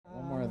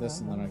this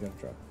and then I gotta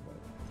drop it.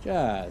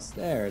 Just,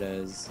 there it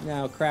is.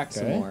 Now crack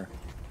some more.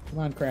 Come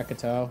on, crack a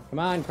toe. Come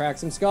on, crack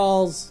some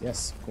skulls.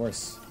 Yes, of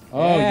course.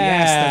 Oh,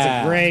 yes,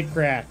 that's a great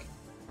crack.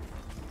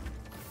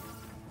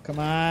 Come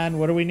on,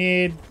 what do we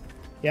need?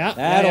 Yeah.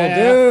 That'll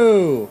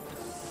do.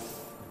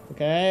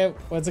 Okay,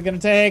 what's it gonna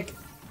take?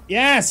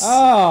 Yes!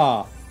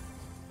 Oh.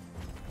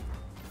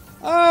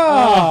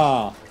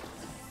 Oh.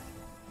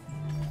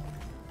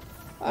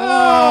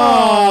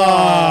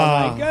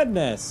 Oh, my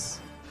goodness.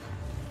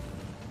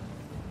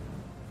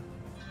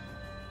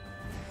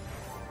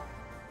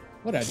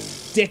 What a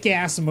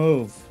dick-ass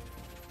move.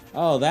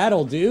 Oh,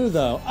 that'll do,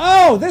 though.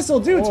 Oh, this'll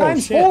do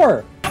times shit.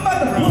 4.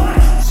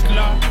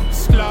 Slot,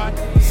 slot,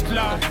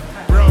 slot,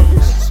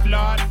 bros.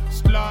 Slot,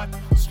 slot,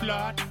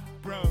 slot,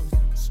 bros.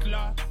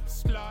 Slot,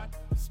 slot,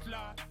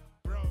 slot,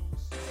 bros.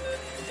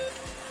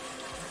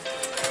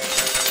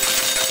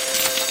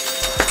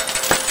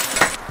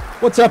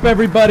 What's up,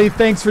 everybody?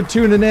 Thanks for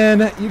tuning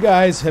in. You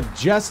guys have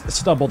just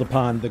stumbled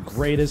upon the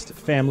greatest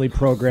family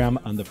program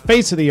on the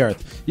face of the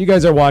earth. You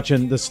guys are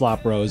watching the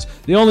Slop Bros,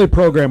 the only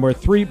program where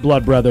 3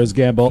 blood brothers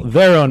gamble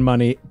their own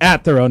money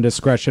at their own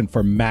discretion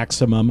for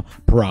maximum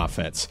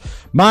profits.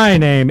 My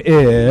name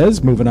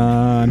is, moving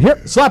on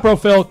here, Slop Bro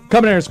Phil.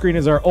 Coming on our screen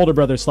is our older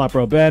brother, Slop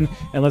Bro Ben.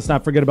 And let's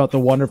not forget about the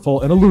wonderful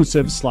and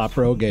elusive Slop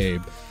Bro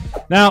Gabe.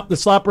 Now, the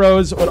Slop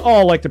Bros would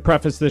all like to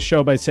preface this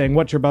show by saying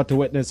what you're about to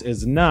witness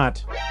is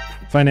not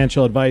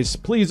financial advice.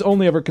 Please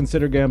only ever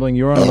consider gambling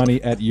your own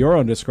money at your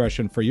own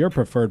discretion for your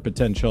preferred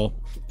potential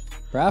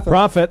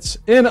profits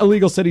in a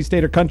legal city,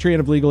 state, or country,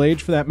 and of legal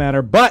age for that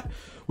matter. But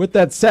with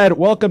that said,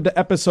 welcome to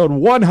episode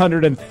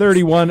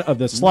 131 of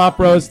the Slop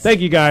Bros. Thank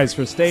you guys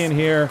for staying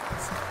here.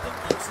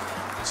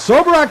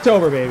 Sober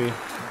October, baby.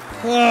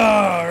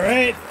 All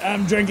right,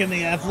 I'm drinking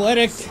the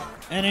Athletic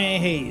and a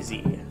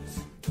hazy.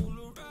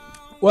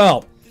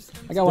 Well,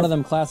 I got one of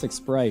them classic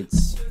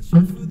Sprites.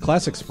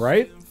 Classic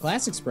Sprite?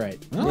 Classic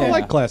Sprite. I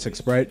like Classic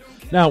Sprite.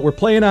 Now, we're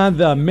playing on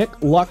the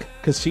McLuck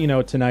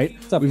Casino tonight.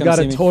 We've got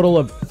a total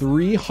of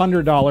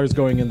 $300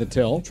 going in the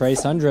till.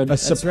 Trace 100. A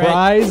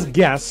surprise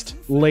guest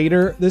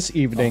later this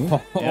evening.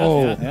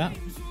 Yeah.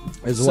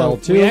 As well,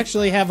 too. We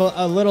actually have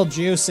a little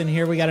juice in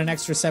here. We got an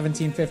extra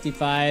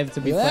 $17.55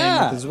 to be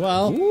playing with as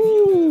well.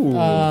 Ooh.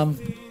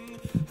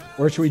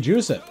 Where should we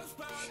juice it?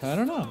 I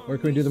don't know. Where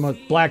can we do the most?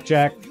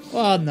 Blackjack.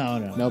 Well,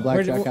 no. No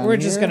blackjack on We're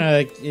just here?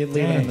 gonna leave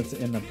it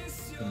in the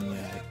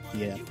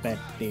back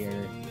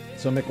there.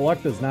 So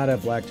McLuck does not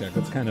have blackjack.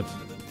 That's kind of...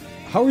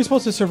 How are we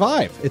supposed to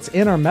survive? It's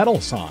in our metal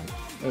song.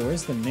 Wait,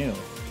 where's the new?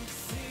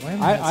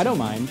 I don't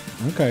mind.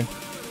 Okay.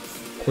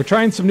 We're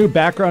trying some new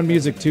background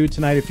music, too,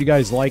 tonight. If you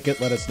guys like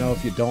it, let us know.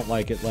 If you don't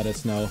like it, let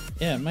us know.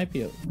 Yeah, it might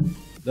be.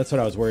 That's what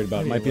I was worried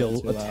about. It might be a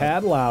little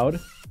tad loud.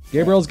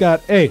 Gabriel's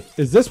got... Hey,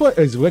 is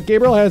what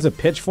Gabriel has, a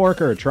pitchfork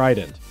or a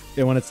trident?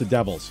 Yeah, when it's the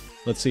Devils.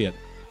 Let's see it.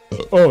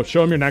 Oh,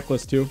 show him your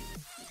necklace, too.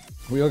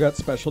 We all got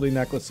specialty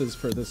necklaces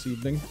for this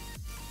evening.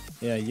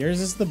 Yeah, yours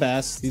is the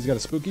best. He's got a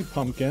spooky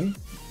pumpkin.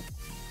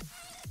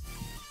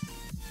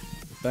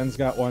 Ben's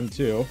got one,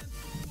 too.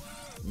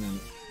 And then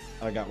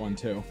I got one,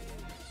 too.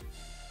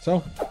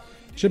 So,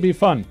 should be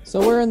fun. So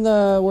we're in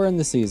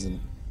the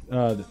season.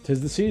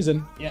 'Tis the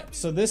season. Yeah,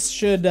 so this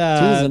should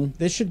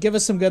give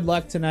us some good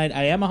luck tonight.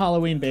 I am a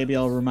Halloween baby.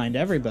 I'll remind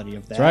everybody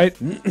of that.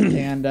 That's right.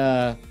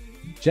 And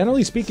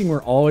generally speaking,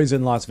 we're always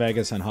in Las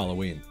Vegas on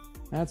Halloween.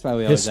 That's why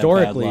we always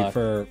historically have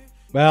bad luck.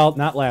 Well,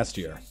 not last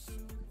year.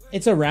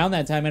 It's around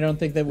that time. I don't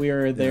think that we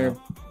were there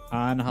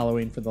on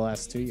Halloween for the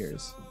last 2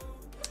 years.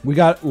 We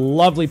got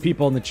lovely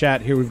people in the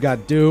chat here. We've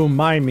got Doom,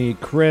 Mimey,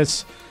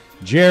 Chris,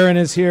 Jaren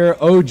is here,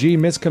 OG,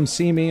 Miss Come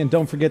See Me, and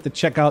don't forget to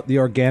check out The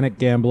Organic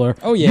Gambler.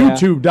 Oh, yeah.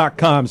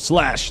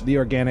 YouTube.com/The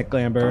Organic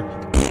Gambler.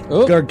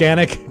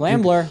 Organic.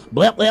 Gambler.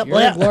 Blip, blip,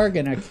 You're blip.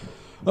 organic.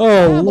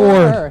 Oh,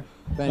 Lord.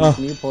 Ben,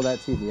 can you pull that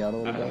TV out a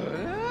little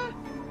bit?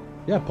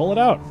 Yeah, pull it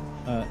out.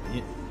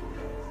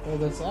 Pull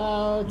this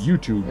out.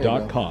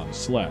 YouTube.com/.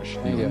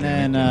 Thank you. And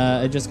then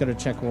I just got to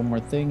check one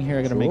more thing here.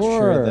 I got to make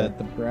sure that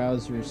the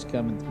browser's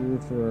coming through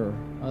for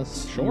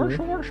us. Sure.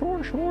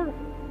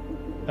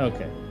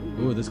 Okay.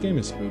 Ooh, this game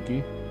is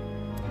spooky.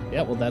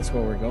 Yeah, well, that's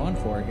what we're going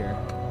for here.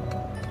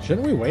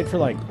 Shouldn't we wait for,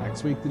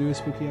 next week to do a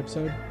spooky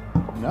episode?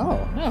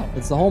 No. No.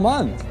 It's the whole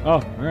month. Oh,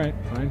 all right,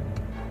 fine.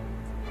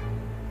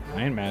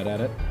 I ain't mad at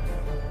it.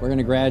 We're going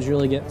to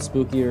gradually get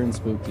spookier and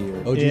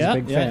spookier. OG's a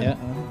big fan. Yeah.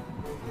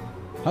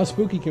 How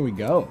spooky can we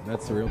go?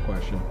 That's the real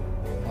question.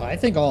 Well, I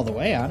think all the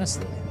way,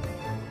 honestly.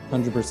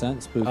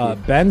 100% spooky.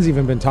 Ben's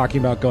even been talking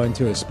about going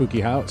to a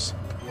spooky house.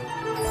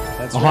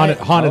 That's A right.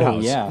 haunted Oh,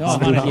 house. yeah. No,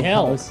 Haunted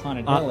Hill. House.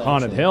 Haunted Hill.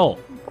 Haunted actually. Hill.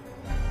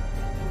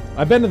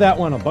 I've been to that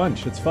one a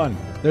bunch. It's fun.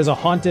 There's a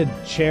haunted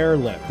chair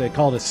lift. They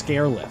call it a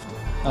scare lift.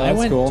 Oh, I that's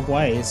went cool.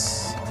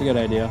 twice. It's a good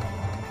idea.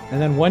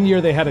 And then one year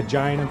they had a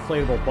giant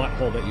inflatable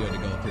butthole that you had to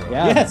go through.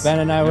 Yeah, Yes. Ben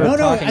and I were No,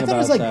 talking I thought about it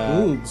was like that.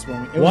 boobs.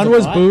 It One a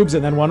was butt? boobs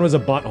and then one was a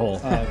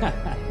butthole. Oh, okay.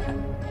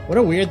 What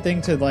a weird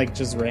thing to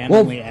just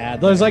randomly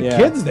add. There's there.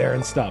 kids there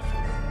and stuff.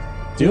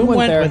 Doom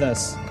went there. with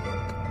us.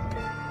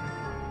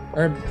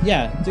 Or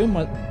yeah, Doom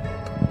went.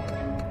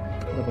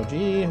 Triple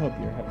G, hope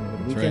you're having a good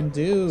Weekend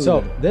dude.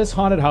 So this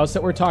haunted house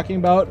that we're talking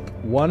about,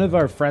 one of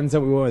our friends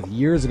that we went with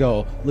years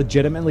ago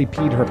legitimately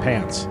peed her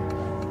pants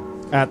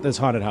at this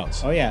haunted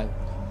house. Oh yeah,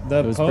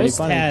 the was pretty post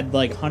funny. had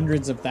like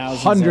hundreds of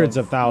thousands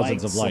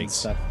of and likes.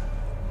 stuff.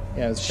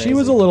 Yeah, it was crazy. She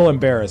was a little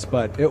embarrassed,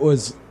 but it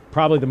was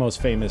probably the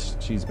most famous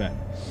she's been,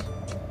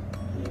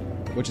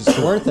 which is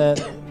Worth it.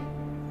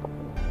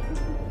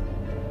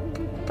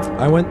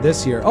 I went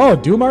this year. Oh,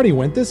 Doom already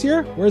went this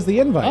year? Where's the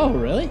invite? Oh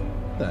really?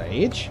 The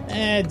H?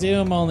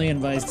 Doom only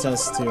invites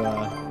us to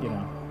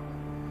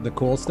The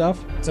cool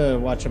stuff? to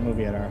watch a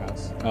movie at our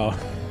house. Oh.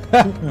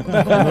 The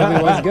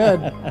movie was good.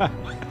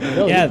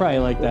 Bill, Yeah, you probably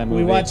like that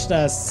movie. We watched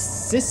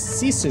Sisu.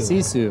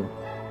 Sisu.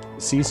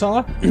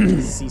 Seesaw?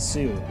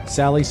 Sisu.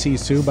 Sally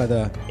Sisu by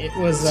the It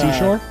was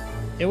seashore?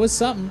 It was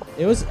something.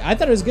 I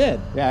thought it was good.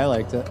 Yeah, I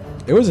liked it.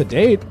 It was a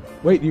date.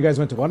 Wait, you guys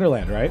went to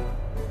Wonderland, right?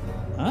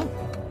 Huh?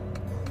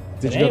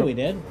 Did you Today go to- we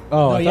did.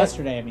 Oh, no, I thought-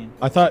 yesterday. I mean.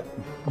 I thought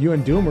you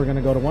and Doom were going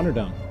to go to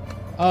Wonderdown.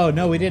 Oh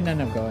no, we didn't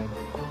end up going.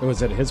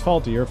 Was it his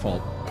fault or your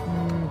fault?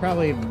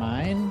 Probably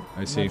mine.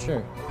 I see. Not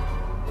sure.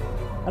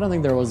 I don't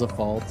think there was a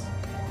fault.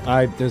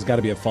 There's got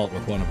to be a fault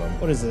with one of them.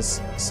 What is this?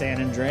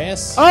 San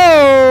Andreas?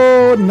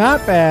 Oh,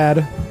 not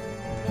bad.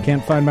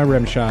 Can't find my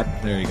rim shot.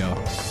 There you go.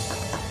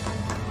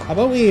 How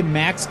about we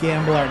max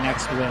gamble our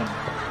next win?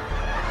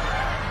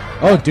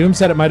 Oh, Doom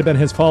said it might have been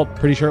his fault.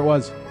 Pretty sure it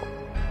was.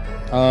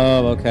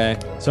 Oh, okay.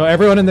 So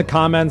everyone in the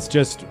comments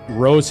just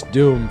roast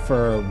Doom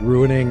for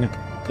ruining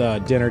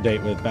the dinner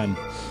date with Ben.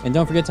 And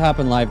don't forget to hop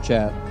in live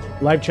chat.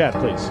 Live chat,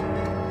 please.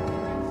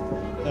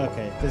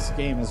 Okay, this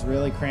game is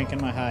really cranking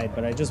my hide,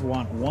 but I just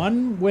want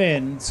one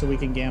win so we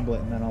can gamble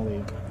it and then I'll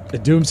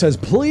leave. Doom says,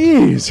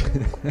 please.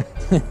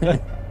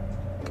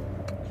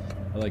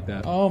 I like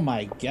that. Oh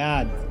my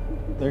god.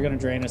 They're gonna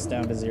drain us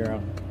down to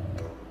 0.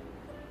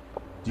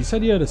 You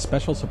said you had a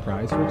special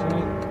surprise for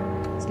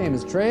tonight? This game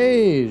is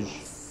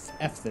trash.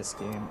 F this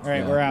game.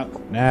 Alright, we're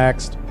out.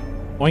 Next.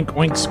 Oink,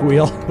 oink,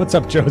 squeal. What's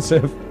up,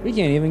 Joseph? We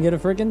can't even get a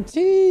freaking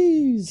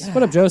tease.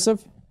 What up,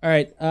 Joseph?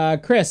 Alright,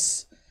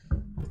 Chris.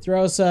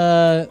 Throw us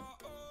a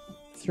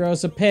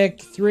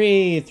pick.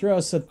 3. Throw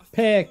us a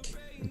pick.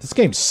 This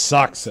game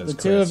sucks, says The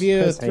Chris. two of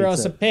you Chris throw hates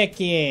us a it. pick,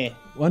 yeah.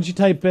 Why don't you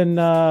type in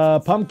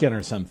pumpkin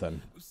or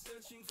something?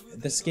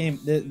 This game,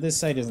 this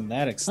site isn't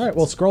that All extensive. right,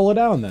 well, scroll it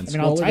down then. I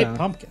mean, I'll Scroll it type down.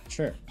 pumpkin.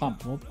 Sure,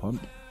 pump. Oh,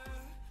 pump.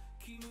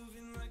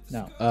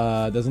 No.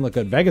 Doesn't look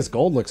good. Vegas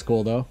Gold looks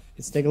cool, though.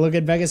 Let's take a look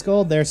at Vegas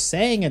Gold. They're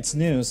saying it's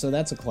new, so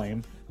that's a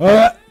claim.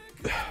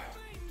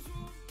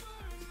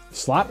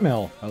 Slot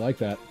mill. I like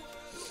that.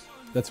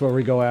 That's where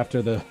we go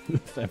after the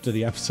after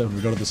the episode.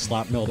 We go to the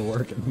slot mill to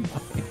work.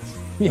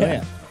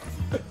 Yeah.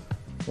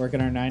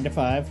 Working our 9 to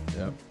 5.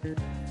 Yep.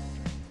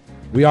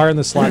 We are in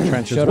the slot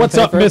trenches. Showed What's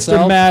up up, for Mr.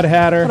 itself. Mad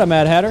Hatter? What up,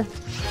 Mad Hatter?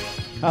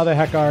 How the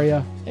heck are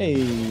you? Hey,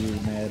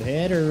 Mad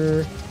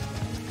Hatter.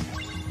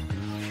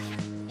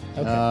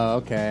 Okay.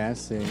 Okay, I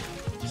see.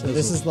 So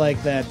this is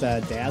like that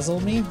Dazzle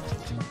Me?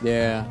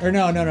 Yeah. Or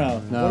no. No.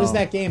 What is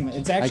that game?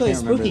 It's I actually a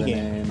can't remember spooky the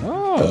game. name.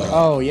 Oh.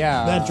 Oh,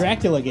 yeah. The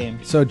Dracula game.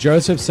 So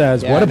Joseph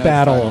says, Yeah, what I a know what you're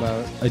battle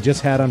talking about. I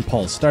just had on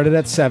Pulse. Started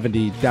at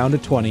 70, down to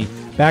 20,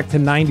 back to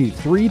 90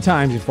 3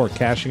 times before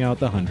cashing out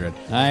the 100.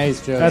 Nice,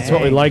 Joseph. That's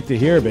what we like to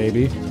hear,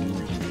 baby.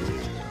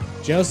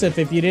 Joseph,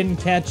 if you didn't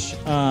catch,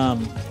 I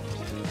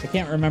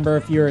can't remember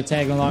if you were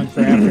tagging along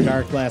for After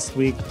Dark last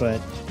week, but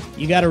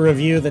you got to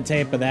review the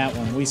tape of that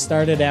one. We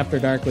started After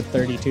Dark with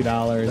 $32.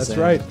 That's and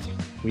right.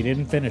 We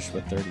didn't finish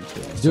with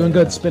 32. Doing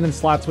good, spinning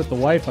slots with the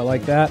wife. I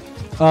like that.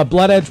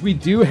 Blood Edge, we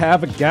do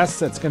have a guest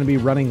that's going to be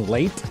running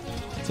late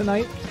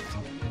tonight.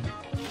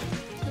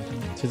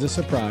 Tis a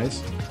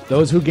surprise.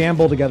 Those who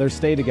gamble together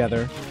stay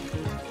together.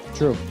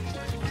 True.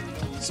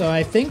 So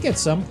I think at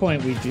some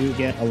point we do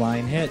get a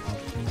line hit.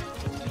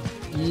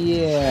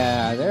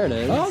 Yeah, there it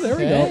is. Oh, there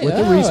we Hey, go. With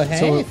the oh, reason. hey,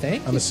 So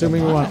thank I'm you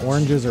assuming so we want much.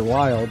 oranges or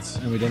wilds,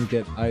 and we didn't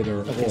get either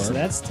Okay, or. so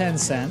that's 10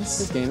 This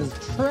cents. game is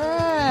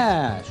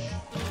trash.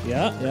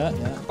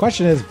 Yeah.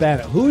 Question is, Ben,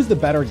 who's the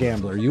better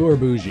gambler, you or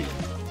Bougie?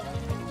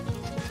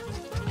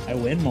 I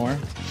win more.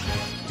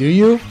 Do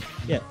you?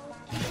 Yeah.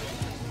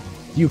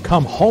 You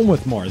come home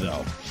with more,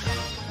 though.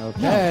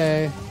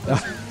 Okay.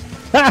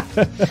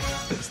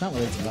 It's not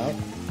what it's about.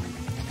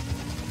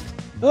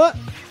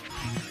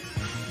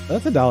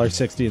 That's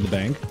 $1.60 in the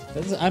bank.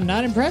 I'm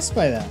not impressed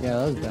by that. Yeah,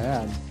 that was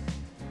bad.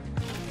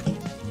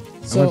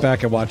 I went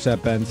back and watched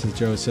that, Ben, says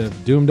Joseph.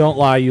 Doom, don't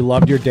lie. You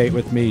loved your date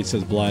with me,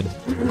 says Blood.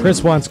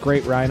 Chris wants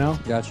Great Rhino.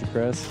 Got you,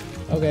 Chris.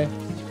 Okay.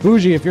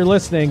 Bougie, if you're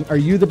listening, are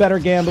you the better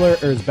gambler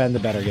or is Ben the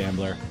better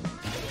gambler?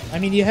 I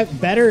mean, you have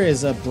better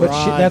is a broad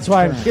But that's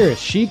why I'm term. curious.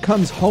 She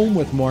comes home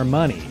with more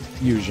money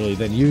usually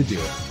than you do.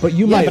 But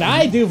you Yeah, might. but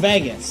I do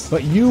Vegas.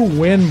 But you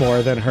win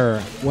more than her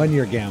when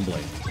you're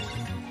gambling.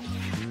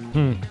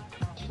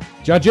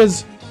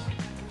 Judges.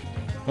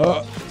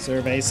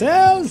 Survey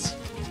says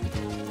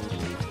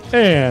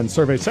And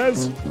survey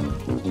says.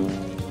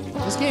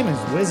 this game is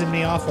whizzing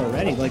me off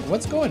already. Like,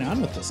 what's going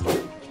on with this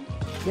game?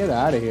 Get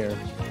out of here.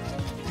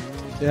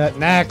 Yeah,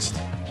 next.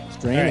 It's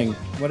draining.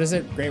 What is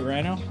it? Great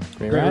Rhino?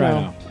 Great Great Rhino.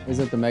 Rhino. Is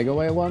it the Mega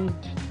Way one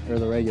or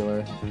the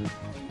regular?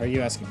 Are you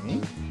asking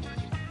me?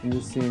 I'm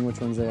just seeing which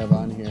ones they have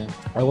on here.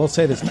 I will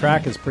say this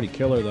track is pretty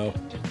killer, though.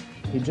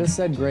 He just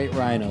said Great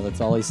Rhino.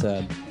 That's all he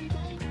said.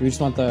 We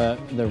just want the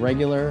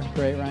regular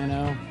Great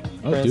Rhino.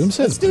 Oh, Chris? Doom Let's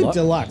says do blood.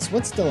 deluxe.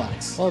 What's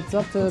deluxe? Well, it's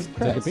up to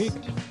Chris. Take a peek.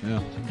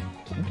 Yeah.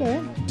 Okay.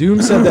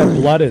 Doom said that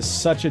Blood is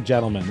such a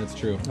gentleman. That's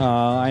true.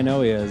 I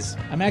know he is.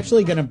 I'm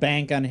actually gonna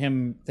bank on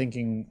him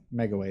thinking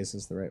Mega Ways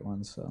is the right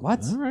one. So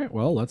What? All right.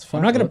 Well, let's I'm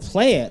find. not gonna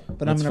play it,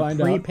 but I'm let's gonna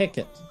find out. pre-pick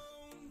it.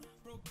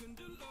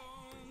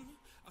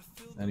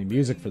 Any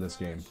music for this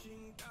game?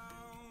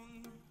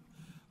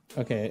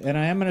 Okay, and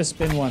I am gonna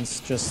spin once,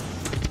 just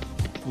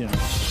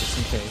just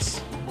in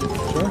case.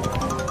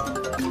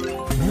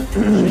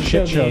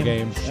 Shit show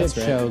game. Shit That's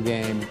right. show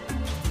game.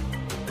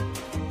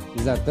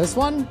 Is that this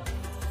one?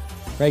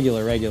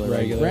 Regular.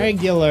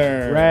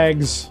 Regular.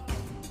 Rags.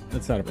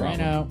 That's not a problem.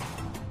 Rhino.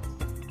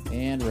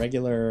 And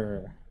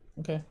regular.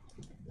 Okay.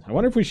 I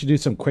wonder if we should do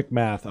some quick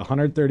math.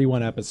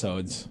 131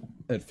 episodes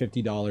at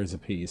 $50 a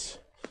piece.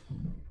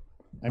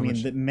 I mean,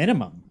 the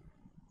minimum.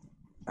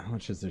 How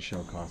much does this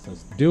show cost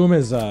us? Doom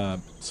is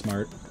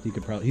smart.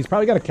 He's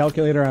probably got a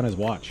calculator on his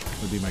watch,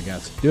 would be my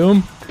guess.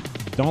 Doom,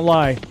 don't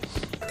lie.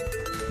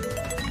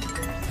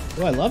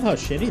 Oh, I love how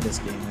shitty this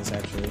game is,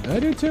 actually. I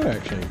do too,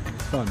 actually.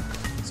 It's fun.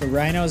 So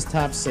Rhino's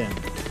top sin.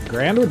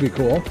 Grand would be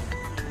cool.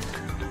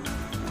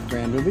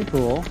 Grand would be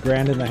cool.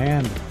 Grand in the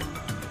hand.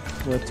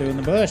 Worth two in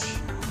the bush.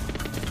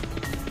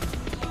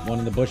 One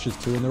in the bushes,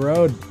 two in the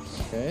road.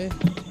 Okay.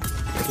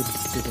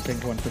 Super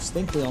pink one for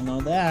Stink. We all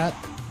know that.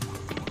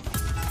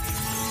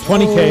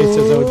 20K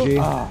says OG.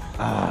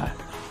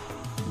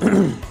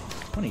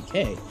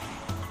 20K.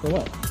 For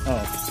what?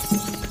 Oh.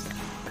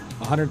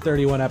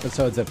 131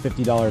 episodes at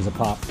 $50 a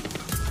pop.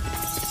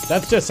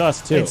 That's just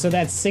us too. Wait, so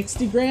that's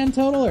 60 grand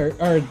total, or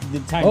the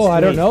times? Oh,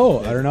 I don't three? know.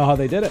 I don't know how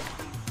they did it.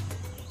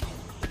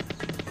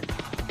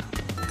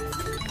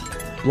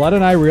 Blood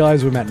and I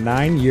realized we met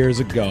 9 years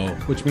ago,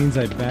 which means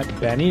I met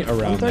Benny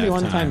around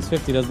 131 that time. times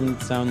 50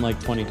 doesn't sound like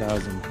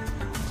 20,000 to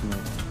me.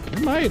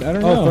 It might. I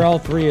don't Oh, know. for all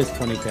three is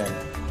 20K.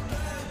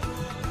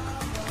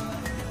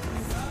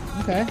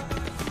 Okay.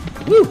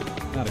 Woo!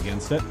 Not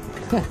against it.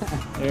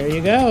 There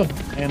you go.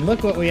 And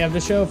look what we have to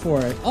show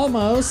for it.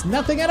 Almost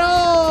nothing at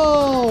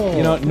all.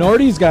 You know,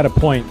 Nordy's got a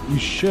point. You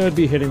should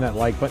be hitting that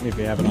like button if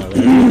you haven't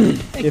already.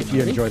 If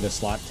you enjoy the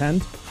slot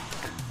tent.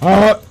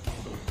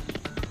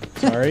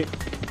 Sorry.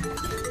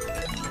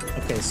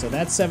 Okay, so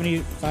that's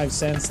 75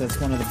 cents. That's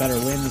one of the better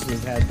wins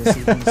we've had this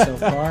evening so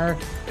far.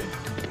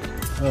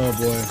 Oh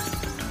boy.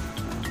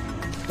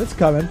 It's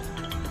coming.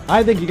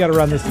 I think you got to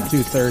run this to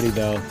 230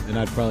 though, and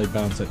I'd probably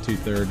bounce at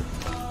 2/3.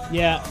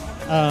 Yeah.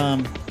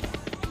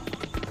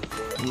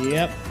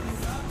 Yep.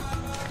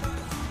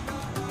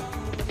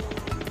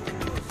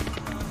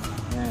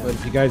 But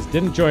if you guys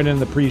didn't join in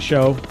the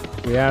pre-show,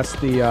 we asked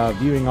the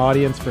viewing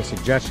audience for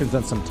suggestions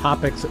on some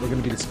topics that we're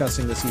going to be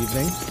discussing this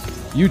evening.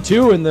 You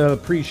too in the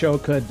pre-show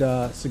could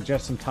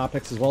suggest some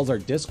topics, as well as our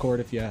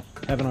Discord if you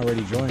haven't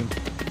already joined.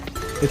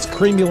 It's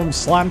Creamulum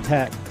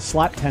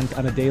slot tent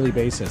on a daily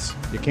basis.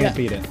 You can't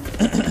beat it.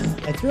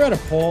 I threw out a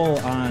poll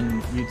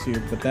on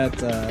YouTube, but that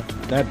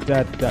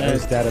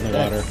was dead in the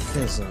water.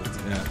 fizzled.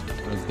 Yeah,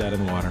 it was dead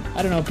in the water.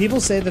 I don't know.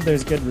 People say that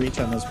there's good reach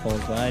on those polls,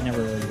 but I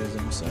never really use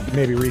them. So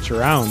Maybe reach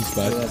arounds,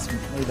 but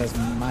maybe that's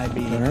my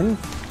beat. Turn.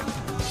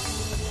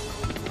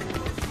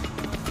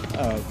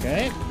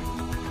 Okay.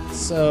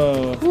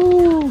 So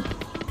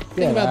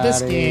thing about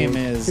this game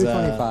is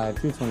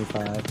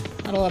 225.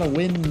 not a lot of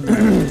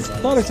wins. I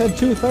thought I said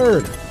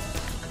 2/3.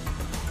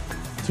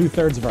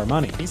 2/3 of our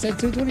money. He said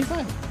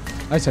 225.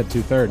 I said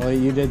 2/3. Well,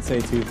 you did say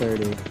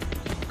 230.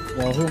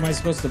 Well, who am I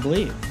supposed to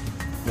believe?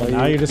 Well,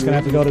 now you're just gonna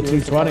have to go to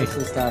 220.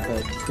 To stop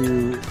at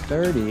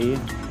 230.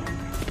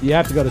 You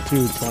have to go to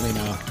 220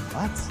 now,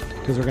 What?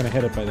 because we're gonna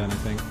hit it by then, I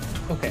think.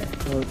 Okay.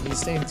 Well, he's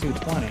saying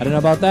 220. I don't know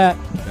about that.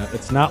 Yeah,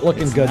 it's not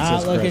looking good.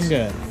 Not says looking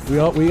Chris.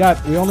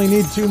 good. We only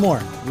need 2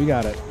 more. We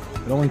got it.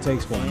 It only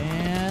takes 1.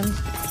 And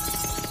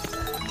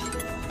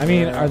I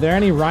mean, are there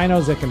any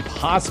rhinos that can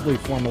possibly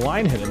form a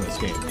line hit in this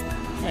game?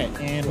 all right,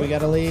 and we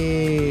gotta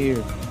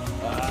leave.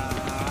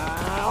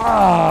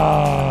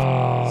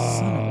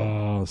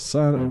 Oh,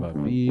 son of a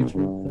beef.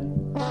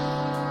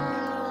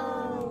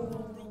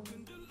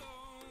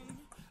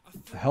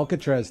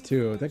 Alcatraz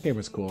 2. That game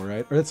was cool,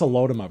 right? Or it's a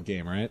load 'em up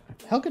game, right?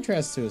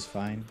 Alcatraz 2 is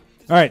fine.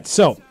 All right,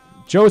 so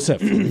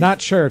Joseph,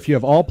 not sure if you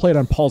have all played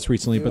on Pulse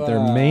recently, but their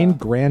main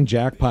grand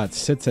jackpot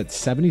sits at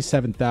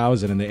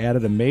 77,000, and they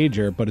added a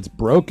major, but it's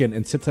broken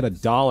and sits at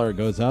 $1.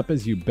 Goes up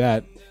as you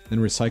bet, then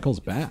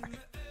recycles back.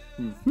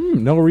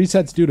 No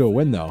resets due to a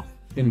win though.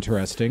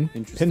 Interesting.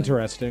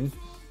 Interesting.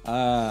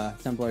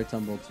 Templar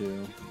Tumble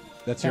 2.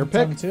 That's your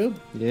pick. Tongue 2?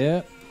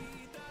 Yeah.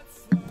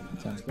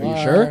 Are you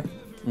sure?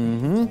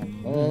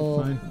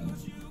 Oh, Fine.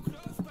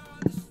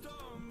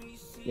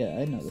 yeah,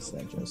 I noticed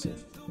that,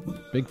 Joseph.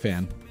 Big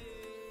fan.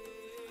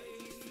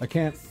 I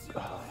can't.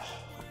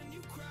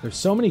 There's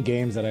so many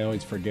games that I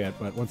always forget,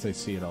 but once I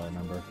see it, I'll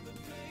remember.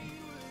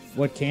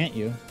 What can't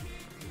you?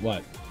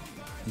 What?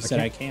 You said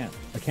I can't.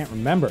 I can't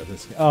remember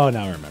this. Oh,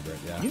 now I remember it.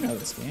 Yeah. You know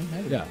this game.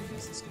 Everybody Yeah.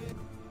 knows this game.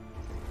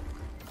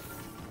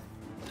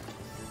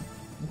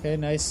 Okay,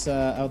 nice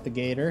out the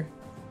gator.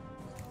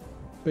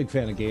 Big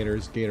fan of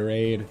Gators,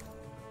 Gatorade,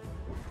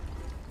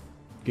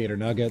 Gator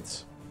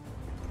Nuggets.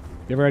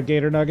 You ever had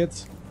Gator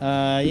Nuggets?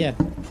 Yeah.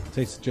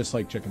 Tastes just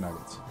like chicken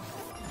nuggets.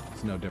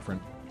 It's no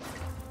different.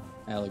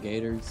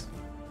 Alligators.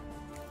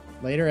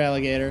 Later,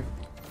 alligator.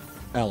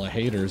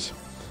 Alligators.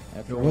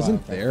 After It a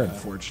wasn't while, there, okay.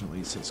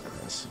 unfortunately, says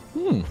Chris.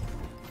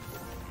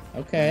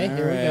 Okay,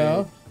 here we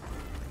go.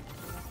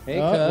 Hey,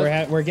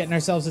 Oh, we're getting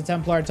ourselves a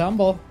Templar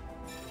tumble.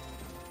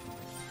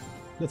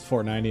 That's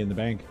 $4.90 in the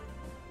bank.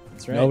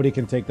 That's right. Nobody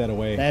can take that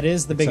away. That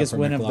is the except biggest for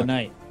win of the McLuck.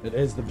 night. It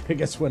is the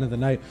biggest win of the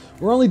night.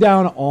 We're only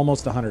down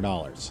almost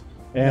 $100.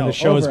 And No, the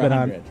show has over been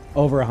 100. on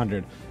over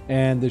 100.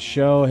 And the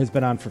show has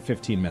been on for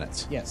 15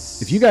 minutes.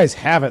 Yes. If you guys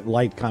haven't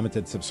liked,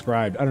 commented,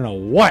 subscribed, I don't know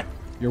what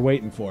you're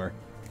waiting for.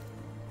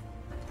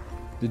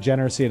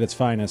 Degeneracy at its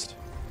finest.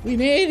 We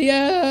need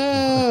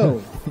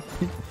you.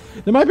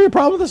 There might be a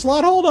problem with the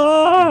slot. Hold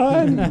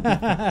on.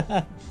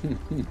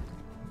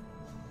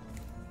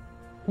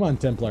 Come on,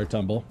 Templar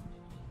Tumble.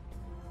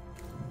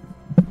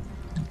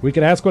 We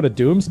could ask one of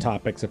Doom's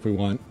topics if we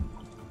want.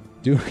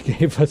 Doom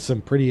gave us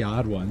some pretty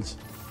odd ones.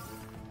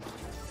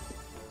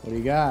 What do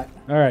you got?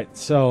 All right,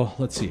 so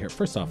let's see here.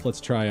 First off,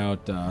 let's try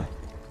out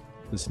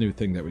this new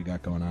thing that we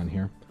got going on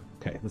here.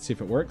 Okay, let's see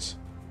if it works.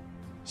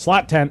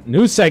 Slot tent,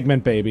 new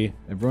segment, baby.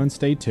 Everyone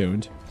stay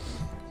tuned.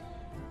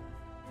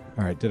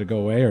 All right, did it go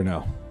away or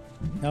no?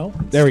 No.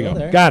 it's There we still go.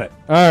 there. Got it.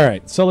 All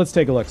right, so let's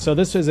take a look. So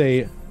this is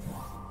a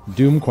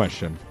Doom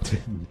question.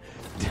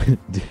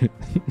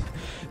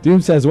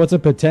 Doom says, what's a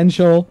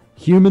potential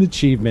human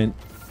achievement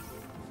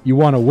you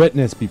want to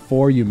witness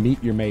before you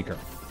meet your maker?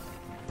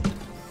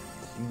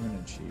 Human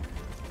achievement.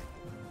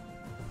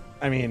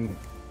 I mean,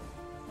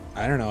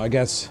 I don't know. I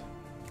guess.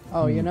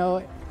 Oh, you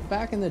know,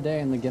 back in the day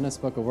in the Guinness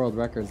Book of World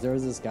Records, there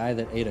was this guy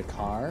that ate a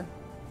car.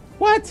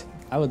 What?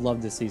 I would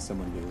love to see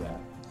someone do that.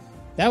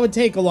 That would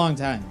take a long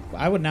time.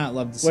 I would not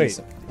love to see Wait,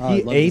 some. Oh, I'd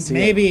he love to ate?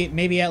 see it.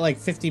 Maybe at like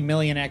 50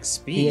 million x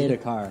speed. He ate a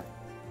car.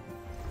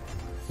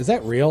 Is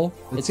that real?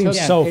 It It seems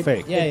took- so it-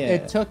 fake. Yeah,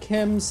 It took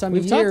him some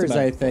We've talked years, about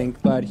I it.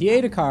 think, but he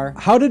ate a car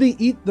How did he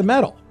eat the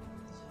metal?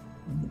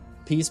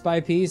 piece by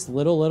piece,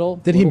 little.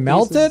 Did he little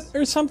melt pieces. it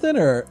or something?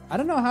 Or I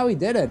don't know how he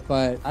did it,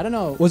 but I don't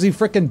know. was he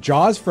freaking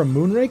Jaws from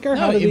Moonraker? No,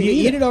 How if did you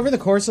he eat it over the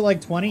course of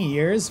like 20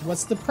 years,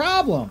 what's the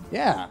problem?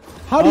 Yeah.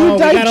 How do Oh, you we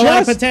got a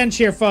lot of digest? potential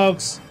here,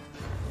 folks.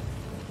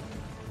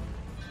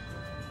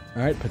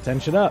 All right,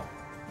 potential it up.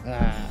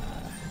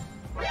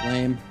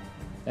 Lame.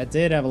 That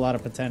did have a lot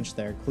of potential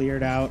there.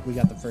 Cleared out. We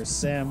got the first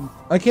sim.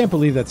 I can't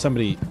believe that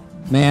somebody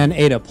Man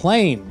ate a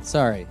plane.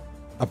 Sorry.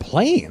 a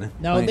plane.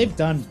 No, Fine. they've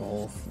done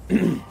both.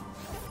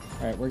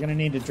 All right, we're gonna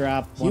need to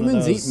drop one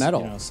Humans of those, eat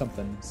metal. You know,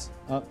 something's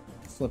up,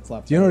 flip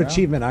flop. Do you know what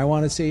achievement I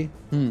want to see?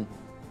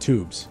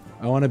 Tubes.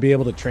 I want to be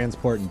able to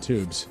transport in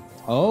tubes.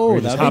 Oh,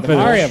 just that'd hop be The in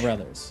cool. it. Mario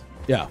Brothers.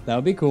 Yeah. That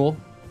would be cool.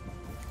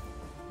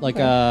 Like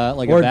a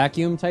Or-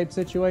 vacuum type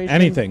situation.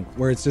 Anything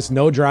where it's just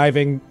no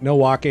driving, no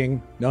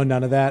walking, no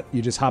none of that.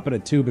 You just hop in a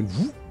tube and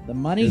The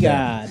Money Is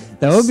God. that-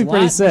 That would be Slot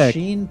pretty sick.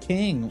 Machine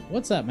King.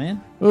 What's up,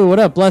 man? Ooh, what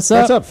up? Bless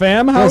up. what's up,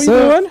 fam? How What's you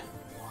up? doing?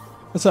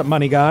 What's up,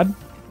 money god?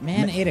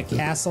 Man ate a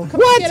castle. Come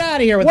What? on, get out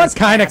of here with What this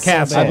kind of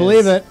castle? I biz.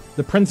 believe it.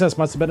 The princess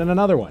must have been in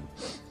another one.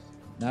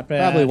 Not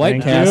bad. Probably White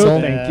Thank Castle.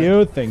 you, thank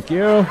you, thank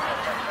you. All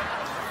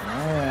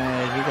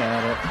right, you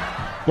got it.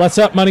 What's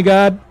up, money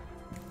god?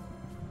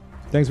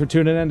 Thanks for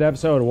tuning in to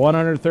episode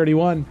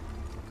 131.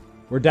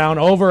 We're down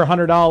over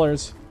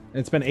 $100.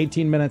 It's been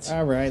 18 minutes.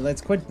 All right,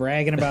 let's quit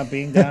bragging about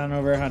being down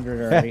over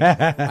 100 already.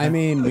 I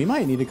mean, we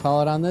might need to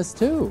call it on this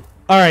too.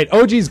 All right,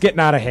 OG's getting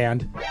out of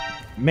hand.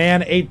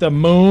 Man ate the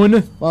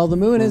moon. Well, the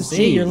moon is See,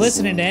 cheese. you're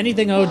listening to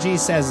anything OG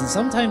says, and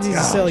sometimes he's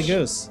a silly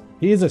goose.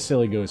 He is a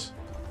silly goose.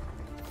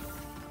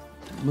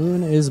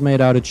 Moon is made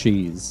out of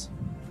cheese.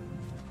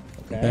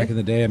 Okay. Back in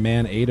the day, a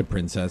man ate a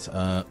princess.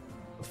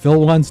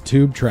 Phil wants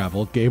tube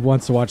travel. Gabe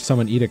wants to watch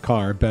someone eat a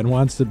car. Ben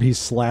wants to be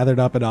slathered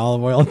up in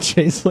olive oil and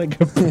chased like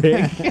a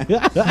pig.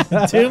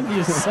 Tim,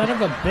 you son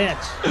of a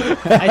bitch.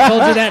 I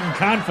told you that in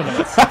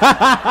confidence.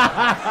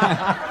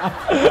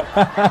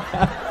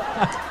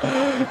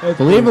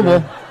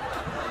 Believable.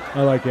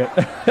 I like it.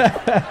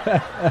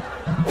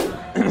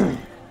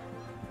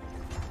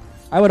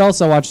 I would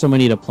also watch someone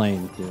eat a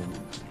plane,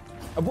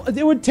 dude.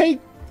 It would take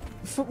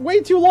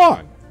way too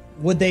long.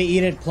 Would they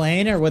eat it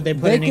plain, or would they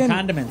put any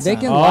condiments They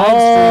on can it? live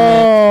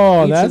Oh,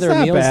 stream each that's of their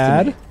not meals to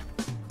bad. me.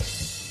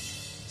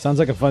 Sounds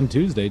like a fun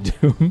Tuesday,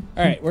 Doom.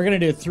 All right, we're going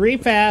to do 3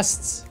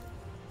 fasts.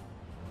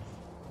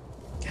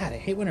 God, I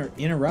hate when it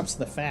interrupts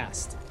the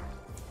fast.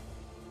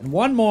 And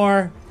one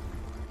more.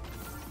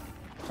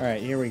 All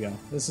right, here we go.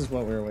 This is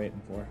what we were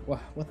waiting for.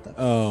 What the?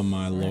 Oh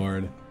my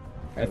lord!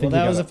 I well, think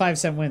that you was a gotta-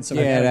 5-cent win, so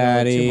we Get got to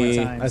outta 2 more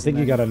here. times. I think and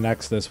you got then- to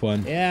next this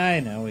one. Yeah, I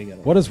know. We got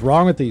to. What is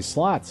wrong with these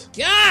slots?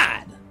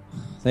 God!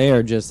 They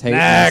are just hating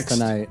Next. us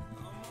tonight.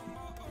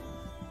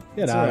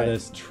 Get That's out all of right.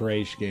 this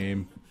trash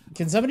game.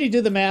 Can somebody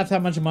do the math how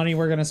much money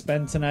we're going to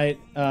spend tonight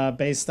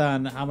based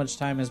on how much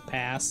time has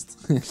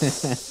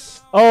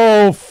passed?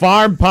 Oh,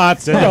 farm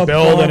pots in the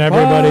building,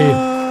 everybody.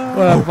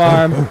 What up,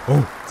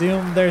 farm?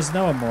 Doom, there's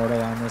no immortal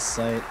on this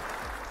site.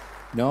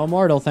 No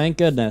immortal, thank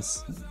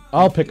goodness.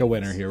 I'll pick a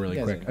winner here really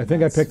You guys quick. are I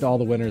think I nuts. picked all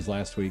the winners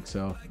last week,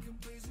 so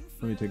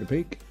let me take a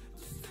peek.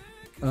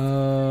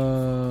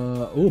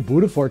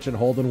 Boot of Fortune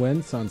hold and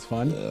win sounds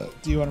fun.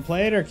 Do you want to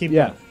play it or keep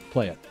Yeah, going?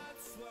 play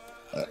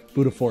it.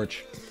 Boot of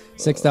Fortune.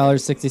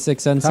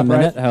 $6.66 a Top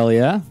minute. right. Hell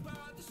yeah.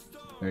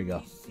 There you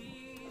go.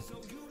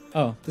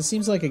 Oh, this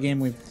seems like a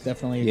game we've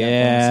definitely got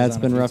Yeah, bonuses it's on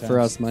a been few rough for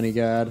times. us, Money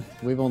God.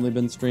 We've only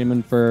been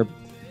streaming for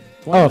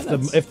 20 Oh,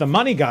 minutes. if the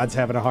money god's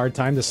having a hard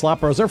time, the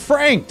slop bros are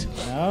franked.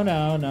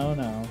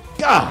 No.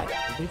 God.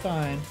 We'll be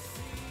fine.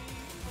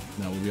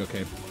 No, we'll be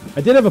okay.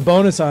 I did have a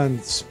bonus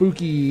on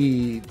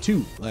Spooky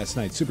 2 last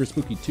night. Super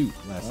Spooky 2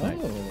 last night.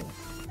 Oh.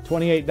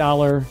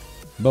 $28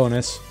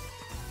 bonus.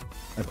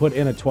 I put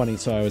in a 20,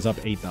 so I was up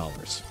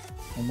 $8.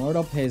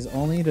 Immortal pays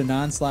only to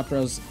non-slap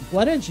bros.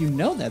 Blood Edge, you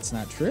know that's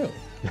not true.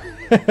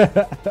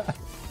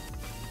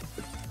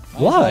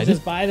 Blood?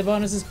 Just buy the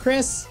bonuses,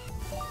 Chris.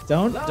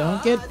 Don't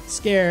get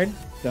scared.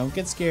 Don't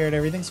get scared.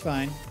 Everything's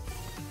fine.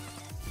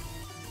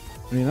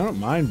 I mean, I don't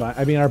mind buying.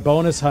 I mean, our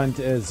bonus hunt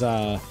is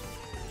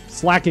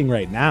slacking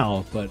right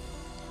now, but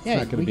Yeah,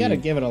 not gonna we be- got to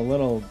give it a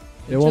little.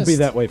 it won't be just-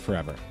 that way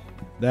forever.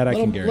 That I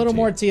can guarantee. little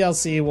more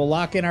TLC. We'll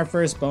lock in our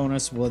first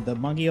bonus. The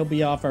monkey will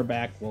be off our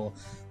back. We'll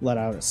let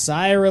out a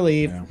sigh of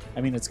relief. Yeah.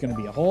 I mean, it's going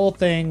to be a whole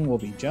thing. We'll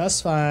be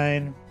just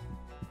fine.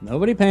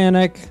 Nobody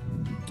panic.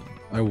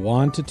 I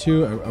wanted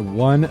to. I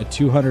won a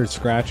 200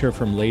 scratcher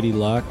from Lady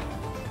Luck.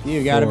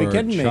 You gotta be for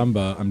kidding me.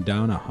 Chumba. I'm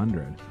down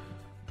 100.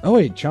 Oh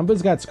wait,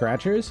 Chumba's got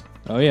scratchers.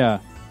 Oh, yeah.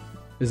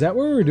 Is that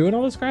where we were doing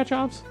all the scratch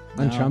offs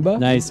on No. Chumba?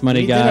 Nice,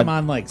 Money We did them God.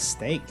 on like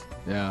steak.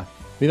 Yeah.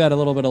 We've had a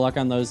little bit of luck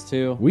on those,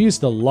 too. We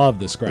used to love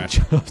the scratch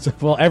offs.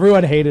 Well,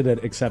 everyone hated it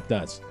except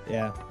us.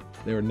 Yeah.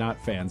 They were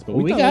not fans, but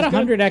We thought got it a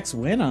was good. 100x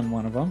win on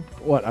one of them.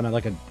 What on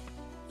like a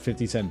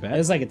 50-cent bet? It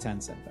was like a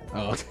 10-cent bet.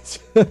 Oh,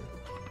 okay.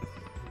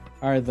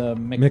 Are the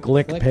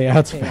McLuck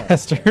payouts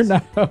faster?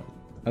 No,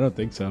 I don't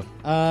think so.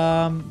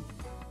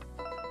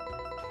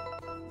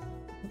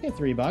 Okay,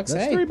 $3. That's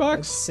Hey, $3.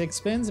 that's 6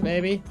 spins,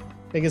 baby.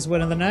 Biggest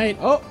win of the night.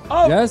 Oh,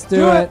 Just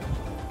do it.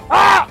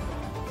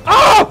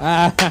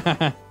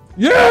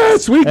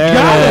 Yes, we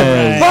got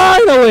it. it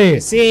finally.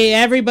 See,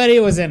 everybody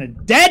was in a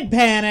dead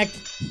panic.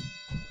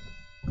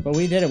 But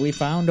we did it. We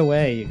found a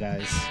way, you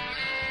guys.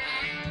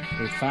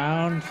 We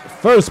found...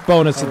 First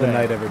bonus of the All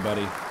right. night,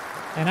 everybody.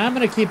 And I'm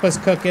going to keep us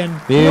cooking.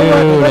 You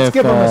know what? Let's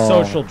give them a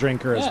Beautiful. social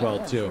drinker as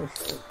well too.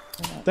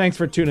 Thanks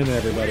for tuning in,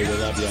 everybody. We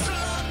love you.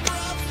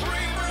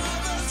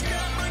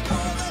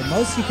 The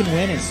most you can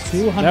win is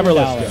 $200. Never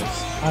lets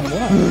go. On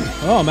what?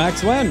 Oh,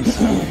 Max wins.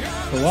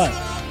 For what?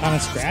 On a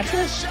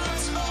scratcher?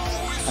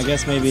 I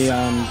guess maybe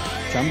on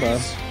Chumba.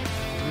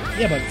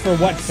 Yeah, but for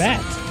what bet?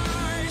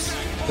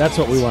 That's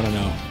what we want to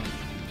know.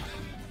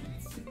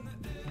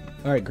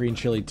 All right, green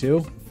chili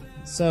 2.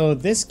 So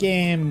this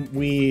game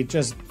we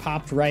just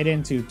popped right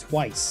into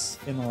twice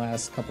in the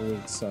last couple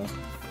weeks, so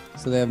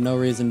So they have no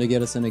reason to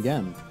get us in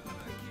again.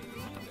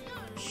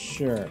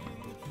 sure.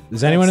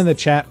 Does anyone in the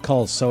chat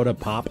call soda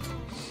pop?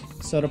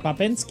 Soda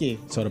Popinski.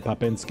 Soda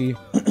Popinski.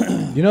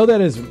 You know that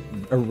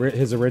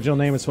his original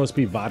name is supposed to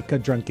be Vodka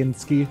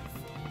Drunkinski?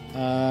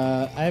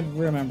 I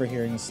remember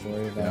hearing a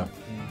story about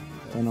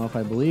Don't know if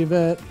I believe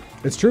it.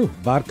 It's true.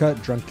 Vodka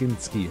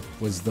Drunkinski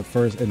was the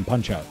first in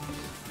Punch Out.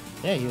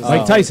 Yeah, he was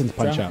Mike Tyson's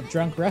Punch drunk, Out.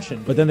 drunk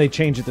Russian. But then they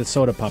changed it to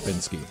Soda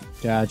Popinski.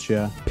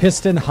 Gotcha.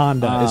 Piston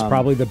Honda is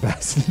probably the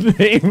best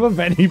name of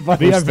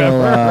anybody We're I've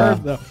still, ever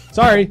heard. Though.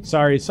 Sorry.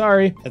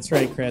 That's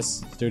right,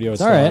 Chris. Studio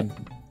is It's all still right.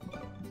 on.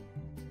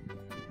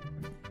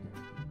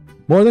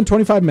 More than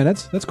 25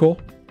 minutes. That's cool.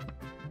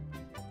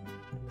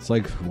 It's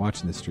like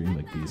watching the stream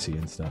like BC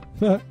and stuff.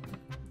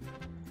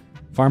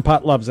 Farm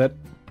Pot loves it.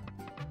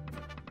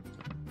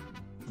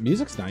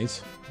 Music's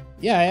nice.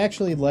 Yeah, I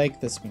actually like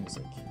this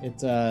music.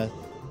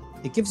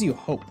 It gives you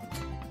hope.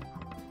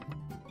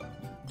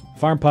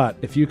 Farm Pot,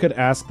 if you could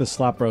ask the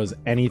Slop Bros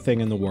anything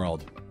in the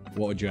world,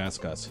 what would you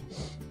ask us?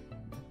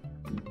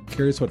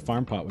 Curious what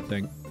Farm Pot would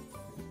think.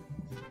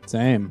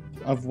 Same.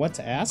 Of what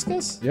to ask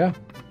us? Yeah.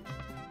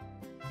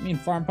 I mean,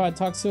 Farm Pod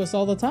talks to us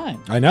all the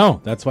time. I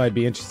know. That's why it'd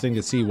be interesting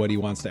to see what he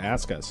wants to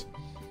ask us.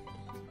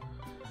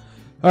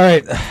 All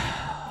right.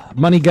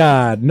 Money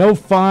God. No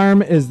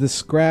farm is the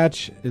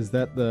scratch. Is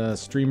that the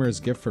streamer's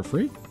gift for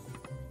free?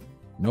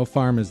 No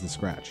farm is the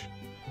scratch.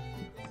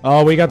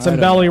 Oh, we got some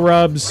don't belly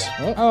rubs.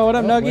 Oh, what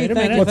up, Nuggy? wait a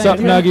Thank minute. you. What's thank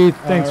up, you. Nuggy?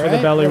 Thanks All for the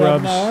right, belly what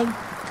up, rubs.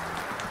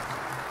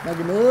 Nug?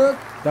 Nuggy Mook.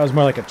 That was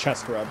more like a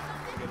chest rub.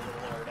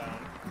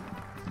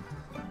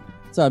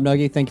 What's up,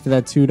 Nuggy? Thank you for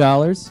that $2.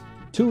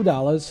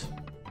 $2.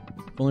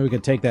 If only we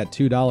could take that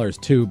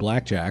 $2 to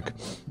blackjack.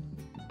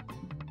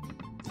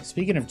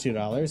 Speaking of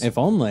 $2, If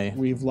only.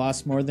 we've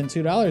lost more than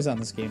 $2 on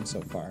this game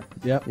so far.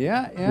 Yep.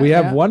 Yeah. We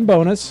have one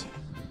bonus.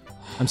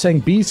 I'm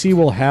saying BC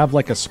will have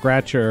like a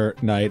scratcher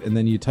night, and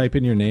then you type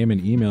in your name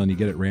and email, and you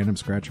get it random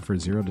scratcher for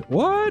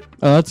what?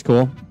 Oh, that's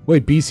cool.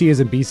 Wait, BC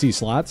isn't BC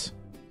slots?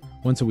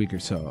 Once a week or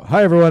so.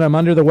 Hi, everyone. I'm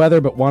under the weather,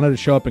 but wanted to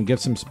show up and give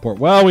some support.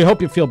 Well, we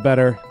hope you feel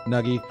better,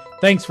 Nuggy.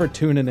 Thanks for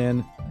tuning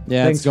in.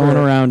 Yeah, Thanks it's going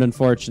for- around,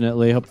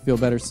 unfortunately. Hope you feel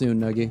better soon,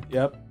 Nuggy.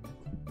 Yep.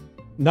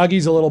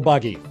 Nuggy's a little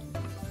buggy.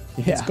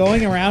 Yeah. It's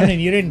going around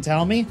and you didn't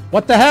tell me?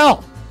 What the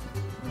hell?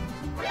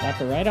 Drop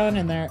it right on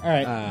in there. All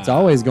right. It's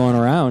always going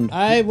around.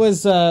 I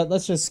was,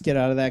 let's just get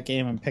out of that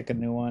game and pick a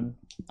new one.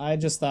 I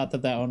just thought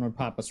that one would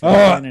pop us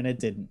right in, and it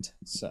didn't.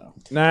 So,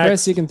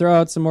 Chris, you can throw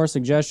out some more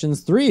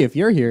suggestions. 3, if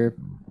you're here,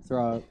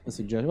 throw out a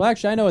suggestion. Well,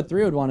 actually, I know what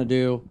 3 would want to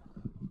do.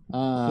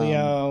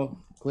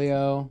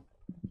 Cleo.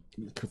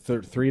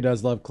 3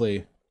 does love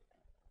Clee.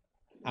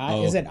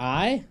 Is it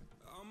I?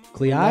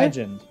 Clee?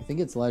 Legend. I think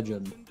it's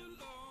Legend.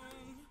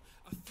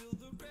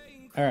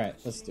 All right,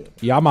 let's do it.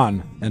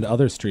 Yaman and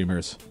other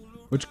streamers.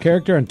 Which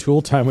character in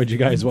Tool Time would you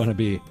guys want to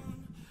be?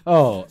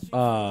 Oh,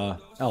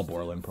 Al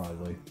Borland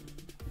probably.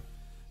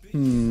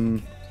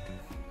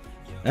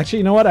 Actually,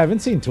 you know what? I haven't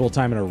seen Tool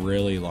Time in a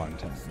really long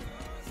time.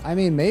 I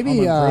mean,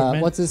 maybe, Home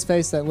Improvement. what's his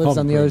face that lives Home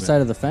on the other Improvement.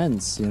 side of the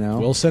fence, you know?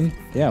 Wilson?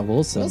 Yeah,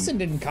 Wilson. Wilson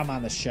didn't come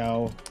on the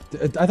show.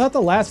 I thought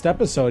the last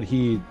episode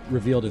he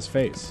revealed his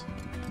face.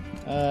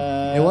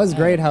 It was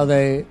great how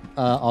they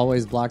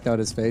always blocked out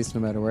his face no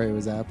matter where he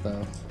was at,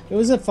 though. It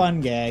was a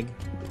fun gag.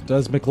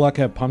 Does McLuck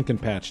have Pumpkin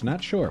Patch?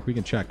 Not sure. We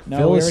can check. No,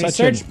 Phil we is already such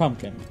searched an,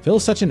 Pumpkin.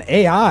 Phil's such an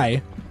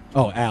AI.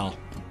 Oh, Al.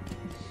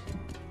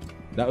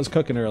 That was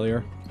cooking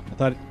earlier. I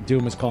thought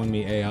Doom was calling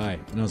me AI,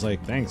 and I was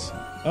like, thanks.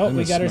 Oh, I'm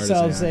we as got smart as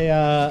ourselves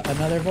AI.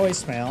 another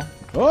voicemail.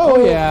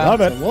 Oh, yeah.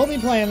 Love it. So we'll be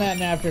playing that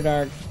in After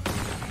Dark.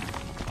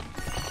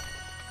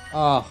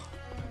 Oh,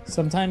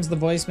 Sometimes the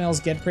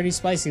voicemails get pretty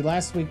spicy.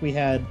 Last week we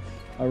had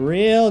a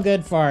real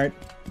good fart.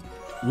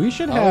 We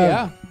should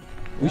have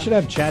we should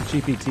have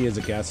ChatGPT as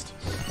a guest.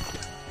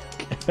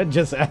 And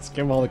just ask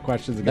him all the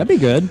questions again. that'd be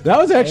good. That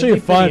was actually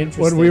That'd be pretty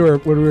fun when we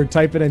were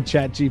typing in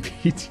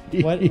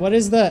ChatGPT. What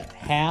is the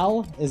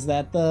HAL? Is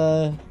that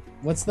the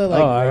what's the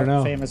Oh, I don't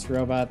know. famous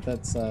robot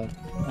that's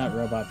not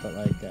robot but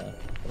like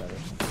whatever.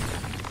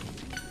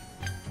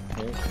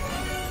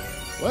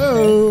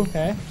 Whoa.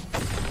 Okay.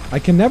 I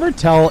can never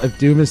tell if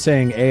Doom is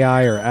saying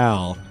AI or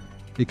Al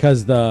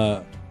because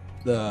the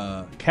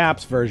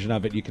caps version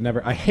of it you can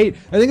never. I think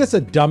that's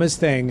the dumbest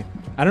thing.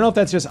 I don't know if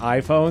that's just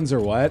iPhones or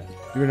what.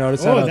 You ever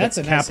notice Oh, how that's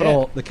a the nice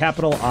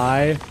capital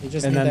I You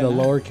just and need then that the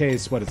now.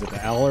 lowercase, what is it,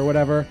 the L or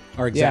whatever,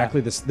 are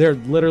exactly this. They're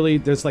literally,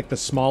 there's like the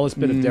smallest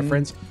bit of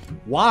difference.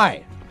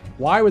 Why?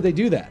 Why would they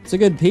do that? It's a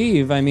good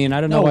peeve. I mean,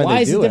 I don't know No, why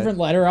they is do a different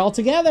letter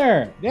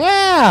altogether?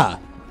 Yeah.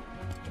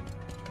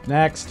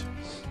 Next.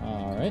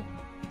 All right.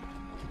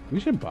 We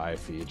should buy a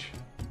Feech.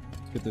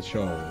 Let's get this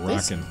show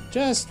This- rocking.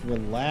 just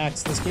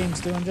relax. This game's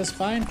doing just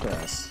fine for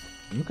us.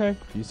 Okay,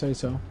 you say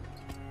so.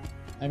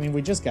 I mean,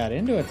 we just got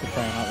into it for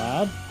crying out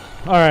loud.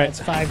 All right. It's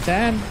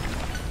 5:10.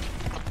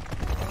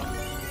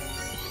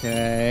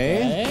 Okay.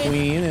 Okay.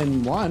 Queen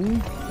and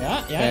 1.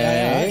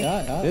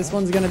 Yeah. This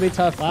one's going to be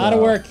tough. A lot of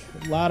though. work.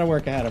 A lot of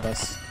work ahead of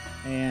us.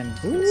 And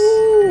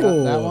Ooh,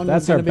 That one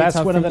that's was our gonna be best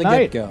tough win of from the the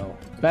night. get-go.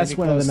 Best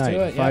Pretty win of the close to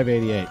night. it, yeah.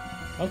 588.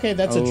 okay,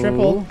 that's a Oh.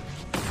 triple.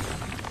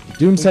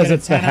 Doom says get a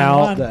it's the 10 on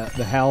HAL, one.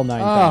 the HAL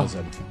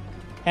 9000.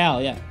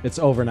 Hal, yeah. It's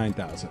over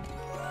 9,000.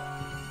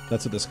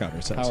 That's what the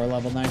scouter says. Power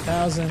level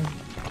 9,000.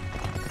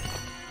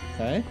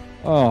 Okay.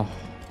 Oh.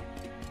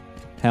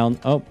 Hell.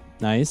 Oh,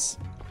 nice.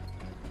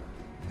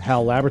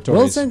 HAL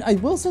Laboratories.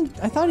 Wilson,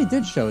 I thought he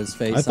did show his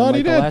face I thought on he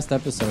like the did. last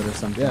episode or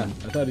something. Yeah,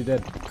 I thought he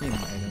did. He might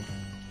have.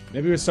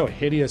 Maybe he was so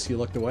hideous he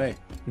looked away.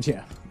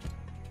 Yeah.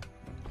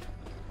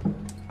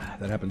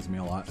 That happens to me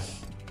a lot.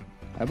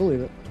 I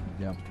believe it.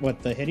 Yeah,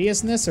 What, the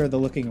hideousness or the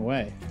looking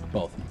away?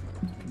 both.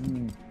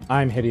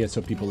 I'm hideous,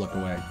 so people look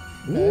away.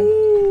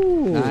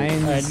 Ooh. All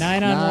right,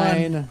 9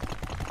 on 1.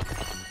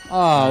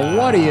 Oh,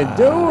 what are you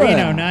doing?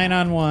 Reno, 9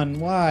 on 1.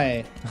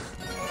 Why?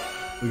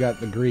 We got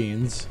the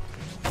greens.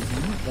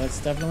 That's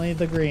definitely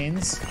the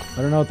greens.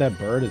 I don't know what that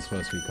bird is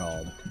supposed to be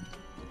called.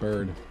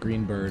 Bird.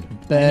 Green bird.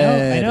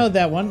 Bed. I know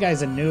that one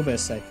guy's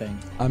Anubis, I think.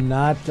 I'm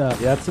not.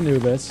 Yeah, it's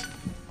Anubis.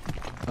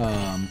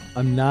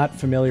 I'm not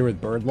familiar with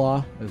bird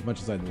law as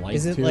much as I'd like to.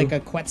 Is it like a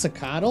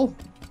Quetzalcoatl?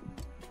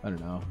 I don't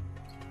know.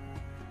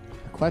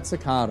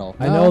 Quetzalcoatl.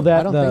 I know that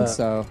I don't think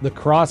so. the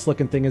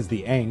cross-looking thing is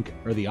the Ankh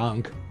or the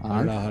Ankh. I don't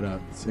Ankh? know how to.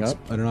 Yep.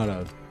 I don't know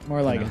how to.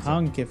 More like pronounce it.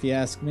 hunk, if you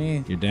ask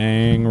me. You're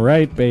dang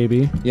right,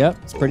 baby. Yep,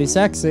 it's pretty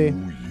sexy.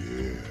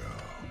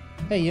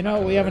 Hey, you know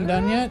what we haven't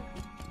done yet?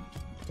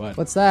 What?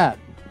 What's that?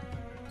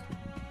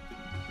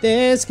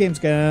 This game's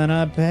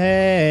gonna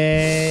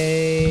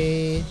pay.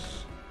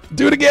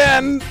 Do it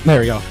again.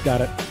 There we go.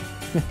 Got it.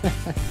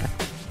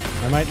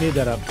 I might need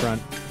that up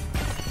front.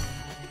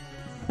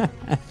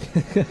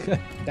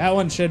 That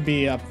one should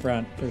be up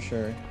front for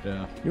sure.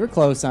 Yeah. You were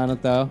close on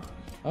it though.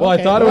 Well,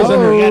 I thought it was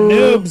oh, in- we got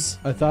noobs.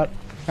 I thought.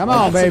 Come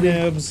on, Lots of baby.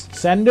 noobs.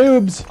 Send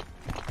noobs.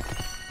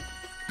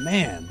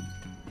 Man.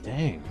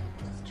 Dang.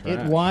 It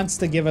Trash. wants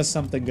to give us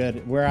something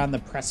good. We're on the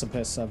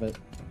precipice of it.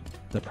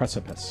 The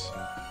precipice.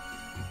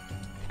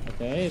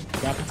 Okay,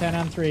 drop a 10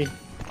 on 3.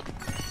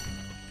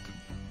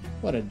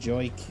 What a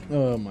joik.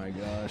 Oh my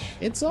gosh.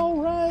 It's all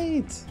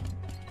right.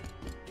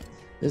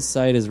 This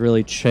site is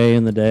really Che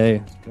in the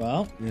day.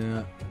 Well,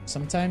 Yeah.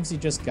 sometimes you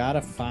just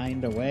gotta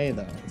find a way,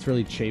 though. It's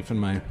really chafing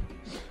my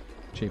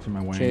Chafing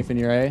my wang. Chafing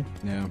your A?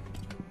 Yeah.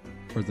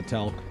 Where's the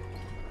talc?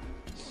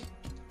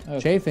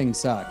 Chafing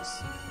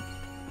sucks.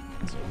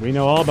 We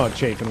know all about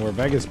chafing. We're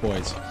Vegas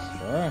boys.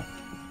 Sure.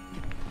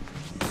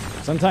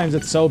 Sometimes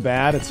it's so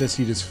bad, it's just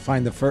you just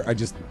find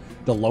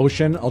the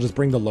lotion. I'll just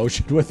bring the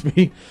lotion with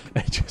me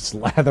and just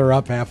lather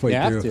up halfway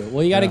You through. have to.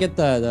 Well, you got to get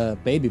the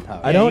baby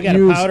powder. I don't you gotta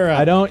use. powder up.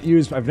 I don't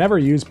use. I've never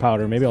used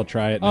powder. Maybe I'll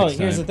try it. Oh, next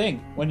here's time. the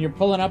thing. When you're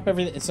pulling up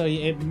everything, so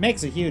it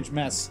makes a huge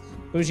mess.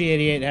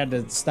 Bougie88 had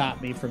to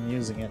stop me from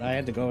using it. I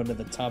had to go into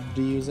the tub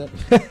to use it.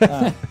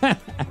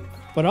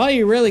 But all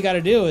you really got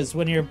to do is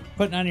when you're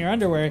putting on your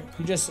underwear,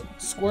 you just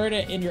squirt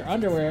it in your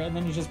underwear, and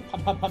then you just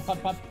pop, pop, pop,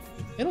 pop, pop.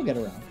 It'll get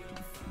around.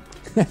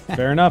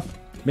 Fair enough.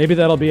 Maybe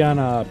that'll be on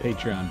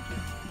Patreon.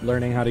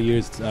 Learning how to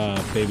use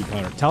baby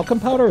powder. Talcum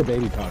powder or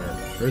baby powder?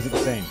 Or is it the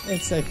same?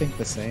 It's, I think,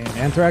 the same.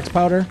 Anthrax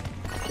powder?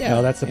 Yeah.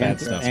 No, that's the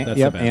bad stuff. That's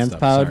yep, the bad stuff.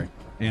 Anthpod. Sorry.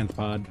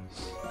 Anthpod.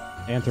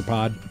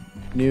 Anthropod.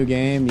 New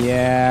game,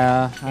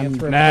 yeah.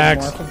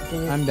 Next.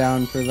 I'm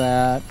down for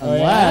that. Oh,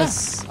 yeah?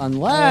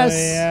 Unless.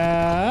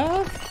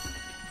 Yeah.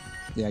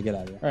 Yeah, get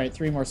out of here. All right,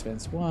 3 more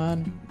spins.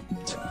 1.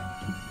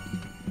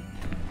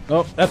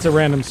 Oh, that's a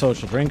random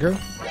social drinker.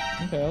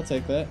 Okay, I'll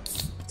take that.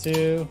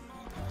 2.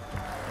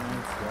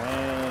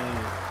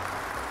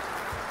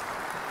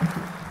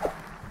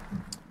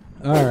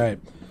 All right.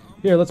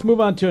 Here, let's move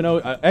on to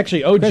an.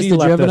 Actually, OG Chris, did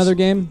left you have us. another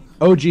game?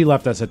 OG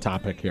left us a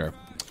topic here.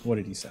 What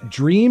did he say?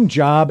 Dream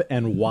job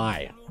and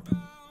why.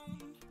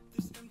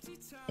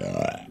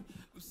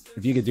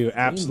 If you could do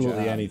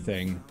absolutely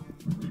anything,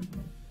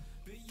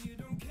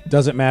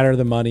 doesn't matter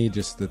the money,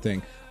 just the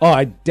thing. Oh,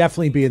 I'd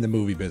definitely be in the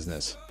movie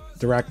business,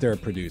 director or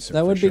producer.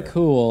 That for would sure. be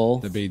cool.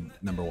 That'd be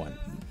number one.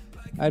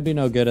 I'd be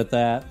no good at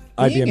that.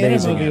 I'd be Being in a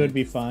amazing. movie at it. would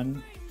be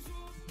fun.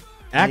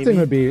 Acting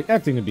maybe.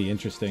 would be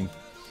interesting.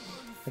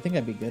 I think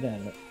I'd be good at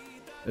it.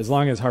 As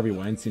long as Harvey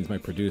Weinstein's my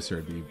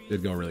producer,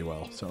 it'd go really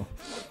well. So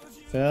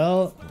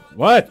Phil,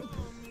 what?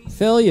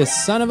 Phil, you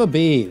son of a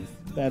bee.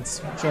 that's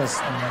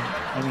just.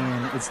 I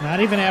mean, it's not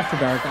even After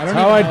Dark. I don't That's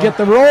how even I'd know. get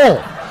the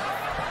role.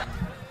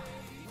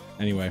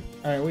 Anyway.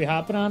 All right, we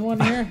hopping on one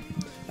here.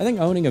 I think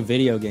owning a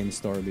video game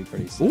store would be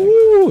pretty sick.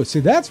 Ooh, see,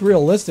 that's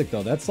realistic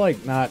though. That's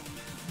like not.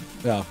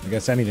 Well, I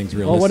guess anything's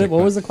Well, realistic. what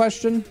but was the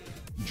question?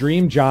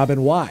 dream job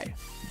and why?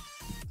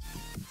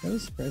 I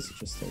was surprised it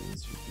just started.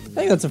 I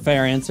think that's a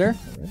fair answer.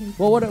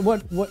 Well,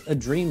 what a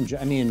dream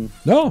job. I mean,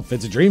 No, if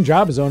it's a dream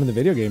job is owning the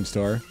video game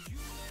store.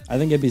 I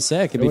think it'd be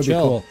sick. It'd It be would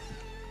chill. be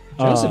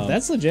cool. Joseph,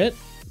 that's legit.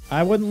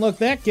 I wouldn't look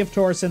that gift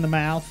horse in the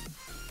mouth.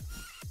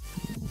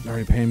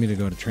 Already paying me to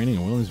go to training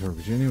in Williamsburg,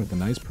 Virginia with a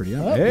nice per diem.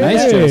 Oh, Hey!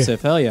 Nice,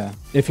 Joseph. Hell yeah.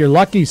 If you're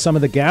lucky, some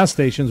of the gas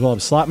stations will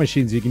have slot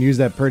machines. You can use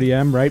that per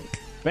diem, right?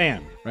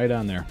 Bam, right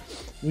on there.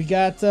 We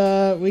got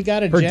a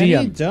Per Jenny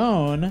diem.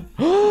 Doan,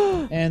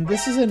 and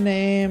this is a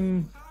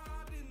name.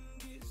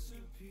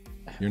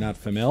 You're not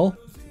familiar?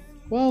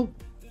 Well,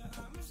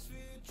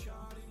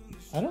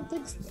 I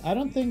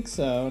don't think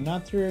so.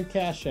 Not through a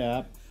Cash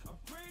App.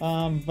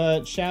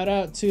 But shout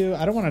out to.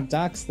 I don't want to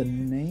dox the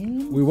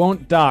name. We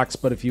won't dox,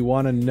 but if you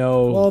want to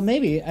know, Well,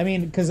 maybe. I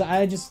mean, because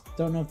I just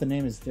don't know if the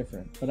name is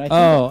different. But I think,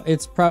 Oh,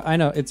 I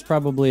know. It's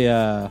probably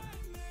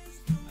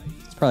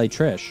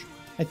Trish.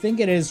 I think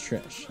it is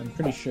Trish. I'm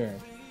pretty sure.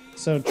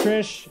 So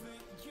Trish.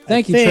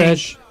 Thank you, think-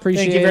 Trish.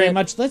 Appreciate Thank you very it.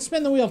 much. Let's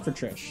spin the wheel for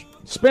Trish.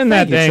 spin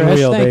that Thank you, dang Trish.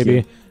 wheel, Thank baby.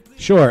 you.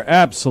 Sure,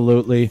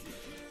 absolutely.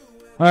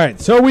 All right,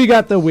 so we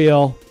got the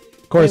wheel.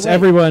 Of course, Wait.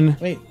 everyone.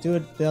 Wait, do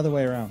it the other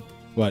way around.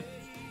 What?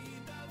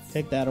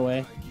 Take that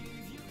away,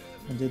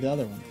 and do the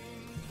other one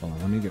Hold on,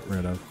 let me get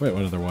rid of. Wait,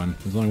 what other one?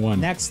 There's only one.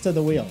 next to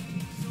the wheel.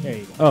 There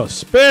you go. Oh,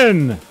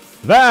 spin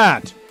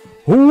that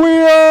wheel!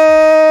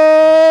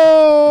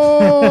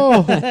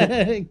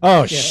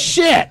 Oh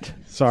shit!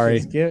 Sorry.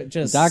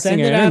 Just Doxing send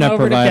your it on internet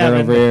over to provider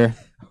Kevin. over here.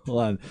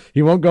 Hold on.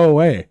 He won't go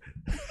away.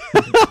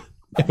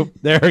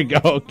 There we go.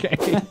 Okay.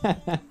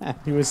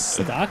 He was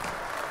stuck.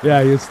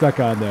 Yeah, he's stuck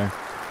on there.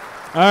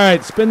 All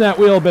right, spin that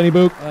wheel, Benny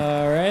Boop.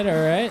 All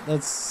right.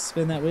 Let's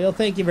spin that wheel.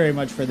 Thank you very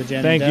much for the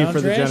Jen. Thank you down, for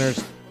the Trish.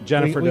 generous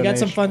Jennifer We got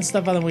some donation. fun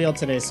stuff on the wheel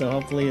today, so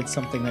hopefully it's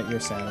something that you're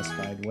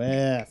satisfied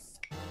with.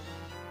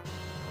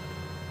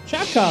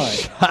 Shot collar.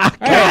 All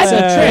right,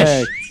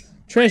 so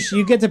Trish,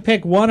 you get to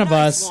pick one of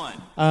us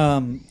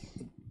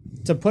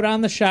to put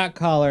on the shot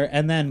collar,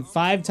 and then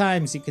 5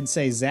 times you can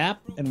say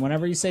zap, and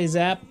whenever you say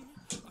zap,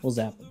 we'll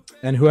zap them.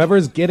 And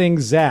whoever's getting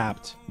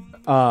zapped,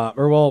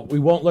 we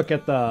won't look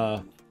at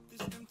the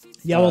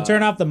Yeah, we'll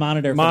turn off the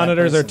monitor. For that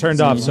monitors are person.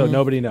 turned off, so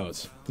nobody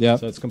knows. Yep.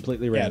 So it's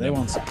completely Yeah, random. they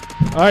won't see.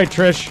 All right,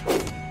 Trish.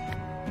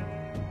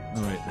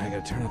 All right, I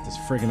gotta turn off this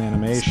friggin'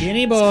 animation.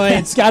 Skinny boy.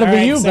 It's gotta All be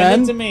right, you, send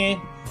Ben. it to me.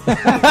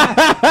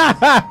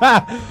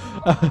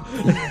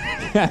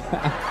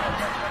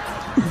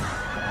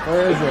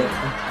 Where is it?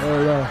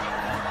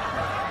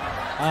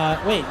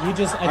 Wait, you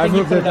just. I I think you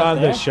moved put it up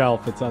on there. the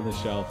shelf. It's on the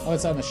shelf. Oh,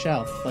 it's on the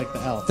shelf, like the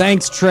elf.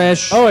 Thanks,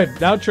 Trish. Oh, wait,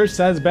 now Trish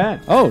says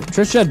Ben. Oh,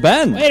 Trish said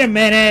Ben. Wait a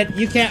minute.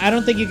 You can't. I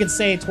don't think you can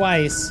say it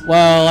twice.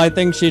 Well, I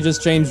think she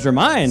just changed her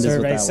mind. is what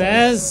Survey that was.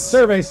 says.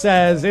 Survey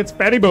says it's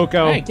Betty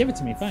Bucco. All right, give it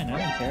to me. Fine, I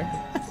don't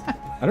care.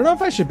 I don't know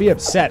if I should be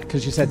upset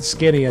because you said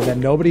skinny and then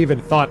nobody even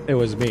thought it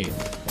was me.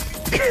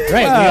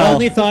 Right, Well. we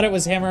only thought it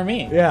was him or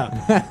me. Yeah.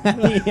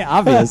 Yeah,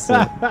 obviously.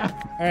 All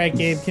right,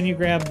 Gabe, can you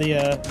grab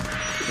the...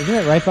 Isn't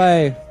it right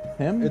by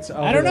him? It's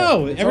I don't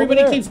know.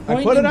 Everybody keeps I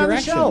pointing put it in on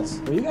directions. the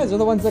shelf. Well, you guys are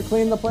the ones that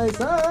clean the place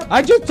up.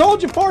 I just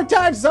told you 4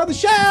 times it's on the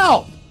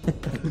shelf.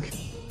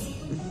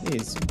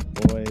 These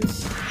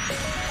boys.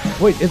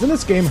 Wait, isn't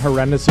this game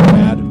horrendously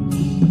bad?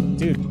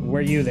 Dude,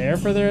 were you there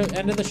for the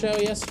end of the show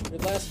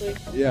last week?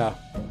 Yeah.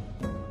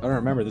 I don't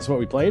remember. This is what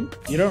we played?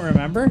 You don't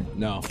remember?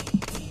 No.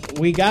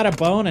 We got a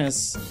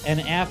bonus,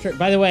 and after...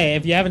 By the way,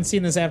 if you haven't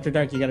seen this After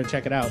Dark, you got to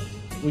check it out.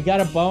 We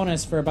got a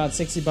bonus for about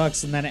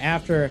 $60, and then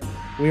after,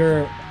 we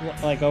were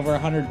like over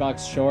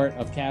 $100 short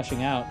of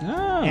cashing out.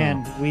 Oh.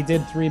 And we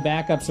did 3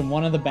 backups, and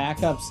one of the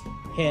backups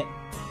hit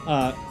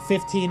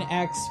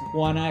 15x,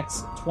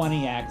 1x,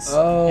 20x.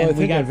 Oh, and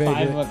we got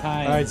 5 of a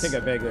kind. I think I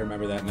vaguely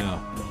remember that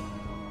now.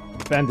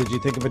 Ben, did you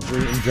think of a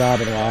dream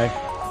job and why?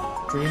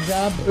 Dream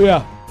job?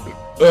 Yeah.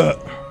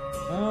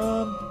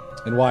 Um,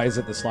 And why is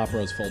it the Slop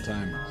Rose full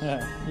time?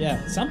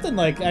 yeah, something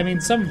like, I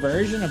mean, some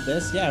version of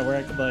this, yeah, where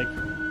I could, like,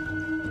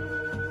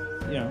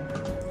 you know,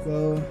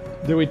 go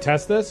Did we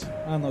test this?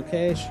 on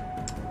location.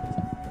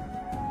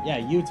 Yeah,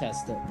 you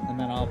test it, and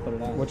then I'll put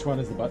it on. Which one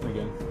is the button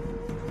again?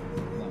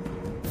 No. You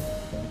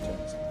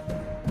test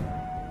it.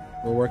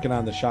 We're working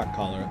on the shock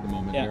collar at the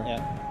moment Yeah, here.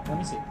 yeah. Let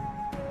me see.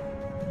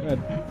 Good.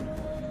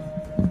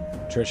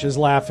 Trish is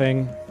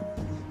laughing.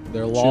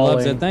 They're She lolling.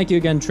 loves it. Thank you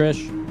again,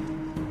 Trish.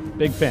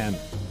 Big fan.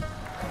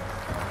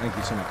 Thank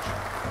you so much.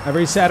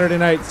 Every Saturday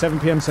night, 7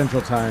 p.m.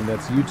 Central Time.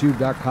 That's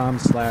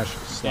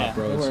youtube.com/slopbros. Yeah, it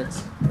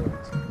works. It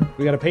works.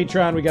 We got a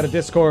Patreon, we got a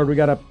Discord, we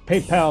got a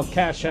PayPal,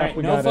 Cash App, Right,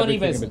 we no got funny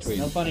everything business, in between.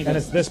 no funny And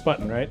it's business. this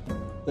button, right?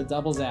 The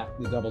double zap.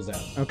 The double zap.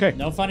 Okay.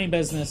 No funny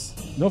business.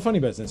 No funny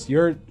business.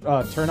 You're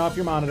turn off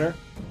your monitor.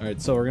 All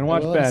right, so we're gonna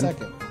watch will in a Ben.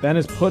 second. Ben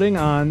is putting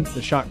on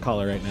the shock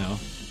collar right now.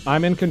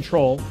 I'm in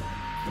control,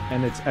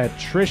 and it's at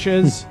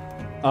Trish's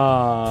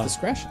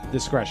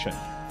Discretion.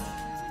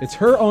 It's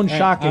her own right,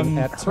 shocking I'm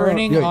at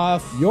turning her,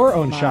 off your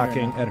own monitor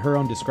shocking now. at her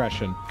own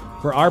discretion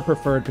for our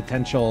preferred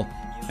potential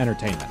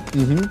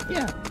entertainment.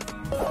 Yeah.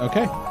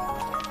 Okay.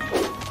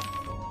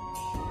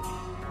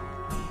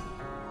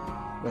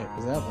 Wait,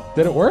 was that what?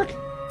 Did it work?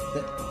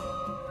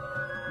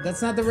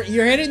 That's not the...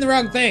 You're hitting the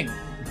wrong thing.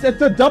 It's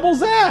the double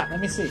zap. Let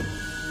me see.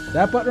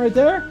 That button right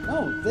there?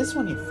 No, this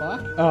one, you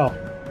fuck. Oh.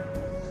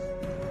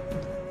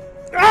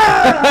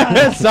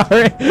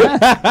 Sorry.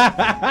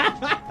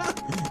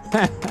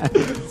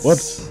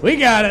 Whoops. We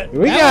got it.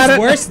 We That got was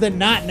it. worse than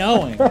not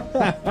knowing.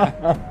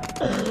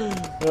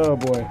 Oh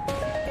boy.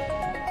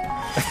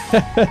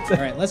 All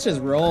right, let's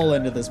just roll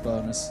into this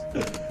bonus.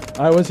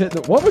 I was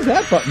hitting. What was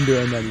that button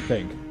doing then? You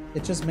think?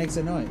 It just makes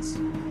a noise.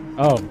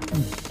 Oh.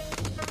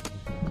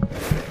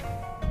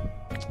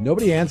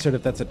 Nobody answered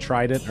if that's a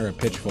trident or a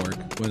pitchfork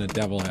when a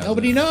devil has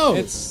Nobody it.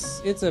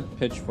 knows. It's a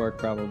pitchfork,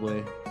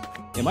 probably.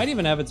 It might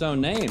even have its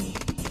own name.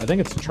 I think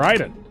it's a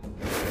trident.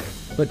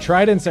 But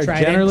tridents are Tried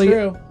and generally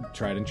true.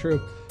 tried and true.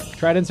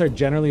 Tridents are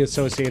generally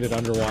associated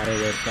underwater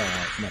with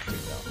Neptune,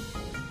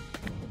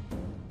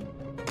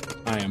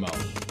 though. IMO,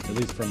 at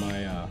least from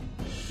my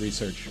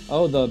research.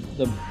 Oh, the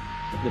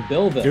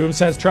Bilvet. Doom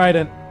says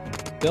trident.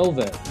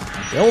 Bilvet.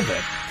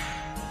 Bilvet.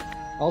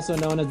 Also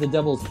known as the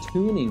Devil's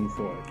Tuning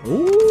Fork.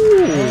 Ooh.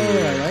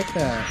 Oh, I like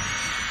that.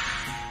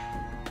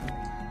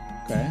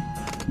 Okay.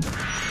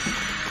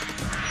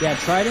 Yeah,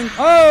 Trident.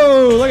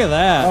 Oh, look at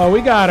that. Oh,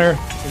 we got her.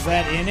 Is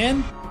that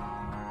in?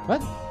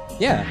 What?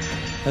 Yeah.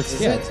 That's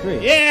Is yeah, it? it's 3.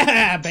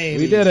 Yeah,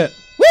 baby. We did it.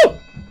 Woo!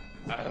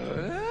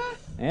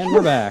 And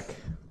we're back.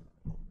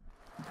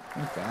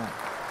 Thank God.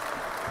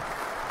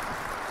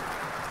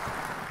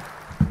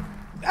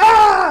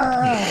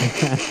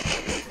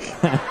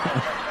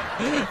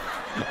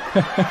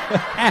 Boy,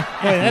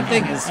 that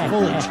thing is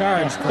fully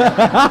charged.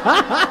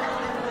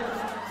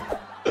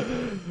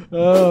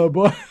 Oh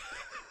boy.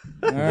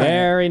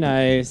 Very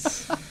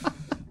nice.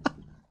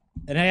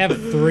 And I have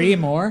 3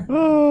 more.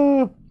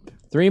 Oh.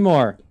 3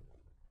 more.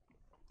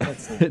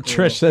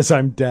 Trish says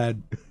I'm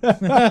dead.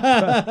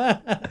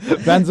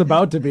 Ben's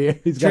about to be.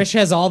 He's got, Trish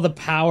has all the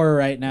power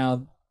right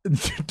now.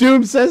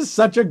 Doom says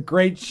such a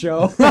great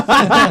show.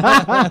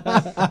 I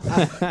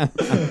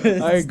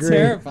It's agree.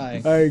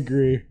 terrifying. I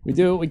agree. We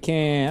do what we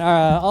can.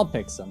 I'll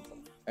pick something.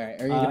 All right,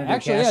 are you gonna do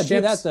Actually, yeah, gas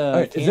do that. chips? The All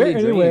right, is there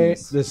Candy any way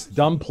Dreams. this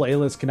dumb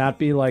playlist cannot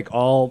be like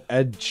all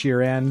Ed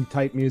Sheeran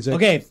type music?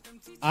 Okay,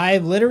 I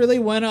literally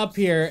went up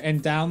here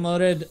and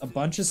downloaded a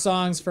bunch of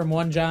songs from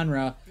one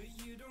genre,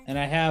 and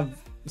I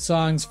have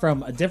songs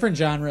from a different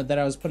genre that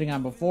I was putting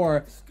on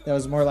before that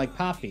was more like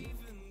poppy.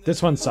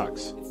 This one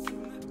sucks.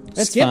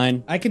 It's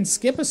fine. I can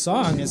skip a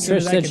song as soon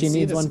Trish as I said can she see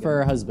needs the one skip. for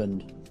her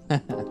husband.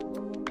 Ed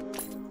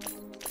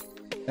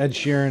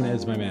Sheeran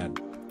is my man.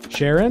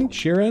 Sharon?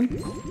 Sheeran.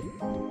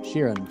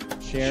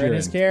 Sharon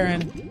is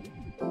Karen.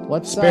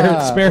 What's Spare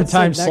what's the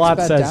time next slot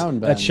bet says down,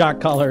 Ben? that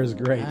shot collar is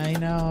great. I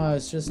know. I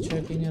was just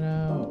checking it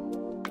out.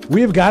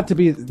 We have got to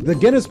be the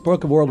Guinness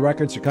Book of World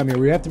Records to come here.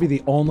 We have to be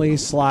the only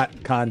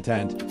slot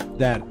content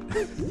that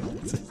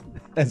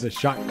as a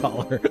shot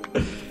caller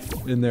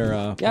in their.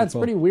 Yeah, it's a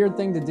pretty weird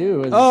thing to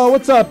do. Oh,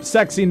 what's up,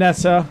 sexy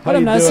Nessa? How What up,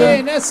 you Nessa? doing?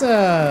 Hey,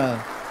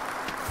 Nessa.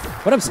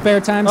 What up, spare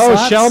time Oh,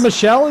 slots? Shell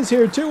Michelle is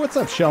here too. What's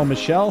up, Shell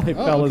Michelle? Hey,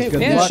 fellas, okay,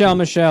 good And luck. Shell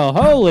Michelle.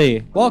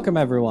 Holy. Welcome,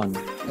 everyone.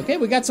 Okay,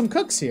 we got some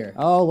cooks here.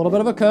 Oh, a little bit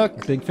of a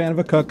cook. Big fan of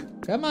a cook.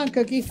 Come on,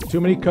 Cookie. Too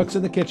many cooks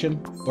in the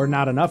kitchen, or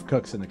not enough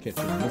cooks in the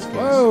kitchen in this case.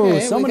 Whoa, Okay,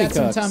 so we many got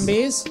cooks. some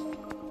tumbies.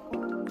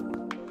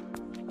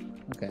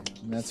 Okay,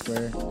 and that's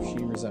where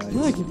she resides. I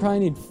feel like you probably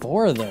need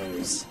 4 of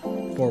those.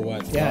 For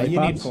what? Yeah, you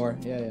need Lollipops? 4.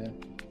 Yeah.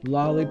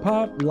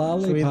 Lollipop,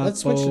 lollipop. let's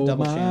switch to oh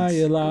double my,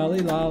 chance. lolly,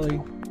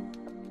 lolly.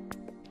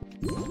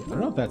 I don't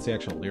know if that's the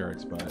actual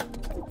lyrics, but.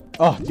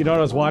 Oh, do you know what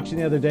I was watching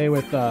the other day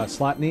with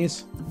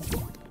Slotniece?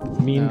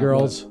 Mean No,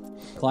 Girls.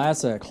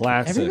 Classic.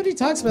 Classic. Everybody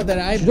talks about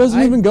that. She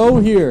doesn't even go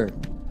here.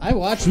 I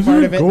watched She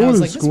part doesn't of it go and I was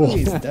to like, school.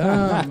 this movie's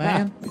dumb,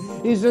 man.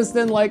 He's just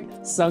in like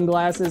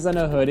sunglasses and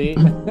a hoodie.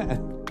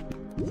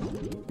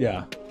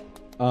 Yeah.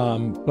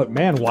 But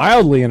man,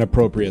 wildly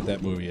inappropriate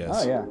that movie is.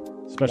 Oh yeah.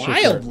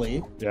 Especially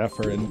Wildly.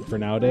 for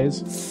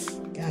nowadays.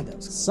 God, that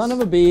was Son of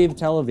a Beeve,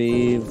 Tel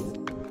Aviv.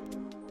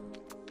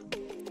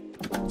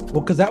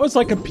 Well, because that was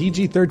like a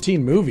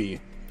PG-13 movie.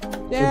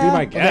 Would be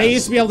my guess. They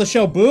used to be able to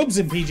show boobs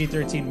in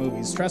PG-13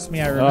 movies. Trust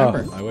me, I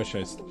remember. Oh, I wish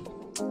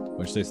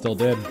they still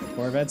did.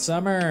 Corvette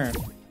Summer.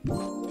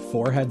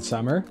 Forehead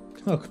Summer.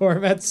 Oh,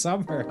 Corvette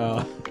Summer.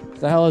 What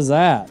the hell is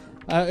that?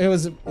 It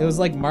was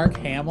like Mark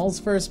Hamill's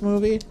first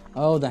movie,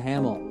 Oh, the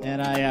Hamel.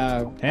 and I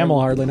Hamill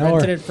hardly know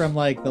rented her. it from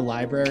like the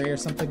library or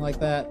something like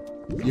that.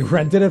 You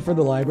rented it for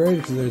the library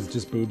because there's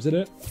just boobs in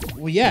it?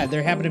 Well, yeah,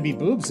 there happened to be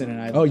boobs in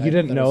it. Oh, you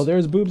didn't thought it know was- there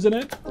was boobs in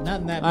it?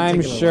 Not in that. I'm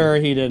particular sure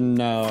he didn't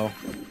know.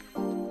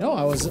 one. No,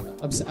 I was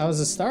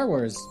a Star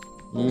Wars.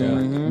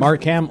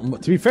 Mark Hamill.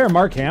 To be fair,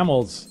 Mark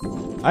Hamill's.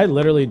 I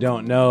literally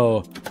don't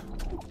know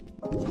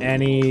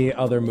any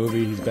other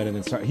movie he's been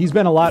in. He's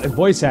been a lot in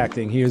voice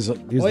acting. He was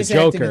Voice the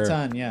Joker. acting a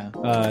ton,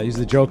 yeah. He's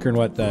the Joker in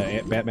what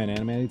the Batman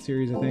animated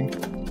series, I think.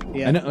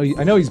 Yeah.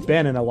 I know he's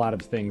been in a lot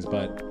of things,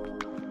 but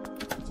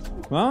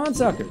Come on,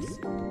 suckers.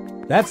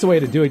 that's the way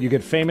to do it. You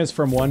get famous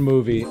from one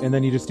movie, and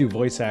then you just do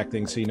voice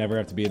acting, so you never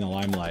have to be in the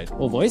limelight.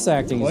 Well, voice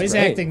acting is Voice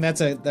great. acting.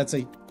 That's a.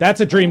 That's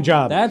a dream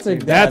job. That's a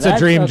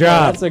dream okay,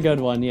 job. That's a good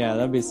one. Yeah,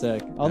 that'd be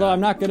sick. Although I'm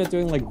not good at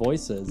doing like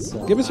voices.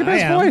 So. Give us your I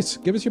best am. voice.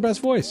 Give us your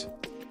best voice.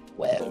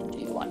 Well, do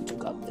you want to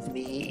come with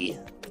me?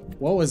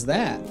 What was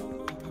that?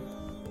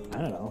 I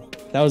don't know.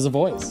 That was a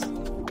voice.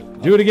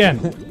 Do it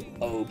again.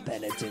 Oh,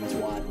 penitent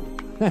one.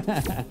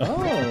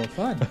 Oh,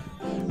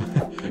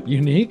 fun.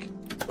 Unique.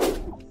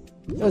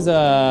 It was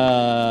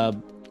a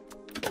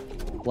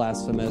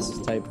blasphemous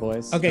type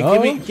voice. Okay,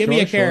 Oh, give me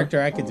a sure.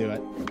 character. I could do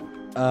it.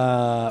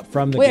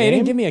 From the Wait, game. you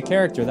didn't give me a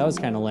character. That was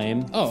kind of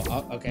lame.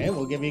 Oh, okay.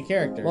 We'll give you a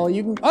character. Well,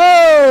 you can.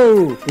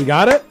 Oh! We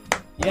got it.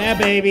 yeah,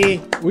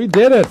 baby. We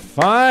did it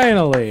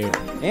finally.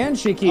 And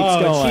she keeps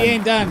Oh, going. she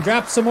ain't done.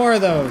 Drop some more of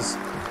those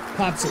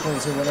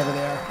popsicles or whatever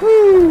they are.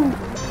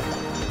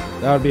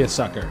 That would be a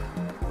sucker.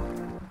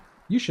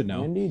 You should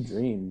know. Andy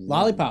Dreams.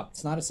 Lollipop.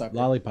 It's not a sucker.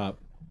 Lollipop.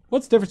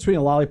 What's the difference between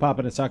a lollipop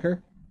and a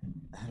sucker?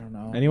 I don't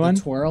know. Anyone?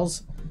 The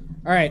twirls.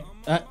 All right.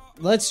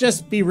 Let's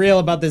just be real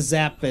about this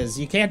Zap Biz.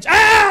 You can't.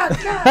 Ah!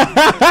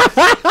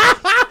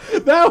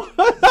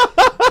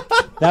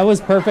 That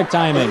was perfect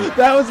timing.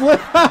 That was lit.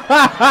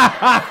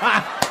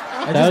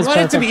 I That was just want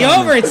it to perfect be timing.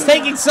 over. It's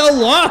taking so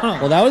long.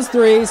 Well, that was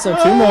 3, so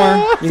 2 more.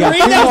 You got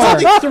 3? 2 That more.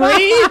 was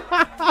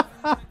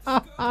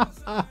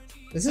only 3?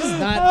 This is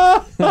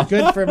not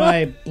good for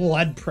my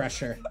blood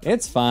pressure.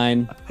 It's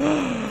fine.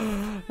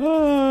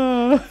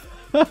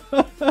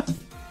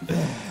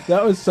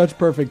 That was such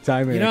perfect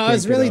timing. You know, I can't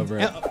was get really. over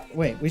it.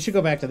 Wait, we should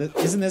go back to this.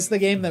 Isn't this the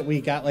game that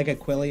we got like a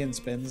quillion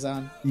spins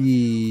on?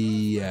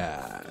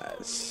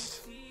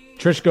 Yes.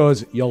 Trish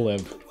goes, you'll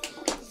live.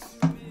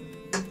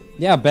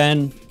 Yeah,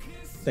 Ben.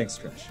 Thanks,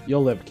 Trish.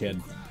 You'll live,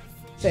 kid.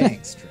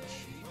 Thanks, Trish.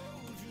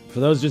 For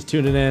those just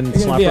tuning in, gonna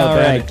Slop be Row all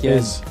Ben right, kid.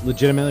 is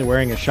legitimately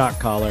wearing a shock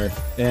collar,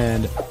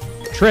 and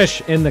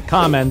Trish in the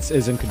comments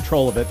is in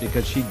control of it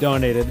because she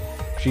donated.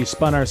 She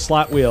spun our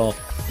slot wheel,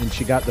 and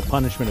she got the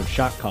punishment of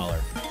shock collar.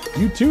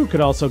 You too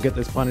could also get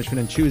this punishment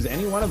and choose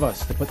any one of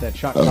us to put that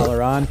shock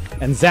collar on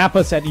and zap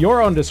us at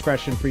your own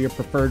discretion for your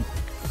preferred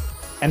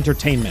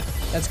entertainment.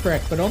 That's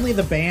correct, but only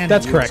the band.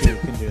 That's U2 correct.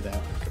 Can do that.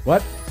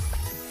 What?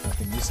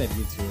 Nothing. You said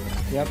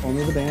U2. Yep,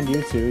 only the band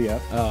U2,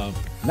 yep.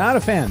 Not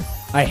a fan.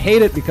 I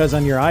hate it because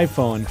on your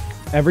iPhone,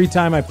 every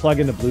time I plug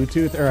into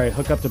Bluetooth or I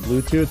hook up to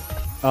Bluetooth,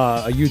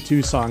 a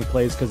U2 song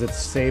plays because it's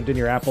saved in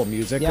your Apple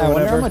Music Yeah, or I wonder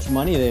whatever. how much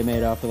money they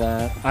made off of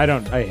that. I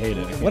hate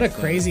it. I What a can't stand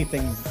crazy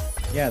thing.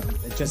 Yeah,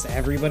 it just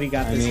everybody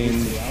got this mean-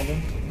 U2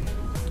 album.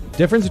 it.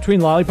 Difference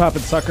between Lollipop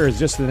and Sucker is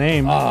just the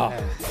name.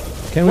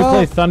 Can we Well,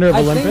 play Thunder of I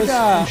Olympus? Think,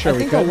 I'm sure I we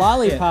think could. a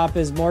lollipop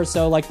is more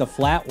so like the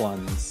flat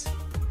ones,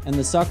 and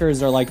the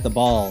suckers are like the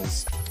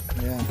balls.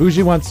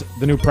 Bougie wants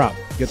the new prop.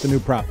 Get the new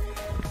prop.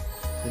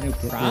 The new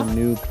The prop.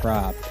 new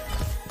prop.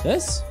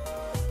 This?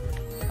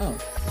 Oh,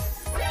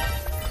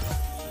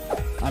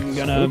 I'm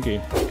gonna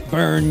Spooky.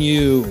 burn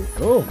you.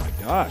 Oh my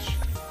gosh.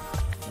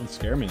 Don't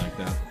scare me like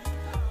that.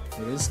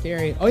 It is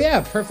scary. Oh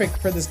yeah, perfect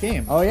for this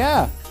game. Oh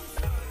yeah.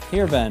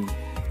 Here, Ben.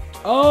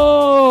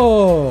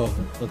 Oh,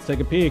 let's take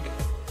a peek.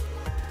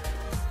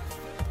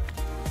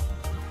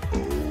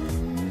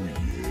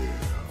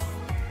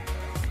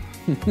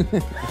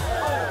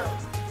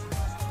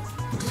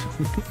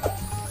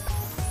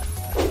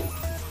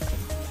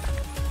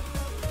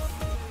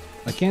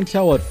 I can't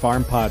tell what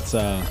Farm Pot's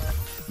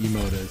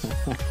emote is.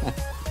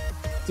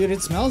 Dude,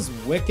 it smells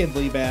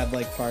wickedly bad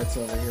like farts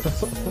over here for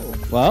some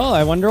reason. Well,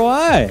 I wonder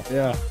why.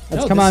 Yeah.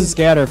 Let's No, come this on, is-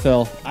 scatter,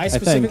 Phil. I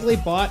think. specifically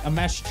bought a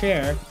mesh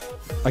chair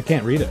I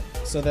can't read it.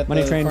 so that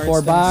Money the Train farts 4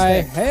 don't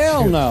by. stick.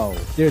 Hell no.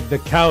 Dude, the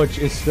couch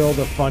is still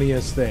the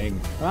funniest thing.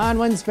 Come on,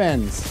 win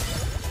spins.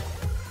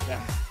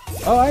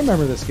 Oh, I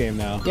remember this game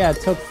now. Yeah,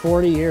 it took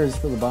 40 years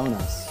for the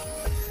bonus.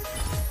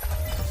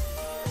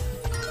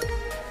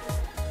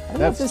 I don't know if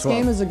That's this 12.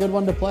 game is a good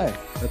one to play.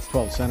 That's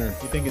 12 center.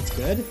 You think it's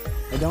good?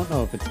 I don't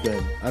know if it's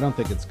good. I don't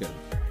think it's good.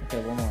 Okay,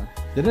 one more.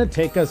 Didn't it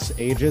take us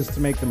ages to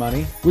make the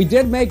money? We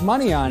did make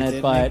money on it,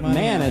 did but make money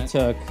man, on it it.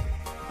 took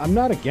I'm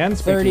not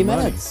against 30 making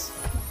money. minutes.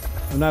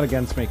 I'm not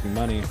against making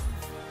money.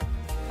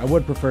 I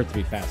would prefer it to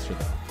be faster,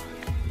 though.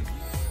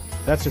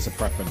 That's just a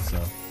preference,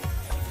 though.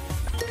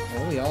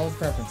 Well, we all have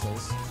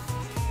preferences.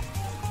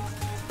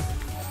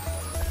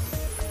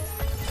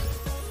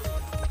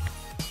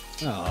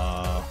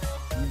 Oh,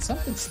 I mean,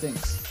 something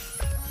stinks.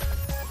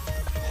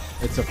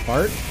 it's a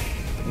fart?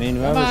 I mean,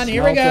 whoever on,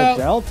 here we smelt go. it,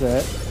 dealt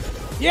it.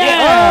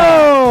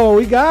 Oh,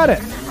 we got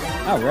it.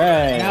 All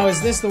right. Now,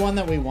 is this the one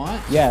that we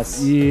want?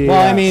 Yes. Yes.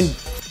 Well, I mean,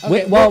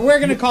 Okay, well, we're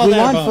gonna call we that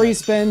a want bonus. free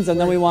spins and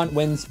then we want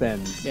win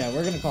spins. Yeah,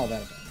 we're gonna call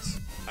that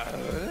a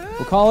bonus.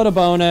 We'll call it a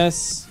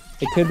bonus.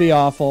 It could be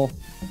awful.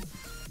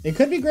 It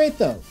could be great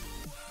though.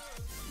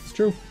 It's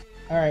true.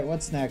 All right,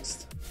 what's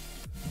next?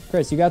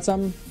 Chris, you got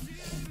something?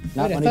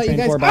 Not Wait, I Money thought you Train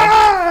guys- 4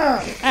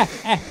 back?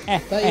 I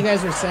thought you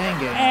guys were saying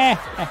games.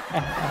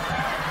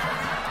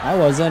 I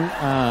wasn't.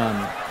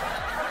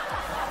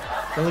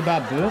 Billy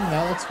Bob Boom?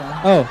 That looks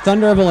fun. Oh,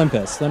 Thunder of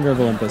Olympus. Thunder of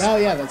Olympus. Oh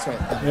yeah, that's right.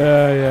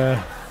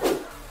 Yeah.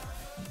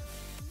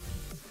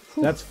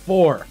 That's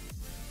 4.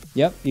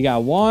 Yep, you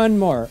got one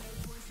more.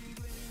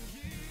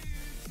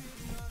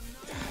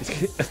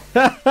 Get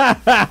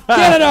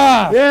it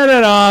off! Get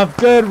it off.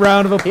 Good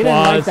round of applause. He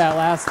didn't like that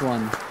last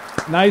one.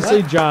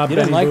 Nicely job, He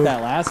didn't Benny like Boo.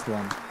 that last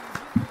one.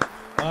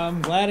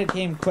 I'm glad it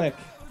came quick.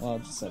 Well, I'll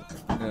just set it.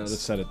 Yeah, let's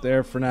set it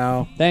there for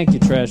now. Thank you,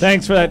 Trish.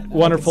 Thanks for that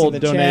wonderful the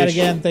donation. chat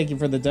again. Thank you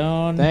for the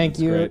don. Thank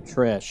you, great.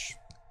 Trish.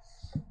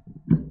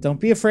 Don't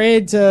be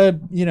afraid to,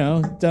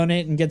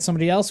 donate and get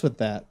somebody else with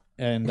that,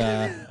 and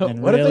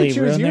What really if they choose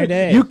ruin you? their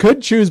day. You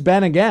could choose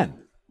Ben again.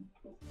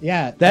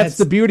 Yeah, That's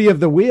the beauty of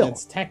the wheel.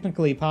 It's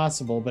technically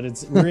possible, but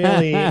it's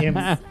really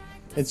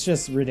it's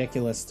just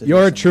ridiculous to. do You're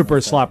a something trooper,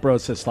 like that. Slop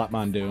Rose says Slop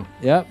Mondu.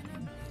 Yep.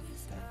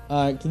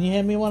 Can you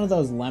hand me one of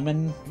those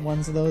lemon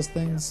ones of those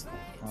things?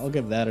 I'll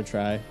give that a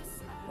try.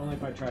 Only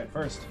if I try it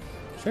first.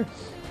 Sure.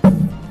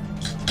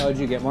 Oh, did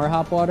you get more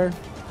hot water?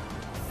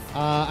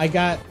 I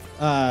got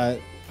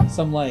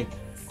some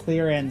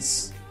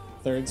clearance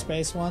third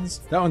space ones.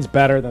 That one's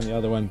better than the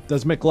other one.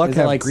 Does McLuck Is it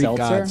have like Greek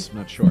seltzer? gods?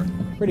 Not sure.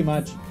 Pretty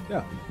much.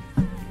 Yeah.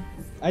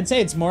 I'd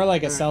say it's more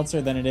like a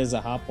seltzer than it is a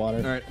hop water.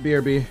 All right,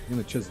 BRB. I'm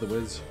gonna chiz the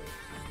whiz.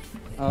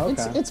 Oh,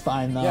 okay. It's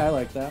fine though. yeah, I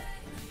like that.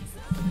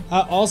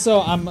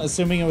 Also, I'm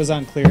assuming it was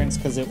on clearance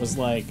because it was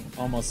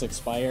almost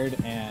expired,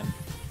 and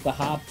the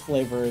hop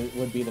flavor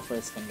would be the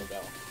first thing to go.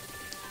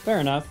 Fair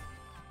enough.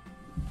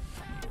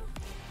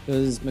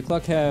 Does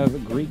McLuck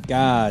have Greek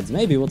gods?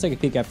 Maybe. We'll take a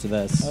peek after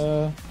this.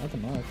 I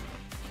can look.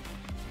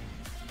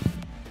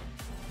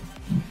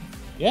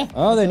 Yeah.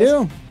 Oh, they it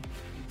does. do.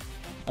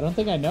 I don't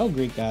think I know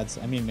Greek gods.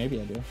 I mean, maybe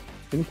I do.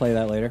 We can play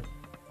that later.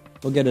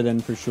 We'll get it in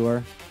for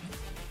sure.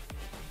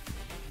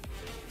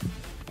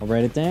 I'll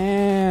write it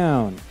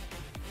down.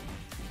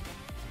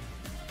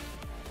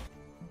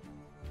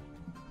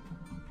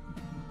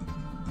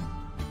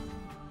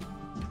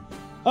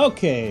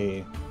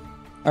 Okay.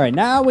 All right,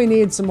 now we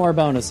need some more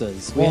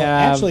bonuses. We Well,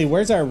 have actually,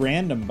 where's our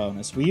random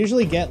bonus? We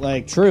usually get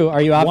True.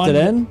 Are you opted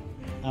one- in?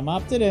 I'm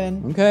opted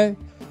in. Okay.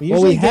 We Well,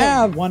 usually we get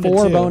have 1 to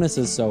 4 2.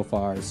 bonuses so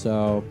far,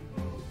 so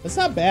That's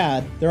not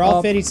bad. They're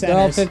all 50 They're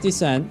all centers. 50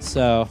 cents,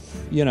 so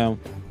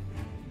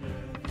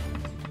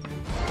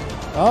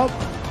Oh,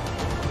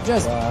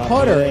 just Drop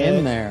put her it.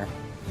 in there.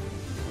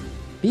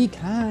 Be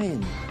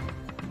kind.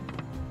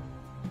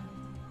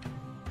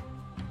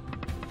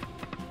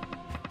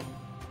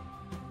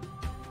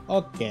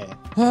 Okay.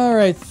 All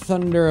right,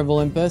 Thunder of I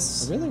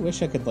Olympus. really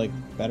wish I could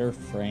better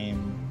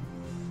frame.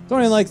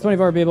 20 likes,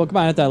 24 people. Come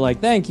on, hit that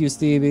like. Thank you,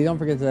 Stevie. Don't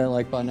forget that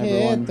like button,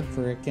 everyone. Hit the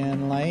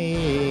freaking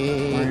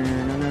light.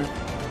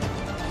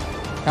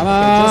 Come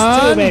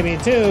Just on. 2, baby,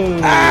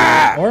 2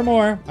 or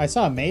more. I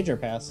saw a major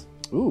pass.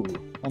 Ooh.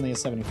 Only a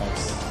 75.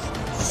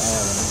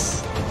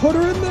 Put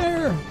her in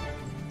there.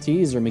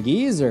 Teaser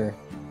McGeezer.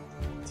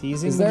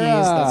 Teasing Is the there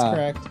geese. a- That's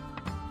correct.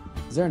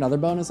 Is there another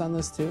bonus on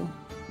this too?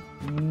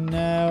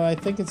 No, I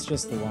think it's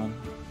just the one.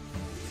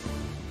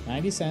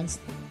 90 cents.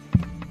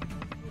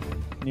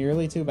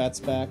 Nearly 2 bets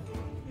back.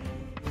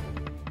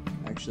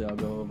 Actually, I'll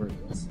go over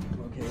this.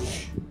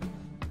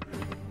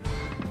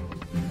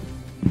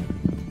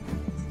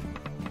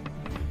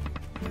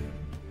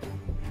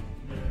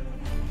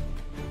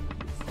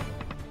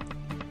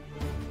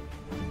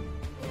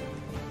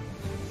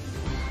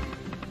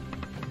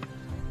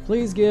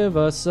 Please give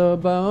us a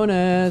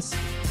bonus.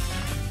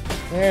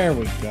 There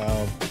we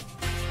go.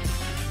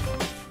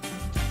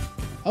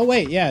 Oh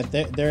wait, yeah,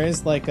 there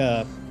is like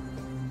a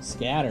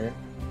scatter.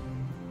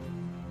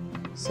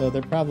 So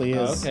there probably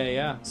is Okay,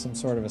 yeah. some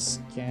sort of a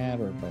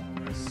scatter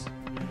bonus.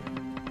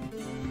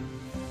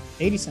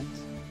 80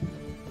 cents.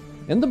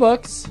 In the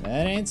books.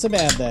 That ain't so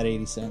bad, that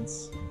 80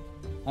 cents.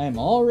 I am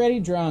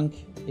already drunk.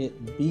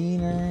 It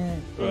beaner.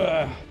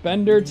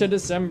 Bender to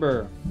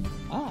December.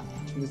 Ah.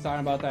 We was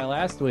talking about that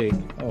last week.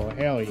 Oh,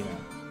 hell yeah.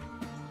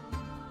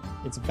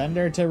 It's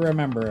Bender to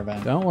Remember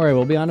event. Don't worry,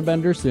 we'll be on a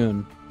bender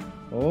soon.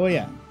 Oh,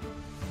 yeah.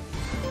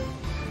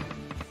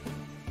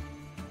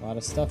 A lot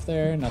of stuff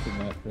there. Nothing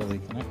that really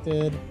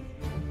connected.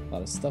 A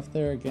lot of stuff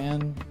there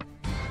again.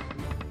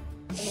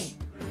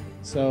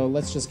 So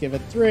let's just give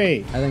it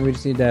 3. I think we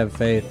just need to have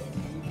faith.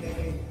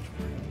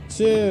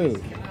 2.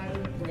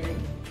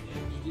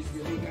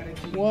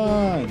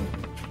 1.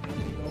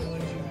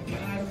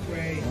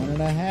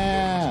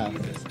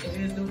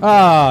 1.5.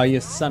 Oh, you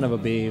son of a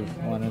beeve.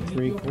 1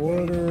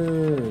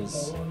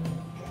 3/4.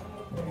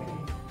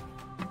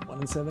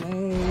 1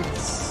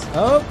 7/8.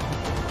 Oh!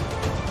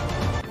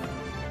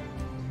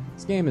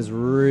 This game is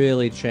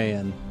really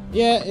chayin'.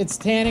 Yeah, it's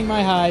tanning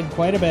my hide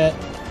quite a bit.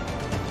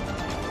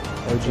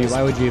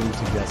 Why would you even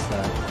suggest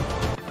that?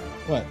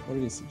 What? What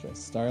did he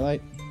suggest?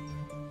 Starlight?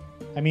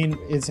 I mean,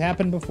 it's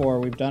happened before.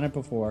 We've done it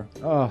before.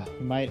 Oh,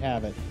 We might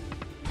have it.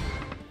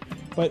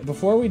 But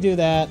before we do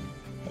that,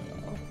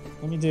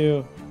 let me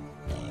do...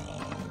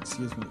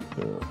 excuse me.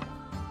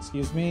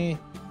 Excuse me.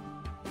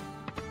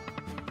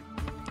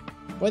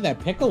 Boy, that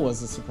pickle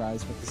was a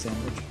surprise with the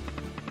sandwich.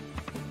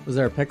 was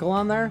there a pickle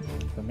on there?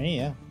 For me,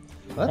 yeah.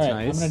 That's All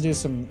right, nice. I'm going to do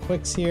some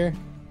quicks here.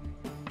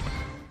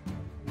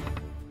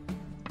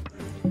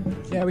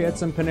 Yeah, we had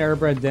some Panera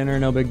Bread dinner,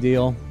 no big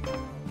deal.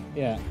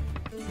 Yeah.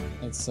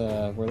 It's,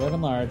 we're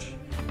living large.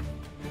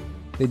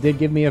 They did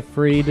give me a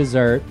free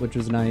dessert, which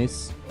was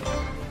nice.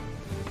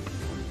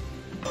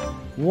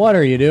 What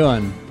are you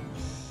doing?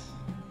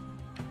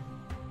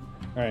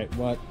 All right,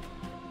 what?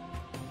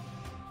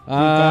 Greek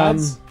Um,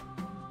 gods?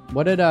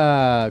 what did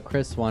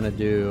Chris want to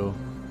do?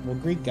 Well,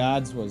 Greek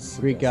gods was...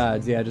 Greek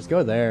gods, yeah, just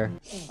go there.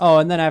 Oh,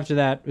 and then after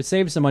that, we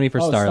saved some money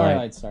for Oh,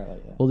 Starlight. Starlight,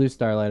 yeah. We'll do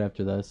Starlight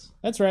after this.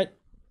 That's right.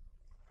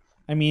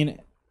 I mean,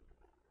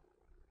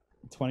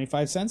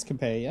 25 cents can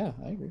pay. Yeah,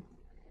 I agree.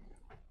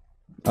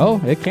 Oh,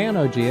 it can,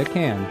 OG, it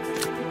can.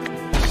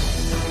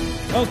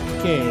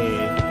 Okay.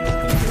 It's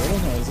gonna be a little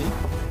noisy.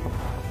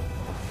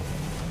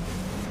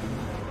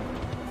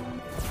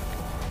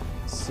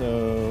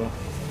 So...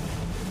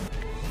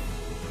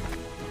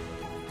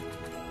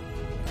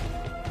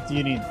 do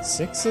you need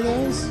 6 of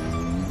those?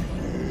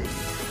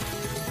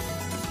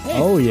 Hey,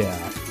 Oh, yeah.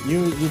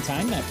 you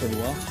timed that pretty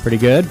well. Pretty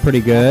good,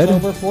 pretty good.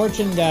 October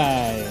Fortune,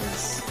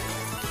 guys.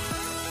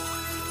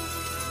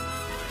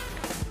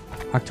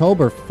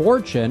 October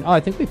Fortune. Oh, I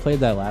think we played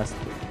that last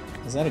week.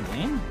 Is that a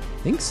game?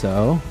 I think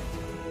so.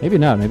 Maybe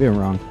not. Maybe I'm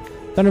wrong.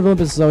 Thunder of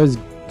Olympus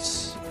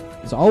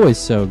is always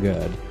so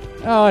good.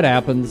 Oh, it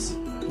happens.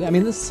 I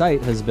mean, this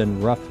site has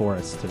been rough for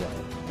us today.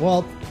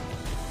 Well,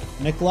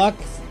 McLuck,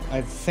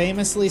 I've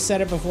famously said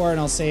it before and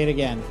I'll say it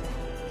again.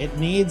 It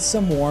needs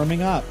some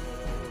warming up.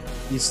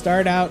 You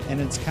start out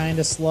and it's kind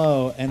of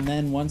slow, and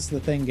then once the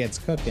thing gets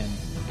cooking,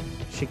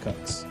 she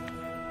cooks.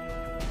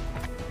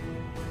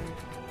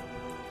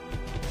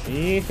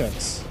 She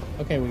cooks.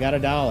 Okay, we got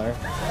 $1.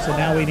 So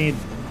now we need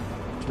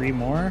 3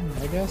 more,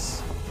 I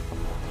guess.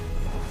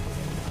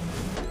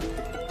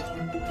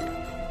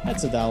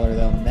 That's $1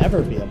 they'll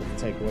never be able to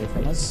take away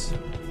from us.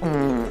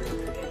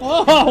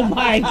 Oh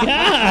my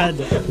god!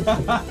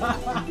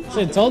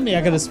 Should have told me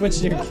I could have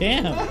switched your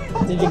cam.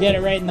 Did you get it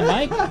right in the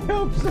mic? I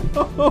hope so.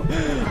 Oh,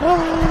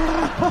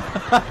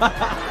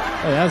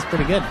 that was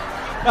pretty good.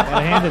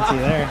 Gotta hand it to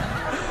you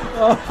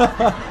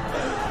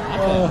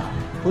there.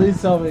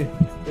 Please tell me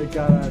it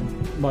got on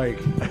mic.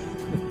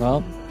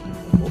 Well,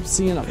 we'll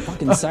see in a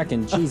fucking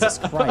second. Jesus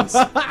Christ.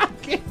 I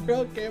can't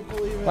believe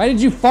it. Why did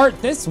you fart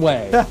this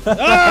way? Oh,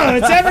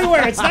 it's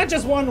everywhere. It's not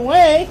just one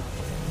way.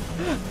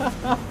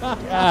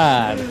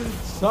 God.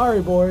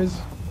 Sorry, boys.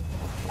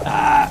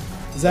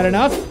 Is that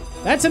enough?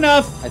 That's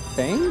enough. I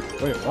think?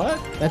 Wait, what?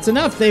 That's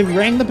enough. They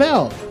rang the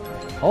bell.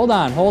 Hold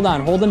on. Hold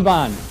and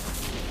bond.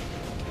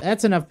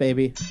 That's enough,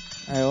 baby.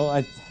 All right, well, all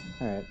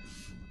right.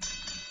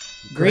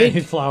 Great.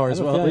 Great flowers.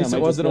 I have a Well, at feeling least I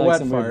it might just wasn't a be like wet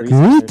some fart. weird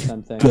research or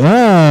something.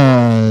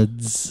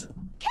 Gods.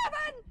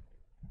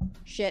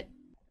 Shit.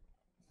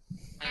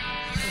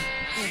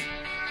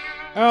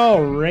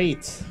 All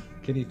right.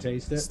 Can you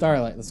taste it?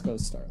 Starlight. Let's go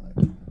Starlight.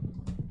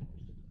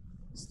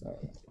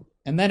 Starlight.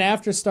 And then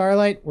after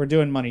Starlight, we're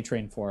doing Money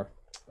Train 4.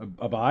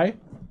 A buy?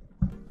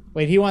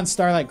 Wait, he wants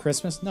Starlight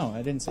Christmas? No,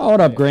 I didn't say Hold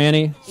that. up,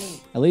 Granny.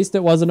 At least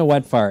it wasn't a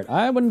wet fart.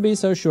 I wouldn't be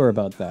so sure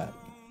about that.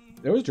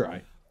 It was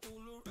dry.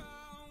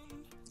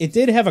 It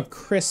did have a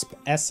crisp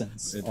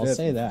essence. It I'll did.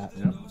 say that.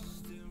 Yep.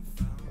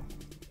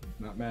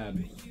 Not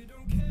mad.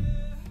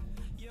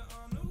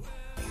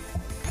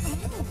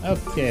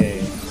 Okay.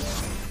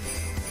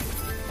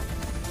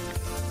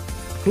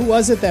 Who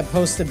was it that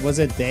posted? Was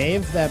it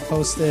Dave that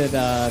posted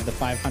the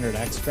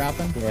 500X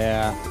dropping?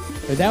 Yeah.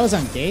 Or that was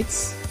on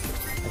Gates?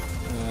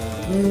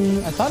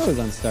 I thought it was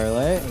on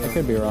Starlight. I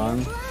could be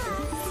wrong.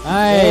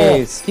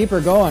 Nice. Keep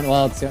her going.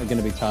 Well, it's going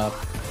to be tough.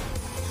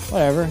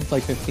 Whatever. It's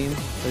like 15,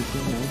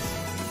 13 nice.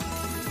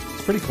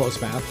 It's pretty close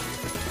math.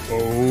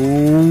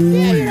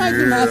 Yeah, you might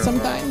do math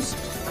sometimes.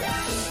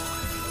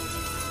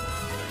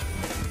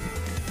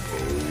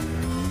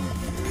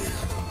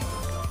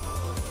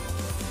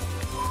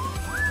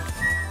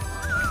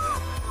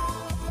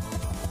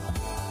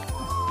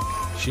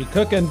 She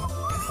cooking.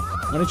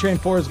 Money Train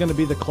 4 is going to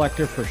be the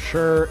collector for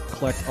sure.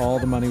 Collect all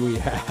the money we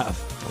have.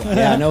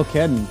 Yeah, no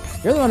kidding.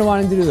 You're the one who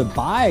wanted to do the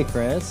buy,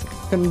 Chris.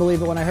 Couldn't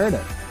believe it when I heard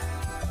it.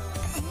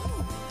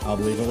 I'll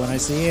believe it when I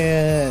see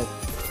it.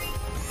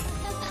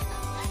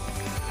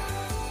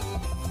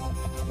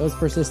 Those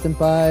persistent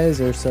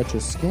buys are such a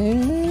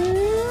scam.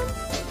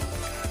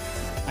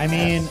 I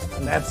mean,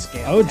 That's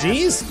scam.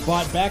 OG's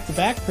bought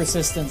back-to-back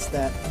persistence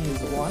that he's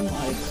won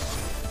like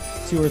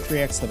 2 or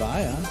 3x to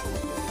buy on.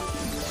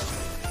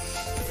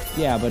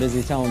 Yeah, but is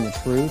he telling the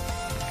truth?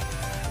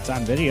 It's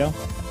on video.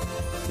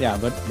 Yeah,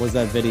 but was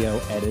that video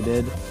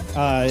edited?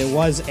 It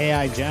was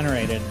AI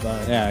generated,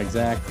 but Yeah,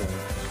 exactly.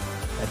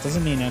 that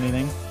doesn't mean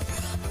anything.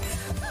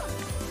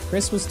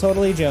 Chris was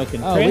totally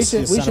joking. Oh, Chris, we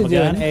you should son of a do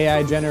gun. an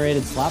AI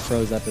generated Slop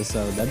Bros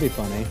episode. That'd be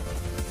funny.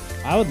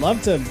 I would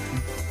love to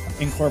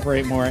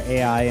incorporate more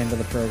AI into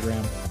the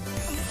program.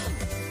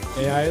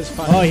 AI is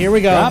fun. Oh, here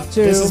we go. Drop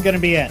 2. This is going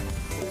to be it.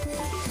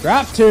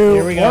 Drop 2.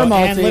 Here we go. Or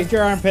multi. And lift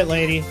your armpit,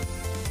 lady.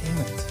 Damn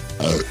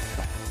it.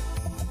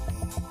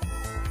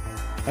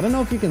 I don't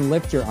know if you can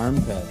lift your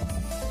armpit.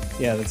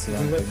 Yeah, that's the You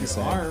wrong thing lift to your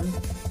say. arm,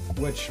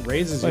 which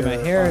raises Wait, your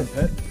my hair-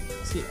 armpit.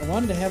 See, I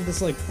wanted to have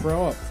this like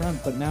fro up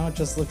front, but now it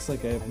just looks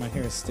like my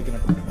hair is sticking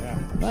up. Yeah,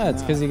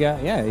 That's because you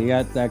got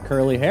that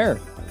curly hair.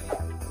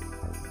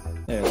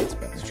 there, that's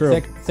better. It's true.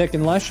 Thick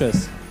and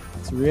luscious.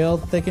 It's real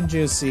thick and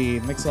juicy.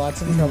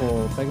 Mix-a-lot's in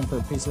trouble. Begging for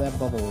a piece of that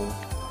bubble.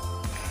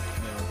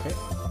 Okay.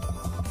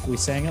 We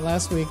sang it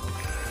last week.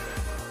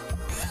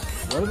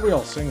 What did we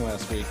all sing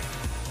last week?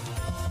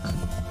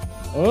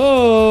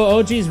 Oh,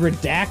 OG's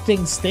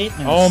redacting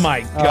statements. Oh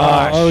my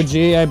gosh. Oh,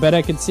 gee, I bet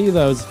I could see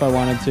those if I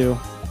wanted to.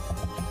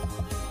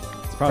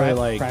 It's probably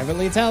like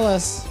privately tell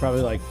us.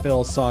 probably like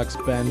Phil sucks,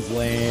 Ben's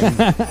lame,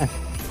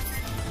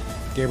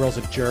 Gabriel's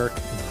a jerk.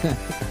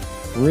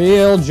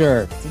 Real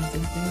jerk.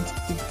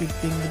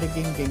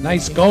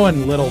 Nice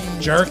going, little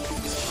jerk.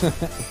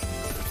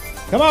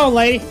 Come on,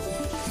 lady.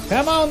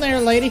 Come on there,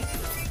 lady.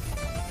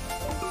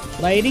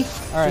 Lady.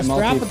 All right, Just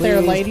multi, drop it there,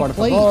 please. lady, Por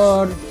please.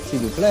 favor. Si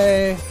vous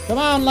plaît. Come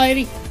on,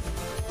 lady.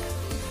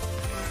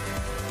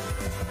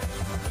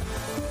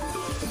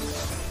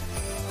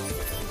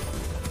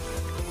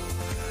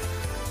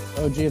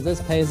 Oh, gee, if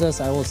this pays us,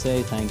 I will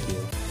say thank you.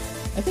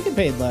 I think it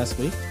paid last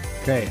week.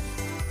 Okay.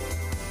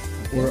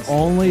 We're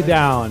only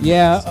down.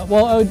 Yeah.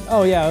 Well,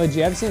 oh yeah, OG,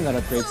 I've seen that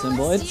upgrade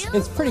symbol.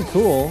 It's pretty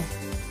cool.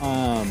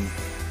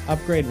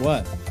 Upgrade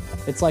what?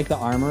 It's like the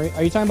armory.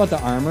 Are you talking about the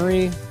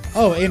armory?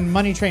 Oh, in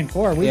Money Train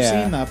 4, we've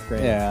Yeah. seen the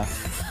upgrade. Yeah.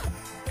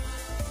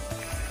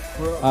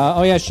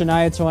 Oh yeah,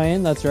 Shania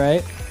Twain. That's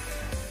right.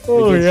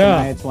 Oh We did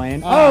yeah. Shania Twain.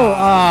 it's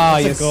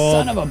a You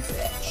gold. son of a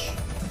bitch.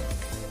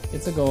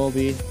 It's a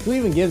goldie. Who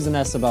even gives an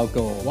S about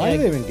gold? Why do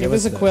they even give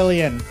us a this?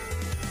 Quillian.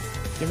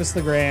 Give us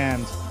the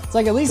grand. It's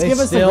like at least They give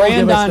us the still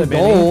brand give us on the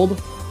mini?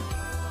 gold.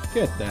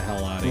 Get the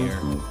hell out of here.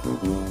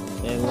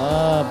 They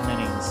love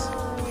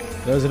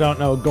minis. Those who don't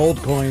know, gold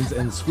coins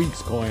and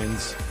sweeps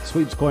coins.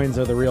 Sweeps coins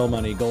are the real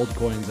money. Gold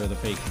coins are the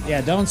fake money.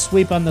 Yeah, don't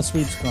sweep on the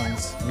sweeps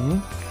coins.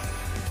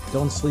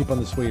 Don't sleep on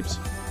the sweeps.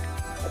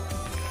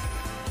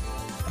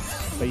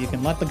 But you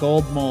can let the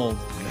gold mold.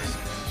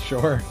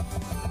 Sure.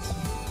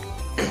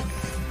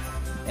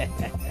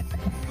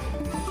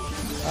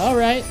 All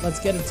right, let's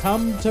get a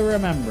tum to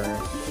remember.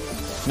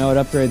 No, it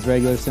upgrades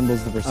regular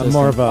symbols to persistent. I'm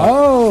more of a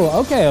Oh,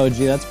 okay, OG,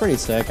 that's pretty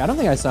sick. I don't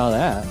think I saw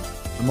that.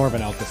 I'm more of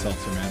an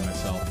Alka-Seltzer man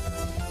myself.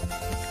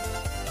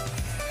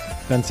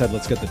 Ben said,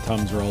 "Let's get the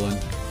Tums rolling."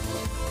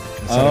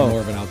 I said, Oh. I'm more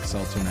of an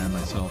Alka-Seltzer man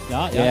myself.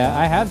 Yeah,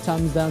 I have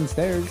Tums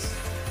downstairs.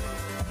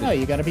 No,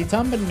 you gotta be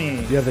tumbing me.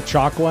 Do you have the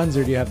chalk ones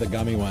or do you have the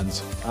gummy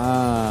ones?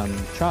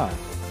 Chalk.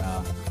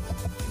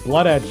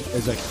 Blood Edge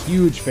is a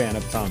huge fan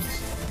of Tums.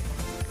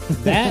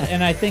 That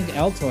and I think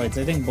Altoids.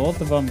 I think both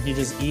of them he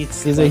just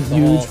eats. He's like a the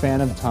huge whole- fan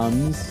of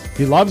Tums.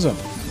 He loves them.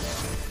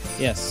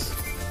 Yes.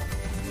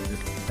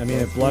 I mean,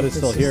 if Blood is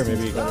still here,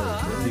 maybe he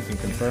can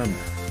confirm.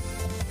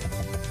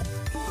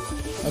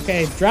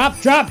 Okay, drop.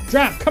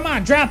 Come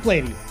on, drop,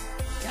 lady.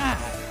 God.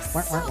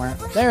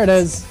 There it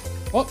is.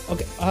 Oh,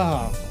 okay.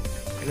 Oh,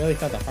 I really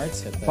thought the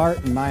hearts hit there.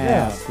 Fart in my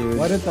ass, dude.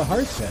 Why did the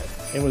hearts hit?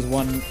 It was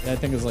one. I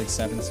think it was like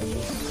 7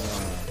 symbols.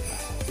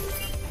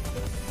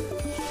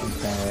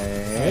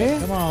 Okay.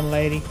 Come on,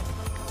 lady.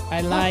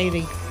 Hi,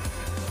 lady.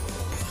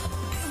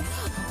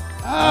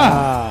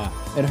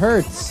 It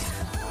hurts.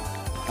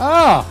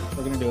 Ah!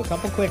 We're gonna do a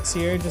couple clicks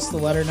here just to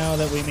let her know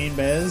that we mean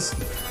biz.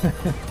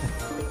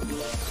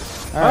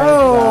 All right,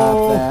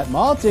 drop that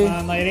multi. Come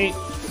on, lady.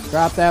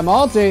 Drop that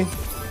multi.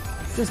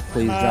 Just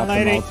please drop the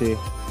lady. multi.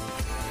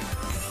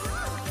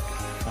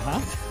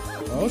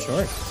 Oh,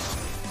 sure.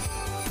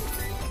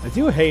 I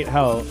do hate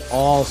how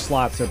all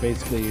slots are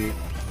basically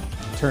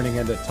turning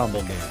into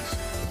tumble games.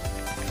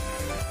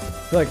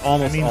 I feel like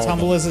almost I mean, all of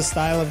tumble them. is a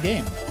style of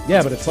game.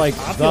 Yeah, but it's like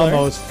popular. the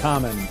most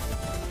common.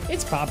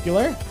 It's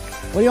popular.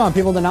 What do you want,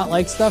 people to not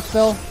like stuff,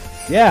 Phil?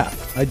 Yeah,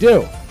 I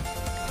do.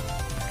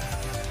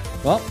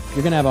 Well,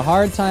 you're going to have a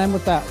hard time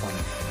with that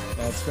one.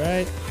 That's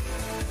right.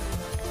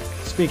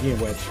 Speaking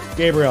of which,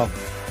 Gabriel,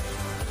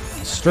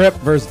 strip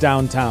versus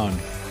downtown,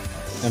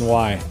 and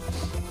why?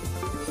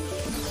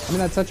 I mean,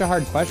 that's such a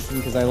hard question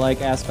because I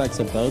like aspects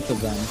of both of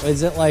them.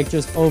 Is it like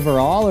just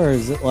overall, or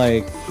is it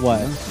like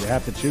what? You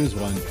have to choose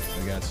one,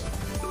 I guess.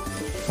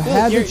 If I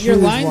had to Your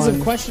choose lines one-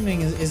 of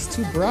questioning is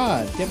too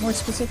broad. Get more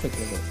specific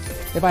with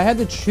it. If I had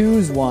to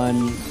choose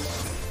one,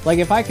 like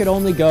if I could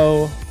only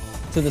go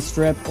to the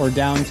strip or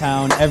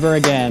downtown ever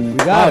again,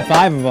 got out of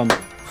 5 of them,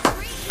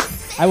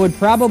 I would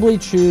probably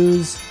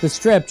choose the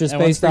strip just That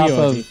one's based for off you,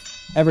 OG. of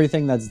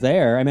everything that's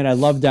there. I mean, I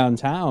love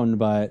downtown,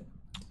 but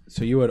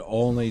So you would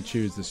only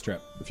choose the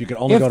strip if you could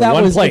only go if to that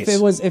one was place.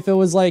 if it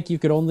was like you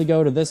could only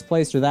go to this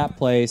place or that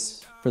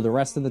place for the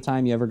rest of the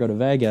time you ever go to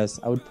Vegas,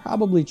 I would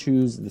probably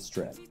choose the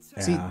strip.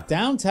 See,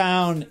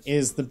 downtown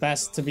is the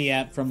best to be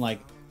at from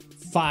like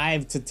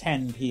 5 to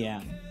 10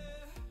 p.m.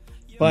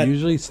 But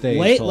usually stay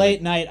till,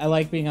 late night, I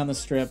like being on the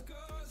strip,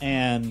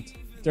 and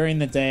during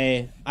the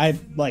day, I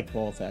like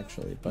both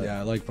actually. But Yeah,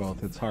 I like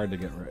both. It's hard to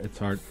get right. It's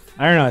hard.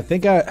 I don't know. I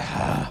think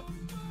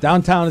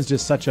downtown is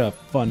just such a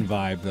fun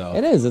vibe, though.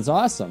 It is. It's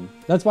awesome.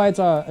 That's why it's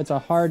a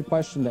hard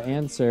question to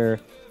answer.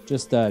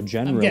 Just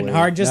generally, I'm getting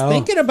hard just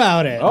thinking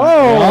about it.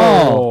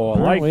 Oh, I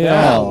like aren't we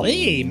that. all?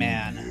 Golly,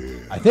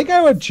 man. I think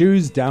I would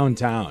choose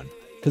downtown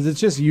because it's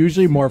just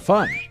usually more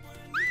fun.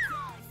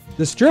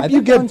 The strip I you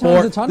think get downtown's a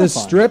bored. ton The of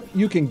fun. strip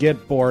you can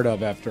get bored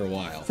of after a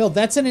while. Phil,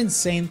 that's an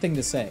insane thing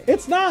to say.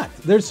 It's not.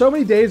 There's so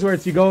many days where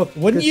it's you go.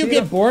 Wouldn't you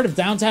casino- get bored of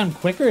downtown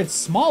quicker? It's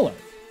smaller.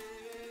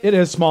 It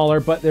is smaller,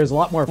 but there's a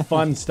lot more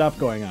fun stuff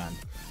going on.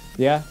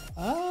 Yeah.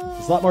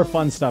 There's a lot more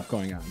fun stuff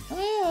going on.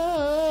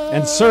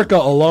 And Circa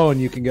alone,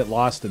 you can get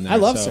lost in there. I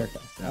love so- Circa.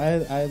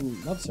 I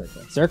love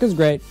Circa. Circa's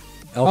great.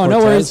 El Oh, no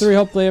Cortez. worries, 3.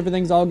 Hopefully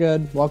everything's all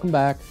good. Welcome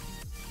back.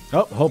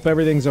 Oh, hope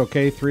everything's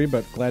okay, 3,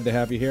 but glad to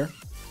have you here.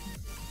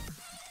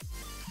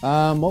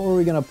 What were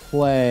we gonna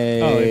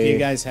play? Oh, if you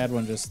guys had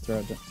one, just throw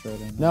it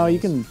in. No, you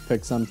can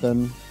pick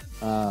something.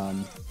 Oh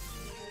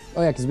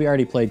yeah, because we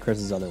already played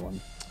Chris's other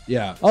one.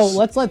 Yeah. Oh,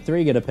 let's let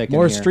 3 get a pick.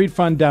 More in here. street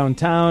fun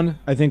downtown.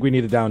 I think we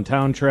need a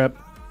downtown trip.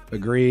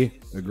 Agree.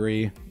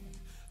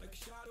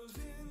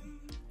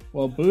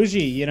 Well,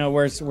 Bougie, you know,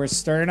 we're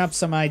stirring up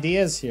some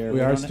ideas here.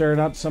 We are don't- stirring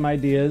up some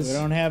ideas. We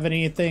don't have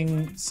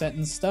anything set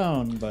in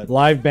stone, but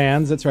Live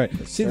bands, that's right.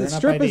 See, the stirring up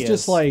strip is ideas.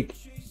 just like,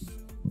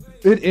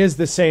 it is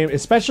the same,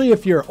 especially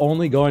if you're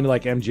only going to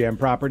like MGM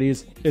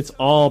properties. It's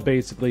all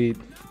basically,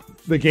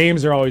 the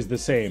games are always the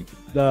same.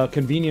 The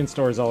convenience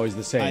store is always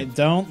the same. I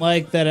don't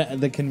like that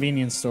the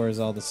convenience store is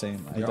all the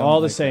same. They're all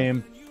the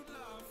same.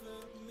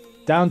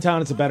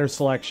 Downtown, it's a better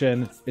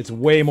selection. It's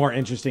way more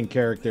interesting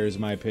characters,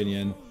 in my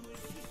opinion.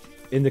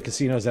 In the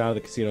casinos and out of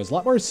the casinos. A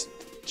lot more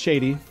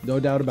shady, no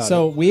doubt about it.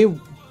 So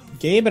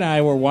Gabe and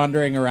I were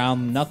wandering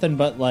around nothing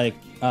but like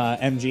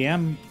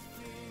MGM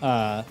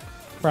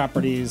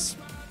properties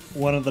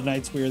one of the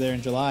nights we were there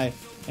in July,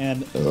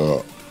 and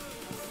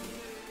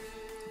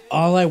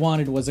all I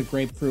wanted was a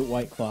grapefruit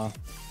White Claw.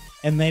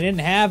 And they didn't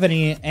have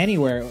any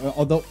anywhere.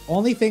 The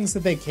only things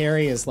that they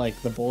carry is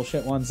like the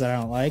bullshit ones that I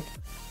don't like.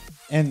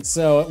 And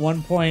so at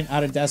one point,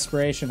 out of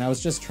desperation, I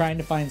was just trying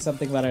to find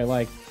something that I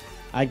liked.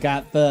 I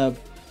got the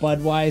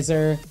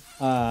Budweiser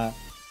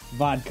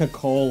vodka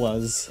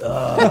colas.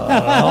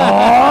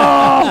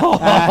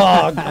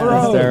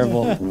 That's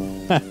terrible.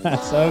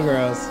 So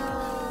gross.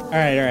 All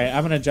right.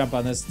 I'm gonna jump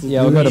on this.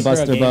 Yeah, we'll go to Throw a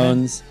Buster game in.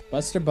 Bones.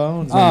 Buster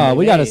Bones. Oh,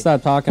 we got to baby.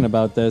 stop talking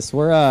about this.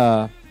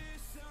 We're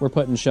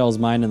putting Shell's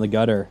mind in the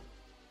gutter.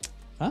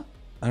 Huh?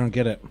 I don't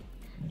get it.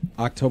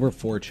 October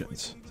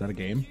Fortunes. Is that a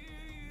game?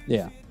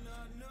 Yeah.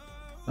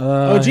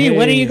 Oh, gee,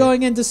 when are hey. you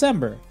going in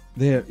December?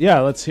 Yeah,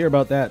 let's hear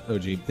about that,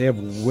 OG. They have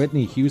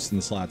Whitney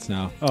Houston slots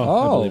now. I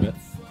Oh. believe it.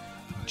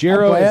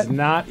 Jero I'll play is it.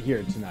 not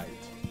here tonight.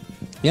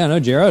 Yeah, no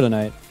Jero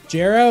tonight.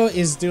 Jero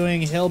is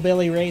doing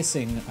hillbilly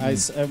racing. We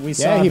saw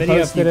Yeah, a he video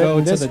if posted you it go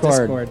in to the Discord.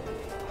 Discord.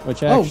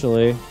 Which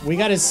actually, We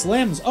got his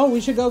Slims. Oh,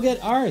 we should go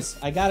get ours.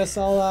 I got us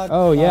all.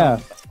 oh yeah,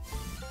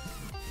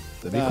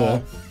 That'd be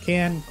cool.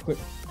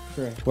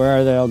 Correct. where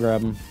are they? I'll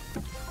grab them.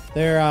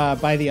 They're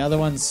by the other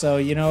ones. So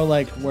you know,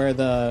 like where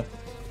the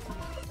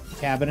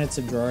cabinets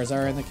and drawers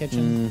are in the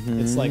kitchen. Mm-hmm.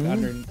 It's like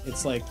under.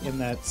 It's like in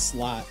that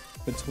slot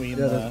between Yeah,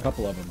 there's a the.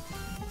 couple of them.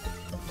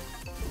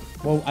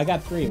 Well, I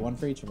got 3, one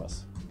for each of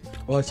us.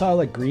 Well, I saw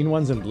like green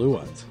ones and blue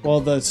ones. Well,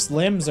 the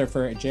Slims are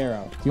for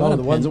Jero. Do you want to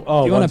the ones- pin?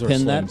 oh, do you want ones to are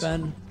pin that, Slims.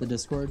 Ben? The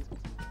Discord.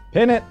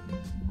 Pin it.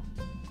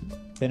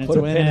 Pin it Put to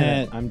a win pin in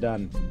it. it. I'm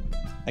done.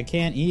 I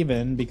can't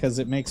even because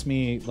it makes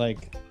me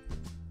like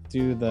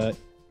do the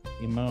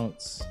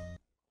emotes.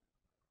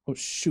 Oh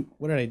shoot!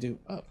 What did I do?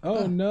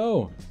 Oh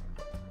no.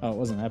 Oh, it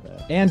wasn't that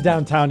bad. And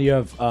downtown you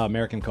have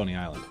American Coney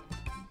Island.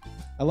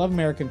 I love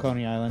American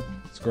Coney Island.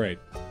 It's great.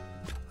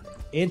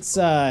 It's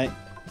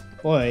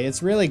boy,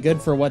 it's really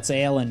good for what's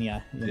ailing you.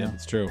 Yeah,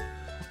 it's true.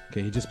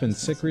 Okay, he just been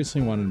sick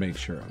recently. Wanted to make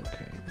sure.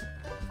 Okay.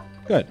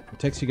 Good. It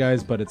takes you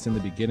guys, but it's in the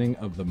beginning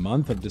of the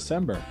month of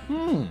December.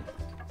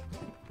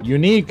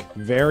 Unique.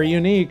 Very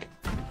unique.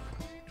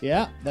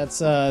 Yeah, that's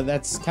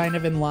kind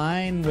of in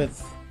line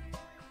with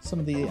some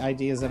of the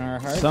ideas in our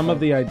heart. Some of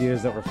the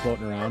ideas that were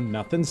floating around.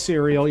 Nothing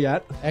serial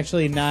yet.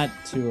 Actually, not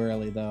too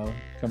early though.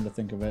 Come to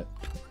think of it.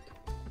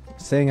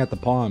 Staying at the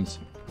Palms.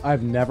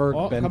 I've never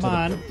Oh, been come to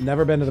on.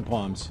 never been to the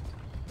Palms.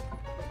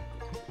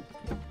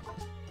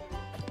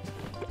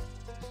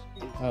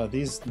 Oh,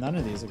 none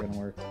of these are gonna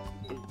work.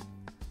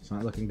 It's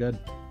not looking good.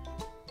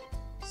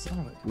 Son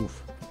of a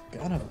Oof.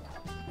 gun of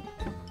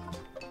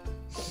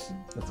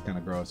That's kind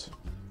of gross.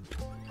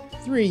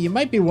 3. You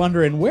might be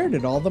wondering where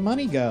did all the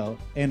money go,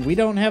 and we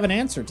don't have an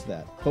answer to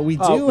that. But we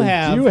Oh, do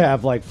have. You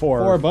have like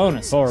four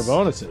bonuses. 4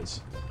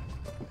 bonuses.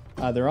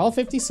 They're all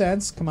 50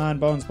 cents. Come on,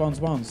 bones, bones,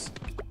 bones.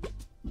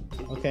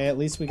 Okay, at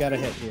least we got a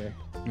hit here.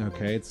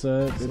 Okay, it's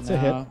a hit.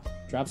 Now,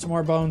 drop some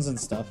more bones and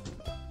stuff.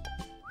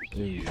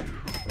 Okay.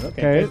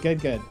 Okay,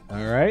 good.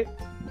 All right.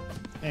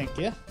 Thank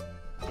you.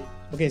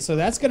 Okay, so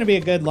that's going to be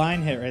a good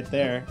line hit right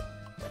there.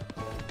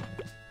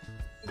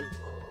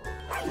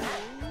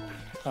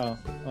 Oh,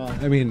 well.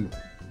 I mean,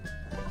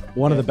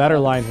 one of the better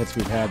line hits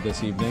we've had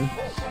this evening.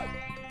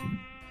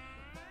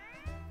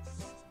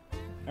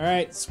 All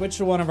right, switch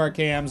to one of our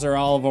cams or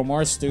all of them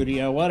or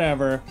studio,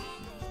 whatever.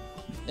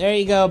 There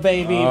you go,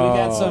 baby. We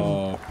got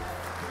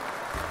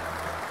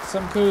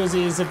some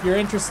koozies. If you're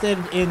interested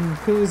in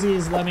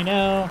koozies, let me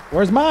know.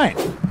 Where's mine?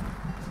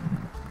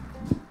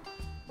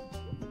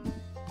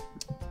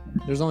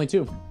 There's only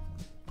 2.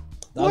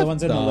 The other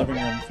one's in the living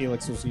room.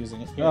 Felix was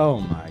using it. Here. Oh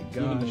my You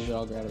can gosh. use it.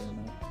 I'll grab it in a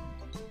minute.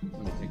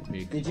 Let me take a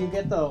peek. Did you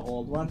get the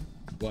old one?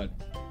 What?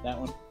 That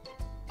one?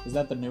 Is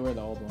that the new or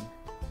the old one?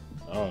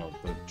 Oh,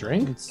 the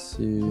drink? Let's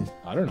see.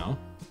 I don't know.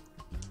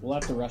 We'll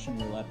have to Russian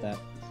roulette that.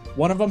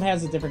 One of them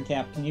has a different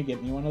cap. Can you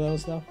get me one of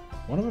those, though?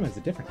 One of them has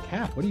a different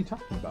cap. What are you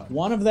talking about?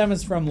 One of them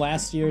is from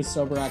last year's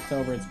Sober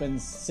October. It's been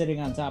sitting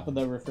on top of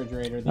the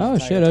refrigerator the Oh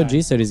entire shit! time.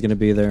 OG said he's gonna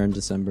be there in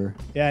December.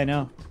 Yeah, I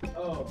know.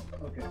 Oh,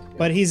 okay.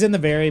 But he's in the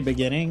very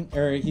beginning,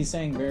 or he's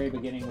saying very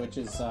beginning, which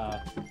is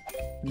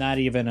not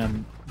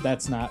even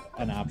that's not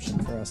an option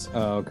for us.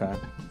 Oh, okay.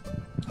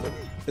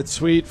 It's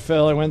sweet,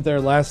 Phil. I went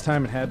there last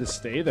time and had to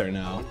stay there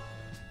now.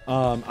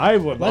 I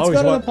would Let's always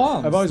go to want, the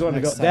Palms I've always wanted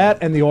to go next time. that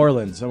and the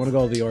Orleans. I want to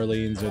go to the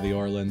Orleans or the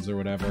Orleans or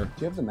whatever. Do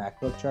you have the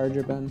MacBook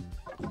charger, Ben?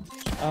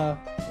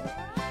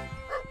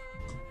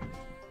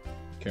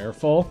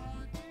 Careful.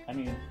 I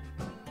mean,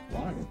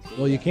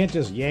 Well, you can't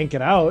just yank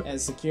it out.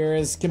 as secure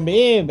as can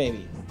be,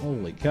 baby.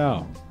 Holy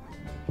cow.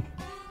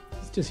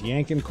 It's just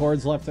yanking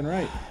cords left and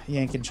right.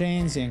 Yanking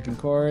chains, yanking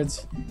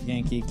cords,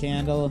 Yankee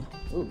candle.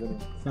 Ooh, good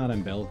one. It's not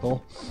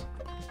umbilical.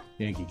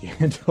 Yankee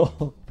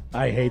Candle.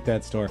 I hate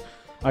that store.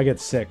 I get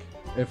sick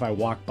if I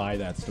walk by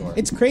that store.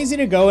 It's crazy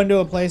to go into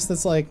a place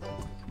that's like,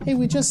 hey,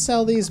 we just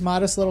sell these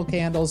modest little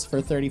candles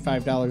for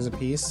 $35 a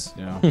piece.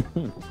 Yeah.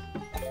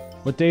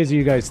 What days are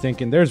you guys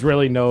thinking? There's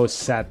really no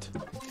set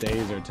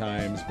days or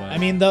times, but I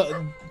mean,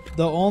 the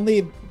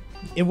only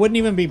it wouldn't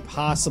even be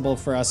possible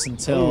for us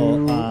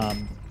until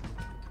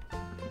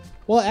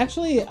well,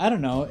 actually, I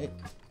don't know.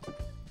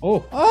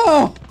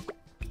 Oh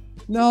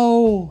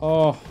no!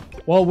 Oh,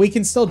 well, we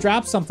can still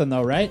drop something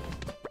though, right?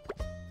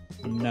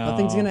 No,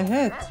 Nothing's gonna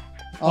hit.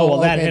 Oh, well,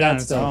 that okay, hit on that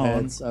its still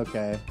own. hits.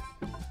 Okay.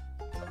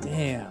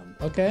 Damn.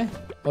 Okay,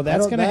 well,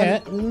 that's gonna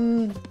hit.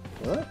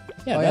 What?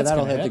 Yeah, Oh yeah, that's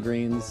that'll gonna hit the hit.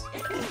 greens.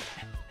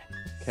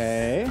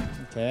 Okay.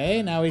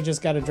 Okay, now we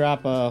just got to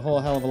drop a whole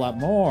hell of a lot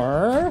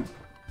more.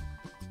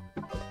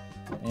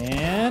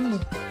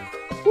 And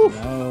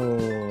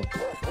no,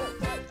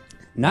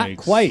 Not Yikes.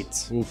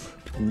 quite. oof.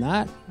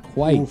 Not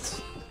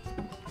quite.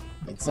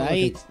 it's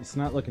It's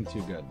not looking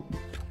too good.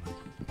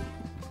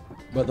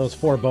 But those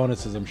 4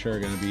 bonuses, I'm sure, are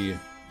going to be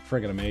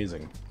friggin'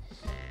 amazing.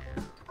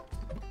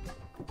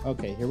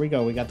 Okay, here we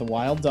go. We got the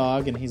wild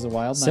dog, and he's a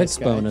wild 6 nice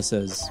guy.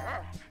 bonuses.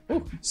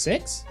 Ooh,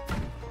 6?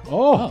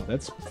 Oh,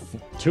 that's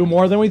 2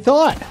 more than we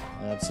thought.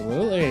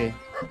 Absolutely.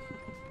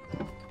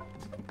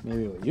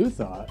 Maybe what you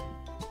thought.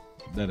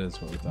 That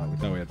is what we thought. We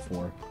thought we had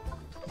 4.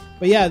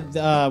 But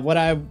yeah, what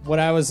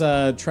I was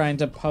trying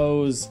to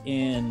pose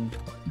in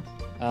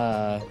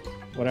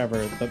whatever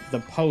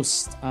the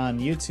post on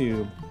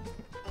YouTube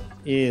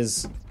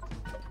is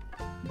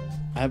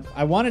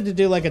I wanted to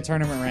do like a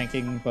tournament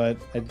ranking, but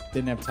I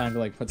didn't have time to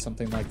like put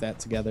something like that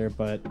together.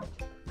 But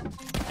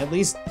at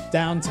least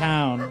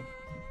downtown,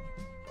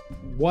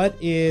 what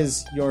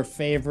is your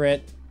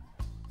favorite?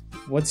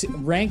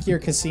 Rank your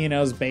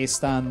casinos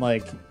based on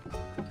like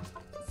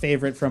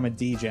favorite from a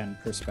D-Gen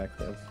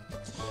perspective.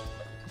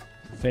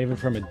 Favorite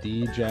from a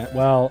DJ?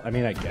 Well, I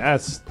mean, I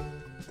guess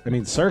I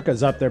mean,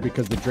 Circa's up there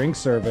because the drink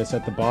service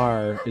at the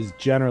bar is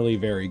generally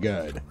very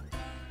good.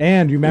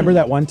 And you remember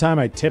that one time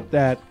I tipped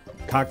that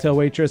cocktail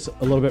waitress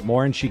a little bit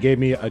more and she gave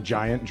me a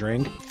giant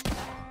drink?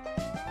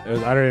 I don't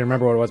even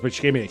remember what it was, but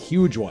she gave me a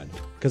huge one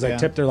because I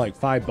tipped her like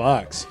 $5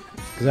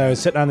 because I was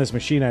sitting on this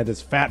machine. I had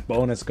this fat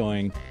bonus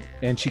going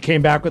and she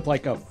came back with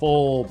like a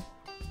full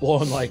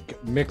blown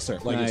like mixer.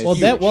 Like Nice.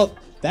 it's Well, huge.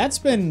 that's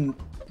been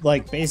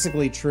like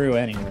basically true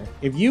anywhere.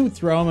 If you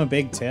throw them a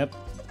big tip,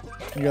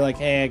 and you're like,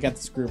 "Hey, I got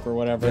this group or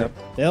whatever," Yep.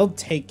 they'll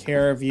take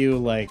care of you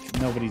like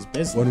nobody's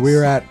business. When we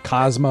were at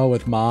Cosmo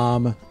with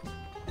Mom,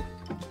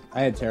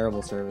 I had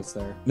terrible service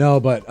there. no,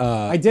 but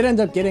I did end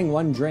up getting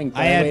one drink.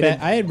 But I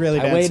had really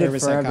I bad waited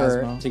service at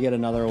forever Cosmo. to get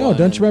another one. no,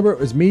 don't you remember? It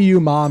was me, you,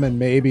 Mom, and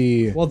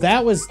maybe Well,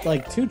 that was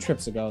like 2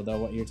 trips ago, though.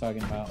 What you're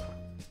talking about,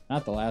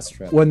 not the last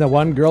trip. when the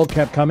one girl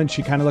kept coming.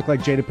 She kind of looked like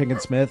Jada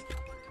Pinkett Smith.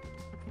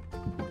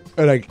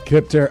 And I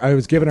kept her. I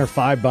was giving her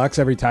 $5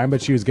 every time, but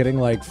she was getting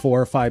like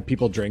 4 or 5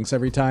 people drinks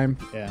every time.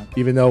 Yeah.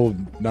 Even though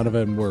none of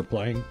them were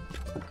playing.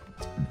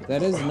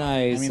 That is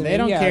nice. I mean, they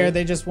don't yeah, care.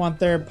 They just want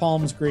their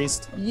palms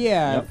greased.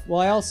 Yeah. Well,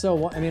 I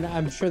also, I mean,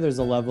 I'm sure there's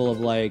a level of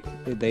like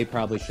they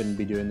probably shouldn't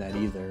be doing that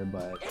either.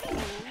 But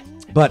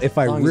But if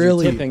I as long as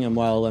really, you're tipping them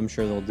well, I'm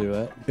sure they'll do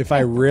it. if I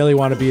really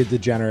want to be a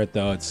degenerate,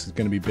 though, it's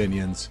going to be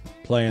Binions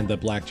playing the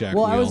blackjack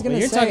Well, wheel. I was gonna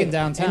You're say talking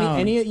downtown.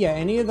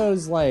 Any of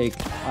those like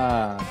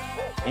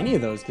any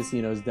of those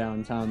casinos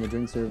downtown, the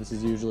drink service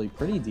is usually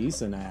pretty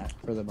decent at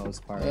for the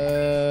most part.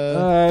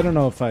 I don't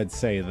know if I'd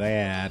say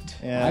that.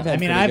 Yeah. I've had I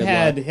mean, pretty I've good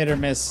had luck. hit or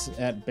miss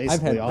at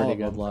basically I've had all pretty of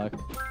good them. luck.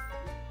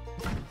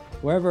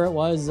 Wherever it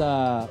was,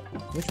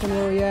 which one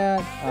were we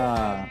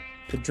at?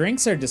 The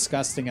drinks are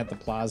disgusting at the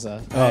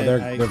plaza. Oh,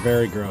 they're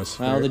very gross.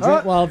 Well, the Very-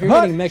 drink. Well, if you're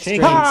getting mixed Shake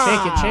drinks,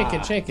 it, shake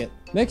it, shake it.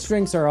 mixed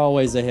drinks are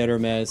always a hit or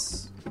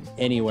miss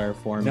anywhere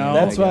for me. No,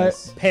 That's I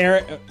why-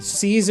 guess.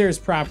 Caesar's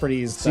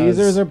properties.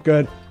 Caesars are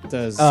good.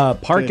 does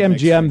Park good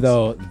mixed MGM drinks.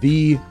 though,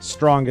 the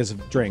strongest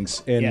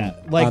drinks in. Yeah,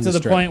 like on to the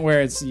strip. point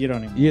where it's you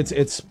don't even.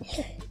 It's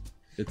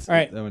All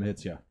right. That one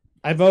hits you.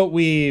 I vote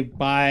we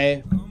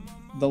buy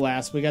the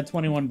last. We got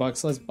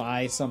 $21. Let's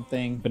buy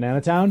something. Banana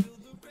Town.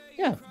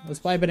 Yeah, let's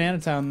buy Banana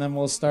Town. Then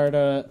we'll start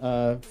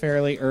a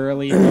fairly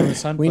early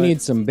bonus hunt. We but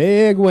need some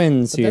big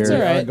wins here. that's all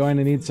right. We're going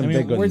to need some I mean,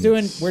 big we're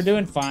ones.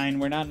 doing fine.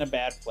 We're not in a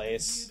bad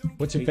place.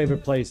 What's your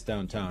favorite place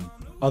downtown,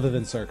 other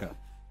than Circa?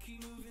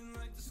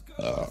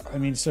 I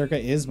mean, Circa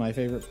is my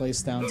favorite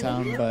place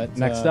downtown, but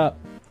Next up,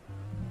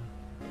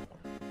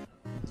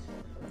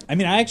 I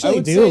mean, I actually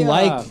would do say,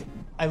 like.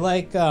 I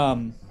like. I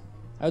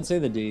would say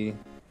the D.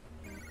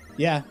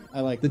 Yeah,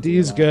 I like the D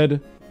is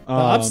good. The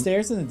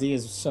upstairs in the D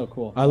is so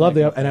cool. I love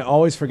like the and I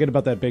always forget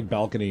about that big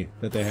balcony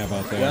that they have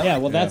out there. Yeah,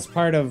 well, that's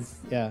part of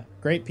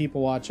great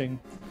people watching.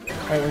 All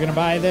right, we're gonna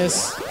buy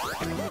this.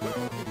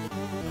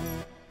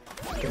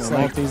 No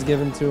Maltese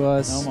given to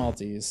us. No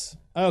Maltese.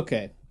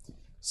 Okay,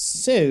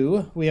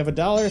 so we have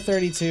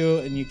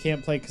 $1.32, and you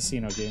can't play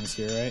casino games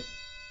here, right?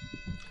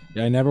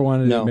 Yeah, I never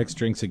wanted to No. do mixed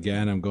drinks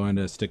again. I'm going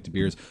to stick to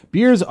beers.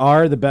 Beers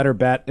are the better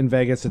bet in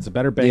Vegas. It's a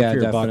better bang Yeah,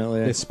 for your definitely.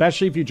 buck,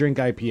 especially if you drink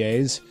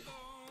IPAs,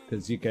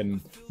 because you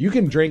can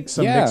drink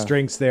some Yeah. mixed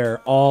drinks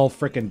there all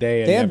frickin'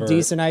 day. And They have never,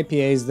 decent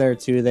IPAs there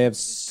too. They have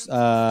Stone,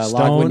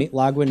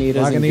 Lagunitas,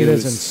 and Lagunitas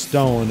Goose. and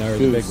Stone are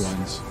the big Goose.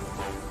 ones.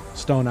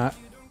 Stone,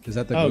 is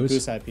that the Oh, Goose?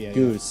 Goose IPA.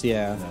 Goose,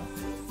 yeah.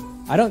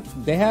 I don't.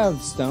 They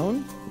have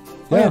Stone.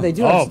 Oh, Yeah. yeah, they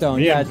do Oh, have Stone.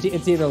 me Yeah, and-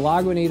 it's either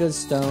Lagunitas,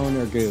 Stone,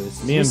 or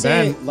Goose. Me You and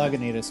say Ben.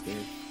 Lagunitas, dude.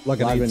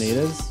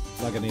 Lagunitas.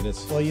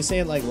 Lagunitas. Well, you say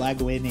it like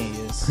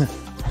Lagunitas.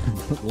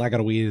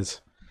 Lagunitas.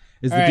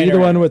 Is All the right, D the all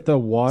one right. with the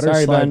water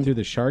Sorry, slide Ben. through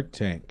the Shark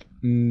Tank?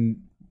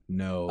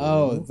 No.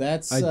 Oh,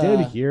 that's. I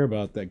did hear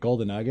about that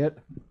Golden Nugget.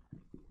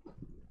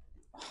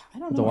 I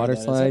don't know The what water that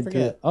is. I slide.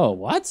 forget. Oh,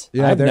 what?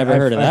 Yeah, I've never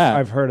heard of that.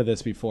 I've heard of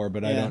this before,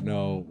 but I Yeah. don't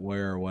know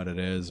where or what it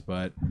is.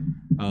 But,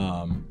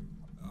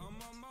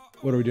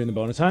 what are we doing? The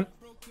bonus hunt?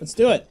 Let's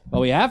do it.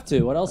 Well, we have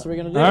to. What else are we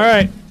gonna do? All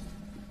right.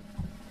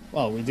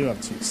 Well, we do have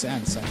 2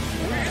 cents. I mean,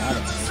 we're not out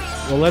of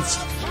it. Well, let's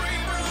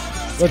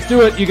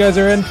do it. You guys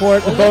are in for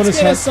it. The Well, bonus let's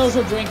get a hunt.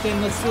 social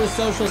drinking. Let's do a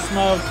social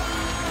smoke.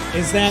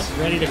 Is that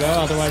ready to go?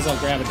 Otherwise, I'll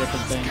grab a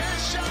different thing.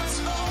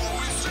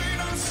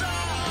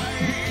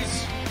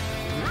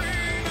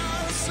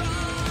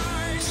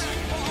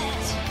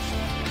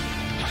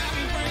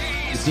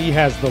 D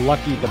has the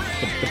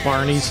the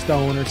Barney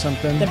Stone or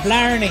something. The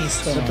Blarney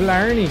Stone.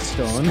 Blarney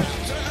Stone.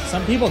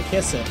 Some people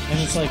kiss it, and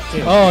it's like,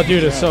 dude. Oh,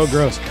 dude, it's so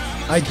gross.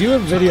 I do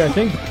have a video. I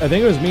think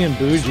it was me and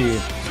Bougie.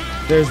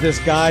 There's this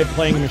guy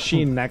playing a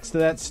machine next to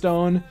that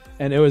stone,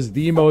 and it was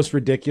the most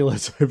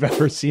ridiculous I've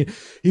ever seen.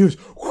 He was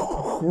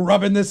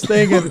rubbing this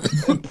thing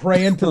and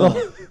praying to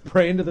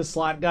the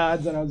slot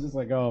gods, and I was just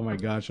like, oh my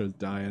gosh, I was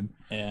dying.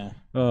 Yeah.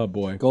 Oh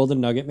boy. Golden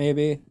Nugget,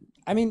 maybe.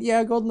 I mean,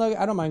 yeah, Golden Nugget.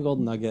 I don't mind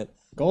Golden Nugget.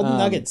 Golden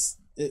Nuggets.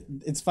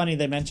 It's funny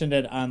they mentioned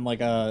it on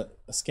like a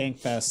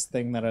Skankfest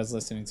thing that I was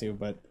listening to,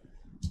 but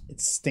it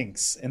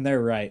stinks, and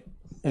they're right.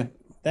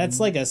 That's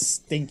like a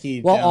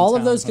stinky. Well, all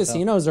of downtown those hotel.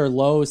 casinos are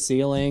low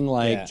ceiling,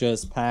 like Yeah.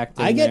 just packed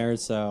in I get- there.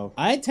 So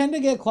I tend to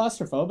get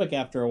claustrophobic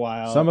after a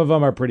while. Some of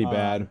them are pretty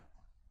bad.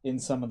 in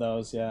some of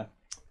those. Yeah.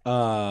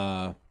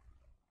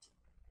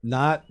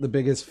 Not the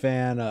biggest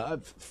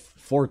fan.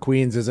 Four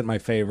Queens isn't my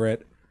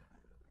favorite.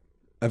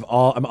 I'm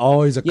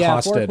always accosted. Yeah,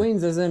 Four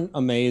Queens isn't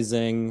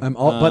amazing.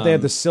 But they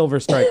have the Silver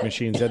Strike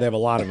machines. They have a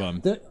lot of them.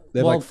 They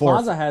have like four.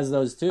 Plaza has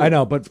those too. I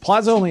know, but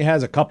Plaza only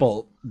has a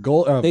couple.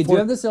 They do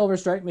have the Silver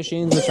Strike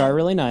machines, which are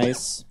really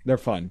nice. They're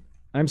fun.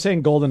 I'm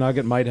saying Golden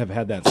Nugget might have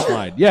had that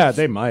slide. Yeah,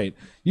 they might.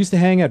 Used to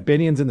hang at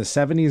Binion's in the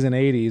 70s and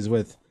 80s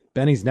with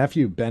Benny's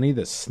nephew, Benny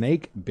the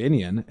Snake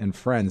Binion, and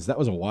friends. That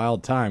was a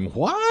wild time.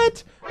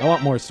 What? I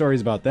want more stories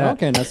about that.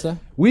 Okay, Nessa.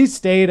 We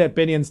stayed at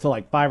Binion's till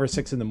like 5 or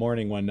 6 in the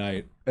morning one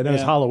night. And it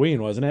was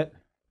Halloween, wasn't it?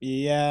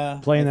 Yeah.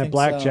 Playing that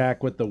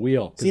blackjack with the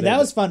wheel. See, that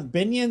was fun.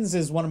 Binion's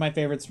is one of my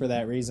favorites for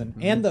that reason.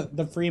 And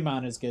the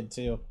Fremont is good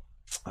too.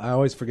 I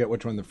always forget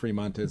which one the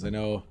Fremont is. I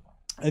know.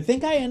 I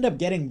think I end up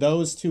getting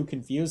those two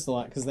confused a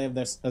lot because they have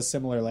a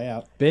similar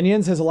layout.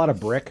 Binion's has a lot of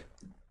brick.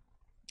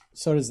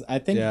 So does I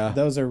think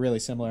those are really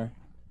similar.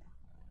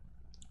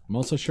 I'm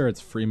also sure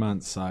it's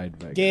Fremont side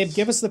Vegas. Gabe,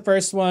 give us the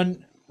first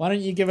one. Why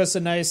don't you give us a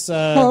nice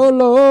oh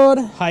Lord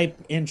hype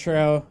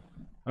intro?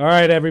 All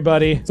right,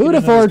 everybody.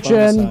 Buddha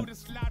Fortune.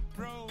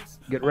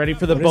 Get ready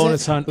for the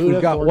bonus hunt. Buddha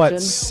We've got, Fortune.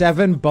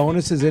 7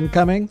 bonuses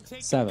incoming?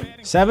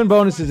 7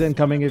 bonuses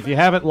incoming. If you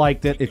haven't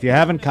liked it, if you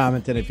haven't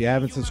commented, if you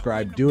haven't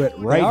subscribed, do it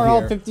right They are here.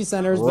 all 50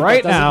 centers, but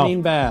right that doesn't now.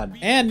 mean bad.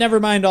 And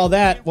never mind all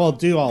that. Well,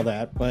 do all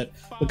that, but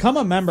become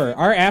a member.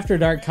 Our After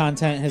Dark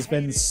content has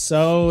been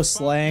so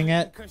slaying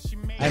it.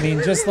 I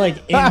mean, just like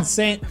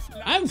insane.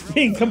 I'm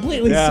being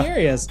completely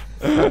serious.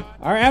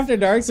 Our After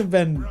Darks have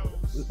been...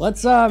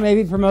 Let's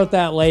maybe promote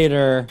that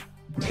later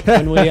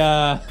when we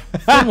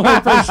when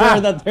we're for sure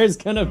that there's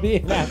gonna be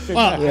an After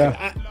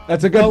Dark.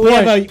 That's a good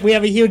Well, point. we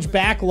have a huge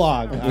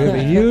backlog. We have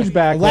a huge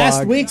backlog.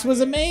 Last week's was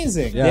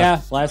amazing.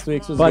 Yeah, last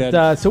week's was good.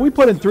 But so we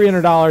put in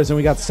 $300 and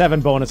we got 7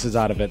 bonuses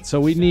out of it.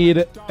 So we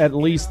need at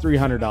least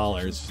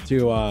 $300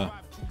 to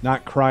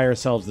not cry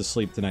ourselves to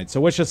sleep tonight. So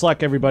wish us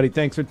luck, everybody.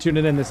 Thanks for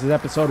tuning in. This is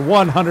episode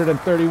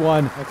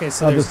 131 Okay,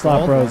 so of the there's Slop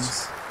gold Bros.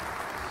 ones.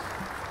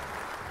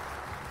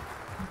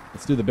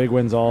 Let's do the big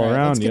wins all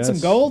around. Let's get some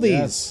goldies.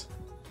 Yes.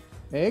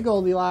 Hey,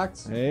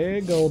 Goldilocks. Hey,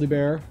 Goldie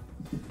Bear.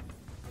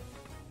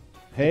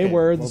 Hey, Okay,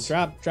 words.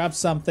 Well, drop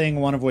something,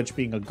 one of which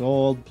being a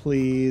gold,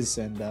 please.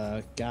 And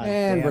God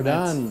And damn we're it.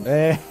 done.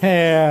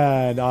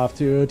 And off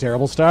to a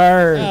terrible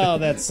start. Oh,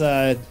 that's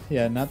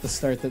not the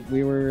start that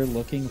we were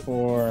looking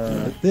for.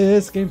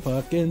 This game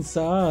fucking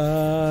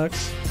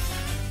sucks.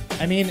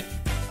 I mean,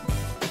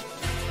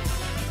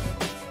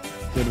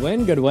 Good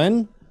win, good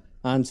win.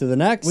 On to the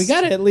next. we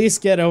got to at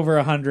least get over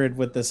 100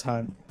 with this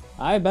hunt.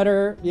 I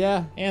better,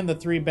 yeah. And the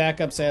 3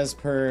 backups as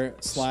per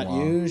slot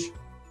Slaw. use.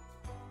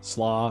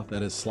 Slaw,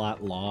 that is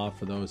slot law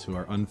for those who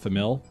are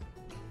unfamiliar.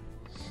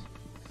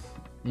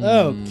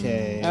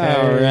 Okay.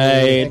 All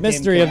right.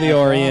 Mystery of the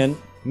Orient.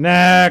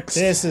 Next.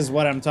 This is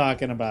what I'm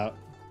talking about.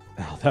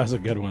 Oh, that was a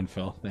good one,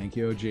 Phil. Thank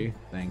you, OG.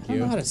 Thank I don't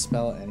know how you. to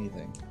spell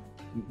anything.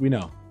 We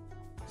know.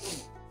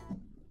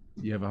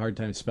 You have a hard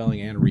time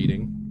spelling and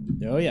reading.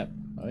 Oh, yeah.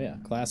 Oh, yeah.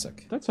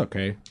 Classic. That's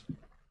okay.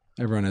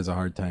 Everyone has a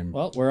hard time.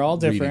 Well, we're all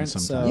Reading different, so...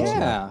 sometimes.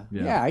 Yeah.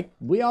 Yeah. Yeah.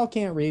 We all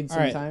can't read All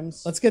right,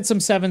 sometimes. let's get some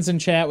 7s in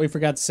chat. We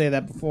forgot to say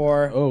that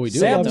before. Oh, we do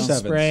Sam, love don't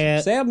sevens. Spray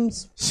it.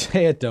 Sam's.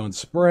 Say it, don't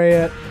spray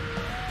it.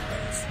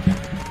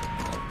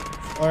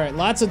 All right,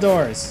 lots of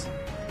doors.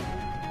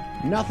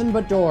 Nothing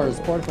but doors,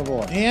 por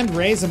favor. And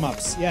raise 'em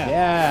ups. Yeah.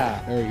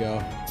 Yeah. There we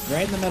go.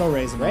 Right in the middle,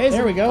 raise 'em up. Raise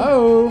There we it. go.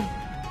 Oh.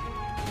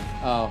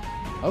 Oh.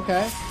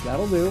 Okay.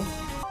 That'll do.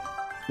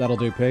 That'll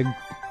do, pig.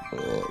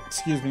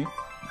 Excuse me.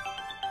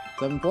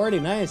 740.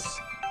 Nice.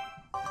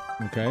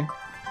 Okay.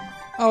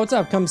 Oh, what's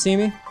up? Come see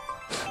me.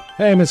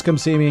 Hey, Miss Come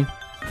See Me.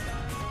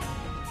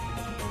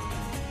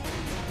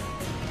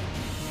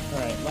 All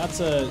right, lots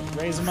of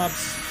raise 'em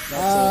ups.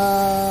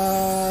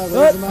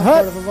 Raise them up,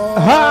 hut. por favor.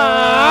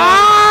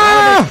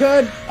 Ah!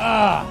 Good.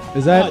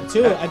 Is that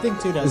Two. I think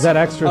 2 does. is that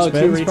extra Oh, 2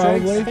 spins retricks? I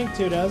probably? think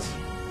 2 does.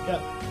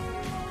 Yep.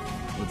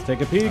 Let's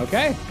take a peek.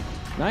 Okay.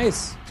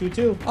 Nice.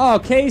 2. Oh,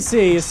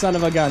 Casey, you son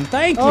of a gun.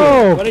 Thank you.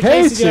 Oh, What did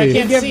Casey do? I Casey.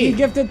 can't He see.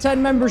 gifted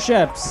 10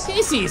 memberships.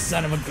 Casey, you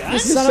son of a gun.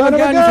 Son of a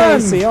gun,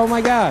 Casey. Oh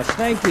my gosh.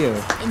 Thank you.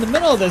 In the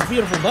middle of this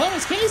beautiful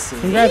bonus, Casey.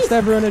 Congrats to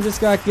everyone who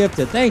just got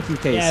gifted. Thank you,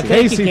 Casey. Yeah,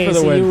 thank Casey you, for the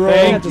Casey. win. You roll.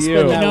 Thank You have to spin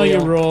you. that You know wheel.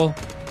 your rule.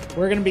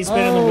 We're gonna be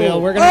spinning the Oh.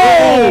 wheel. We're gonna.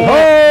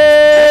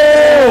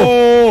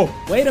 Oh!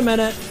 Wait a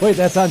minute. Wait,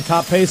 that's on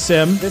Top Pay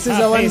Sim. This is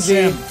Top pay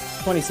OMG. Sim.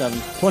 27.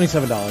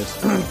 $27.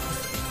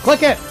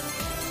 Click it.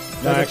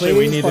 No, Does it actually,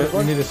 please?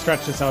 we need to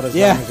stretch this out as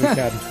Yeah. long as we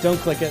can. Don't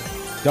click it.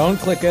 Don't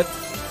click it.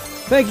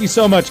 Thank you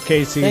so much,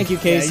 Casey. Thank you,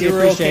 Casey. you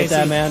roll, Appreciate Casey.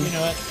 that, man. You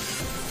know it.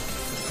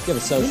 Give a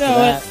social You for know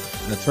that.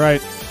 That's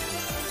right.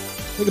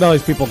 Look at all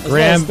these people. well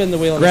Graham, as spin the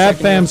wheel in a Grab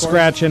second, Fam of course.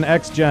 Scratchin',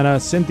 X Jenna,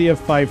 Cynthia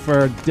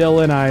Pfeiffer,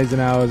 Dylan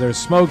Eisenhower,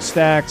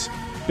 Smokestacks,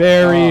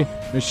 Barry,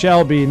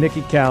 Michelle B,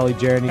 Nikki Callie,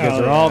 Jared. You guys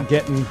Hell are all yeah.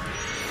 getting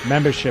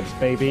memberships,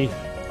 baby.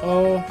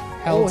 Oh,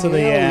 hell to the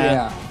hell yeah.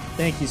 yeah.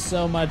 Thank you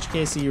so much,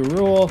 Casey. You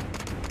rule.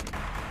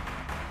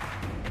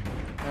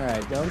 All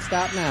right, don't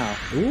stop now.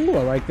 Ooh,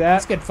 I like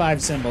Let's that. get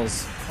 5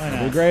 symbols. Why That'd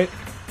be not? great.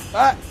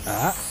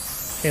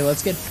 Okay,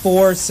 let's get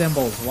 4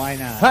 symbols. Why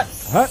not? Hut.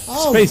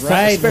 All Space time,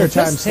 right, spare we'll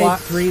time just slot.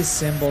 take 3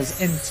 symbols,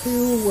 and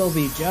 2 will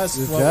be just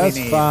what Just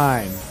we need.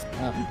 fine.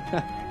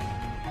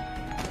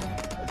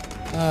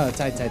 Oh,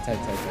 tight. All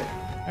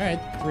right,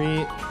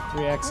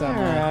 3x on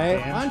All right.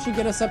 that. Why don't you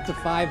get us up to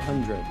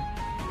 500?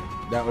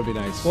 That would be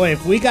nice. Boy,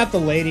 if we got the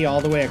lady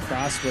all the way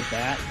across with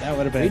that, that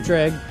would have been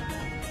Retrig.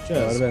 That would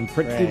have been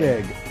pretty great.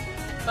 big.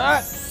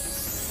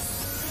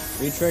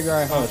 Retrigger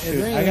our Oh host.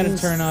 shoot! I gotta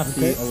turn off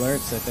the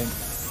alerts. I think.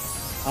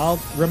 I'll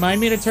remind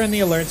me to turn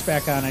the alerts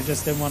back on. I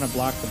just didn't want to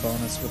block the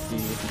bonus with the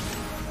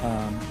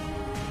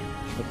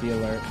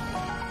alert.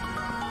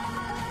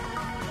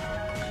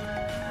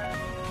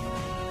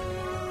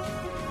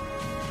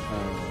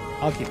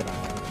 I'll keep an eye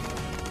on it.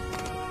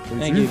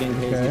 Thank you again,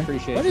 Casey. Okay.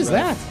 Appreciate it. What is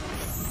that?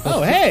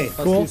 Oh, hey!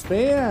 Plus Cool. 2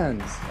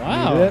 spins.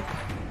 Wow. Needed it.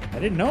 I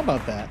didn't know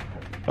about that.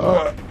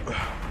 Oh.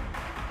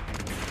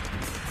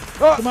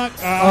 Come on.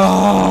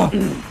 I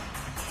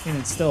mean,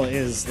 it still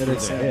is. It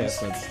is a hit,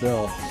 but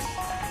still.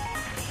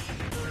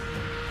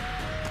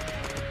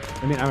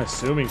 I mean, I'm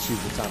assuming she's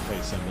the top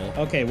face symbol.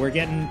 Okay,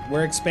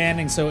 we're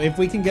expanding. So if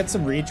we can get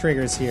some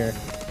re-triggers here,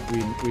 We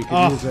can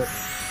Oh. use it.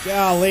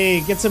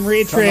 golly, get some Come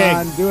re-trig.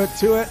 on, do it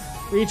to it.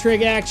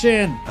 Re-trig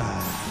action.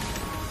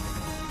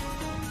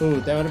 Ooh,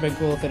 that would have been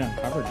cool if it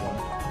uncovered one.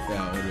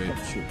 Yeah, it would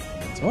be. Shoot.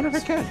 I wonder if I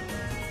can.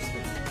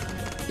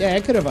 Yeah,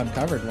 it could have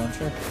uncovered one,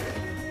 sure.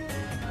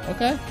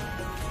 Okay.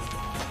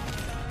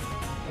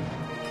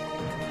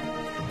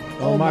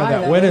 Oh my,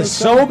 that win is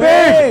so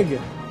big.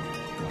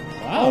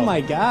 Wow. Oh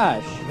my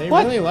gosh. They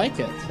What? really like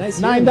it. Nice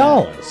hearing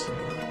that. $9.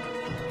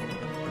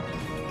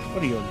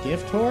 What are you, a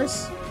gift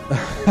horse?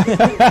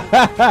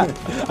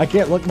 I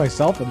can't look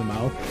myself in the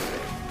mouth.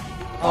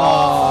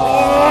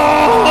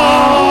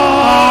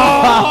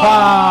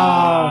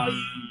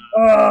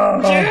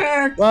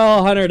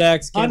 Well,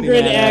 100x. Can't be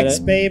mad at 100x,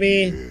 it.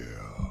 baby.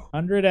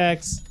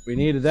 100x. We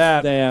needed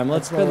that. Damn,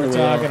 let's That's what spin the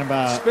we're wheel. talking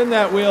about. Spin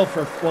that wheel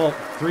for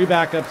 3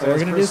 backups. We're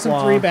going to do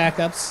some 3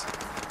 backups.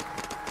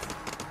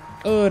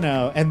 Oh,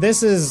 no. And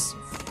this is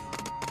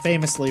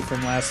famously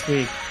from last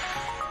week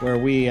where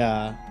we,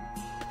 oh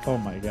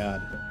my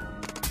God.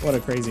 What a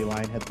crazy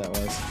line hit that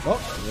was. Oh,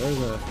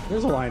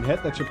 there's a line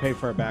hit that should pay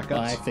for our backups.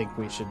 Well, I think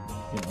we should,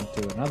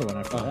 do another one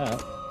after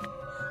that.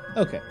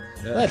 Okay.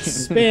 Let's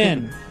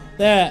spin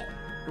that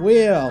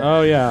wheel.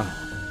 Oh, yeah.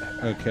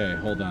 Okay,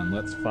 hold on.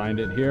 Let's find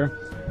it here.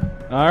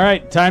 All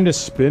right, time to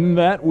spin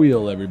that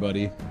wheel,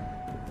 everybody.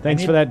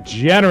 Thanks for that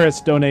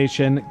generous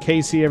donation.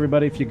 Casey,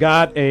 everybody, if you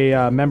got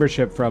a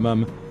membership from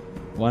him,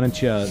 why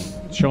don't you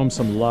show him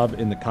some love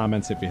in the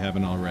comments if you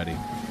haven't already.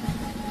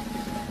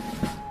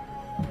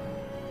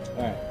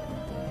 All right.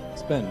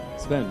 Spin.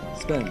 What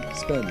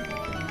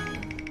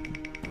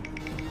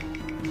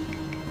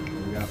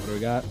do we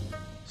got?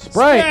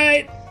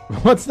 Sprite!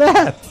 What's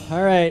that?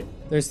 All right.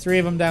 There's 3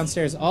 of them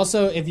downstairs.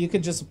 Also, if you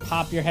could just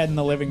pop your head in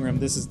the living room,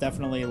 this is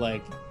definitely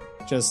like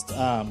just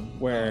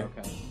where.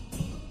 Okay.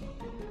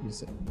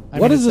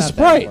 What is a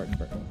Sprite?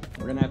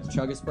 We're gonna have to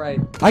chug a Sprite.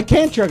 I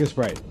can't chug a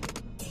Sprite.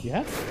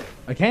 Yeah,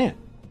 I can't.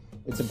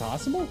 it's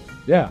impossible.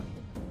 Yeah.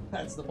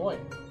 That's the point.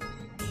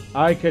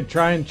 I could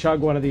try and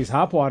chug one of these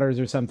hop waters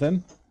or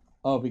something.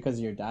 Oh, because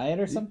of your diet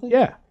or something?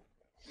 Yeah.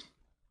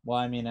 Well,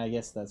 I mean, I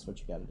guess that's what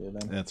you got to do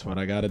then. That's what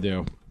I gotta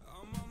do.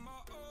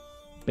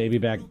 Baby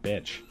back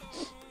bitch.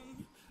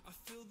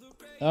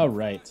 All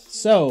right.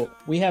 So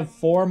we have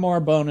 4 more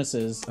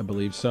bonuses. I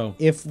believe so.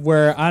 If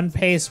we're on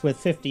pace with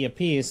 50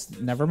 apiece,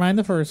 never mind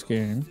the first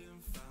game,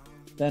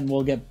 then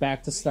we'll get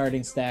back to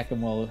starting stack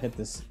and we'll hit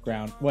this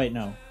ground. Wait,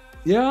 no.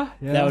 Yeah.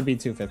 That would be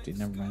 250.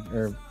 Never mind.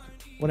 Or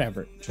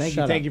whatever. Just Thank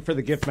shut you. Thank up. you for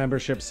the gift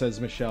membership, says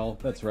Michelle.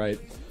 That's right.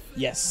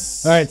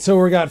 Yes. All right,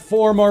 so we got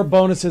 4 more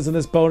bonuses in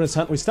this bonus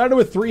hunt. We started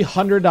with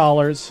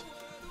 $300.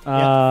 We're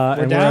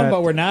and down, at-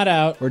 but we're not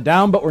out. we're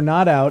down, but we're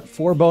not out.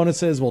 4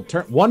 bonuses will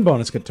turn. 1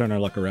 bonus could turn our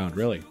luck around,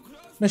 really.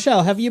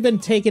 Michelle, have you been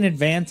taking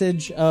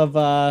advantage of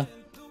the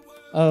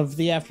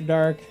After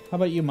Dark? How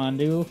about you,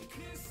 Mandu?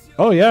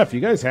 Oh yeah, if you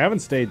guys haven't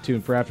stayed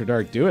tuned for After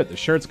Dark, do it. The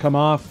shirts come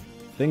off,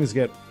 things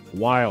get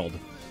wild.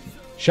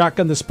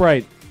 Shotgun the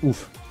Sprite.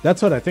 Oof,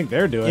 that's what I think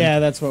they're doing. Yeah,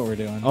 that's what we're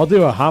doing. I'll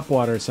do a hop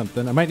water or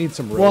something. I might need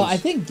some rose. Well, I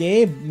think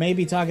Gabe may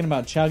be talking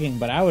about chugging,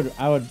 but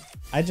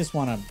I just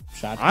want to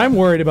shotgun. I'm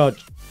worried about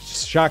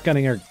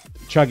shotgunning or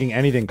chugging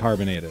anything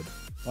carbonated.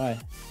 Why?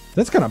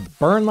 That's gonna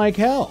burn like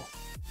hell.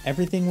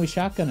 Everything we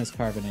shotgun is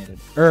carbonated.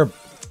 Or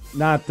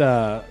not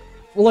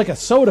like a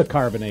soda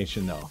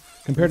carbonation though,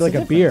 compared to What's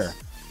like the a beer.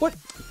 difference? What?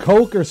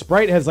 Coke or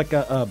Sprite has like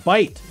a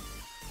bite.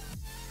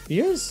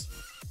 Beers?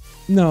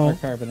 No, Are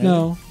carbonated?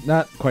 no,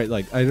 not quite.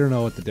 Like I don't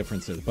know what the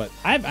difference is, but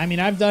I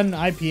mean, I've done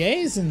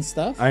IPAs and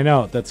stuff. I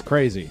know that's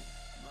crazy.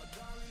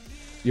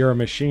 You're a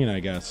machine, I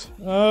guess.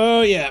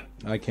 Oh yeah,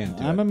 I can't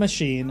do I'm it. a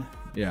machine.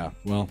 Yeah,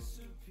 well,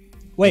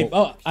 Wait,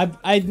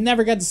 I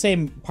never got the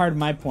same part of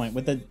my point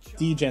with the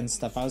degen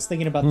stuff. I was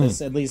thinking about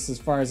this at least as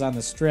far as on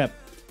the strip.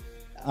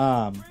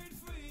 hi.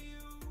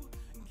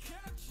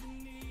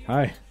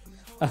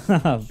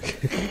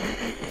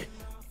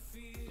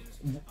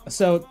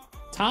 So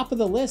top of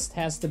the list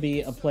has to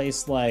be a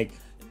place like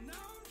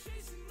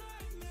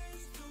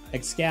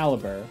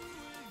Excalibur.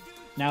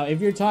 Now,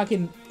 if you're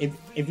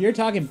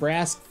talking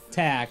brass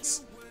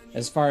tacks,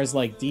 as far as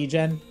like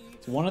degen,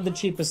 it's one of the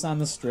cheapest on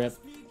the strip.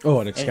 Oh,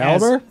 an It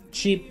Excalibur? has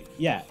cheap,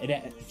 yeah,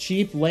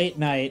 cheap late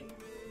night.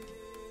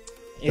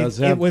 Does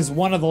It have- was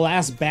one of the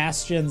last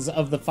bastions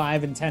of the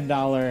 $5 and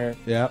 $10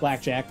 Yeah.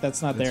 blackjack.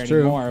 That's not there That's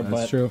true. anymore. That's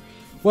but true.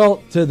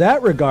 Well, to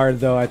that regard,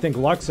 though, I think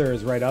Luxor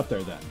is right up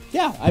there then.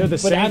 yeah, They're the but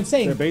same- I'm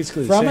saying they're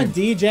basically the from a same.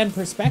 degen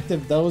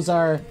perspective, those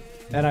are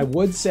And I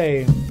would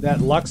say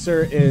that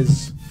Luxor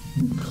is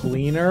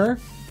cleaner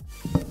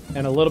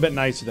and a little bit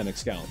nicer than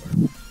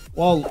Excalibur.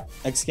 well.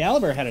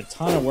 Excalibur had a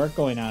ton of work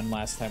going on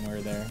last time we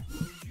were there.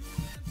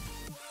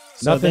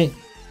 So Nothing.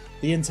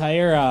 the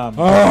entire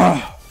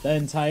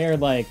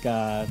like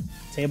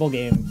table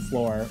game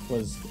floor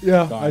was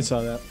Yeah, gone. I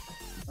saw that.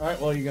 All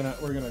right, well,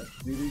 we're gonna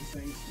do these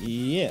things.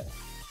 Yeah.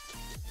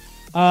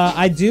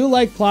 I do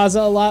like Plaza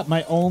a lot.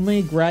 My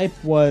only gripe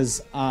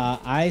was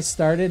I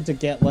started to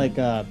get like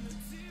a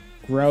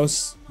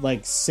gross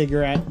like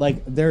cigarette.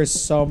 Like there's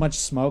so much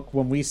smoke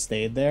when we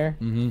stayed there.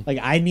 Like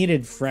I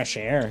needed fresh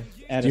air.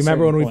 Do you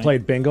remember when we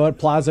played bingo at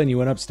Plaza and you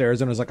went upstairs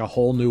and it was like a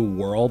whole new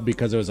world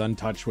because it was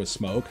untouched with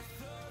smoke?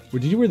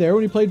 You were there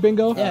when you played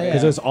bingo? Yeah, yeah.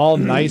 Because it was all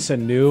nice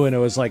and new and it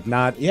was like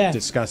not Yeah.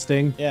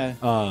 disgusting. Yeah.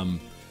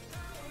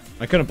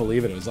 I couldn't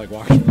believe it. It was like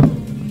walking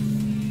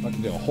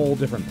to a whole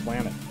different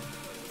planet.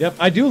 Yep,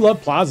 I do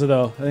love Plaza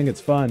though. I think it's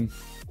fun.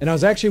 And I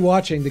was actually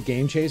watching the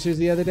Game Chasers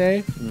the other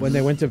day when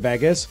they went to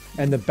Vegas,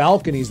 and the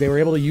balconies, they were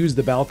able to use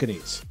the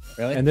balconies.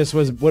 Really? And this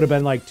would have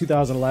been like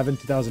 2011,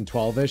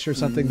 2012-ish or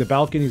something. The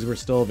balconies were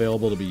still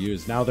available to be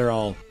used.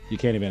 Now you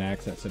can't even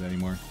access it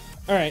anymore.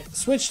 All right,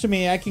 switch to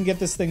me. I can get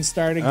this thing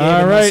started, Gabe,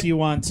 All unless right. you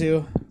want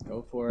to.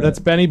 Go for it. That's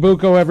Benny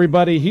Bucco,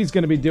 everybody. He's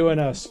going to be doing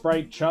a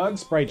Sprite chug,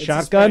 Sprite It's a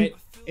shotgun. Sprite.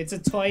 It's a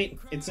tight.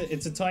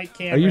 It's a tight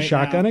can. Are you right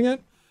shotgunning now.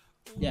 it?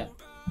 Yeah.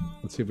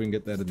 Let's see if we can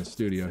get that in the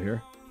studio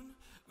here.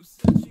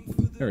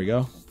 There we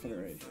go. Put it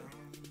right here.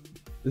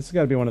 This has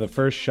got to be one of the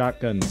first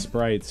shotgun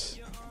Sprites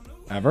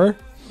ever.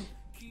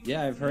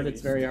 Yeah, I've heard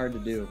it's very hard to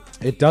do.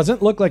 It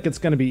doesn't look like it's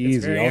going to be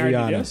easy, very I'll be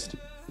hard to do. honest.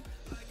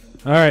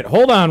 All right,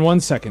 hold on one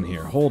second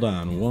here. Hold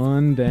on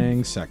one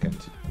dang second.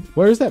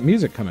 Where's that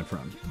music coming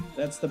from?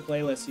 That's the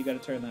playlist. You got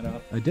to turn that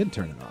off. I did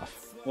turn it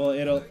off. Well,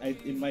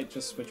 it might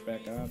just switch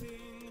back on.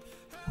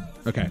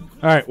 Okay.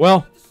 All right,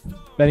 well,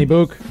 Benny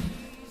Book.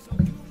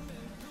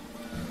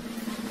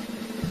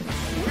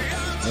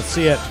 Let's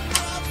see it.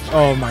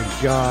 Oh, my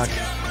gosh.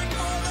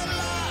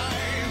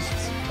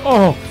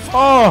 Oh.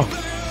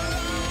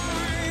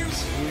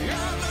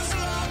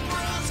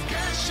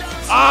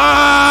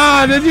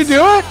 Ah, did you do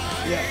it?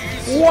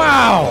 Yeah.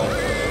 Wow.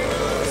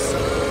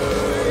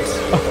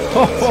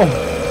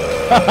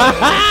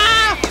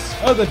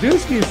 Oh, the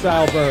Dusky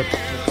style burp.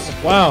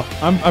 Wow,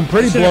 I'm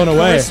pretty blown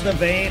away. Force the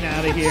vein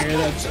out of here.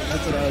 That's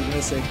what I was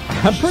missing.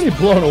 I'm pretty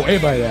blown away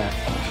by that.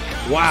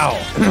 Wow.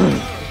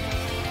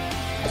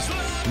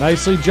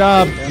 Nicely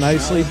job.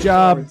 Nicely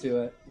job.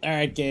 To it. All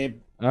right, Gabe.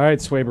 All right,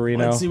 Swaberino.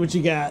 Let's see what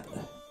you got.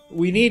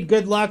 We need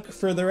good luck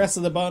for the rest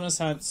of the bonus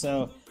hunt,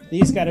 so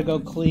these got to go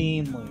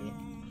cleanly.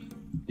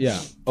 Yeah.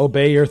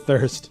 Obey your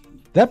thirst.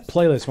 That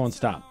playlist won't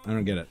stop. I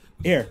don't get it.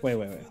 Here, wait.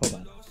 Hold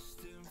on.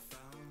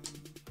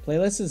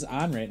 Playlist is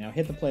on right now.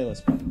 Hit the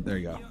playlist button. There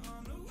you go.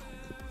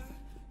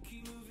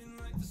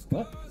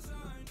 What?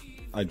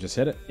 I just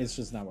hit it. It's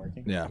just not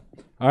working. Yeah.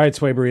 All right,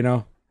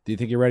 Swaberino. Do you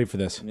think you're ready for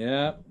this?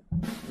 Yeah,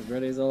 as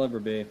ready as I'll ever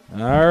be. All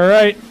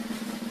right.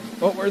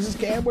 Oh, where's his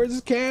cam? Where's his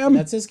cam?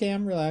 That's his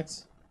cam.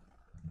 Relax.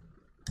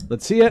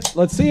 Let's see it.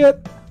 Let's see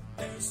it.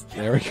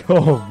 There we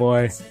go,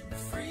 boy.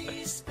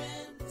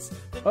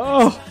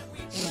 Oh.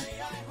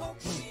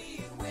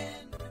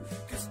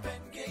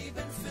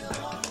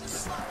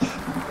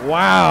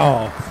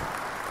 Wow.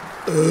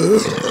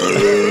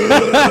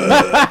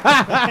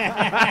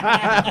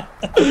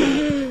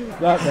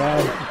 Not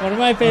bad. One of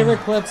my favorite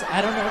clips.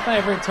 I don't know if I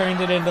ever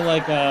turned it into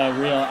like a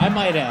reel. I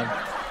might have.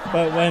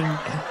 But when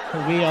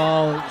we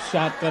all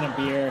shotgun a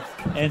beer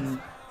and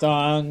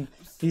Dong,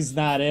 he's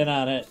not in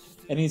on it,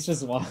 and he's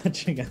just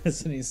watching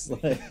us, and he's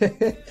like,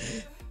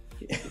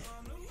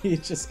 he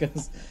just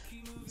goes,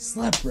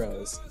 "Slut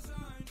bros,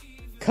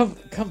 come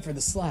for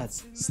the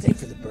sluts, stay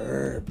for the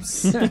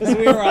burbs." Because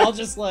we were all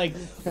just like,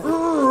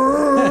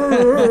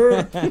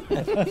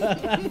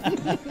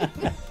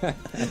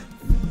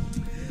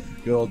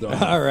 Good old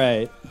dog. All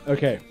right.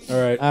 Okay.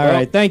 All right. All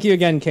right. Thank you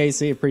again,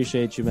 Casey.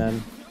 Appreciate you,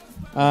 man.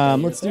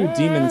 Let's do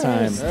Demon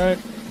Time. All right.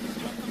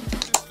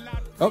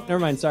 Oh, never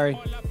mind. Sorry.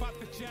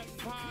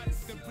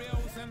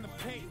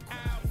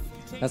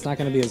 That's not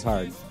going to be as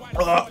hard.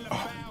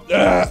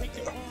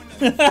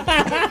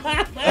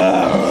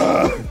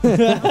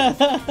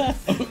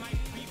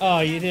 "Oh,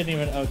 you didn't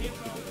even." Okay.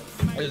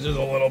 It's just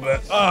a little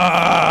bit.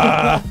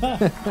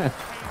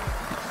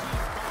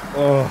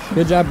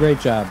 Good job. Great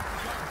job.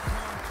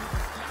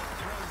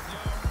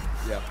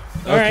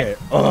 Okay.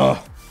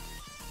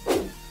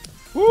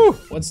 Woo!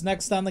 What's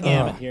next on the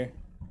gamut here?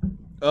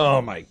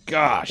 Oh my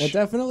gosh. It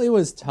definitely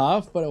was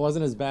tough, but it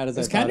wasn't as bad as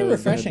I It's thought kind it of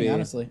was gonna refreshing, be.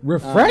 honestly.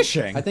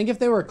 Refreshing. I think if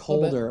they were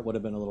colder, it would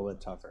have been a little bit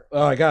tougher.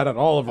 Oh, I got it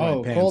all over Oh,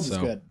 my pants. cold is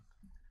so. good.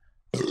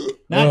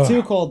 Not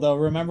too cold though.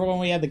 Remember when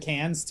we had the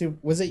cans too?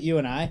 Was it you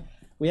and I?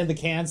 We had the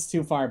cans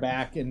too far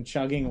back, and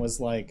chugging was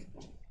like.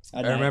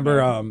 I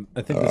remember.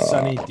 I think the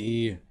Sunny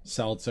D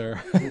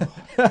seltzer.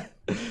 the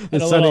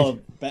And a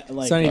little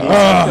like. Sunny D,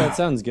 that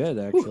sounds good,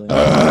 actually.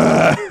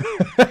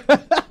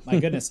 My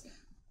goodness,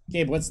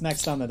 Gabe, what's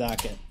next on the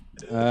docket?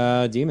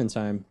 Demon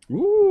time.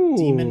 Ooh,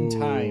 Demon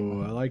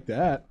time. I like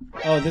that.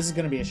 Oh, this is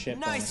gonna be a shit.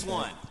 Nice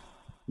bonus, one.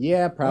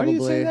 Yeah, Why probably. do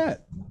you say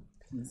that?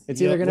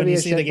 It's either going to When be you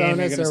a see the shit game, you're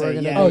bonus gonna or say, we're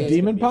going to yeah, Oh, it's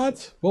Demon gonna be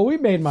Pots? Well, we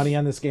made money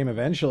on this game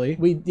eventually.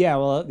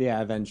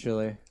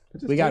 eventually.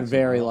 We got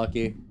very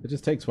lucky. It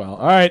just takes a while.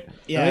 All right.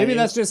 Yeah, Maybe it-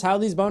 that's just how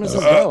these bonuses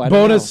go. I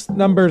don't Bonus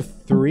number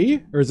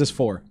 3, or is this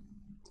 4?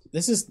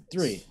 This is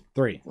 3.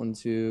 3. know. 1,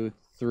 2,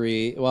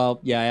 3. Well,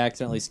 yeah, I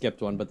accidentally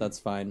skipped one, but that's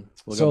fine.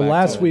 We'll So go back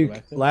last to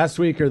it.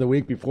 week or the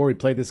week before, we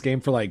played this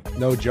game for like,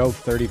 no joke,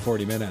 30,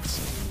 40 minutes,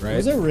 It right?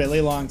 was a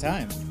really long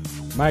time.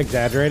 Am I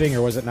exaggerating,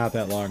 or was it not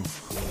that long?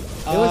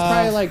 It was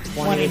probably like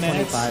 20 20,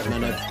 minutes. 25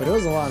 minutes, but it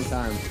was a long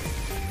time.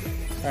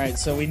 All right,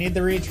 so we need the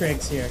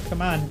retrigs here.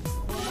 Come on,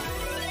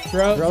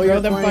 throw your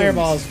them coins.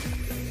 fireballs.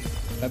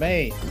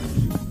 Bye-bye.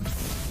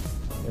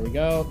 There we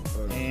go.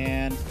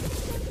 And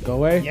Go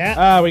away? Yeah.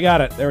 Ah, we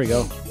got it. There we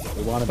go.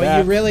 We want it but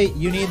back.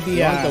 you need the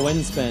You want the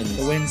wind spins.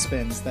 the wind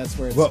spins. That's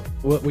where it's. Well,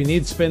 we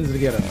need spins to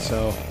get them,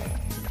 so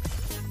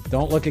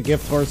don't look a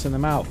gift horse in the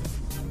mouth.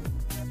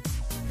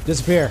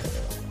 Disappear.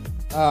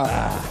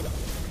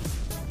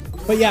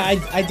 But yeah,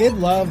 I did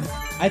love.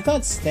 I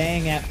thought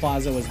staying at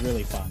Plaza was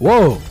really fun.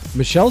 Whoa.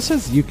 Michelle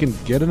says you can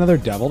get another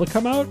devil to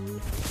come out?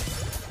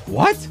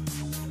 What?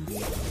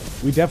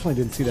 We definitely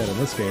didn't see that in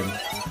this game.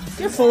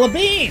 You're full of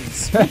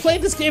beans. We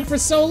played this game for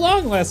so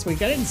long last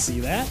week. I didn't see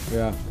that.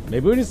 Yeah.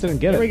 Maybe we just didn't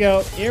get Here we it.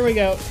 go. Here we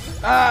go.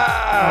 Come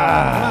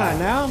on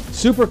now.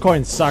 Super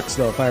coin sucks,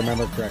 though, if I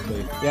remember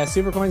correctly. Yeah,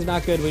 super coin's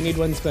not good. We need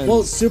wind spins.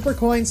 Well, Super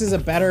Coins is a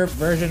better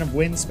version of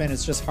Wind Spin.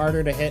 It's just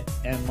harder to hit,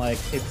 and like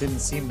it didn't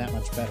seem that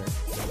much better.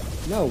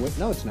 no, it's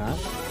not.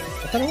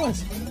 I thought it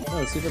was.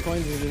 No, super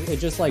coins. It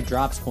just like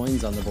drops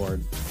coins on the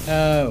board.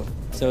 Oh,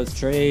 So it's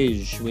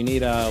trage. We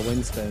need a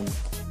wind spin.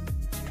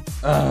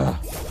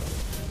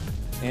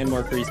 And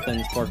more free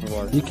spins, por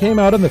favor. He came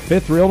out in the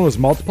 5th reel and was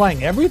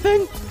multiplying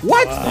everything?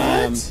 What?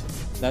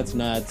 That's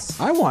nuts.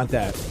 I want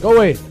that. Go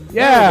away.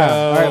 Yeah. go.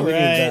 All right, we Right.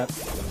 need that.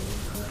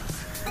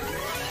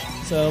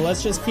 so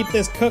let's just keep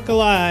this cook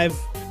alive.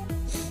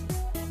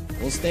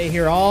 We'll stay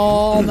here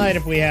all night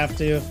if we have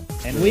to,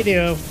 and we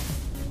do.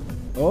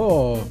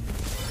 Oh.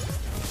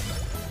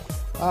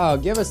 Oh,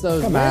 give us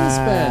those Come wind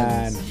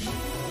on. spins.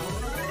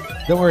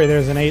 Don't worry,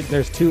 there's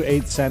 2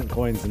 8-cent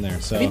coins in there,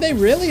 so. I mean, they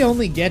really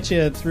only get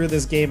you through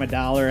this game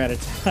 $1 at a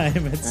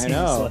time. It seems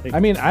know. like. I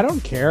mean, I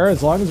don't care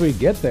as long as we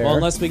get there. Well,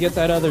 unless we get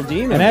that other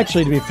demon. And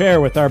actually, to be fair,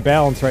 with our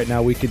balance right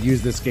now, we could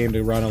use this game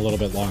to run a little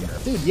bit longer.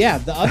 Dude, yeah,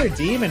 the other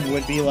demon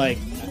would be like,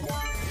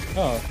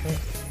 oh,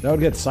 That would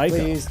get psycho.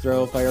 Please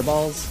throw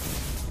fireballs.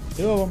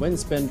 2 of them. Wind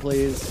spin,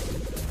 please.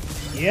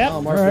 Yep.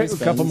 Oh, more All free right, a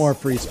spins. couple more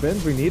free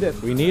spins. We need it.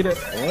 We need it.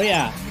 Oh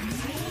yeah.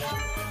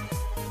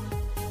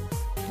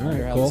 All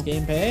Wonder right, how cool. this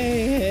game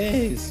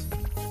pays.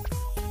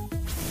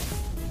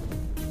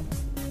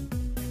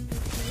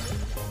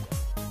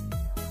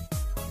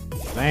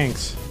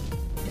 Thanks,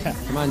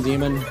 Come on,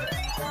 demon.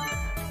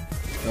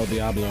 El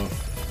Diablo.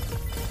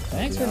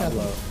 Thanks for nothing.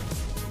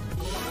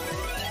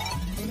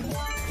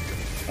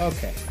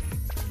 Okay.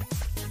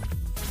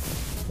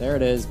 There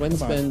it is. Wind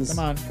Come on, spins. come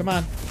on, come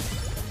on.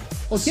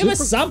 Well, give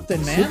us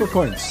something, man. Super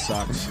coin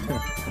sucks.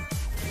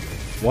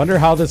 Wonder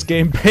how this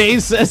game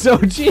pays, says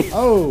OG.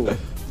 Oh,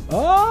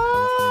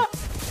 Ah!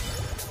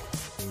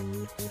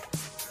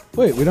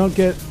 Wait, we don't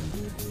get.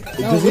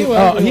 No, Does we he, will,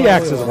 oh, we he will,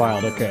 acts we as will.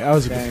 wild. Okay, I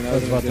was Dang, that I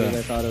was wasn't about as good to. as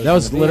I thought it was That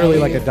was gonna be. literally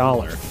Yeah, like we a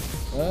dollar.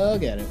 We'll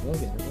get it. We'll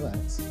get it.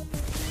 Relax.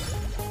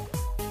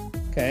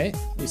 Okay,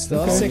 we still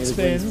have all we 6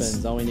 needed wind spins.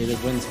 spins. All we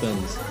needed wind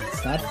spins.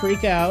 Let's not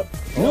freak out.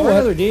 You know Oh, what?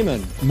 another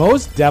demon.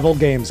 Most devil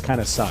games kind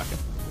of suck.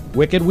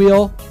 Wicked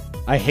Wheel,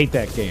 I hate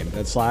that game.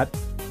 That slot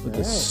with the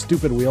Alright.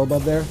 stupid wheel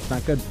above there. It's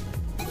not good.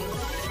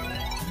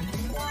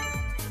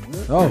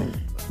 Oh,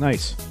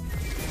 nice.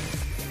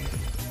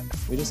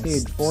 We just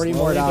need 40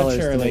 more Slowly but dollars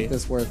to surely. make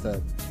this worth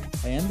it.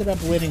 I ended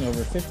up winning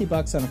over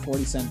 $50 on a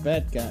 40-cent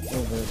bet. Got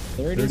over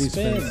 30 30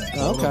 spins.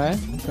 spins. Okay.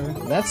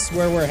 That's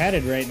where we're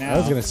headed right now. I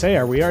was gonna say,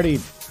 are we already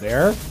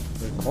there?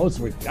 We're close.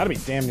 We've got to be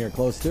damn near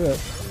close to it.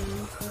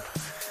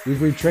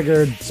 We've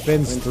triggered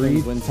spins Wind 3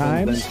 spins, wind spins,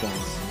 times. wind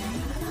spins.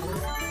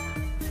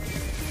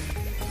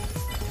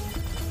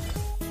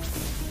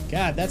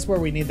 God, that's where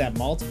we need that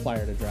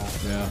multiplier to drop.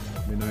 Yeah,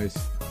 be nice.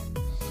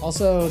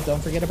 Also,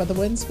 don't forget about the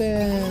wind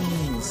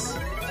spins.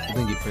 I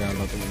think you forgot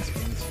about the wind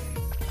spins.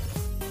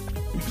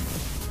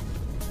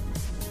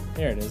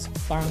 There it is.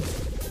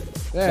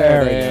 Bonk.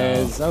 There we it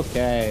go. is.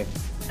 Okay.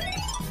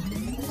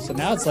 So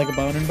now it's like a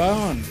bone and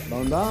bone.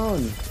 Bone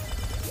bone.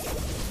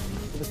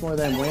 Give us more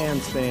than wham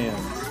spins.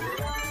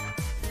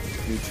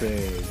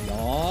 Retrade.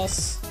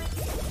 Loss.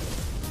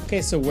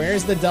 Okay, so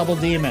where's the double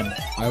demon?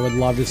 I would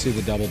love to see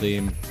the double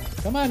deem.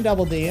 Come on,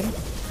 double demon.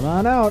 Come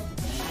on out.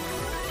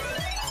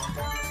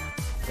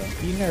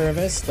 Don't be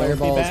nervous. Don't be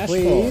Fireballs, bashful.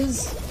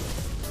 please.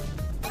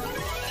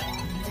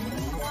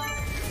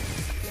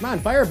 Come on,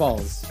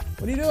 fireballs.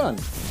 What are you doing?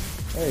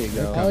 There you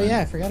go. Oh yeah,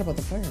 I forgot about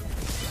the fireball.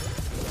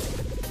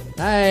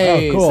 Nice.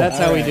 Oh, cool. That's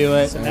how we do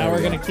it. So now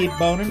we're gonna keep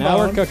boning. Now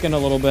we're cooking a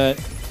little bit.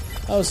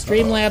 Oh,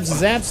 Streamlabs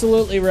is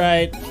absolutely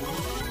right.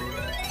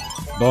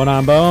 Bone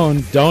on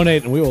bone.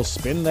 Donate and we will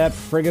spin that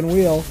friggin'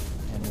 wheel.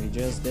 And we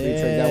just Retrick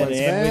did. that one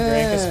And we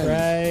drank a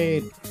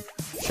spin.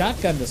 Sprite.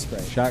 Shotgun to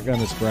Sprite. Shotgun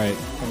to Sprite.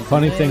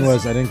 Funny thing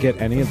was, I didn't get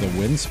any of the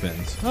win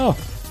spins. Oh.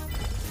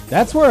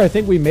 That's where I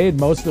think we made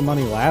most of the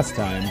money last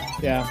time.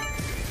 Yeah.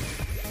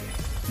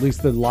 At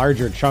least the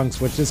larger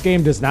chunks, which this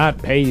game does not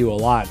pay you a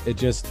lot. It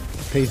just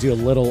pays you a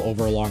little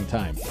over a long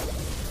time.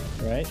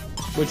 Right.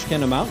 Which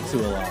can amount to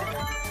a lot.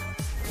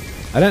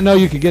 I didn't know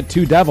you could get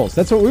 2 devils.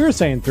 That's what we were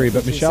saying 3, but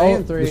She's Michelle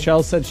saying 3.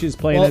 Michelle said she's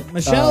playing Well, it.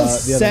 Michelle the other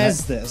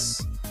says night.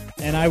 this,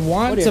 and I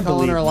want What are to you calling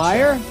believe her a Michelle.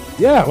 liar?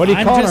 Yeah, what are you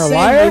I'm calling just her, a saying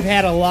liar? we've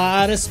had a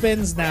lot of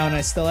spins now, and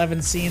I still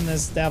haven't seen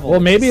this devil. Well,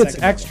 maybe it's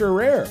Second extra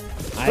rare. devil.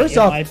 First it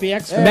off, might be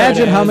extra.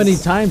 imagine it how is. many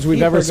times we've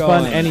Keep ever her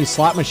spun going. any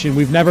slot machine.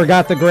 We've never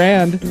got the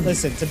grand.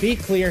 Listen, to be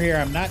clear here,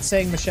 I'm not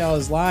saying Michelle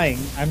is lying.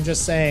 I'm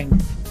just saying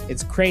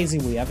it's crazy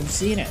we haven't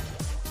seen it.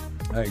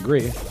 I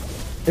agree.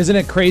 Isn't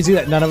it crazy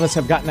that none of us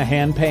have gotten a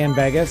hand pay in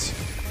Vegas?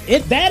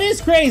 That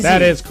is crazy.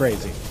 That is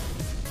crazy.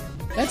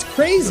 That's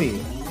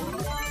crazy.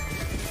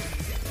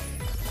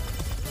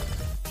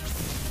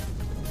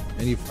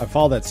 And I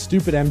follow that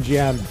stupid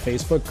MGM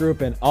Facebook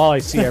group, and all I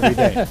see every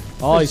day.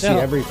 All I see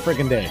Michelle. every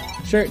friggin' day.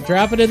 Sure,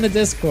 drop it in the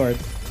Discord.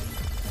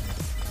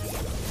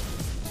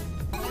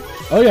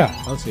 Oh, yeah.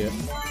 I'll see it.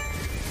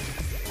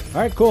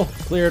 All right, cool.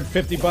 Cleared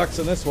 $50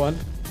 on this one.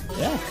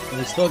 Yeah. And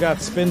we still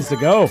got spins to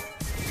go.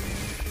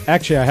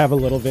 Actually, I have a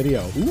little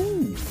video.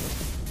 Ooh.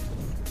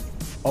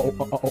 Oh,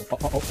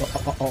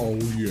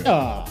 yeah.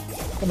 Oh,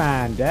 Come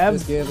on, Dev.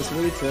 Just give us a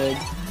retrig.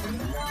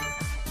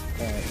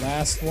 all right,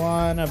 last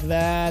one of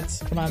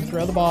that. Come on,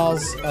 throw the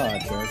balls. Oh,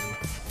 jerk.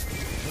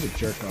 What a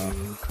jerk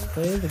off.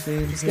 Play the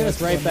games. Get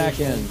us right back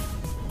in.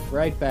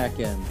 Right back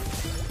in.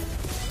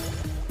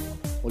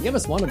 Well, give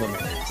us one of them.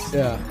 Please.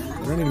 Yeah.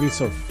 We don't need to be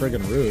so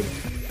friggin' rude.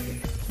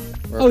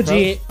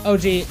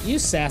 OG, you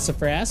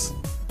sassafras.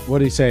 What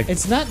do you say?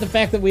 It's not the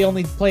fact that we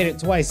only played it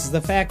twice. It's the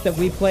fact that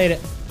we played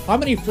it. How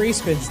many free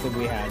spins did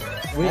we have?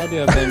 Had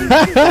to have been.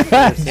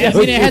 I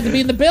mean, it had to be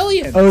in the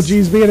billions.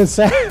 OG's being a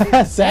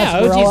sass. Yeah,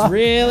 OG's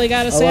really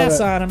got a sass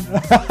it. on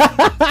him.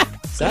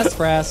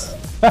 Sassafras.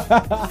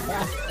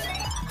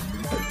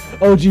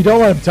 OG, don't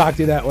let him talk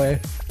to you that way.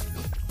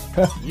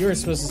 You were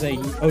supposed to say,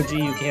 OG,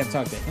 you can't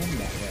talk to him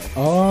that way.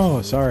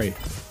 Oh, sorry.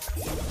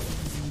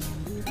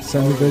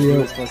 Send the He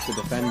video. was supposed to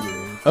defend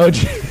you. OG.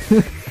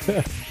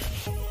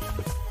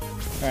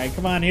 All right,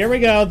 come on, here we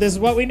go. This is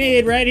what we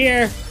need right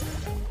here.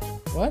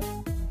 What?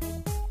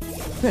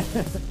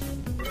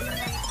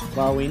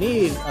 Well, we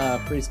need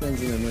free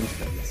spins and then win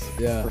spins.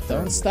 Yeah.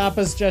 Don't stop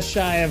us just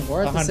shy of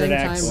Or at the same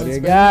time, 100x. What do win you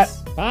spins.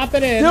 got? Pop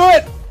it in. Do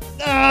it!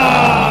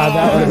 Ah,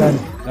 That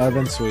would have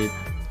been sweet.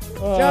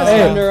 Just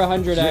Hey. under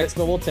 100x,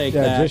 but we'll take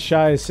Yeah, that. just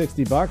shy of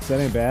 $60. That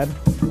ain't bad.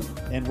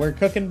 And we're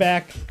cooking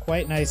back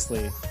quite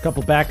nicely. A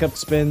couple backup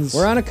spins.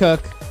 We're on a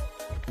cook.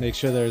 Make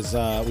sure there's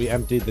we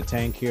emptied the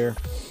tank here.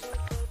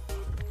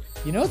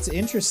 You know what's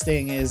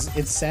interesting is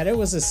it said it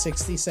was a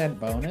 60-cent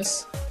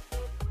bonus.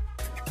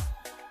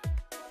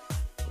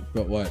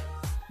 But what?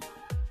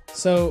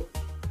 So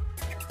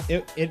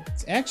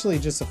it's actually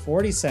just a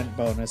 40-cent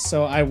bonus.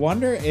 So I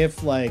wonder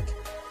if like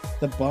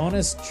the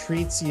bonus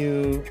treats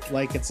you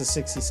like it's a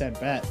 60-cent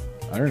bet.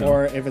 I don't know.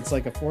 Or if it's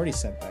like a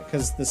 40-cent bet.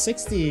 Because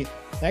the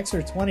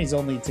extra 20 is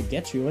only to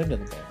get you into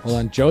the bonus. Hold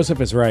on,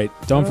 Joseph is right.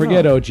 Don't don't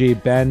forget, know.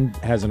 OG, Ben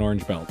has an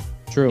orange belt.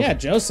 True. Yeah,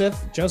 Joseph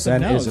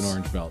Ben knows. is an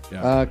orange belt.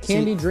 Yeah.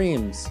 Candy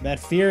Dreams. That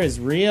fear is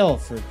real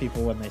for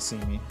people when they see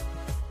me.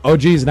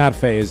 OG's not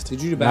phased.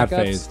 Did you do Not backups?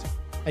 phased.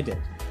 I did.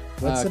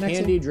 What's the next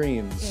Candy one?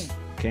 Dreams.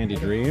 Candy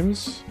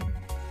Dreams.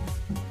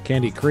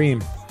 Candy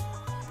Cream.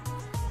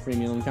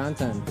 Premium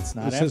content. It's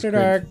not This is After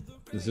cream. Dark.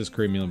 This is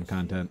premium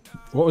content.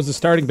 What was the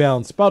starting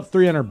balance? About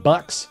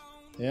 $300.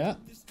 Yeah.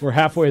 We're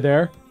halfway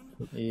there.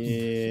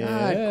 Yeah.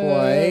 Not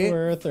quite.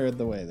 We're a third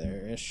the way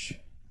there-ish.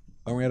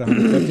 Are we at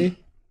 150?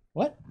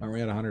 What? Are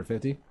we at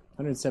 150?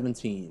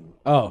 117.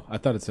 Oh, I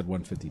thought it said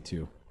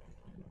 152.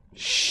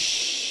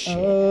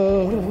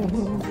 Oh,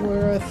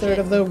 we're a third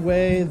of the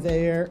way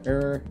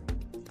there.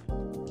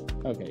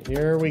 Okay,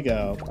 here we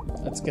go.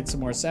 Let's get some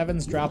more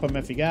sevens. Drop them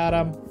if you got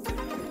them.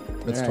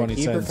 That's All right, 20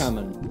 keep cents. her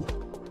coming.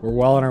 We're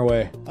well on our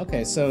way.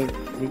 Okay, so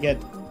we get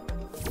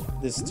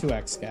this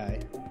 2x guy.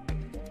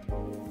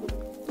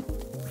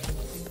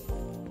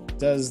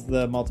 Does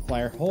the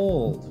multiplier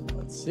hold?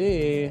 Let's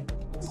see.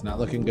 It's not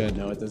looking good.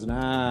 No, it does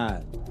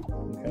not.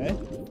 Okay.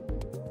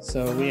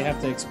 So we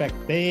have to expect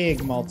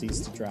big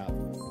multis to drop.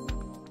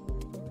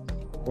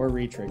 Or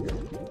retrigger.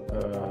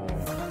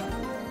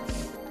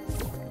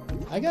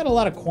 I got a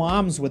lot of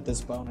qualms with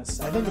this bonus.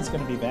 I think it's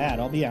going to be bad.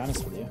 I'll be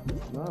honest with you.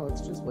 No,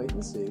 let's just wait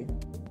and see.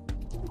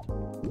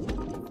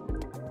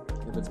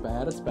 If it's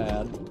bad, it's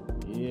bad.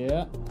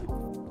 Yeah.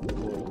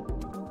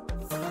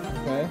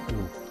 Okay.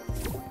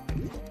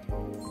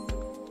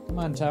 Come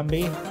on,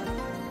 Tumby.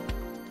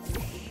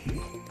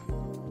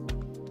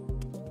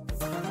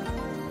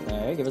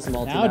 Okay, give us a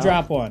multi Now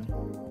drop one.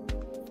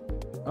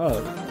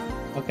 Oh,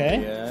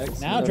 Okay. Yes,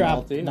 Now another drop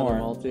multi, more. another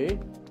multi.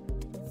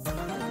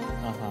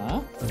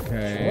 Uh-huh.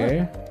 okay.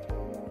 Yeah.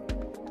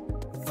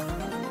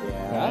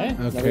 Okay.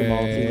 Another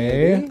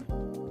multi,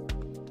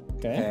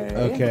 Okay. maybe. Okay.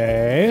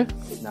 Okay.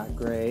 Not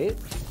great.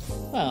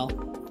 Well.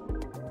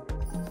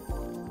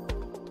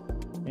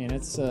 I mean,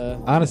 it's,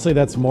 Honestly,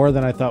 that's more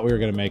than I thought we were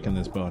going to make in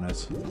this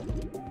bonus.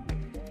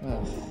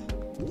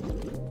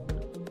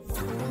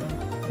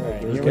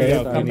 Alright, here we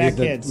go. Come back,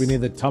 kids. We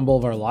need the tumble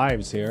of our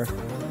lives here.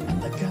 I'm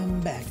the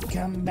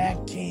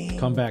comeback king.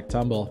 Comeback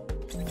tumble.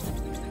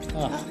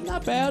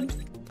 Not bad.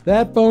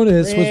 That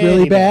bonus was Pretty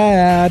really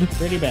bad.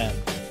 Pretty bad.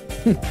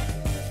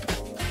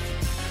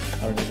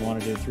 I don't even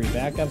want to do 3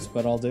 backups,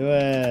 but I'll do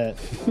it.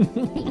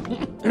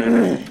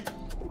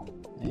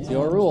 It's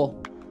your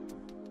rule.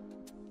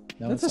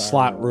 No, That's a it's our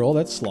slot rule. rule.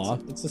 That's slaw.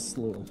 It's a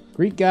slew.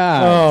 Greek Oh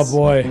gods.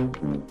 boy.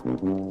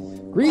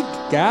 Greek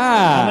gods.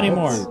 How many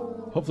more?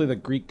 Hopefully the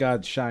Greek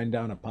gods shine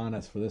down upon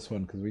us for this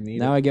one because we need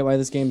Now it. I get why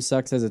this game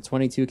sucks as a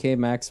 22k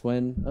max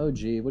win. Oh,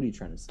 gee, what are you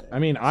trying to say? I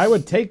mean, I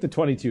would take the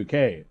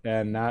 22K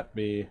and not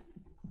be.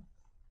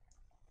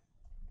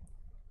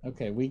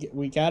 Okay, we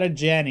got a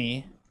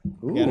Jenny.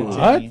 We got a What?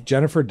 Jenny.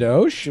 Jennifer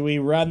Doge? Should we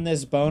run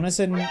this bonus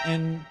in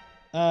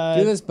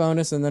Do this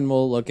bonus and then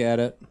we'll look at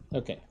it.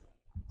 Okay.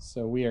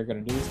 So we are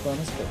gonna do this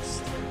bonus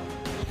first.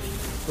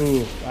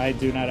 Ooh, I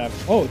do not have.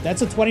 Oh,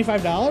 that's a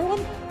 $25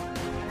 one.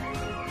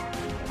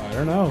 I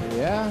don't know.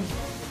 Yeah.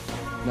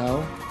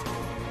 No.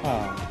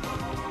 Oh.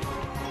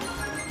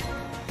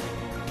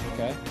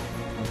 Okay.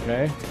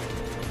 Okay.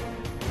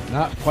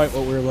 Not quite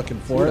what we were looking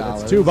for.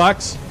 $2. It's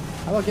 $2.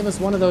 How about give us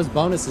one of those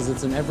bonuses?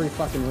 It's in every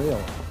fucking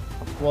reel.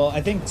 Well,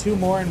 I think 2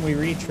 more and we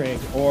retrig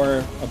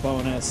or a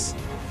bonus.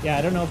 Yeah,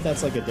 I don't know if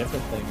that's like a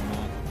different thing or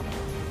not.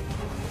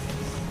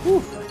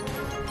 Whew.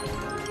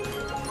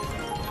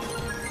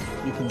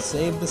 You can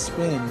save the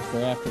spin for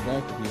After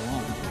Dark if you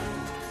want.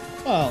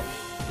 Well,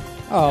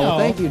 Oh, No. well,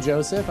 thank you,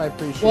 Joseph. I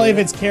appreciate well, it. if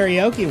it's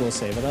karaoke, we'll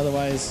save it.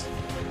 Otherwise,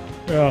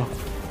 Yeah.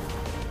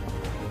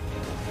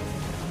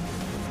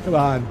 Come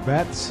on,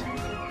 bets.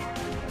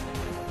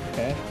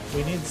 okay.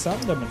 We need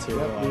something to We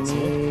materialize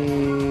here.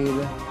 need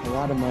a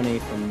lot of money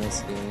from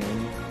this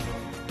game.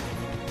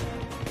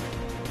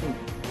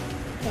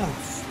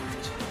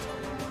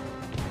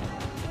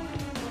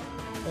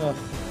 Ugh.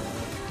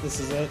 This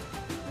is it.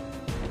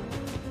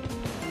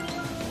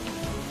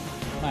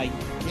 My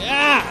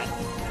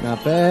God!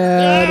 Not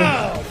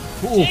bad.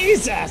 Oh,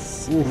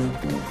 Jesus!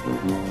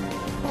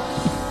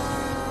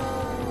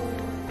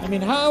 I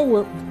mean,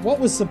 what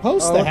was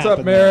supposed to Oh, what's happen?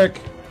 up,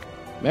 Merrick?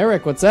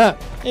 Merrick, what's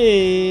up?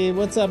 Hey,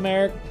 what's up,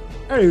 Merrick?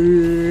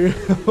 Hey.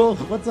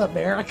 What's up,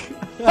 Merrick?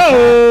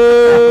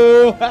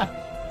 Oh!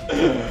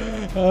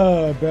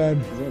 Oh, Ben.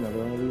 Is there another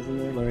one of these in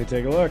there? Let me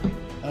take a look.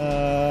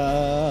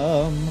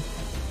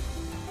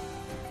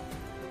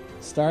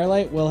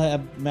 Starlight will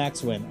have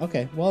Max win.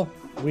 Okay, well,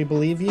 we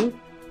believe you.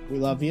 We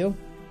love you.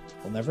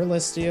 We'll never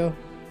list you.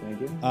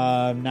 Thank you.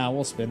 Now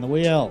we'll spin the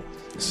wheel.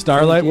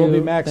 Starlight will be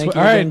max Thank win.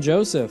 you All again, right.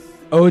 Joseph.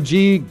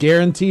 OG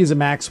guarantees a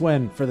max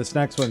win for this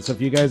next one. So if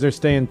you guys are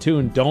staying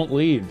tuned, don't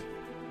leave.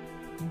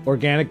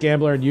 Organic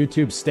Gambler on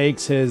YouTube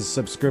stakes his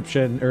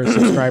subscription or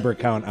subscriber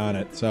count on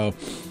it. So,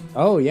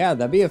 Oh, yeah,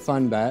 that'd be a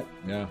fun bet.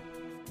 yeah.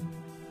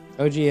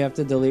 OG, you have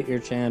to delete your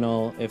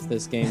channel if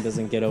this game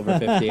doesn't get over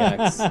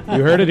 50x.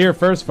 You heard it here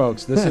first,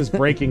 folks. This is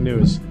breaking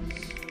news.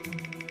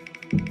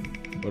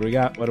 What do we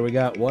got? What do we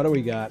got? What do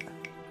we got?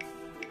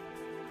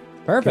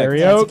 Perfect.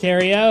 Karaoke. That's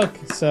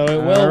karaoke, so it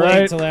will All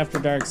right. wait till after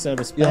dark, so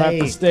to speak. You'll have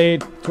to stay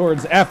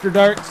towards After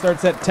Dark.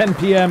 Starts at 10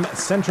 p.m.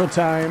 Central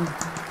Time.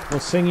 We'll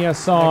sing you a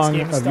song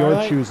game of is your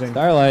Starlight? choosing.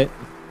 Starlight.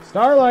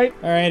 Starlight.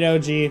 All right,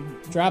 OG,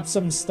 drop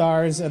some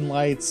stars and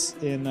lights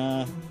in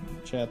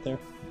chat there.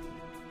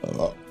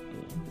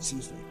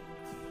 Excuse me.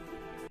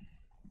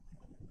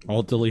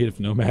 I'll delete if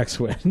no max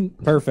win.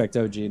 Perfect,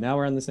 OG. Now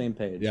we're on the same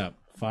page. Yeah,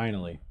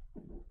 finally.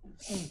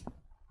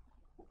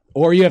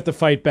 Or you have to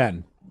fight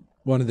Ben.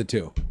 One of the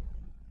two.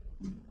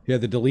 He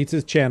either deletes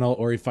his channel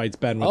or he fights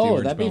Ben with the Oh,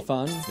 orange that'd be belt.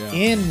 fun. Yeah.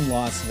 In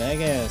Las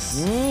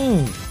Vegas.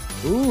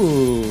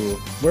 Ooh.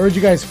 Where would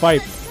you guys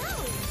fight?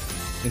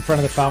 In front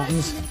of the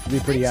fountains? It'd be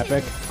pretty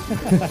epic.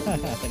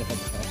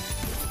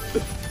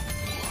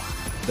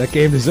 That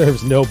game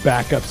deserves no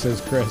backup, says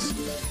Chris.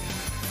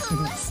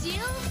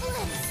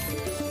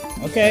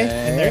 Okay,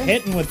 and they're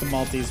hitting with the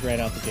multis right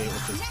out the gate,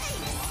 which is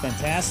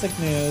fantastic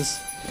news.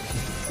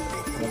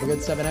 Have a good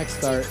 7x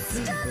start.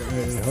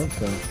 I hope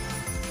so.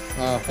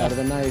 Oh, that would have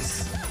been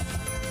nice.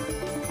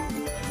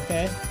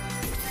 Okay.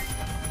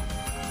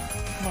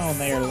 Come on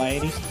there,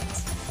 lady.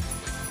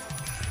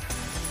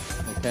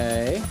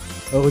 Okay.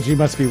 OG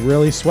must be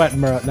really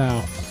sweating right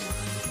now.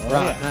 Oh,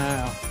 Right yeah.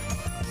 now.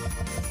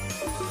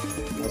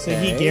 So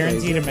he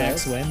guaranteed a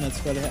max win. That's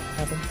what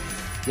happened.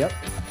 Yep.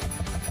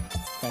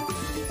 Okay.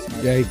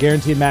 Smart. Yeah, he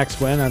guaranteed max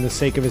win on the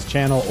sake of his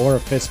channel or a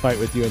fist fight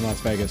with you in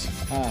Las Vegas.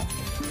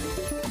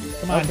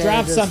 Come on, Okay,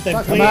 drop just something,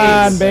 fuck please. Come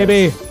on,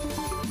 baby.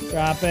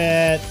 Drop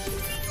it.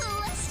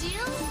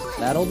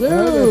 That'll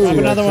do. Drop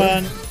another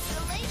one.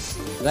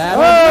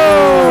 That'll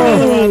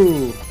Another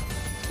do.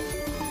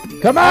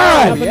 Come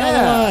Drop on.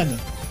 yeah. another one.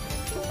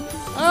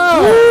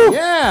 Oh,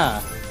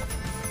 yeah.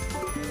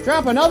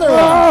 Drop another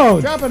Oh.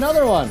 one. Drop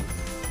another one.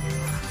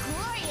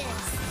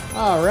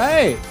 All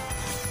right.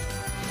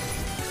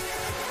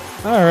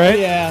 All right.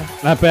 Yeah.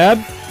 Not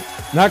bad.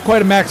 Not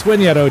quite a max win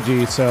yet,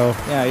 OG, so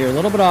Yeah, you're a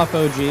little bit off,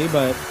 OG,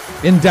 but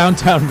in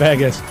downtown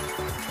Vegas.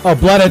 Oh,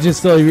 Blood Edge is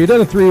still here. You've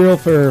done a 3-reel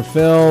for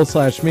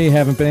Phil/me.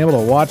 Haven't been able to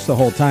watch the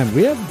whole time.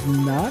 We have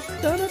not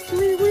done a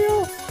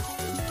 3-reel.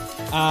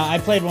 I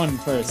played one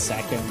for a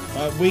second.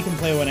 We can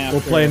play one after.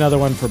 We'll play another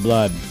one for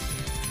Blood.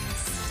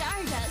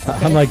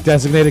 I'm like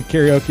designated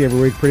karaoke every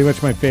week. Pretty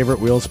much my favorite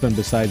wheel spin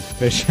besides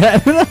Fish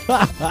Head.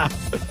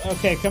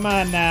 Okay, come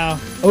on now.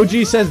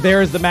 OG says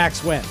there is the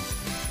max win.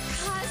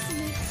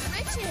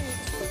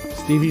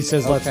 Stevie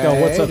says let's go.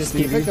 What's up, just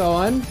Stevie? keep it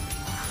going.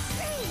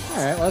 All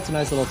right, well, that's a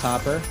nice little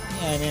topper.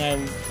 Yeah, I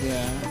mean,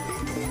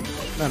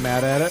 Not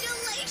mad at it.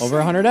 Over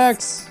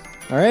 100x.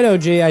 All right,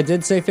 OG, I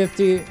did say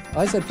 50. Oh,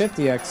 I said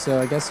 50x, so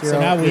I guess you're So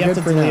now we you're have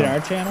good to for delete now. our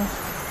channel?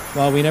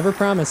 Well, we never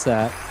promised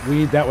that.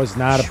 That was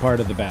not a part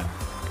of the bet.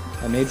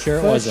 I made sure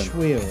it Push wasn't.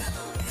 wheel.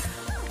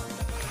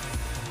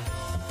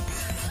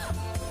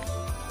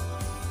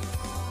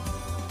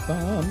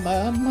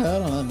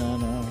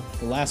 The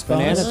last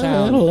bonus. Banana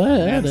Town.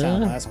 Banana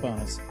Town, last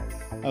bonus.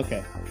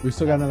 Okay. We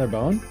still got another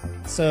bone?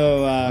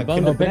 So,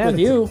 Bone to pick with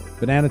you.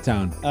 Banana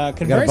Town. We got a bone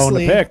to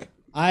conversely, pick.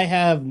 I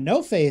have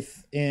no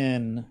faith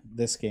in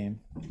this game,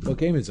 What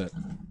game is it?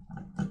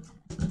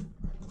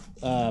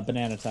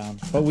 Banana Town.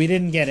 But we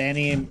didn't get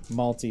any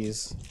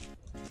multis.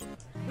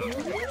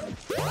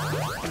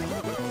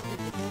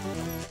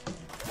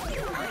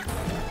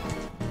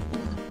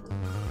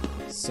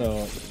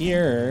 So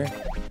here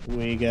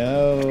we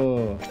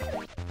go.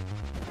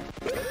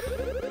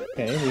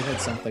 Okay, we hit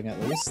something at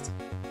least.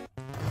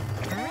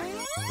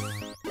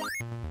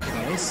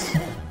 Nice.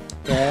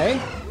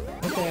 Okay.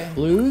 Okay.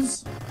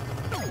 Blues.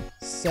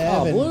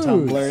 7 blues.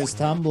 tumblers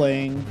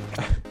tumbling.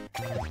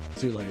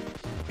 Too late.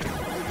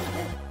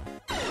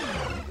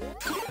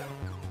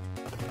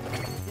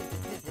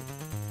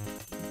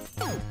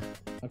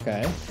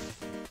 Okay.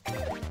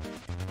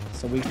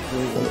 So we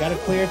got to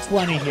clear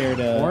 20 here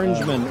to...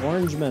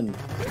 Orangeman.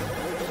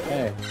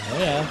 Okay. Oh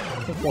yeah.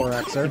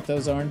 4Xer. Keep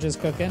those oranges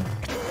cooking.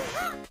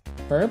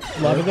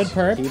 Perp. Love a good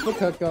perp. Keep a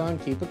cook going.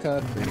 Keep a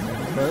cook.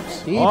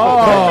 Burps. Keep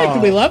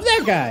Perfect. We love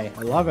that guy.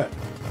 I love it.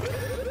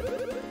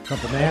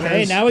 Couple bananas.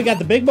 Okay, now we got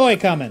the big boy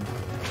coming.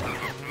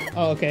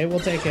 Oh, okay. We'll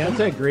take him. I'll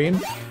take green.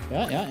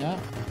 Yeah.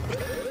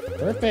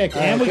 Perfect.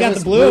 All And right, we got give the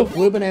us blue.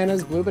 Blue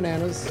bananas. Blue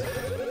bananas.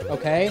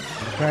 Okay.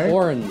 Okay.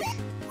 Orange.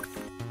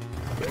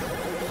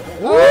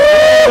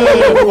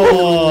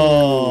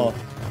 Oh,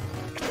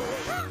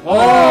 Oh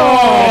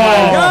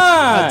my a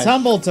god!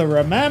 tumble to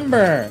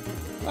remember.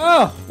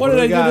 Oh, what did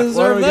I do to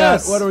deserve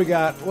this? What do we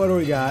got?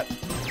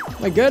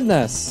 My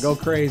goodness. Go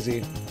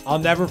crazy. I'll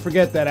never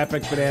forget that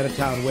epic Banana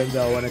Town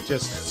window when it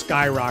just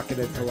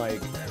skyrocketed to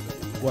like,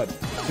 what,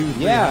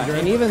 200-300? Yeah,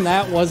 and even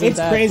that wasn't It's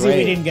that crazy great.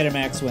 we didn't get a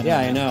max win. Yeah,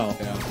 on I that. know.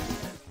 Yeah.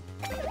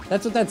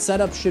 That's what that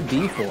setup should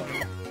be for.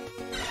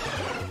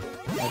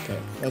 Okay,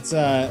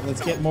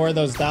 let's get more of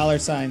those dollar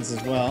signs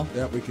as well.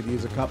 Yeah, we could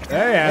use a couple.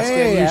 Hey, ask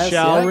Hey, and you ask,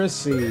 shall yeah.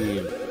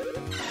 receive.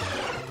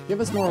 Give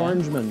us more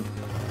orangemen.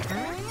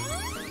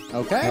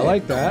 Okay. I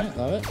like that.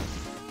 Love it.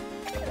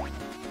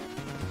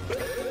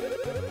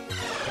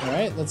 All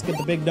right, let's get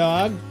the big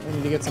dog. We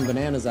need to get some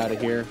bananas out of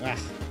here. Ah,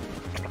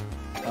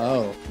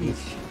 Oh.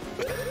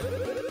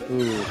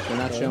 Ooh, they're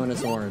not showing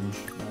us orange.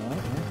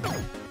 I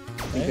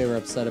think they were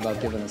upset about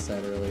giving us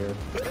that earlier.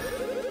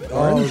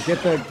 Oh,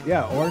 get the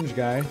orange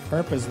guy.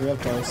 perp is real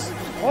close.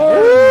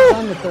 Oh!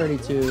 On the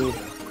 32.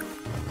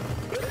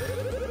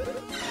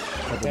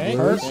 Okay,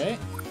 blues. okay.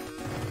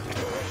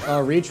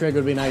 Oh, retrig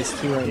would be nice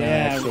too right now,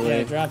 actually.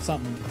 Yeah, drop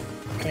something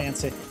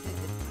fancy.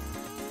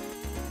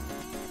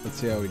 Let's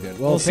see how we did.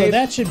 Well, so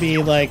that should be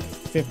like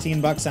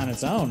 15 bucks on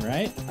its own,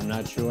 right? I'm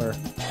not sure.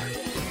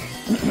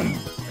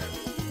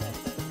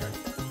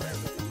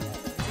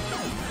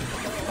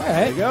 All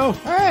there right. you go.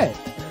 All right.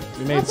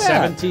 We made Not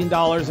bad.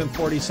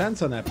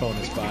 $17.40 on that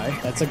bonus buy.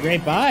 That's a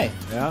great buy.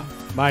 Yeah,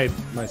 my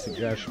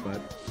suggestion,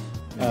 but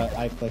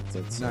I clicked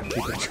it. So. not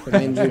keep it. It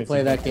means we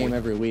play that game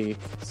every week,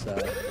 so.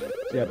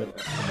 Yeah, but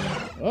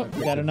Oh,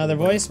 we got another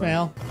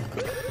voicemail.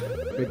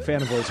 big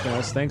fan of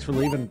voicemails. Thanks for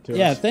leaving it to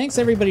Yeah, us. thanks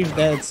everybody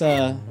that's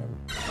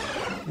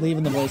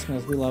leaving the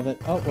voicemails. We love it.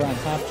 Oh, we're on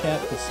Top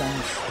Chat for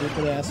some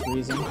stupid ass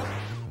reason,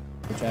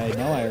 which I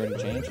know I already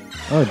changed.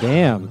 Oh,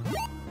 damn.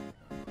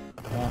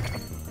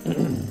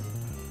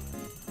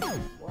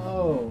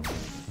 Whoa.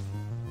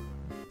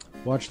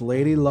 Watched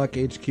Lady Luck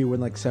HQ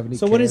win like 70K.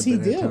 So what does he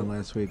at do? Town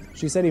last week.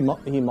 She said he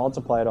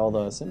multiplied all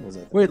the symbols.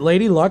 I think. Wait,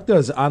 Lady Luck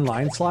does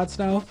online slots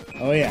now?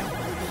 Oh yeah.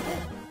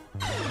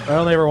 I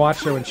only ever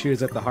watched her when she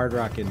was at the Hard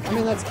Rock in. I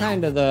mean, that's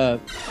kind of the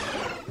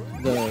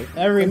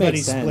Everybody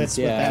makes sense, splits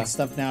with yeah. that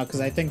stuff now because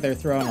I think they're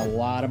throwing a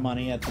lot of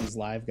money at these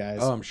live guys.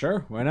 Oh, I'm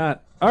sure. Why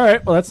not? All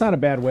right. Well, that's not a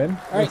bad win. All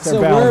right, What's our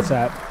so balance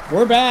at?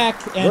 we're back,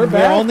 and We're we're,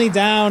 back. only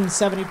down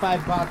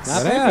 $75. Not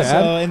bad.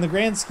 So in the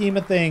grand scheme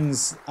of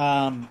things,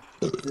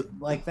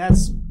 like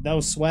that's no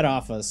sweat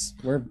off us.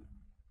 We're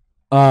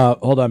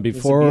Hold on. a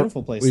Before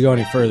beautiful place we to go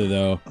be. any further,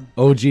 though,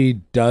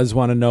 OG does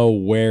want to know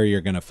where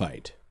you're going to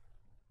fight.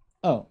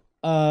 let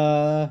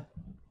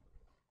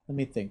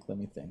me think.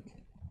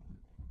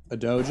 a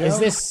dojo. Is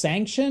this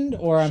sanctioned,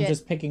 or I'm Shit.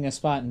 just picking a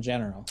spot in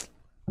general?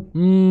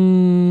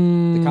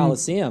 the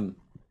Coliseum?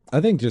 I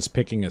think just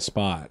picking a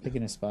spot.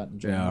 Picking a spot in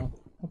general.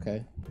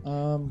 Okay.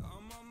 Well,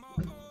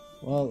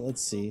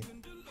 let's see.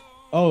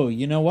 Oh,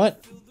 you know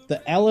what?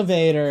 The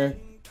elevator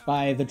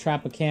by the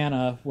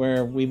Tropicana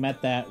where we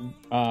met that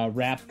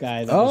rap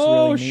guy that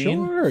was really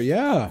mean. Sure.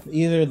 Yeah.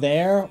 Either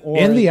there or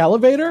In the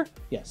elevator?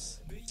 yes.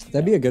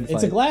 That'd be a good fight.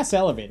 It's a glass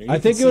elevator. You I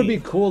think can it would see.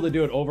 be cool to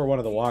do it over one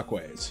of the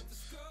walkways.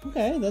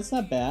 Okay, that's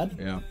not bad.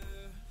 Yeah.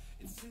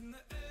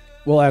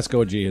 We'll ask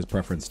OG his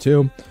preference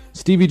too.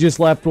 Stevie just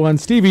left one.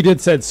 Stevie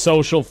did said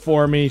social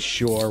for me.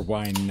 Sure,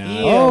 why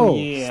not? Oh,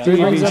 yeah. Steve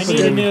brings I up a need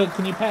a good- new.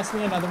 Can you pass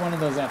me another one of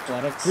those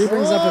athletics? He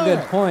brings up a good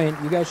Sure. point.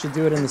 You guys should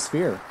do it in the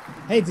sphere.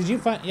 Hey, did you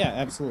find? Yeah,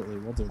 absolutely.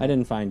 We'll do I that.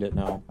 didn't find it.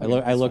 No, I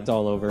that's looked fine.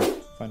 all over.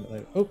 Find it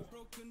later. Oh,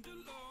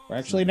 we're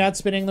actually not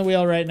spinning the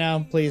wheel right now.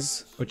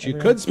 Please. But you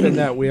Everyone. could spin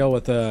that wheel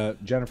with a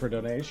Jennifer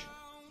donation.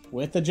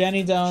 With the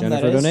Jenny Dome.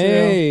 Jennifer that is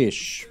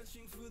Donation. true.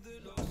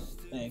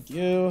 Thank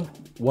you.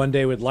 One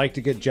day we'd like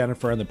to get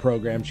Jennifer on the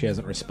program. She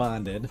hasn't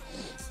responded.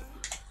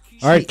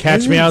 All right,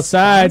 catch me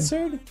outside.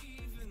 Sponsored?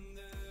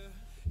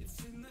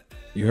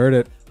 You heard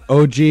it.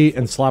 OG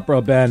and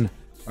Slopro Ben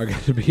are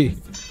going to be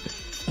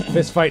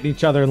fist fighting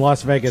each other in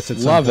Las Vegas at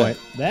some Love point.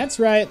 it. That's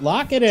right.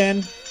 Lock it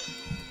in.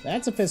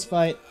 That's a fist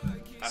fight.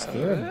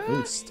 Scare and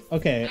boost.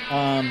 Okay.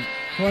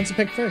 Who wants to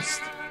pick first?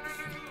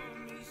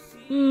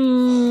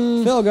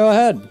 Phil, go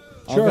ahead.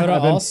 I'll Sure.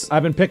 go to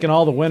I've been picking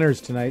all the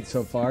winners tonight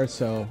so far,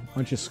 so why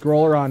don't you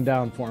scroll her on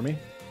down for me?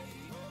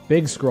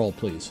 Big scroll,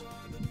 please.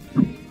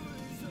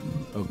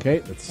 Okay,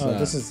 that's Oh,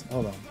 this is.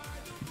 Hold on.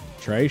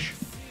 Trash.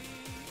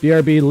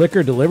 BRB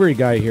liquor delivery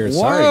guy here.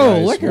 Sorry, Whoa,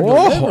 guys. liquor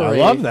Whoa,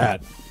 delivery. I love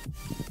that.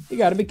 You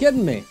got to be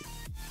kidding me.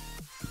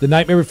 The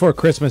Nightmare Before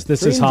Christmas.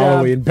 This is Dream job.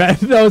 Halloween. Ben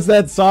knows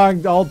that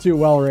song all too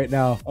well right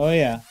now. Oh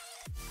yeah.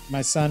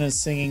 My son is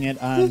singing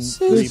it on.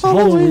 This repeat. is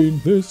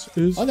Halloween. This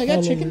is. Oh, they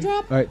got Halloween. chicken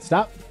drop. All right,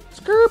 stop.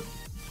 Skirp.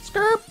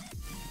 Skirp.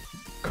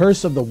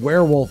 Curse of the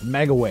Werewolf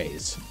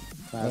Megaways.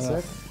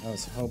 Classic. I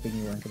was hoping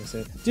you weren't going to say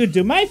it. Dude,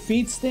 do my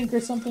feet stink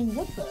or something?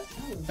 What the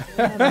hell is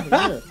going on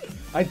over here?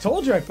 I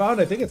told you I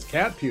think it's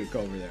cat puke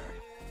over there.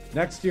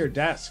 Next to your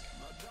desk.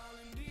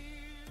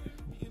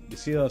 You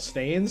see those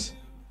stains?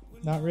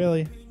 Not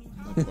really.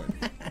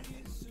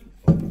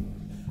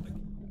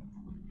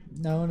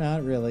 No,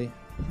 not really.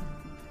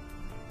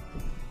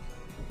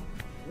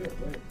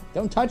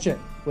 Don't touch it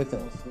with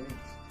it.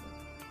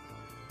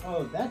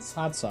 Oh, that's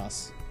hot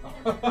sauce.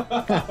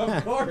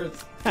 Of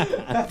course.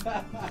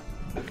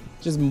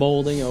 Just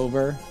molding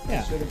over.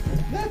 Yeah.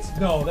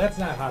 That's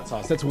not hot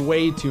sauce. That's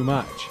way too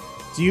much.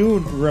 Do you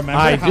remember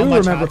I how do much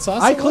remember. hot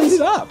sauce I it cleaned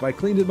was? it up. I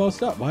cleaned it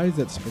most up. Why is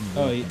that spinning?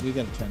 Oh, we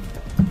got to turn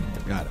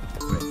it. Got it.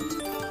 Wait.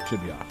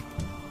 Should be off.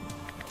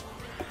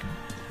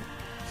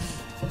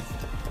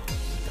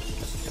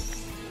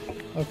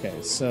 Okay,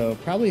 so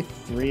probably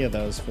 3 of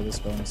those for this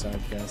bonus, I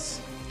would guess.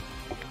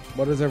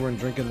 What is everyone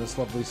drinking this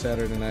lovely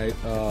Saturday night?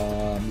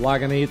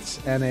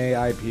 Lagunitas, NA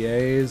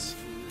IPAs.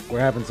 We're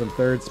having some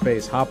Third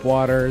Space Hop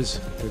Waters.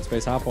 Third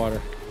Space Hop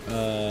Water.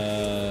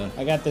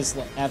 I got this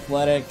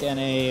athletic and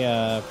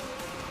a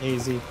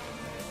hazy.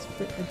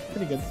 It's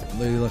pretty good.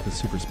 Lady Luck is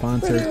super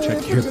sponsored.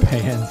 Check your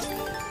pants.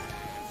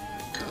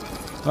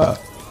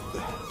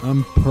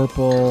 I'm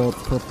purple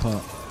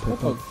girl.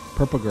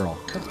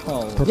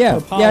 Purple. Yeah,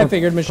 Purple. yeah, I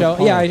figured Michelle.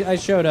 Purple. Yeah, I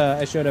showed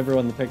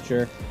everyone the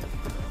picture.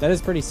 That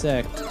is pretty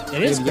sick.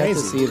 It is You've yet to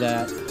crazy. see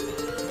that.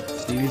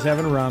 Stevie's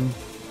having rum.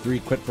 3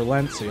 quit for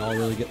Lent, so y'all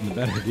really getting the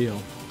better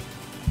deal.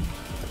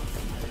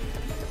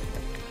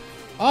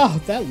 Oh,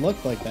 that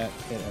looked like that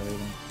hit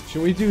everything.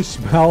 Should we do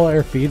smell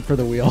our feet for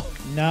the wheel?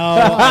 No,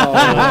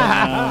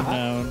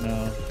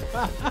 no.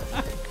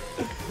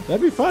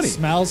 That'd be funny.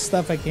 Smell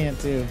stuff I can't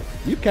do.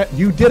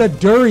 You did a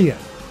durian.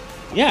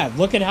 Yeah,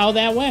 look at how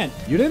that went.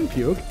 You didn't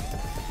puke.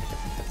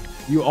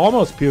 You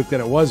almost puked,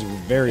 and it was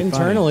very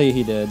Internally,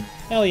 he did.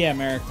 Hell yeah,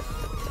 Merrick. funny.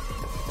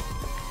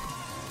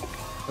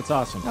 That's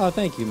awesome. Oh,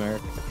 thank you,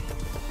 Merrick.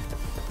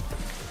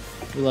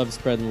 We love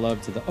spreading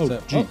love to the. Oh,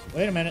 So- gee. Oh,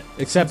 wait a minute.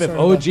 Except Some if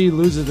sort of OG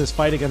loses this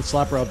fight against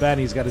Slopro Ben,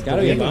 he's got to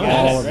Gotta be delete a bonus,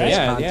 all of right? his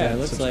Yeah, content, yeah, it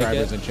looks like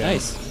subscribers, it. and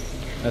channels.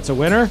 Nice. That's a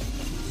winner.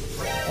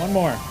 One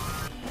more.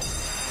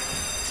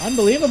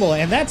 Unbelievable.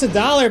 And that's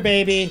 $1,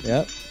 baby.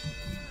 Yep.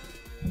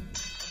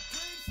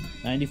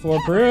 94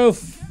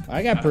 proof.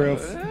 I got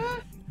proof.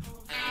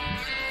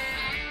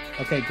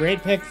 Okay,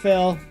 great pick,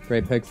 Phil.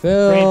 Great pick,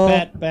 Phil. Great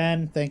bet,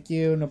 Ben. Thank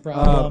you. No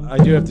problem. I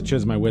do have to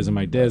choose my whiz and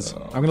my diz.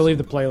 I'm going to leave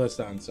the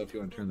playlist on, so if you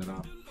want to turn that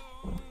off.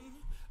 All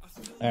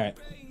right.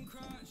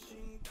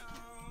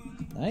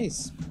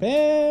 Nice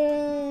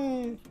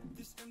pick.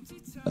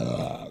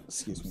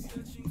 Excuse me.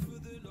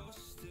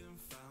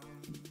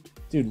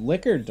 Dude,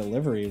 liquor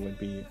delivery would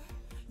be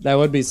That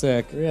would be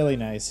sick. really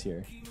nice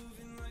here.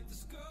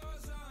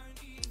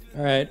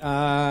 All right,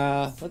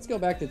 let's go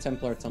back to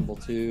Templar Tumble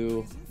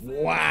 2.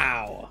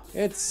 Wow.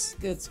 It's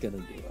gonna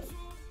do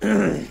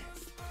it.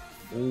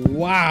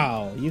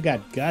 Wow. You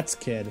got guts,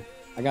 kid.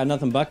 I got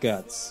nothing but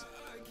guts.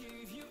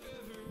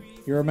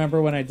 You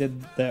remember when I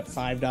did that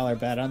 $5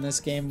 bet on this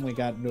game? We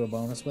got into a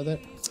bonus with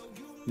it?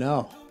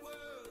 No.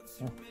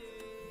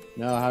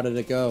 No, how did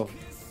it go?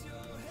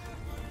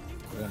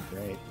 It went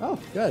great. Oh,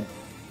 good.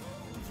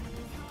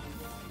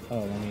 Oh,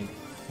 let me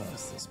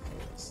post this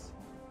playlist.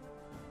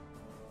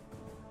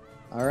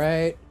 All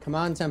right, come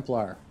on,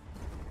 Templar.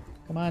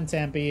 Come on,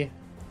 Tempe.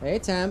 Hey,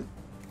 Temp,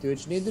 do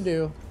what you need to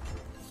do.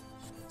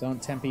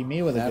 Don't tempe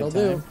me with a That'll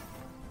good time.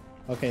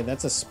 do. Okay,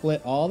 that's a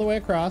split all the way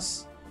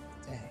across.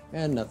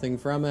 And nothing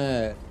from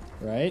it.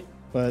 Right?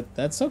 But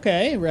that's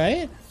okay,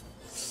 right?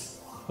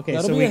 Okay,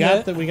 That'll so be we a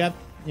got hit. the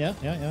yeah.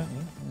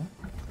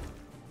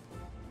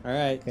 All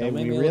right. Okay, don't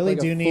make we me look really like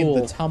a do need fool.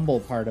 the tumble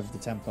part of the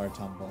Templar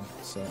tumble,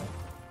 so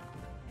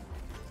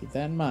keep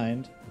that in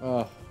mind.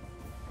 Oh,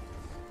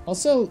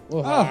 Also,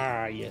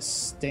 you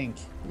stink.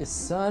 you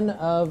son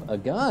of a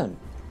gun.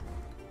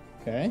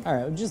 Okay, All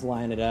right, we'll just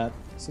line it up.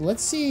 so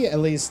let's see at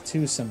least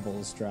 2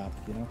 symbols drop,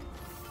 you know?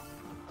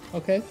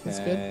 Okay, that's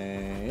good.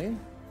 Okay.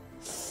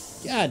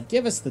 God,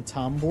 give us the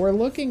tumble we're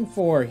looking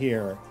for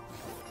here.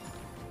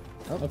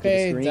 Oh,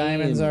 Okay, get a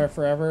diamonds screen. are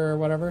forever or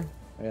whatever.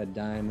 I got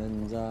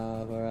diamonds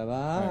forever.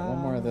 All right, one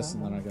more of this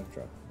and then I'll get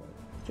drop.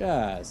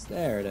 Just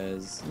there it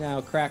is. Now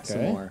crack some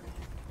Okay. more.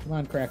 Come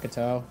on,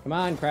 Krakatoa. Come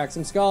on, crack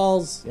some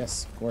skulls.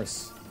 Yes, of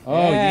course.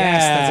 Oh,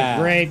 yes, that's Yeah. a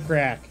great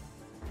crack.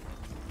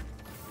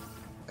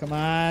 Come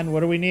on, what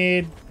do we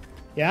need?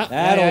 Yeah,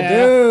 That'll yeah.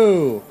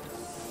 do.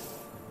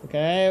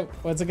 Okay,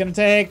 what's it gonna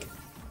take?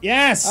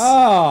 Yes!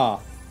 Oh.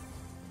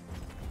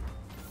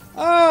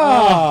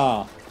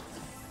 Oh.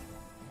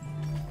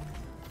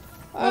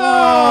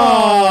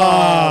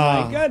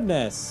 Oh, my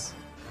goodness.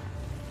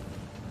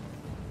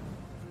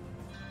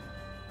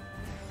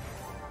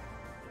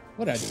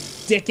 What a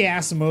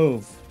dick-ass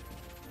move.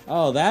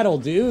 Oh, that'll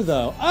do,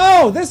 though.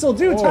 Oh, this'll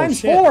do Oh, times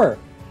shit. 4.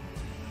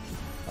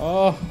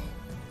 Oh,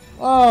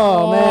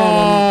 Oh, man.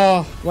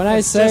 oh. When I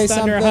That's say just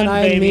under something, 100,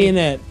 I baby. mean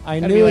it. I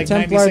Gotta be knew like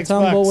Templar 96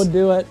 Tumble bucks. would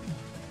do it.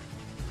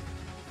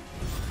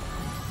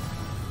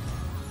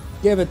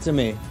 Give it to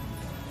me.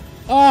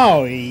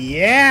 Oh,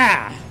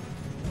 yeah!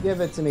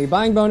 Give it to me.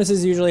 Buying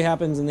bonuses usually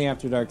happens in the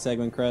After Dark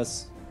segment,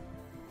 Chris.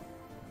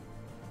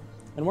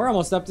 And we're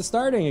almost up to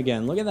starting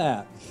again. Look at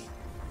that.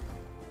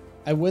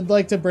 I would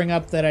like to bring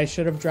up that I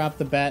should have dropped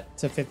the bet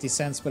to 50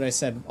 cents, but I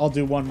said I'll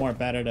do one more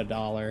bet at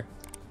 $1.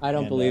 I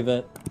don't And, believe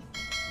it.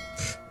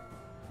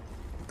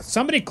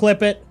 Somebody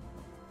clip it.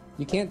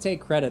 You can't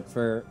take credit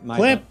for my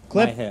Clip,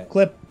 my hit.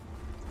 clip.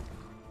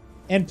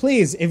 And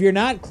please, if you're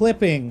not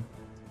clipping,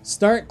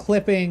 start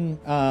clipping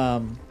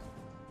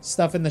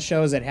stuff in the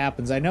shows that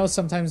happens. I know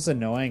sometimes it's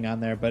annoying on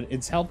there, but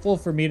it's helpful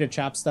for me to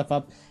chop stuff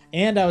up.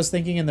 And I was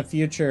thinking in the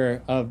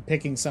future of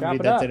picking somebody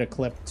Chop it that up. did a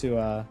clip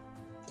to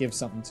give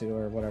something to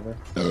or whatever.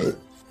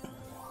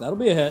 That'll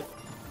be a hit.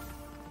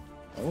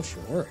 Oh,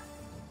 sure.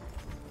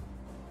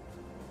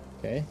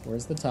 Okay,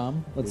 where's the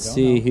Tom? Let's We don't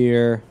see know.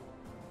 here.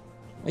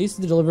 I used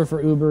to deliver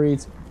for Uber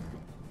Eats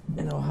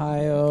in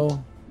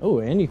Ohio. Oh,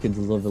 and you can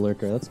deliver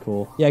liquor. That's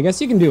cool. Yeah, I guess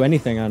you can do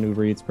anything on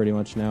Uber Eats pretty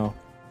much now.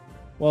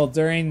 Well,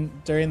 during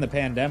the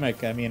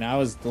pandemic, I mean, I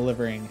was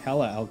delivering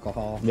hella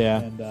alcohol. Yeah.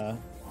 And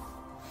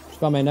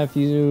Just bought my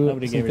nephew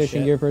Nobody some gave a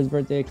fishing shit. gear for his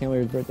birthday. Can't wait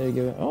for his birthday to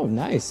give it. Oh,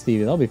 nice,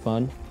 Stevie. That'll be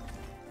fun.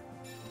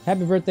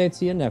 Happy birthday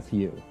to your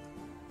nephew.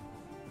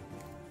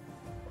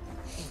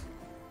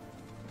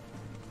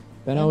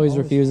 Ben always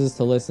refuses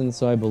to listen,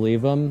 so I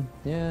believe him.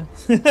 Yeah.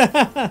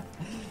 at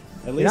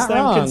least not I'm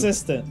wrong.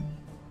 consistent.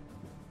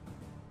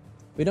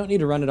 We don't need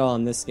to run it all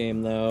in this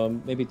game,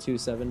 though. Maybe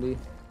 270.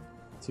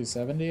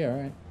 270, all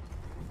right.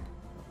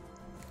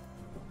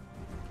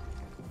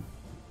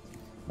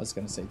 I was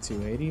gonna say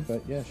 280,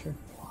 but yeah, sure.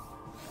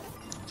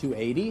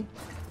 280?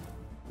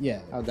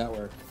 Yeah, How'd that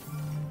work?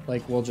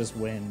 like we'll just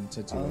win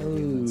to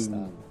 280 and then Oh.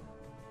 stop.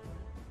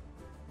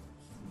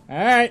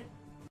 All right.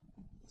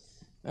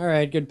 All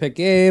right, good pick,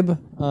 Gabe.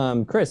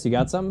 Chris, you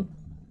got some?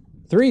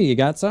 3, you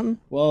got some?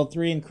 Well,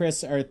 3 and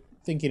Chris are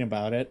thinking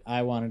about it.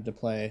 I wanted to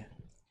play.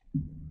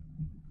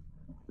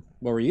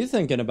 What were you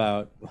thinking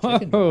about?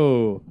 Chicken.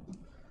 Whoa.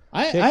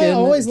 I Chicken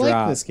always drop.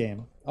 liked this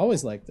game.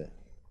 Always liked it.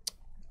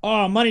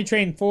 Oh, Money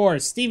Train 4.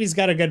 Stevie's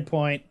got a good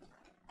point.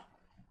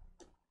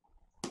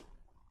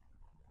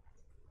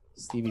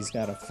 Stevie's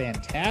got a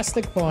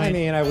fantastic point. I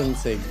mean, I wouldn't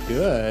say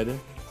good.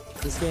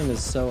 This game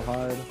is so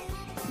hard.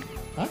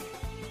 Huh?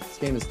 This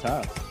game is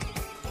tough.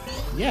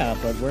 Yeah,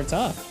 but we're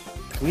tough.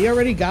 We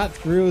already got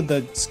through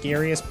the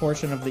scariest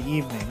portion of the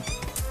evening.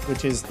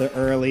 which is the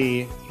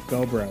early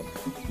go broke.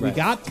 We Right.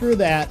 got through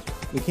that.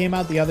 We came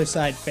out the other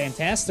side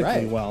fantastically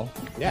Right. well.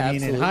 Yeah, I mean,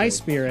 in absolutely. high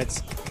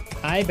spirits,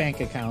 high bank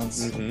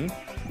accounts. Mm-hmm.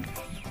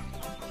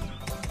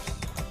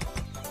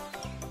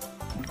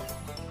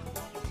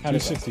 How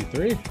did that-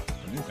 263.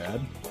 Ain't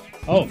bad.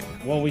 Oh,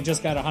 well, we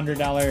just got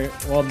 $100,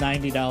 well,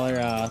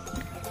 $90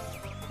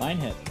 line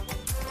hit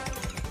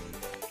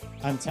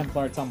on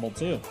Templar Tumble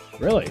too.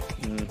 Really?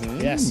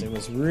 Yes, it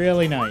was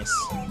really nice.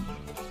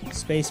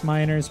 Space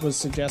Miners was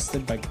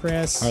suggested by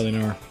Chris. Hardly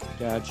know her.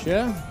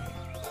 Gotcha.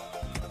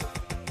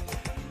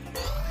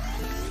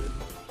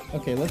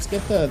 Okay, let's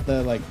get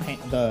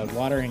the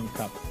watering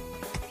cup.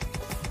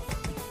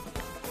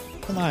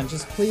 Come on,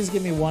 just please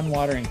give me one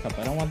watering cup.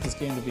 I don't want this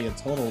game to be a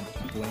total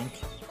blink.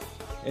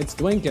 It's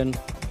Dwinkin'.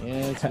 Yeah,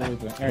 it's really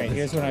blink. All right,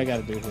 here's what I got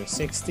to do here.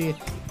 60,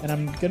 and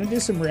I'm gonna do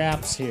some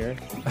wraps here.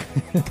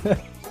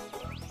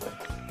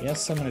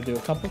 Yes, I'm gonna do a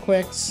couple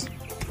quicks.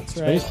 That's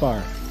right. Space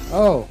bar.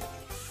 Oh,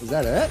 is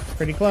that it?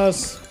 Pretty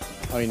close,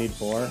 Oh, you need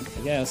 4.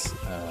 I guess.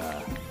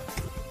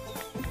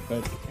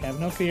 But have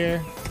no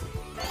fear,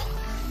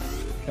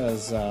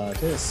 because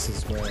this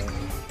is where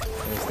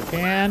there's the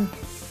can.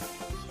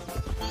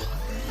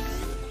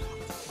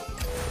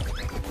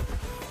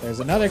 There's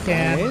another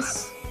can.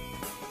 Nice.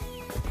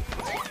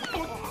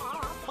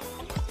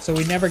 So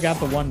we never got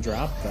the one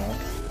drop, though.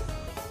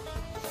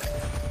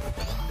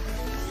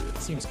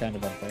 Seems kind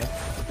of unfair.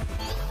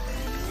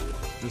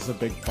 This is a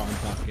big farm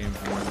top game,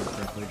 if I remember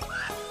correctly.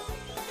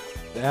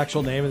 The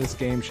actual name of this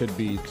game should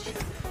be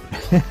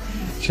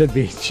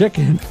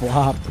Chicken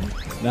Flop.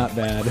 Not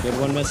bad. Good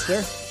one,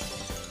 mister.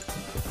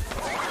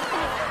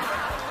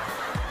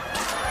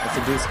 That's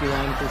a Dusky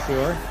line for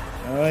sure.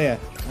 Oh, yeah.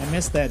 I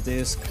missed that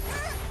disc.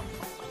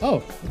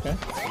 Oh, okay.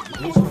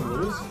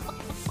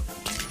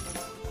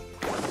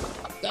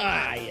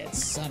 Ah, you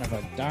son of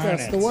a darn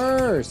That's it. the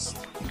worst.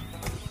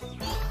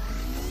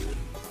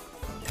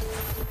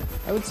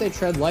 I would say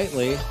tread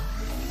lightly.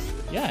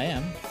 Yeah, I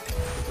am.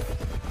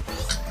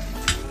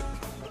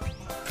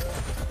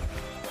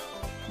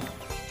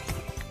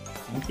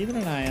 I'm keeping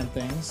an eye on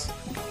things.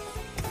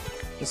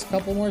 Just a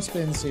couple more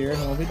spins here and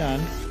we'll be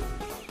done.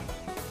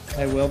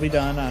 I will be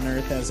done on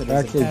Earth as it is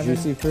Actually, in heaven.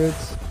 juicy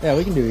fruits. Yeah,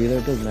 we can do either.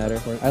 It doesn't matter.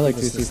 I like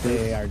Forgive us juicy this day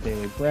fruits. our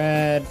daily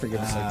bread. Forgive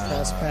us our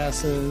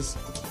trespasses.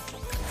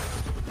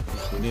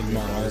 We need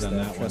more heart on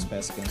that one.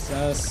 Trespass against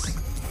us.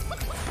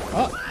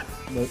 Oh,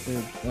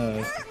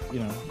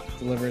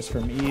 deliver us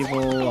from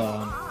evil.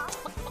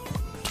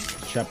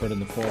 Shepherd in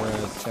the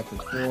forest. Chapter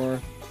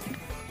 4.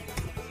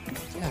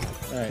 Yeah.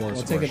 All right, Force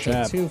we'll take it to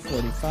Shep.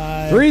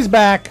 245. Three's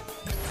back.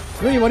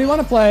 3, what do you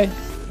want to play?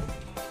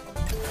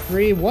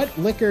 3, what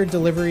liquor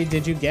delivery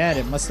did you get?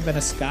 It must have been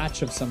a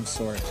scotch of some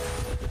sort.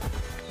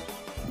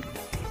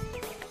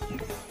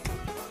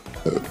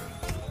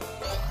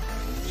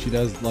 She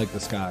does like the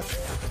scotch.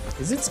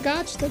 Is it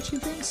scotch that she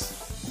drinks?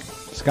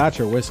 Scotch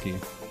or whiskey?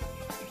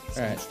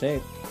 All right.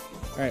 Tape.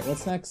 All right,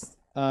 what's next?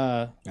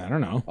 I don't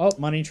know. Oh,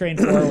 Money Train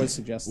 4 was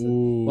suggested.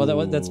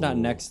 Well, that's not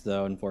next,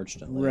 though,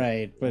 unfortunately.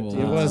 Right, but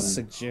it was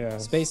suggested.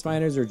 Space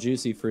Miners or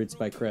Juicy Fruits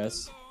by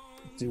Chris.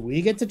 Do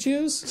we get to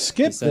choose?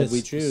 Skip He said this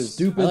we choose.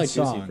 stupid I like Juicy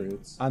song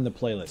Fruits. on the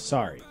playlist.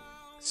 Sorry.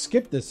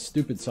 Skip this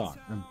stupid song.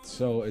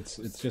 So it's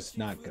just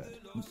not good.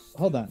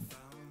 Hold on.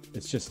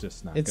 It's just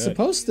not It's good.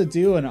 supposed to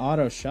do an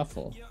auto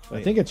shuffle.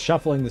 I think it's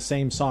shuffling the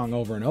same song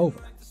over and over.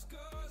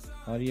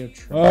 Audio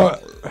track.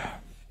 I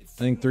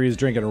think 3 is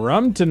drinking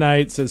rum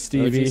tonight, says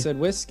Stevie. OG said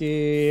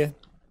whiskey.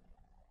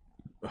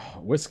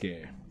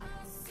 Whiskey.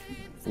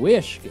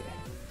 Whiskey.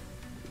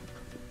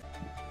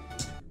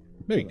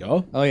 There you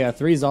go. Oh, yeah,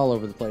 3's all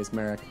over the place,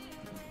 Merrick.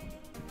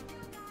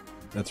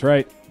 That's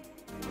right.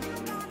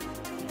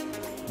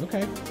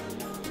 Okay.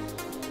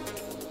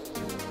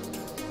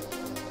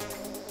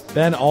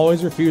 Ben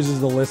always refuses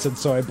to listen,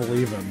 so I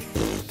believe him.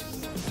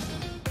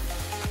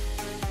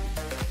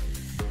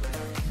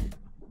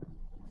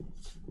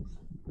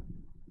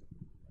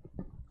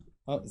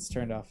 Oh, it's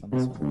turned off on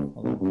this one.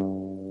 Hold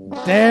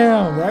on.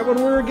 Damn, right when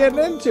we were getting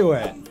into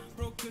it.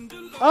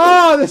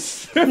 Oh, this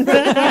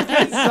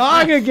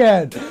song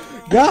again.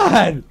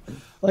 God.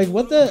 Like,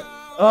 what the...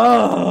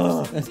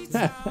 Oh.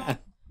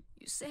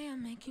 You say I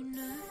make you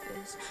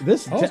nervous.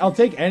 This I'll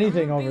take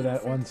anything over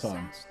that one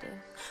song.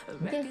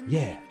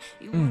 Yeah.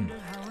 You wonder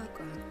how I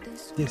got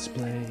this.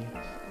 Display.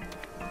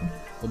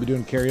 We'll be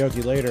doing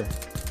karaoke later.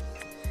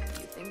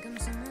 You think I'm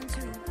someone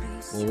to be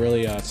We'll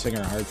really sing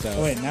our hearts out.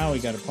 Oh, wait, now we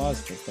gotta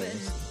pause for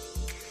things.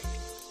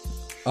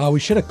 Oh, we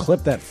should have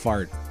clipped that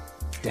fart.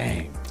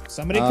 Dang.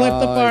 Somebody clip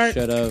the I part.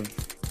 should have.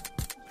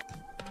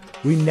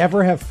 We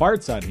never have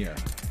farts on here.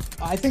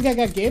 I think I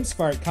got Gabe's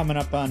fart coming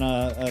up on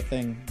a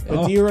thing.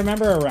 Oh. Do you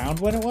remember around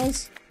when it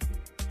was?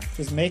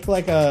 Just make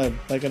like an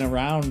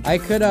around. I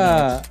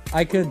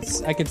could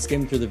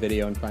skim through the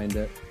video and find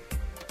it.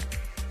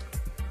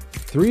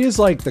 3 is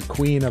like the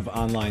queen of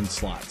online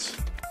slots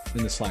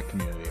in the Slack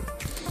community.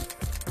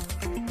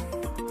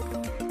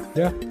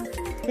 Yeah.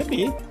 Could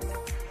be.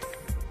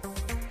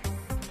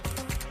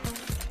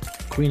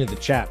 Queen of the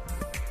chat.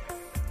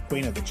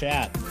 Queen of the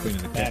chat. Queen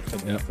of the That chat.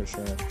 could be Yep. for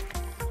sure.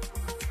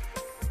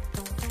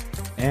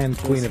 And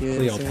Queen of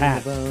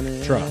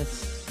Cleopatra.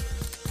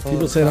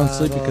 People say I don't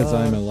sleep because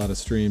I'm in a lot of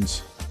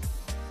streams.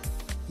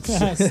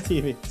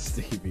 Stevie.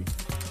 Stevie.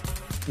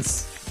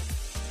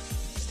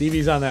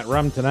 Stevie's on that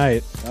rum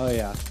tonight. Oh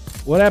yeah.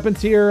 What happened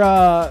to your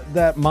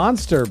that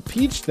monster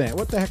peach thing?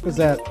 What the heck was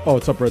that? Oh,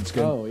 it's up red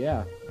skin. Oh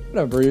yeah.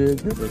 Whatever.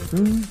 It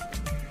is.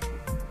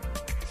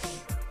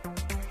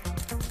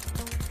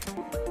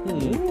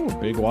 Ooh,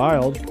 big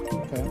wild.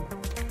 Okay.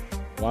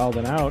 Wild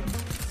and out.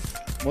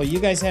 Well, you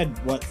guys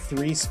had, what,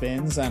 3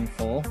 spins on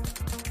full?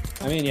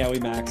 I mean, yeah, we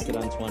maxed it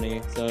on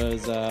 20, so it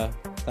was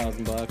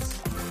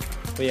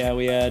 $1,000. But yeah,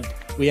 we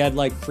had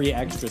like 3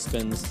 extra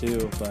spins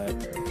too, but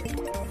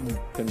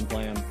couldn't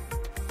play them.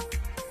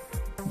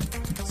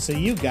 So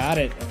you got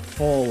it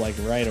full, like,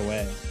 right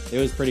away. It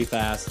was pretty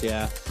fast,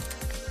 yeah.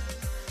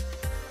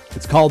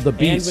 It's called the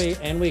Beast.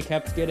 And we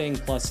kept getting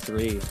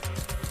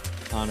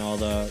 +3 on all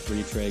the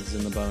retrigs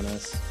in the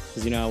bonus.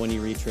 Because you know when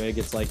you retrig,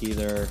 it's like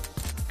either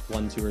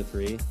 1, 2, or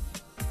 3.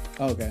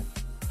 Oh, okay.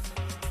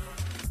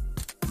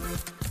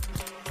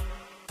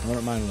 I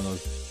don't mind one of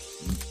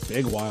those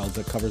big wilds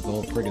that covers the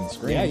whole friggin'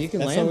 screen. Yeah, you can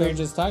That's land what we were them.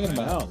 just talking I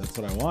about. know, that's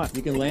what I want.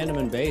 You can land them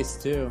in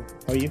base too.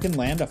 Oh, you can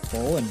land a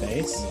full in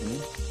base?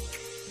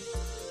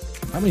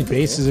 How many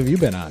bases have you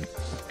been on?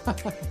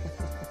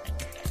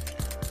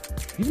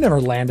 You've never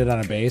landed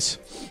on a base.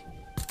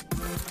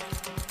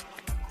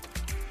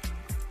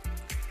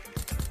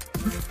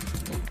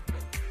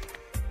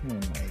 Oh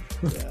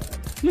my god.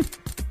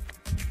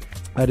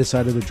 I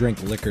decided to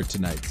drink liquor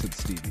tonight, said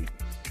Stevie.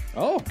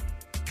 Oh.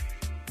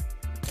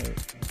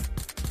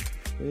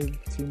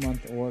 Big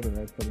 2-month order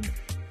I put in.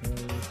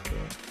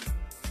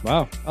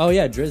 Wow. Oh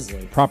yeah,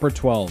 Drizzly. Proper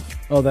 12.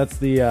 Oh, that's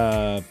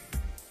the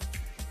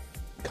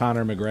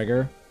Conor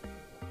McGregor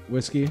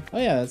whiskey. Oh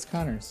yeah, that's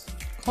Connor's.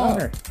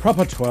 Connor.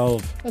 Proper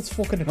 12. That's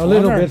fucking A Connor.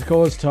 little bit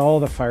goes to all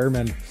the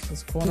firemen.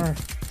 That's Connor.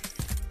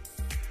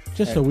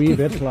 Just a wee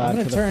bit, I'm lad,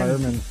 gonna for the turn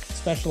firemen.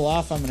 special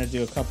off. I'm gonna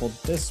do a couple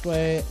this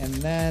way, and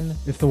then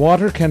If the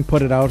water can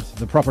put it out,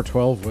 the proper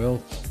 12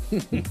 will.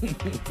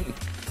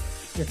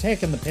 you're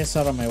taking the piss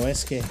out of my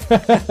whiskey.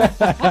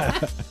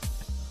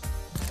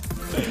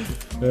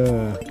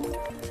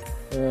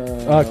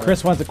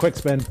 Chris wants a quick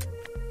spin.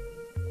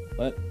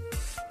 What?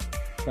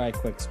 Try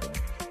quick spin.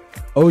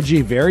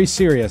 OG, very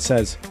serious,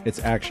 says it's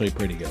actually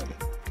pretty good.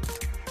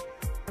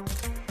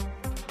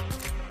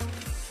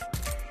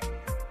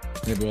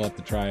 Maybe we'll have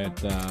to try it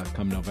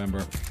come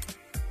November.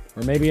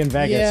 Or maybe in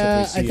Vegas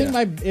Yeah, if we I see think ya.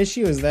 my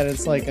issue is that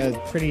it's like a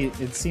pretty.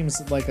 It seems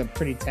like a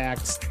pretty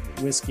taxed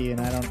whiskey, and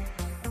I don't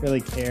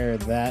really care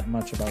that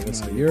much about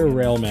whiskey. You're a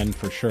railman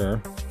for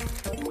sure.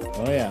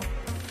 Oh yeah,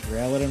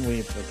 rail it and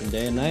weep. Working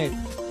day and night.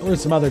 There were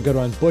some other good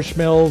ones.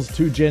 Bushmills,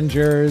 Two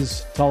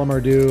Gingers,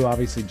 Tullamore Dew,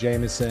 obviously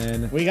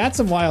Jameson. We got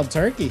some wild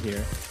turkey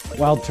here.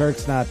 Wild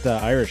Turk's not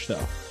Irish,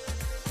 though.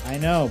 I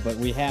know, but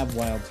we have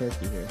wild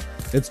turkey here.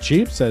 It's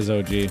cheap, says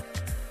OG.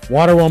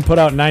 Water won't put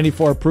out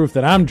 94 proof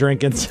that I'm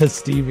drinking, says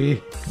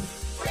Stevie.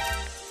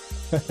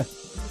 I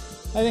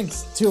think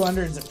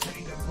 200 is a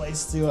pretty good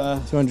place to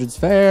 200's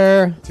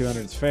fair.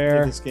 200's play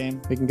fair. this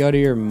game. We can go to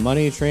your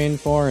money train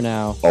 4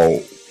 now.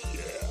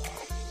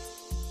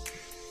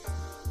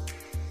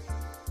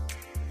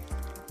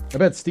 I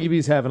bet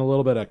Stevie's having a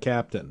little bit of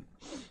Captain.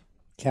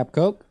 Cap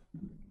Coke?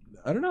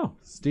 I don't know.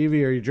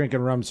 Stevie, are you drinking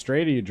rum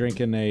straight or are you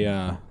drinking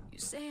a You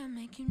say I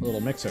make you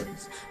little mixer?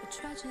 nervous, a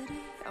tragedy.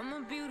 I'm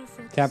a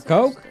beautiful Cap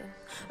Coke? disaster,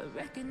 a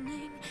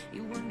reckoning.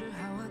 You wonder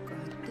how I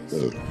got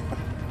this far.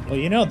 Well,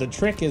 you know, the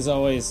trick is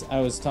always, I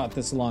was taught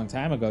this a long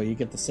time ago, you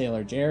get the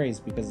Sailor Jerry's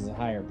because it's a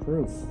higher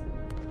proof.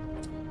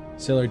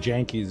 Sailor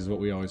Jankies is what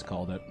we always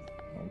called it.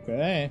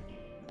 Okay.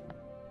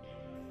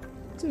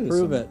 Do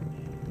Prove some, it.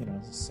 You know,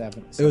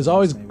 seven. It was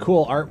always maybe.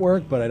 cool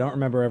artwork, but I don't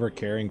remember ever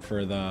caring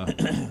for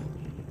the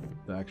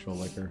the actual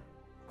liquor.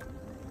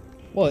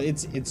 Well,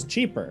 it's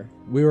cheaper.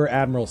 We were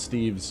Admiral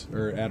Steve's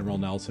or Admiral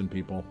Nelson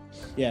people.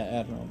 Yeah,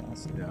 Admiral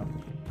Nelson.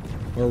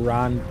 Yeah. Or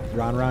Ron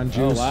Oh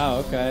juice. wow,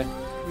 okay.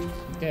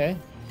 Okay.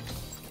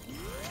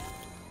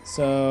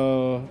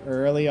 So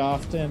early,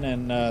 often,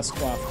 and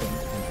squafton.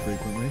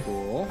 Frequently.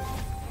 Cool.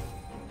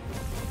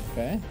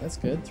 Okay, that's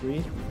good.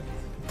 3,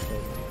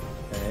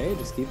 Hey,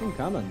 just keep them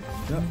coming.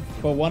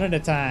 but one at a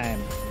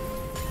time.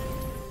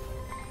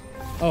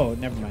 Oh,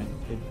 never mind.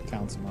 It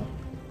counts them up.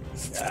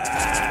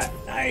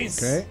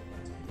 Nice. Okay.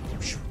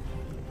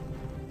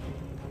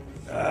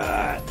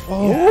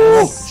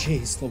 Oh,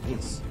 jeez,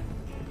 Louise.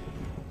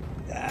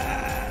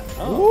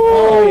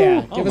 Oh,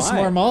 yeah. Give us some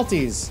my. more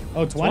multis.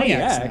 Oh, 20x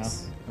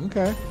 20x.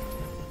 Okay. now.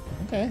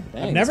 Okay.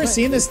 Dang, I've never this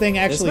seen might- this thing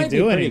This actually might be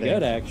do pretty anything.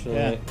 good, actually.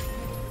 Yeah.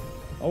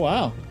 Oh,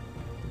 wow.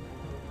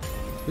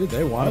 Dude,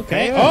 they want to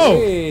Okay. pay. Oh,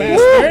 Hey.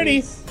 fast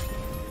 30.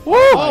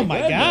 Oh, my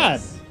God.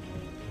 goodness.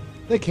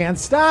 They can't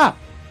stop.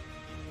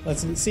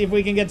 Let's see if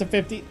we can get to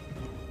 50.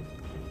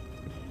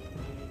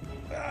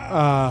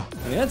 I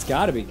mean, that's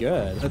got to be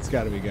good. That's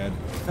got to be good.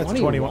 That's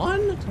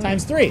 21.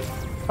 Times 3.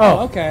 Oh,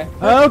 okay.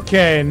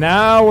 Okay,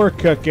 now we're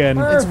cooking.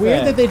 It's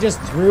weird that they just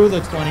threw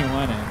the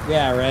 21 in.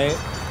 Yeah, right.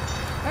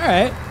 All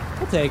right,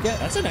 we'll take it.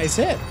 That's a nice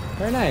hit.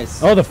 Very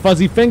nice. Oh, the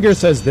fuzzy finger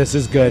says this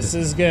is good. This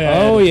is good.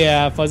 Oh,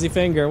 yeah, fuzzy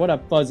finger. What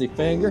up, fuzzy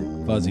finger?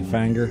 Fuzzy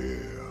finger.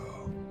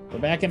 We're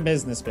back in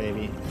business,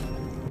 baby.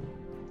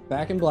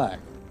 Back in black.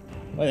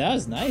 Well, that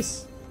was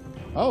nice.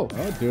 Oh,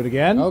 Oh, do it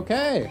again.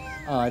 okay.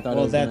 Oh, I thought it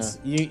Well, was that's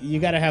you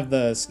got to have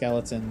the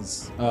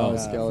skeletons. Oh,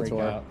 freak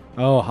Skeletor. out.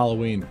 Oh,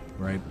 Halloween.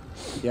 Right.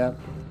 Yep.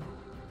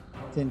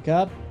 Tin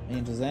Cup,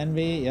 Angel's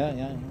Envy.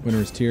 Yeah.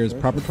 Winner's Tears.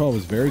 Proper 12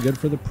 was very good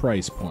for the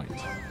price point.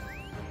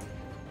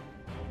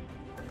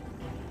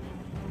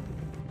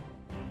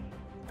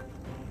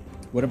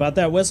 What about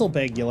that whistle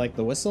pig? You like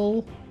the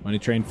whistle? Money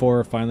Train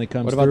 4 finally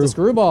comes What about through. the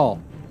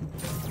screwball?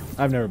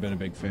 I've never been a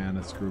big fan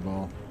of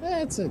Screwball.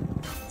 It's a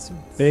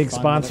Big fun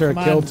sponsor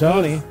little- of come Kill on,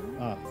 Tony. move.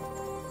 Oh.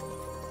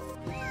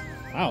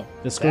 Wow.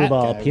 The that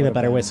Screwball guy Peanut would've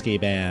Butter been- Whiskey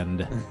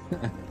Band.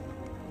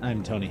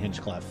 I'm Tony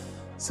Hinchcliffe.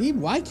 See,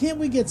 why can't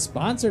we get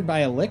sponsored by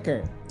a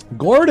liquor?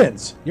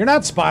 Gordon's. You're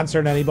not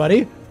sponsoring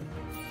anybody.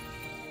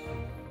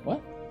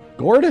 What?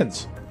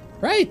 Gordon's.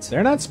 Right.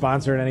 They're not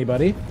sponsoring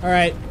anybody. All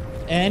right.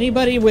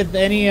 Anybody with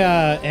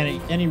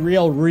any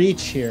real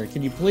reach here,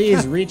 can you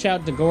please reach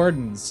out to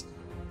Gordon's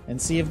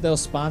and see if they'll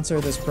sponsor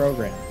this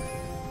program?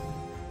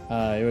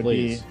 It would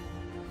Please.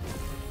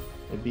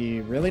 it'd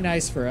be really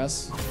nice for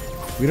us.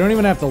 We don't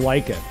even have to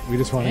like it. We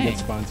just want to Dang. get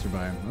sponsored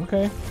by him.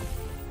 Okay.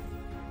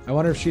 I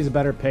wonder if she's a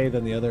better pay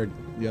than the other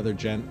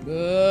gent.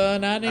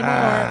 Not anymore.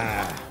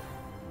 Ah.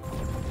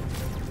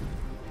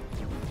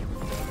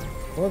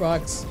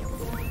 $4.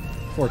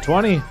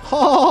 420.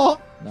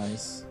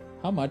 Nice.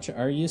 How much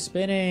are you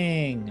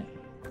spinning?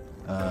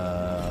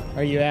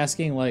 Are you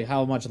asking like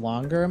how much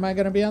longer am I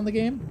going to be on the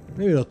game?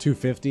 Maybe the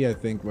 250 I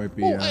think might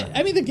be. Well,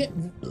 I mean,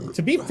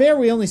 to be fair,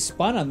 we only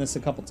spun on this a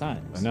couple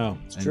times. I know.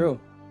 It's true.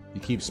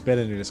 You keep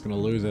spinning, you're just going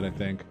to lose it, I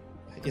think.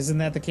 Isn't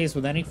that the case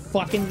with any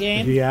fucking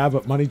game? Yeah,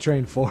 but Money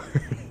Train 4.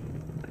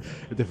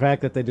 The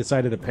fact that they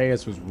decided to pay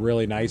us was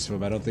really nice of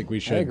them. I don't think we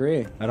should. I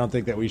agree. I don't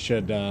think that we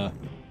should,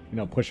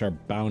 push our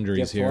boundaries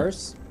Gift here.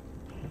 horse?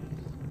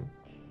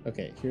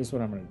 Okay, here's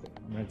what I'm going to do.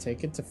 I'm going to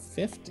take it to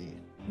 50.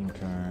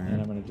 Okay.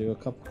 And I'm going to do a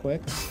couple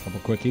quicks. Couple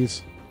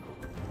quickies.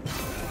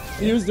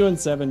 He was doing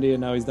 70 and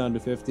now he's down to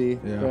 50,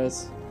 Yeah.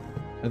 Chris.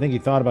 I think he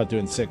thought about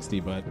doing 60,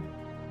 but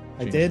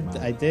I changed did his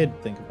mind. I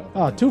did think about that.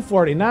 Oh,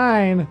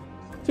 249.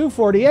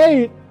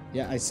 248.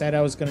 Yeah, I said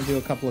I was going to do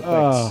a couple of quicks.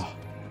 Oh.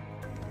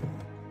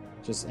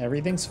 Just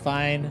everything's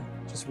fine.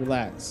 Just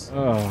relax.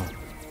 Oh.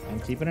 I'm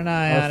keeping an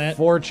eye on Our it.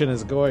 fortune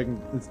is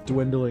it's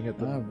dwindling at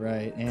the. All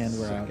right, and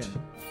we're out.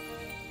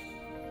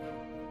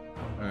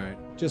 All right,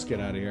 just get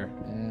out of here.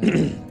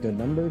 And- Good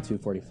number,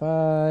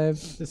 245.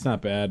 It's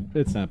not bad.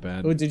 It's not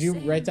bad. oh, did you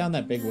write down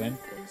that big win?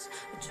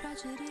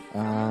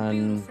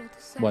 On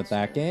what,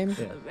 that game?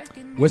 Yeah.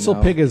 Whistle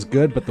No. Pig is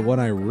good, but the one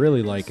I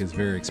really like is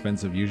very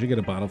expensive. You usually get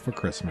a bottle for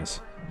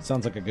Christmas.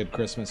 Sounds like a good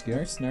Christmas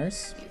gift.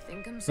 Nurse.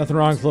 Nothing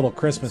wrong with a little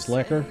Christmas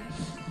liquor.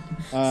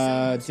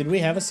 Did we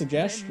have a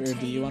suggestion, or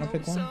do you want to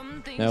pick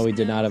one? No, we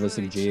did not have a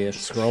suggestion.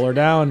 Scroll her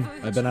down.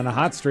 I've been on a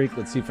hot streak.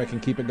 Let's see if I can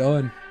keep it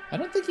going. I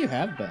don't think you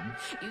have been.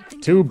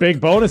 2 big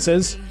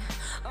bonuses.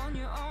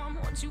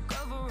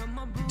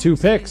 2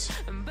 picks.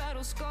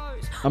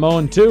 I'm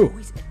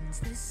 0-2.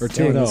 Or 2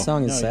 Dang, and 0. this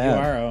song is No, sad.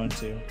 you are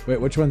 0-2. Wait,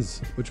 which one's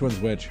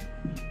which?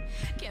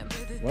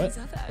 What?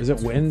 Is it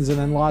wins and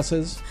then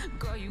losses?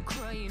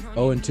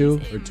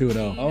 0-2 or 2 and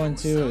 0?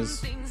 0-2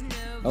 is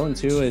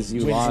 0-2 is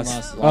you Wins and lost.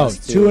 losses. Oh,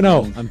 lost 2 and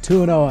 0. and- I'm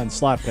 2 and 0 on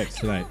slot picks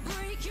tonight.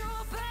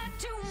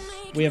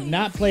 We have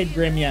not played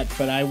Grim yet,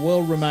 but I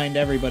will remind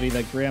everybody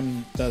that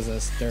Grim does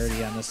us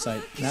dirty on this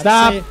site. Not to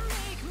Stop.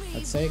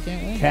 Let's say it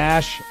can't win.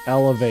 Cash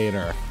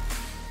Elevator.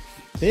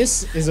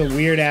 This is a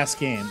weird ass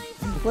game.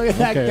 Look at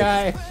that Okay.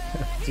 guy.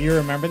 Do you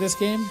remember this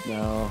game?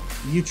 No.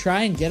 You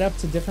try and get up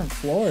to different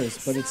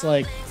floors, but it's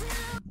like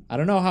I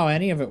don't know how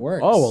any of it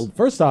works. Oh, well,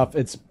 first off,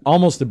 it's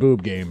almost a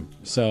boob game.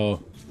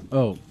 So,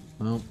 well.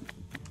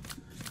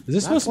 Is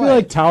this supposed to be quite.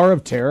 like Tower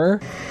of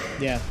Terror?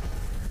 Yeah.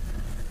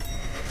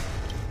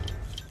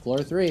 Floor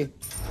 3.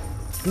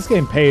 This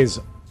game pays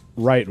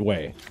right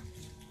way.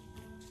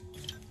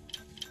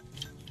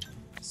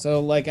 So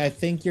like I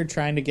think you're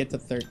trying to get to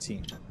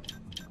 13.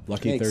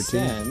 Lucky Makes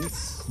 13.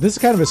 sense. This is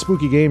kind of a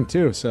spooky game,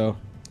 too, so.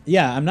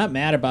 Yeah, I'm not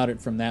mad about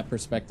it from that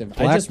perspective.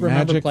 I Black just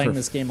remember Magic playing for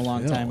this game a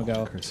long Phil time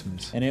ago,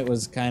 Christmas. and it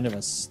was kind of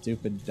a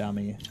stupid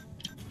dummy.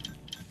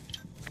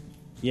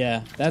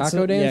 Yeah, that's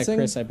Taco dancing? Yeah,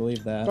 Chris, I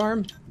believe that.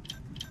 Farm.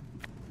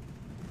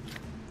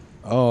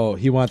 Oh,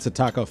 he wants a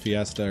taco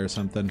fiesta or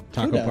something.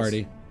 Taco does?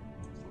 party.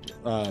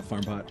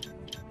 Farm pot.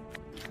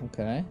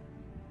 Okay.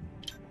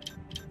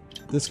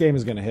 This game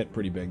is going to hit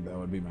pretty big, though,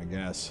 would be my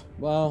guess.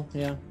 Well,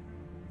 yeah.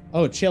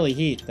 Oh, chili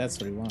heat. That's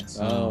what he wants.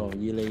 Oh,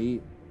 you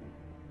eat.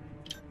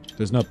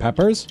 There's no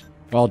peppers?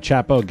 Well,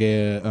 Chapo,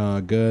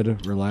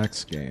 good,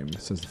 relax game,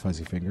 says the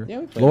Fuzzy Finger. Yeah,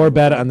 we played Lower it.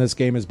 bet on this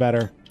game is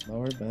better.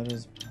 Lower bet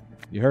is.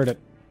 You heard it.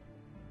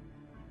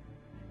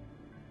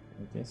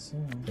 I guess so.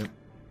 Yep.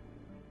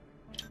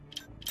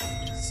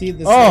 See,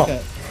 this Oh! like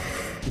a,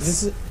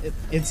 this is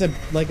it's a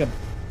like a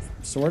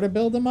sort of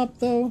build 'em up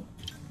though,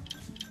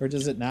 or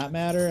does it not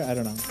matter? I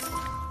don't know.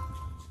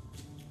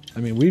 I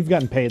mean, we've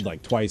gotten paid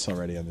like twice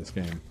already on this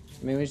game.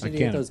 I mean, we should get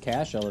can't. those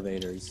cash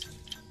elevators.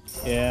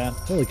 Yeah.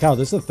 Holy cow,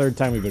 this is the third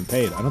time we've been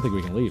paid. I don't think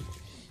we can leave.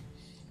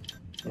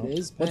 It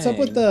is. What's up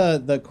with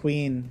the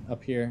queen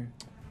up here?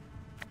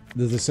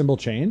 Does the symbol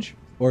change?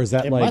 Or is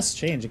that It like... must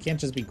change. It can't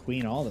just be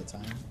queen all the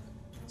time.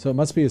 So it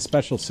must be a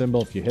special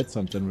symbol if you hit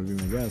something, would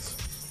be my guess.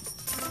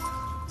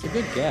 It's a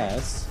good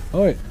guess.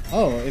 Oh, wait.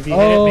 Oh, if you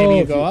hit it, maybe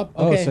you if go you- up.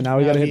 oh, Okay. so now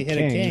we gotta if hit you hit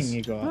a kings. king,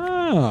 you go up.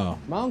 Oh.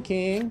 Come on,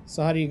 King.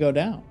 So how do you go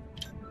down?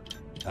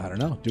 I don't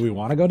know. Do we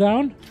want to go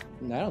down?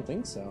 I don't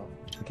think so.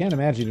 I can't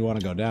imagine you want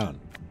to go down.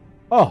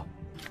 Oh.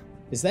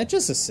 Is that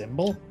just a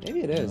symbol? Maybe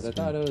it is. I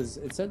thought it was.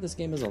 It said this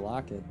game is a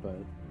locket, but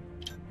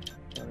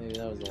I thought maybe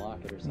that was a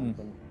locket or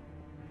something.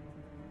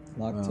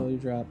 Lock till you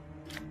drop.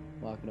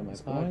 Lock it in my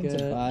Going to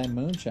pocket. buy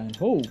moonshine.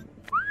 Oh.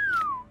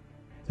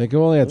 They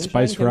go only had Moonshine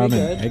spice can be rum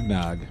good. and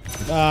eggnog.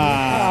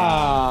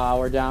 Ah,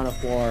 we're down a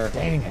floor.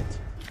 Dang it.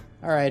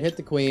 All right, hit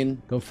the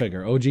queen. Go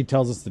figure. OG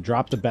tells us to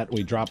drop the bet.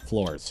 We drop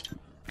floors.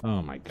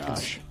 Oh my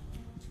gosh.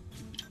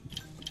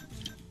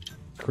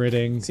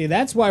 Critting. See,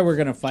 that's why we're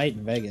gonna fight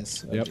in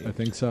Vegas. Yep, I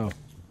think so.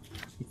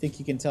 You think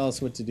you can tell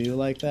us what to do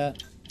like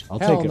that? I'll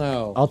Hell take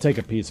no. I'll take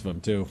a piece of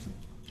them too.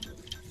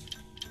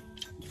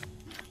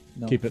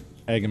 No. Keep it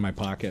egg in my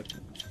pocket.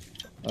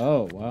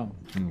 Oh wow.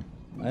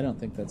 I don't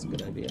think that's a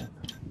good idea.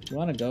 You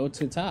want to go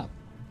to top?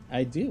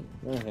 I do.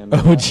 Oh, hand me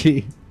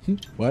that. OG.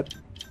 What?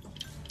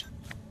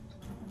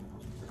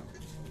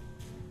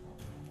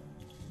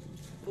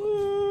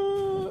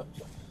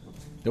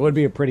 It would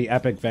be a pretty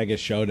epic Vegas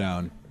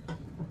showdown.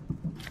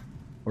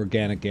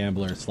 Organic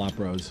Gambler, Slop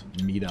Rose,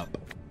 meetup.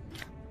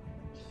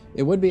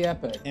 It would be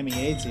epic.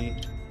 MEAT.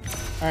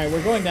 All right,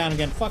 we're going down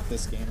again. Fuck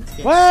this game. This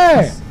game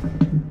Way! sucks.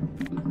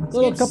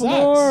 Little game couple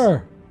sucks.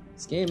 more.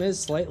 This game is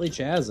slightly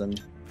chasm.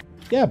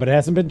 Yeah, but it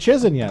hasn't been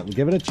chizzing yet. We'll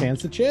give it a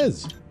chance to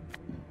chiz.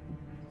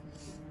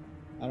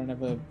 I don't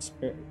have a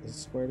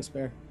square to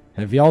spare.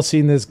 Have y'all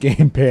seen this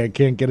gameplay? I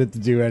can't get it to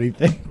do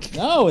anything.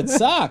 No, it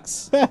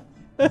sucks.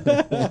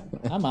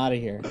 I'm out of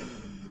here.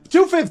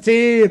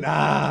 215.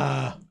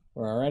 Ah.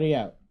 We're already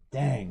out.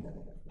 Dang.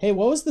 Hey,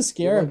 what was the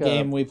Scarab Look up.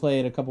 game we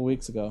played a couple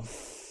weeks ago?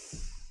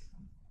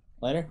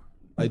 Later?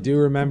 I do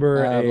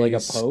remember Like a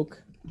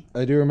poke.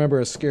 I do remember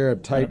a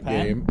Scarab type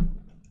pen? game.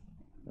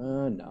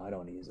 No, I don't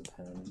want to use a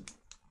pen.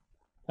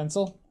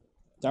 Pencil?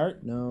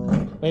 Dart? No.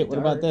 Wait, what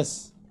about Dart?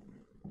 this?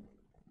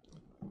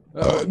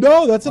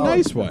 No, that's a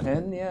nice one.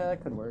 Pen? Yeah,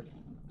 that could work.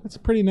 That's a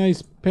pretty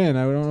nice pen.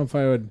 I don't know if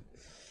I would.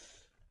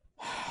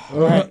 All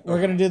right, we're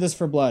going to do this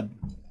for blood.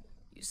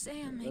 You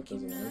say I make you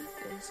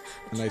nervous.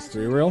 A nice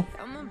 3-reel.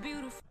 I'm a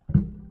beautiful.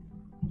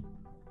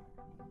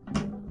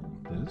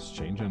 Did this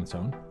change on its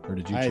own? Or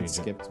did you I change had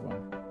skipped one.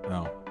 it?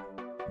 No.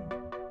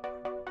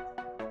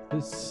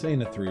 This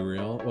ain't a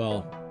 3-reel.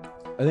 Well,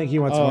 I think he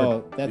wants more.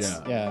 Oh, that's,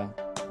 yeah.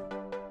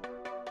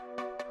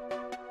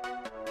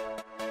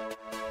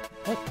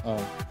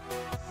 Oh.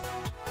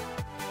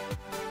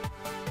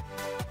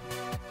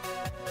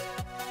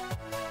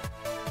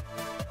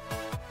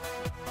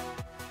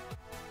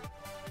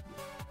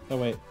 Oh,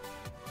 wait.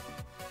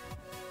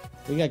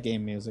 We got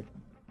game music.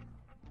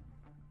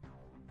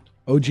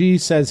 OG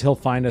says he'll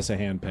find us a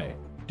hand pay.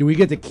 Do we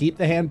get to keep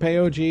the hand pay,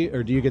 OG,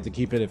 or do you get to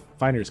keep it if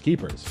finders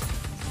keepers?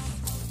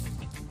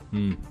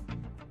 Yeah,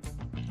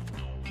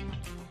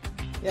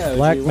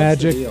 Black what's the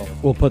Magic deal?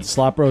 will put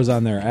Slop Rose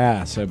on their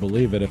ass. I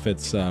believe it if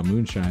it's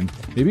moonshine.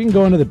 Maybe you can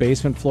go into the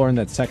basement floor and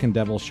that second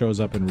devil shows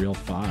up in real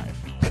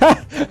 5.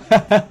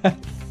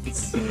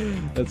 That's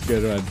a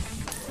good one.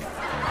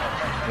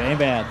 It ain't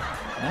bad.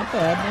 Not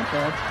bad, not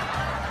bad.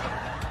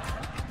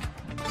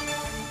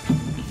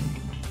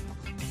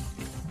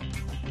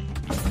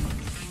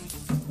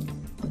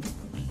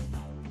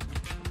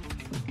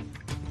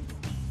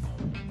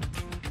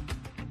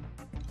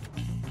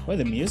 Boy,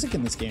 the music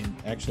in this game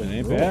actually It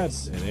ain't rules. bad.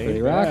 It ain't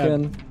Pretty bad.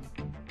 rockin'.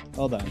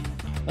 Hold on.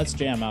 Let's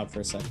jam out for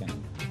a second.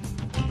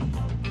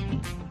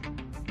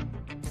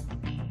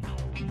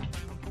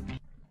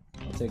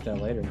 I'll take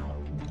that later.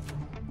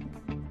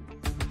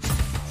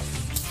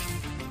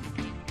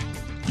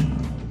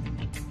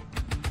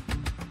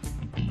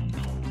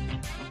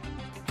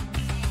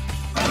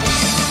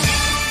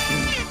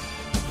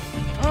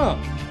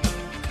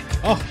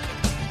 Oh,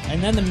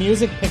 and then the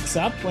music picks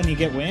up when you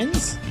get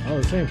wins? Oh,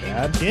 this ain't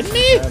bad. Kidding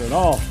me? Bad at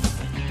all.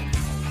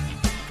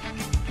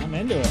 I'm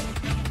into it.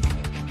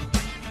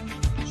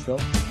 Sure.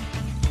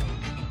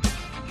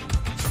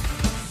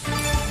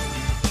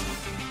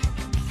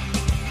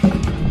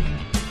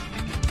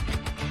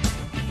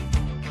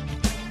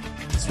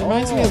 This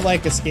reminds me of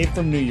like Escape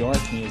from New York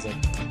music.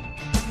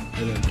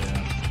 It is,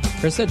 yeah.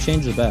 Chris said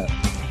change the bet.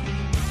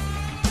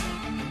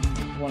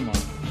 One more.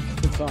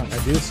 Good song.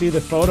 I do see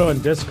the photo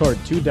in Discord.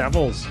 2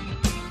 devils.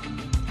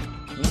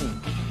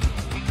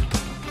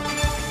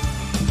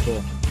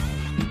 Cool.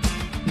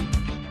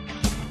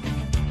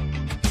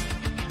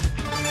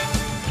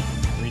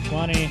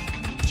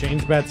 $320.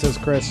 Change bet, says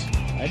Chris.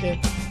 I did.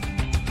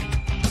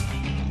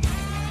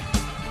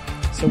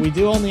 So we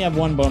do only have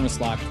one bonus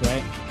locked,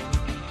 right?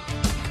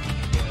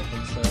 I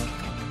think so.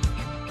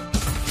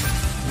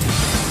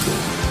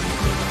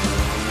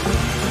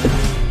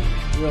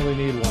 We only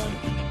need one.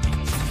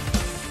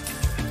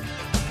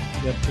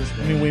 Yep, just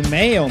I mean, we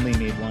may only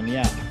need one,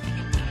 yeah.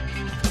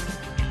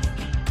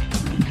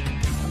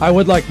 I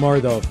would like more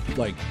though,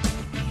 like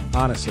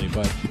honestly,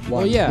 but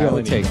Well, yeah, we it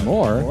only would need take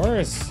one. Of more.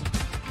 course.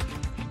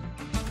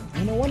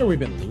 No wonder we've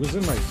been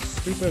losing. My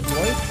stupid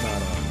light's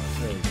not on.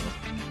 There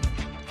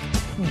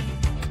we go.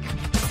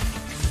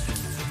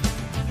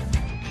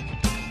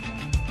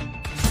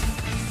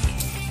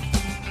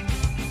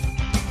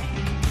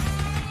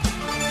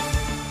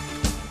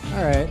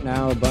 All right,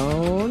 now a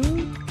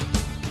bone.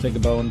 Take a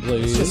bone,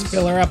 please. Just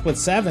fill her up with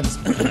sevens.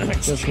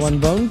 Just one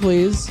bone,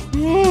 please.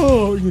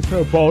 Oh, you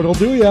throw a bone will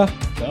do ya.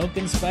 Coke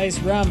and spice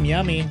rum,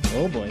 yummy.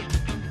 Oh boy.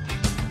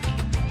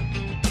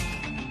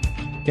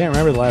 Can't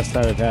remember the last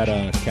time I've had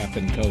a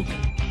Captain Coke.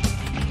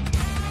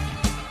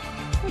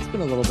 That's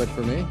been a little bit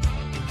for me.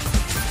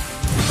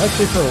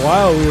 Actually, for a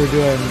while we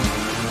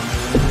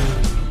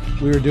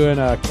were doing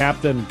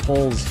Captain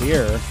pulls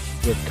here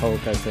with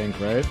Coke, I think,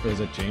 right? Or is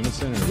it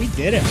Jameson? Or... We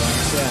did it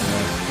once,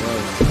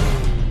 yeah.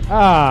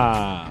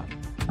 Ah,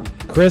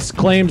 Chris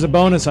claims a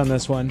bonus on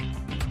this one.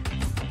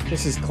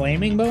 This is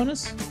claiming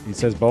bonus? He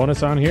says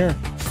bonus on here.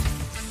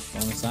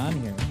 Bonus on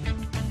here.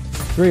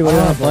 3, what do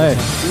you want to play?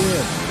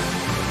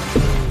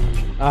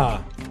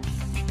 Ah,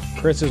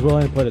 Chris is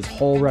willing to put his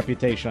whole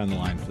reputation on the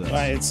line for this.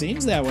 Well, it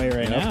seems that way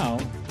right Yep. now.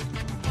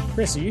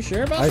 Chris, are you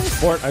sure about I this?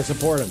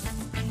 support him.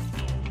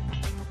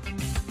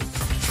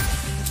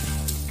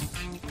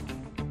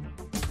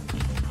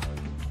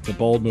 The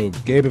bold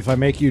move. Gabe, if I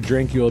make you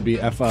drink, you will be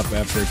F up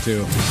after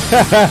 2.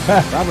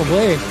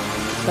 Probably,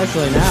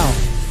 especially now.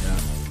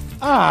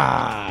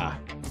 Ah!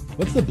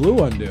 What's the blue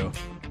one do?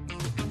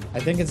 I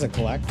think it's a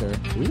collector.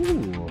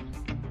 Ooh.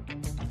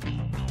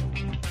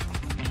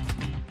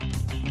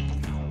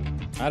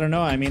 I don't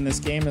know. I mean, this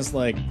game is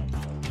like...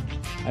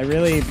 I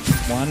really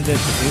wanted it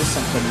to do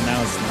something, and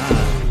now it's not.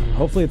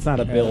 Hopefully it's not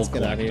a bill let's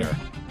get out of collector.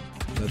 here.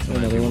 That's what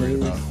Another I'd be one of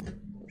worried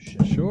these?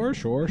 about. Sure. You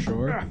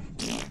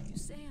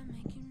say I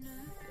make you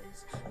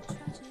nervous.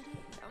 Tragedy,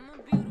 I'm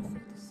a beautiful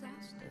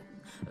disaster.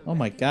 Oh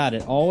my god,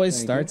 it always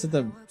Thank starts at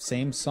the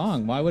same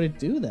song. Why would it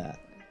do that?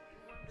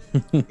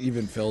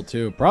 Even Phil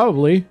too.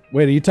 Probably.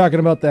 Wait, are you talking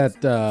about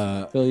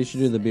that Phil, you should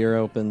do the beer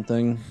open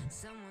thing.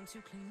 Someone to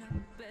clean up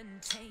and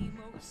tame.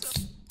 Oh,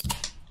 so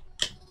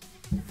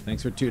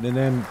Thanks for tuning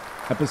in.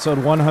 Episode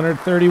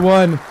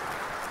 131.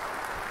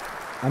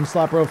 I'm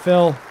Slopro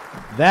Phil.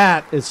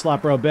 That is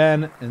Slopro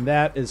Ben. And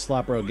that is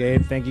Slopro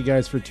Gabe. Thank you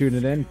guys for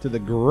tuning in to the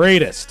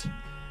greatest,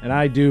 and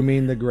I do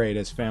mean the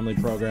greatest, family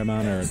program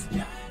on earth.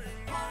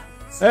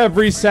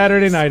 Every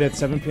Saturday night at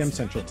 7 p.m.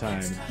 Central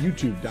Time.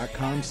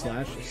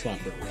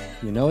 YouTube.com/Slopro.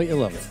 You know it, you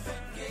love it.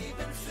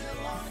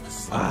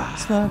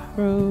 Slop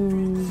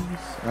Bros.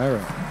 All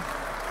right.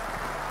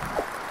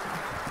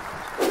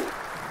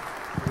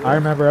 I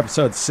remember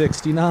episode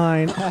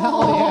 69.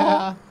 Hell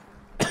yeah.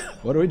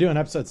 What are we doing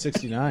episode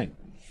 69?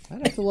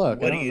 I'd have to look.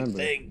 What I do don't you remember.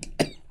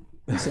 think?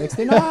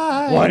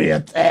 69. What do you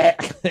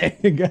think?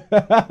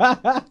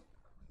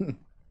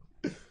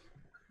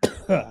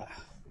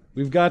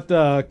 We've got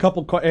a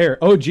couple... Here,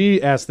 OG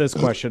asked this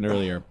question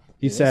earlier.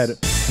 He said,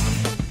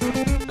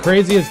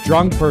 craziest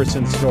drunk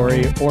person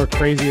story or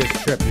craziest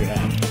trip you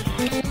had?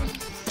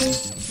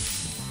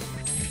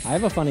 I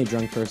have a funny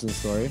drunk person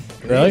story.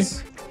 Really?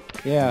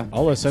 Yeah.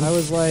 I'll listen. I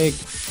was like,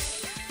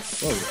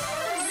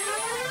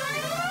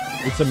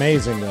 It's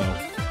amazing, though.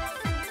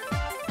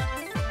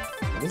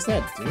 What does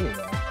that do,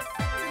 though?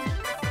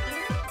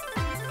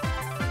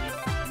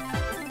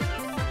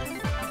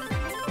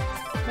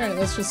 Alright,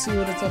 let's just see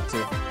what it's up to.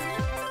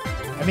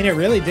 I mean, it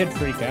really did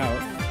freak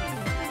out.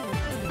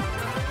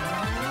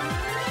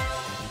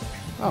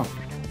 oh,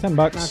 $10.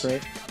 not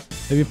great.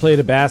 Have you played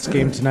a bass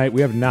game tonight?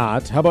 We have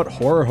not. How about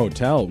Horror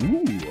Hotel?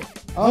 Ooh.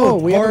 Oh,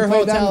 we Horror haven't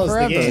played that Hotel in is the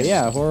forever. game.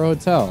 Yeah, Horror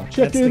Hotel. Check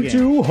That's the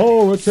into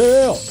Horror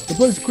Hotel. The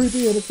place is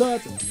creepy and it's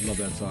not. Love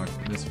that song.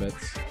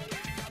 Misfits.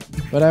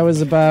 But I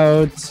was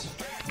about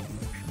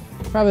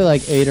probably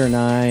like 8 or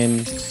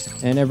 9,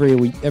 and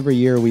every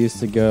year we used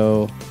to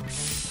go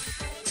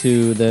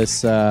to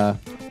this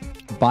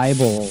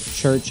Bible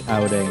church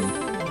outing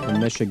in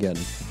Michigan,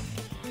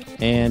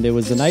 and it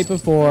was the night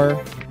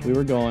before we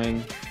were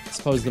going. I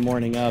suppose the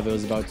morning of, it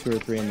was about 2 or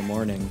 3 in the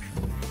morning.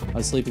 I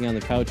was sleeping on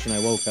the couch and I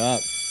woke up,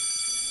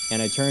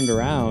 and I turned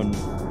around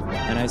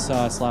and I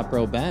saw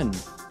Slopro Ben,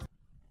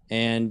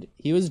 and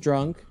he was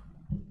drunk.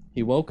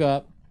 He woke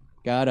up,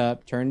 got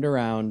up, turned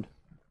around,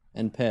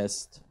 and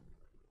pissed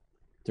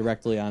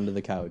directly onto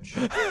the couch.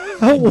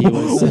 And he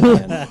was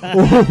sitting.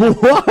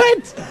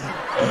 What?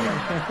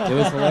 It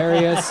was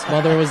hilarious.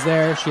 Mother was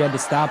there. She had to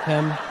stop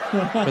him,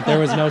 but there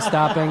was no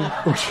stopping.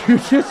 You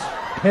just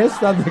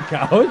pissed on the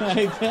couch?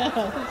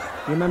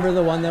 You remember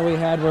the one that we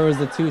had where it was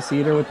the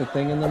 2-seater with the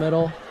thing in the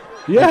middle?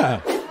 Yeah.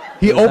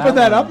 He It was opened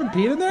that that up one. and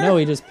peed in there? No,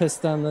 he just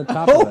pissed on the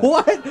top Oh, of it.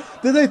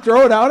 what? Did they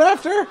throw it out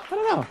after? I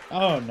don't know,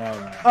 Oh, no.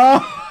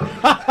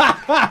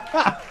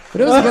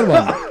 but it was a good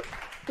one.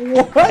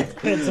 What?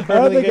 It's a I don't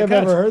perfectly think good I've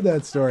couch. ever heard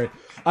that story.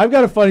 I've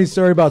got a funny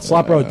story about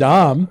Slopro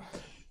Dom.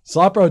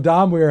 Slopro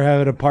Dom, we were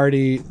having a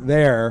party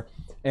there,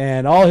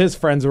 And all his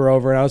friends were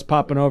over, and I was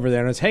popping over there,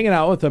 and I was hanging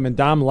out with him, and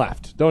Dom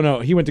left. Don't know.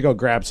 He went to go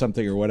grab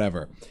something or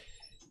whatever.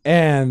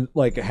 And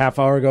like a half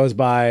hour goes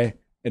by,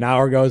 an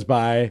hour goes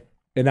by,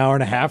 an hour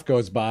and a half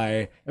goes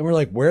by, and we're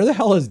like, where the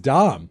hell is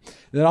Dom?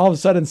 And then all of a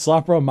sudden,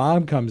 Slopro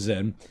Mom comes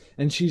in,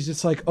 and she's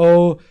just like,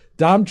 oh,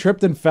 Dom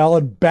tripped and fell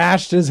and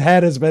bashed his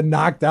head, has been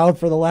knocked out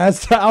for the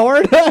last hour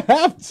and a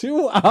half,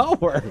 2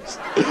 hours.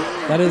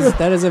 That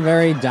is a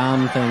very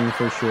Dom thing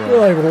for sure.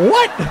 We're like,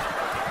 what?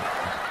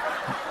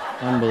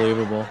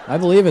 Unbelievable. I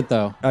believe it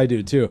though. I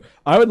do too.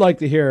 I would like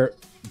to hear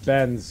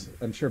Ben's.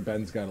 I'm sure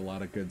Ben's got a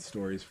lot of good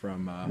stories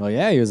from. Well,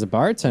 yeah, he was a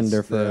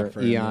bartender for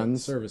the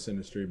eons. service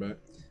industry, but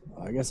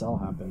I guess I'll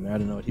hop in there. I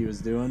don't know what he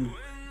was doing.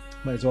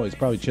 might as well. He's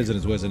probably chizzing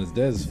his whiz and his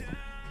diz,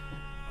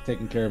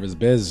 taking care of his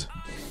biz.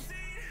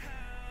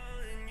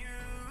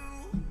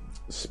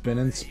 Spin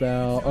and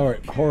spell. All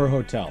right, horror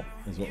hotel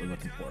is what we're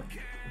looking for.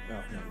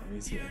 Oh, no,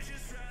 he's here.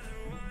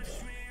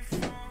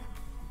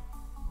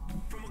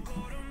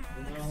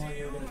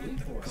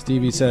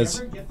 Stevie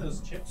says,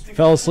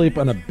 fell asleep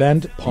on a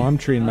bent palm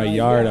tree in my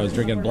yard. I was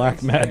drinking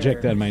black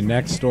magic. Then my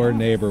next door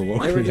neighbor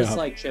woke They were me just up.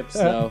 like chips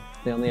though.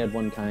 They only had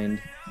one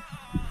kind.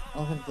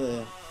 I'll have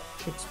the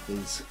chips,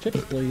 please.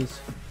 Chips, please.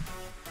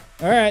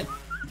 All right,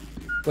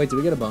 Wait, did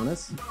we get a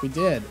bonus we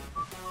did.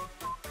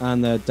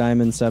 on the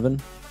Diamond 7?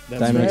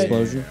 That's Diamond right.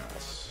 Explosion.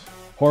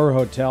 Horror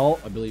hotel,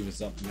 I believe,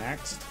 is up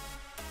next.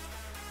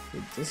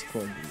 The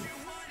Discord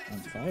be on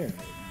fire right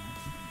now.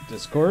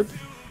 Discord.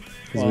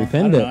 Because we I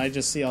pinned don't it. know, I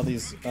just see all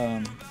these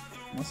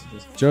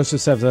messages.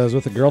 Joseph says, I was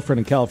with a girlfriend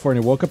in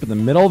California, woke up in the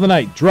middle of the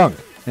night, drunk,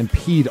 and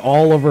peed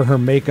all over her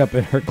makeup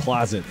in her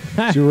closet.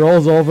 She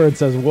rolls over and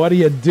says, what do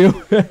you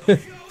do?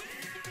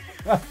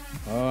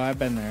 Oh, I've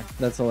been there.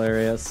 That's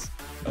hilarious.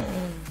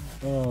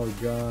 Oh,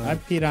 God.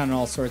 I've peed on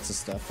all sorts of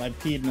stuff. I've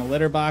peed in a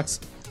litter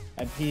box.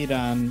 I peed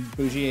on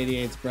Bougie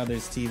 88's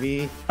brother's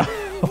TV.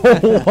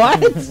 What?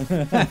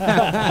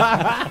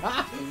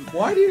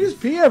 Why do you just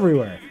pee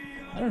everywhere?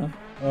 I don't know.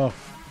 Oh,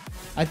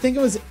 I think it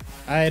was.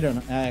 I don't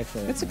know.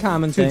 Actually, It's a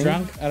common too thing.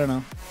 drunk. I don't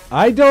know.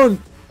 I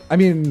don't think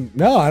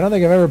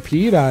I've ever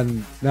peed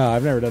on. No,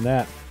 I've never done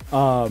that.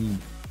 I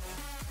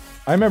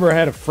remember I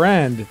had a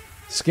friend,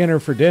 Skinner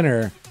for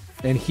dinner,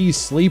 and he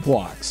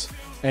sleepwalks.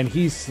 And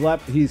he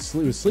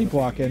was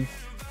sleepwalking.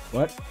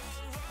 What?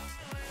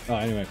 Oh,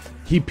 anyway.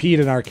 He peed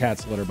in our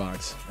cat's litter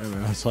box. In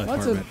my house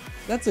apartment.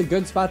 That's a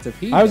good spot to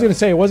pee. I was though. going to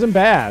say, it wasn't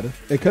bad.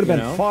 It could have You been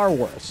know? far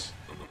worse.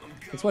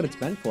 That's what it's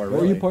meant for. What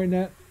Really. were you pointing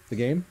at? The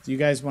game? Do you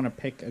guys want to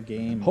pick a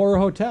game? Horror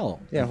Hotel.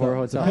 Yeah,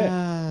 Horror It's a Hotel. pit.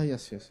 Ah,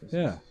 yes.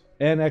 Yeah.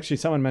 And actually,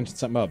 someone mentioned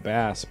something about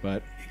bass,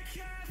 but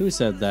Who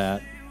said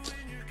that?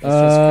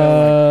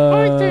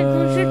 I think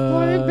we should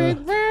play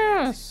Big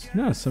Bass.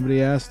 No,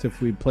 somebody asked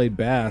if we played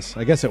bass.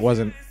 I guess it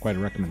wasn't quite a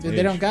recommendation.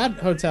 They don't got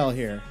hotel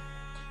here.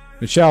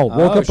 Michelle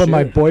woke Oh, up on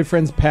my shoot.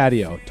 boyfriend's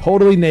patio,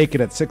 totally naked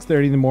at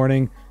 6:30 in the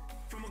morning.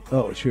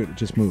 Oh shoot! It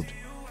just moved.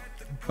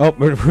 Oh,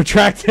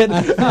 retracted. You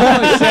were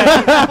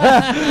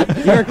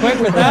quick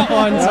with that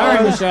one.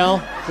 Sorry,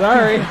 Michelle.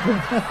 Sorry.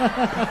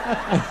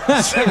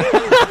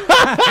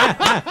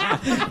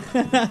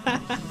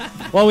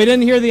 Well, we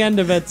didn't hear the end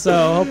of it,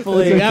 so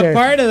hopefully It's We got okay.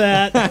 part of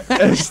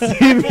that.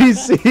 Stevie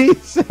C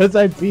says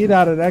I peed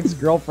on an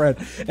ex-girlfriend,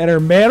 and her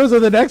man was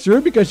in the next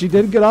room because she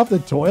didn't get off the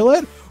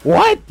toilet.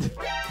 What?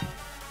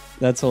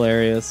 that's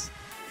hilarious.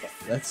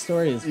 That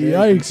story is very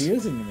Yikes.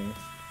 confusing to me.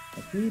 I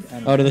peed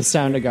on Oh, to the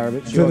sound of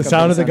garbage. To You the woke up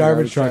sound to of the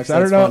garbage trucks. I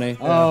don't That's know. funny.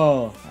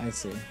 Oh, I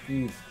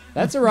see.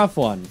 That's a rough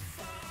one.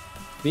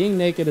 Being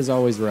naked is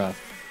always rough.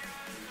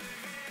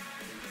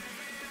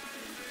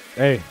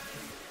 Hey,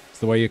 it's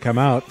the way you come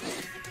out.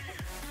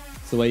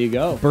 It's the way you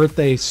go.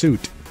 Birthday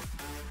suit.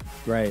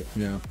 Right.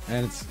 Yeah,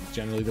 and it's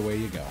generally the way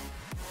you go.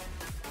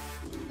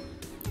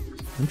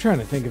 I'm trying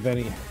to think of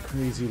any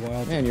crazy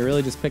wild. Man, you're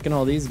really just picking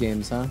all these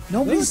games, huh?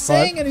 Nobody's This is fun.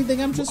 saying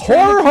anything. I'm just trying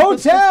to Horror keep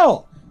us-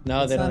 Hotel.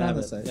 No, they It's don't not have on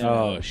it. the site. Yeah.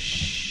 Oh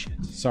shit!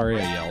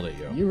 Sorry, I yelled at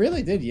you. You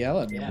really did yell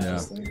at me.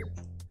 just then.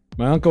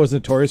 My uncle was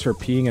notorious for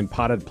peeing in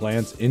potted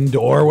plants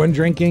indoor when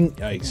drinking.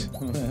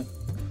 Yikes.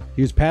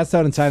 He was passed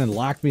out inside and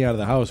locked me out of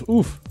the house.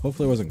 Oof.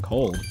 Hopefully it wasn't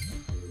cold.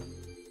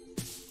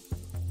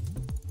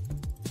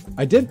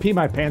 I did pee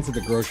my pants at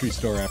the grocery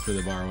store after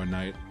the bar one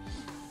night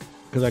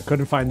because I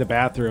couldn't find the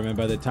bathroom, and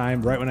by the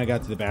time, right when I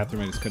got to the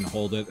bathroom, I just couldn't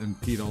hold it and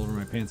peed all over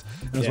my pants.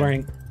 And I was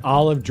wearing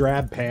olive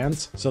drab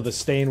pants, so the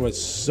stain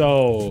was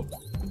so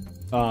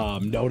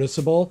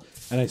noticeable,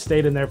 and I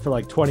stayed in there for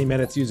like 20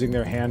 minutes using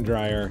their hand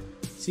dryer.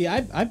 See,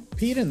 I've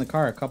peed in the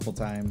car a couple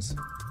times.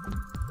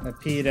 I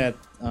peed at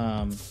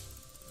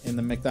in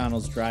the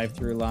McDonald's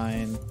drive-through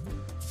line,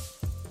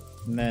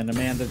 and then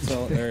Amanda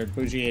told, or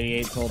Bougie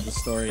 88 told the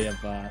story of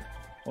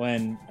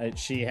when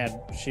she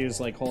was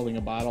like holding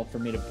a bottle for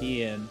me to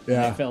pee in. And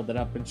Yeah. I filled it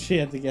up, and she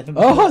had to get it.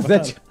 Oh,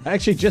 that I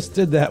actually just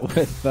did that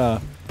with my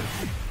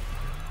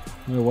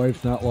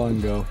wife not long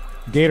ago.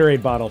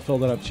 Gatorade bottle,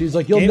 filled it up. She's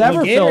like, "You'll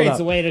never fill it Gatorade's up."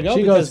 the way to go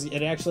She because goes,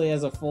 it actually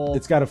has a full.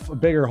 "It's got a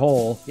bigger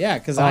hole." Yeah,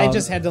 because I Um,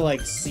 just had to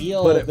like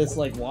seal but this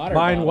like water.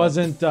 Mine bottle.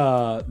 wasn't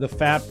the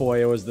fat boy;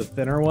 it was the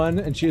thinner one.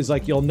 And she was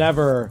like, "You'll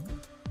never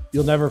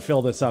you'll never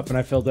fill this up, and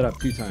I filled it up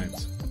 2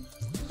 times.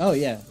 Oh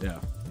yeah. Yeah,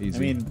 easy. I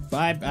mean,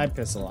 I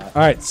piss a lot. All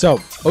right, so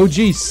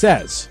OG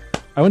says,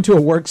 I went to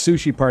a work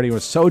sushi party and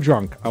was so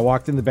drunk, I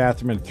walked in the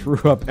bathroom and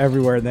threw up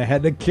everywhere, and they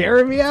had to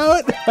carry me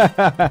out.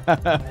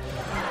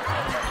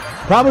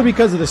 Probably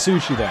because of the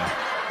sushi, then.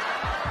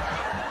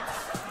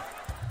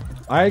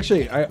 I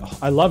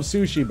love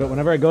sushi, but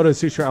whenever I go to a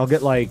sushi, I'll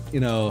get like,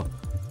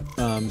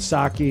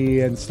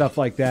 sake and stuff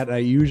like that. I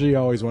usually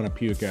always want to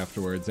puke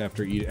afterwards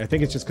after eating. I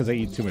think it's just because I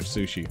eat too much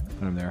sushi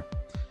when I'm there.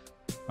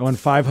 I won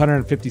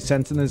 550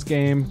 cents in this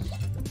game.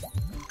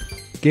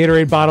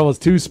 Gatorade bottle was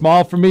too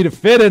small for me to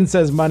fit in,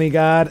 says Money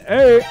God.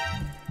 Hey!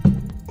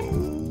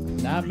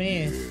 Not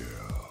me.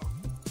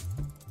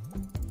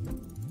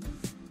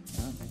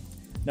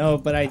 No,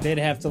 but I did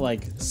have to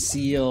like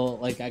seal,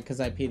 like, because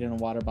I peed in a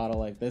water bottle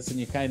like this, and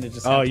you kind of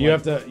just have to,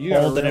 have to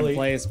hold it in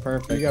place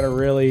perfect. You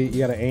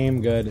gotta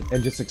aim good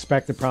and just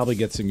expect to probably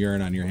get some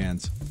urine on your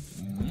hands.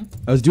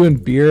 I was doing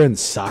beer and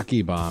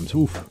sake bombs.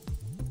 Oof.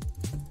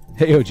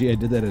 Hey OG, I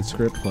did that at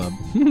Script Club.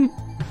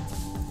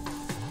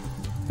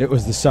 It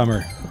was the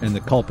summer, and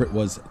the culprit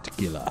was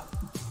tequila.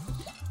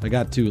 I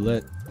got too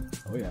lit.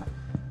 Oh yeah.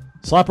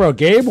 Slopro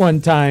Gabe one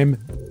time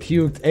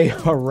puked a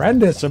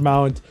horrendous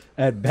amount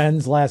at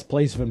Ben's last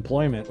place of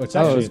employment, which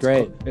actually was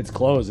great. It's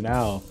closed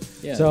now.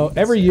 Yeah, so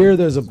every year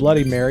there's a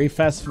Bloody Mary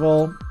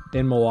festival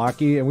in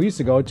Milwaukee, and we used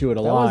to go to it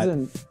a lot.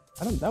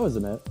 That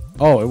wasn't it.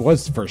 Oh, it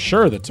was for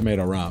sure the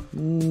tomato romp.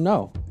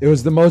 No. It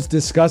was the most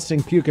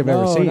disgusting puke I've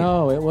ever seen.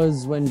 No, it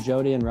was when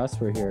Jody and Russ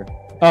were here.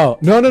 Oh,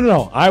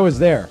 no. I was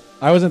there.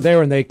 I wasn't there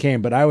when they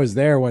came, but I was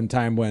there one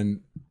time when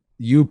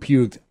you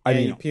puked.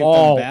 You puked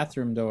on the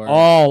bathroom door.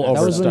 All over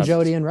That was when stuff.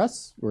 Jody and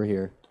Russ were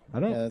here. I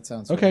don't. Yeah, that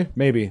sounds Okay,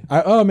 maybe.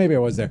 Maybe I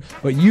was there.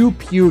 But you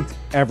puked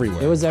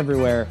everywhere. It was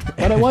everywhere.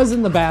 But it was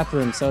in the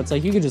bathroom, so it's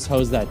like you could just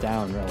hose that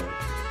down, really.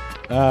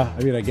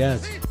 I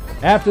guess.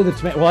 After the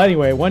tomato... Well,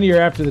 anyway, 1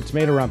 year after the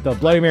tomato romp, the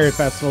Bloody Mary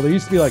Festival, there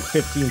used to be like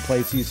 15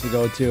 places you used to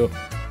go to.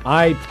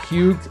 I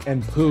puked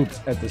and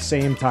pooped at the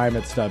same time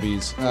at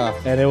Stubby's.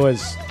 And it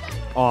was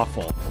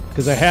awful.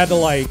 Because I had to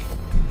like...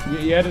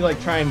 You had to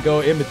like try and go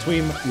in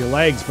between your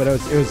legs, but it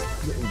was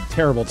a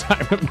terrible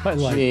time in my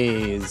life.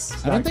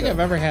 Jeez. I don't think I've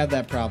ever had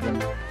that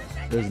problem.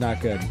 It was not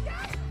good.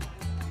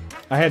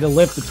 I had to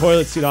lift the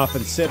toilet seat off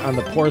and sit on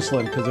the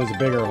porcelain because there's a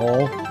bigger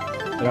hole.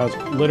 And I was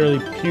literally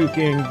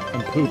puking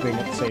and pooping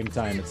at the same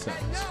time. It's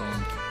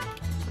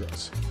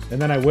gross.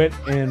 And then I went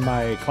in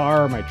my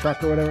car or my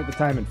truck or whatever at the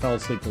time and fell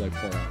asleep for like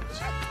 4 hours.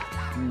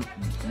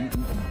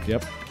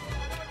 Yep.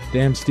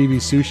 Damn Stevie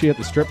Sushi at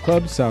the strip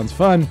club. Sounds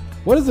fun.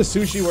 What is the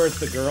sushi where it's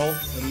the girl?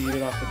 When you eat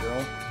it off the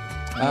girl?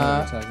 I know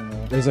what you're talking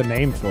about. There's a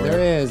name for There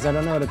it. is. I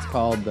don't know what it's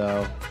called,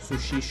 though.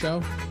 Sushi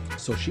show?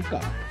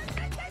 Soshika.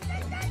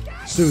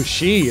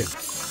 Sushi.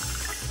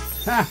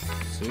 Ha!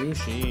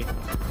 Sushi.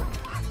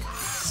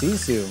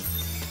 Sisu.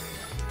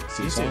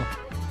 Sisu.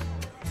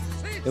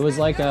 It was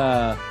like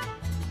a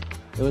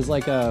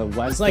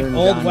Western. It's like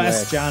Old John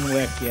West Wick. John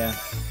Wick, yeah.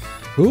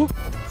 Who?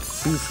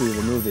 Sisu,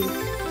 the movie.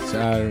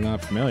 I'm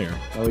not familiar.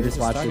 Oh, we just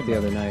watched talking it the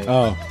other night.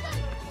 Oh.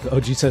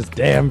 OG says,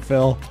 damn,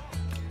 Phil.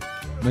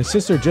 My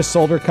sister just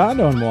sold her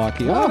condo in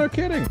Milwaukee. Oh, no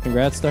kidding.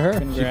 Congrats to her.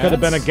 She could have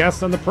been a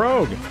guest on the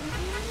Prog.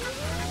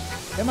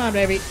 Come on,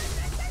 baby.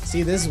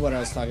 See, this is what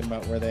I was talking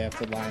about, where they have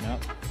to line up.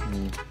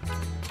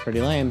 Pretty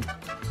lame.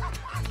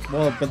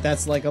 Well, but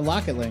that's like a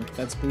Locket Link.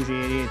 That's Bougie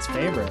 88's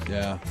favorite.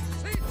 Yeah.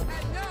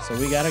 So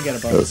we gotta get a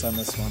bonus on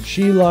this one.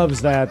 She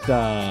loves that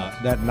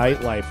that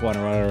nightlife one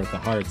or whatever with the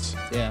hearts.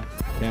 Yeah.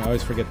 Yeah, I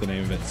always forget the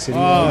name of it. City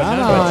Oh, Lights. Come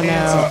another on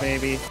chance, now.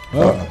 baby.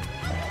 Oh.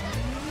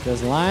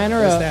 Just line her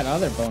There's up. that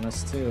other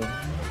bonus, too.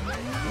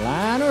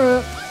 Line her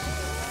up.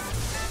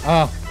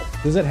 Oh.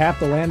 Does it have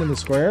to land in the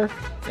square?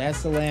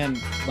 That's the land,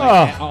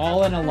 like, Oh.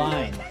 all in a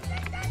line.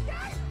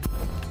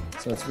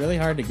 So it's really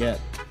hard to get.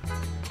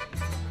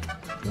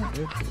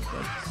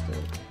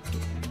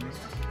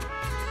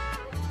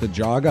 The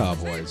Jaga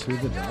Boys. Who's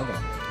the Jaga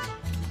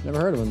Boys? Never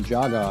heard of him.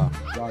 Jaga.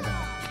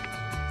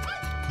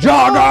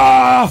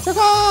 Jaga!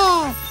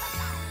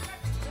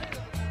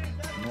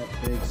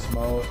 Big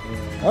smoke.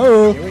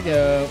 Oh. Here we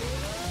go.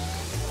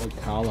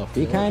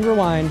 Be kind,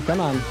 rewind. Come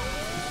on.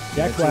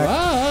 Jack To Black.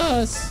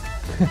 us.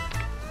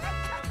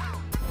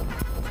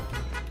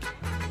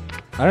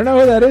 I don't know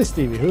who that is,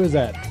 Stevie. Who is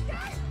that?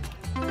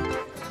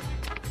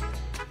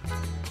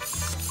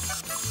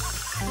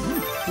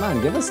 Come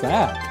on, give us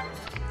that.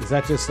 Is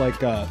that just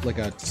like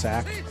a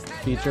sack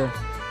feature?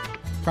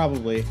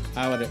 Probably.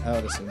 I would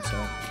assume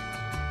so.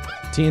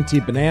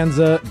 TNT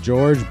Bonanza,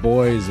 George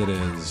Boys it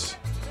is.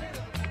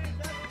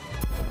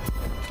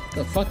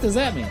 The fuck does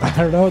that mean? I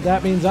don't know what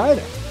that means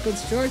either.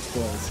 It's George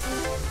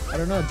Boys. I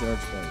don't know George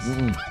Boys.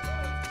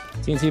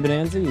 TNT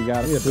Bonanza, you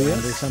got it.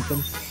 Band or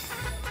something.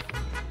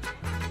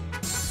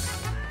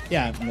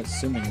 Yeah, I'm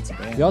assuming it's a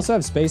band. You also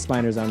have Space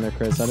Miners on there,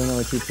 Chris. I don't know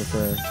what you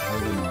prefer.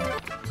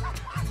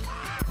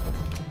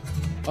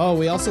 Oh,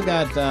 we also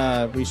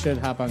got, we should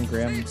hop on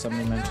Grim.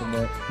 Somebody mentioned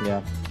it.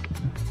 Yeah.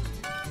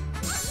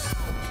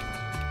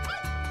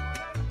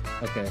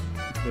 Okay.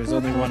 There's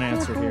only one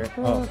answer here.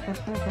 Oh.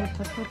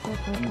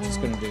 I'm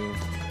just gonna do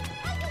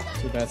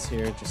 2 bets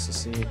here just to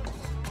see.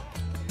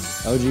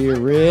 OG, you're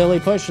really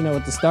pushing it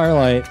with the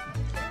Starlight.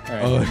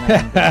 Alright,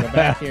 and then go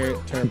back here,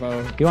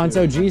 Turbo. He wants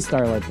OG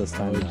Starlight this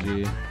time.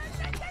 OG.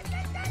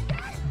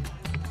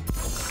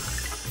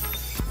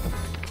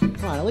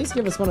 Come on, at least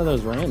give us one of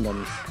those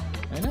randoms.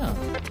 I know.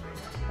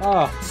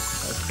 Oh.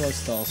 That's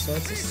close to all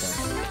sorts of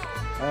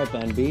stuff. Alright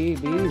then, be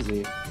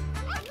easy.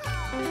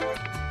 I'm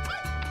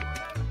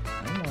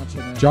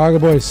watching it. Jogga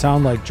Boys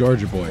sound like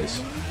Georgia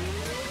Boys.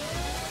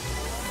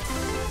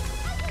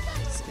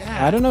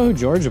 I don't know who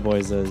Georgia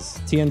Boys is.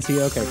 TNT,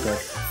 okay,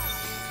 Chris.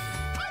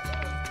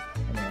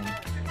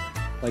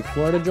 Like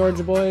Florida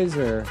Georgia Boys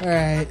or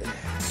Alright.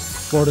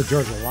 Florida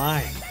Georgia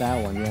Line.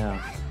 that one,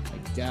 yeah.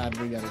 God,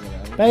 we gotta get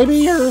out of here. Baby,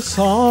 you're a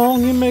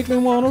song. You make me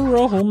want to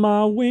roll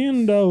my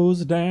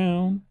windows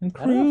down and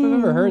I don't know if I've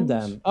ever heard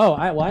them. Oh,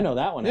 I know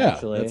that one Yeah,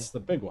 actually. that's the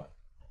big one.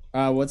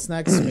 What's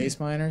next? Space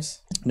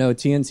Miners? No,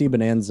 TNT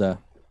Bonanza.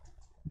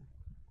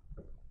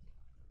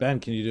 Ben,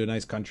 can you do a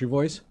nice country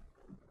voice?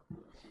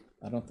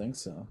 I don't think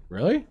so.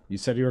 Really? You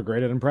said you were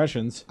great at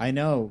impressions. I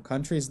know.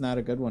 Country's not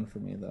a good one for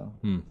me, though.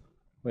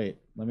 Wait,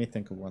 let me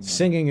think of one.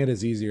 Singing it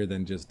is easier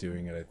than just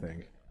doing it, I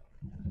think.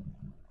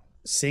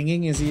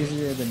 Singing is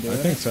easier than doing I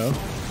think so.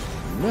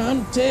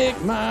 Run,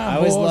 take my I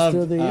always horse loved,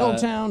 to the old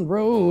town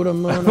road.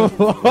 I'm gonna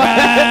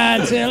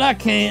ride till I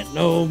can't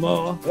no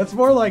more. That's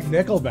more like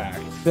Nickelback.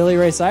 Billy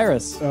Ray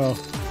Cyrus. Oh.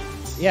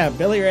 Yeah,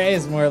 Billy Ray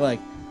is more like,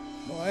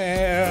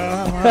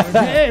 well, I'm gonna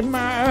take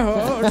my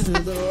horse to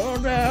the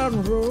old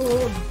town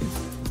road.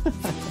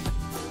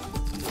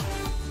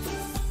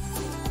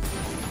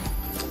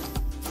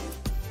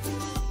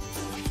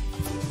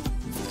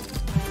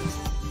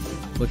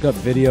 Look up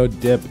video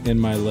dip in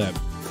my lip.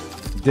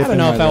 Dip I don't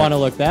know if I want to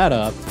look that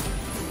up.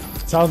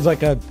 Sounds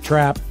like a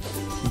trap.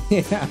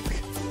 Yeah.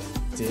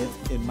 Dip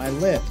in my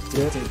lip.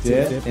 Dip,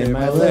 Dip in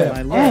my lip.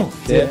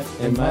 Dip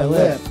in my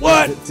lip.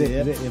 What?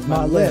 Dip in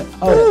my lip.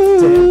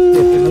 Oh.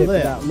 Dip in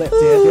my lip.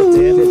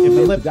 Dip in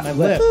my lip. My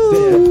lip.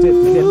 Dip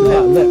in my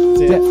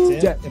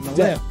lip. Dip in my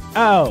lip.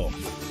 Oh.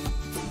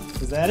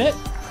 Is that it?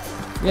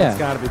 Yeah. It's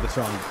got to be the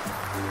song.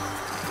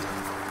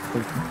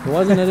 If it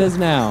wasn't, it is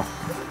now.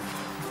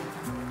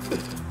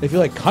 If you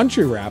like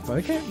country rap,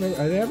 I can't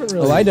remember. I haven't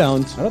really. Oh, I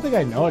don't. I don't think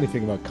I know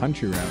anything about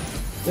country rap.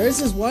 There's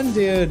this one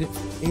dude.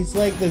 He's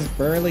like this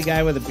burly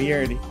guy with a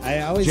beard. I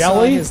always saw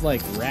Jelly? his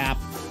like rap.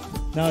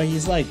 No,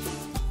 he's like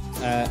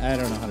I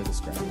don't know how to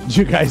describe him.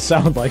 You guys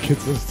sound like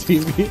it's his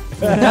TV.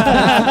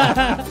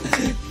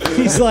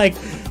 He's like,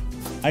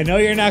 I know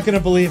you're not gonna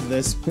believe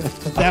this, but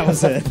that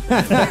was it.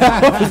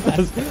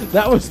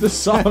 That was the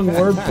song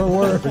word for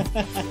word.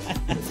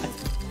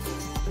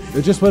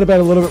 It just would have been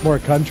a little bit more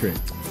country.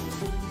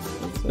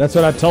 That's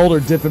what I told her,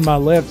 dipping my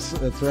lips.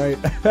 That's right.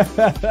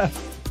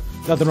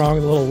 Nothing wrong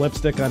with a little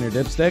lipstick on your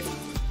dipstick.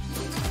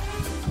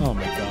 Oh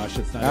my gosh,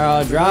 it's not.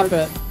 Oh, drop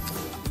it.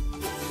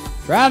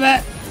 Drop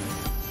it.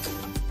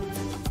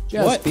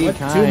 Just What? be What?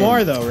 kind. 2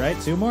 more though, right?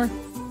 2 more?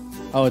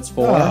 Oh, it's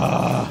 4.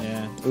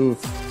 Yeah.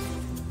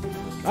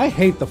 Oof. I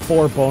hate the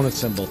 4 bonus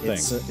symbol thing.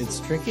 It's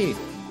tricky.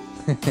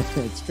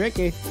 It's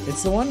tricky.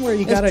 It's the one where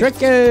you It's gotta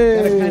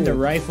tricky. kind of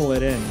rifle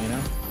it in, you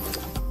know?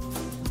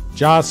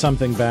 Jaw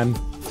something, Ben.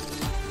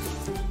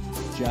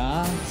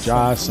 Ja.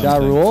 Jaw Ja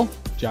something. Rule.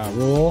 Ja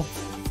Rule.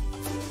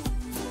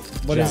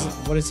 What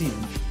is he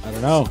I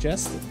don't know.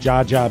 suggesting?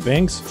 Ja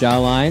Binks. Ja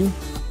Line.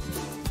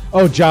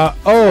 Oh, Ja.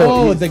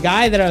 Oh, Oh, the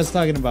guy that I was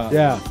talking about.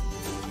 yeah.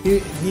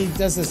 He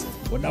does this.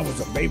 When I was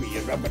a baby,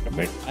 I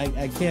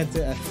can't.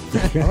 I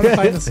want to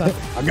find the song.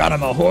 I got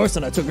him a horse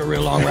and I took a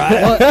real long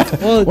ride.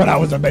 Well, When I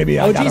was a baby,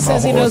 I OG got him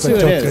says a he horse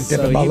knows who and it took is, a dip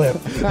so in my you- lip.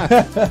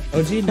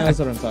 OG knows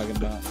what I'm talking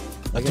about.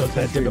 I took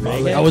that dip in my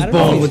reggae? lip. I was I don't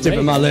know born if with he's dip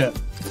in my reggae. lip.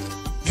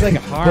 It's like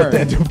hard.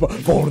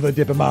 Born with a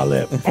dip in my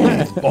lip.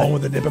 Born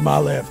with a dip in my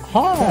lip.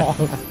 Huh.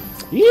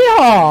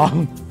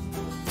 Yeah.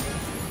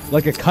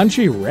 Like a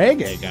country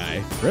reggae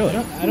guy. Really?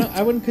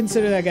 I wouldn't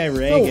consider that guy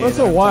reggae. Oh, that's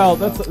that a I'm wild.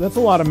 talking about. That's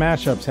a lot of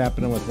mashups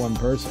happening with one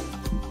person.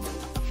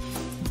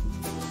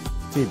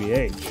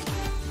 TBH.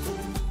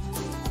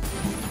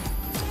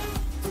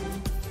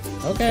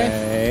 Okay.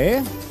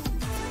 Okay.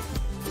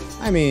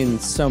 I mean,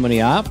 so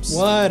many ops.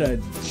 What a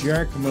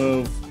jerk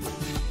move.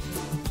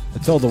 I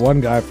told the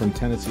one guy from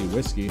Tennessee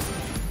Whiskey.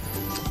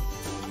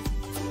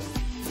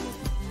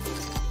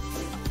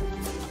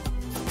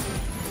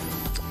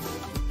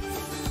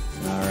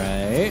 All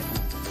right.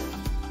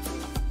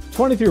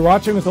 23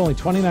 watching with only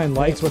 29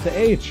 likes with the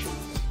H.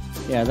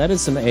 Yeah, that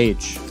is some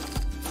H.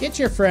 Get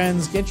your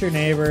friends, get your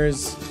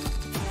neighbors,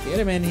 get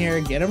them in here,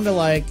 get them to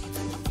like.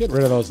 Get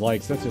rid of those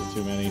likes. That's just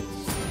too many.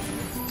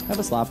 Have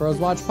a Slop Rose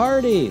watch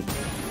party.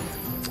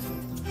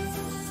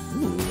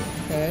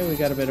 Okay, we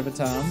got a bit of a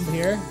Tom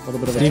here. A little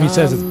bit of a Stevie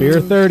says it's beer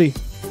 30,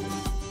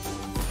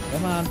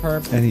 Come on,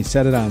 Perp. and he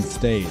said it on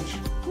stage.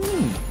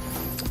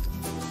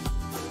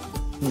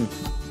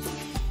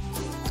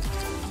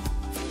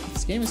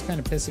 This game is kind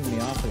of pissing me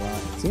off a lot.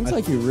 Seems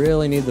like you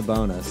really need the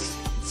bonus.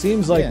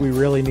 Seems like Yeah. we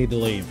really need to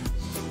leave.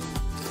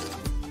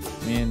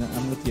 Man,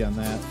 I'm with you on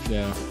that.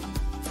 Yeah.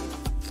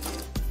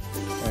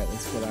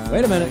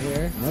 Wait a minute.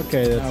 Here.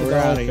 Okay, that's Now we're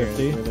out of here.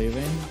 $1.50. We're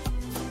leaving.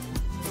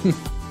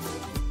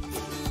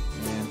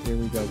 And here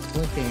we go.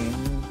 Clicking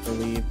the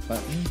leave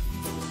button.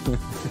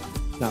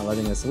 Not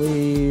letting us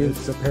leave.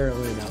 It's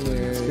apparently not letting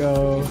Here, us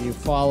go. if you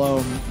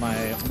follow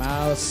my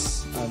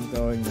mouse, I'm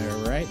going there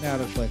right now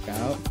to click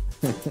out.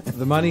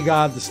 The money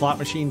god, the slot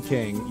machine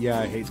king. Yeah,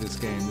 I hate this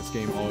game. This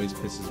game always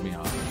pisses me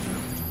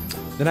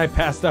off. Then I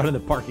passed out in the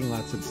parking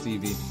lot, said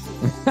Stevie.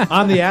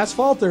 On the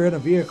asphalt or in a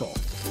vehicle?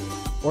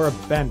 Or a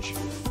bench?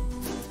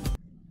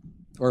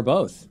 Or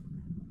both.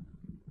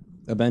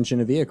 A bench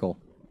and a vehicle.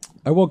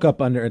 I woke up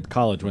at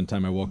college one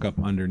time. I woke up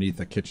underneath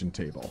a kitchen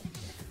table.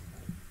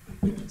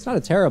 It's not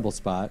a terrible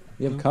spot.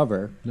 You have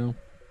cover. No.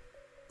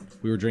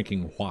 We were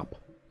drinking WAP.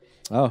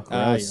 Oh, gross.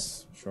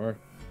 Yes, sure.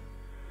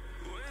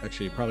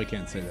 Actually, you probably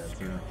can't say that.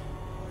 So.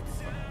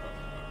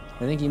 I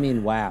think you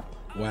mean WAP.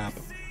 WAP.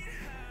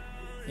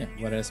 Yeah,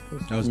 what else?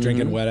 I was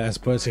drinking wet ass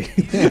pussy.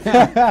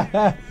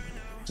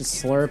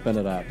 Just slurping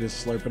it up.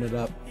 Just slurping it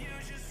up.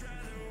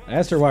 I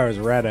asked her why it was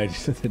red. I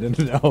just didn't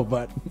know,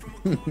 but.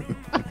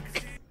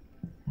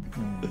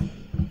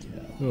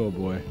 Oh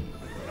boy.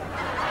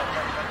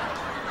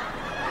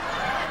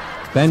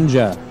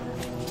 Benja.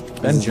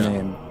 That's his Benja.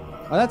 name.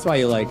 Oh, that's why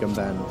you like him,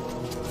 Ben.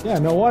 Yeah,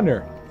 no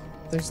wonder.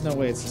 There's no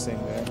way it's the same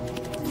guy.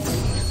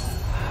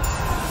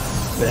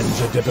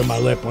 Benja dipping my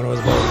lip when it was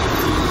both.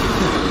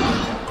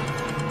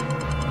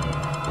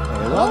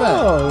 I love it.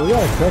 Oh, we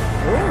got a cook.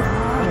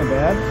 Oh, not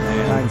bad.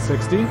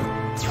 960.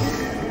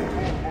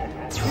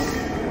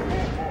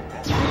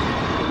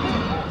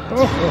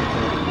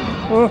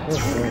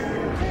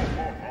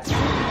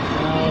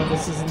 No,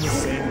 this isn't the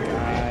same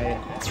guy.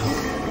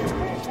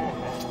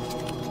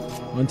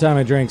 One time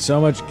I drank so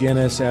much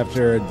Guinness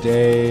after a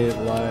day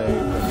like...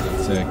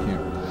 Let's say I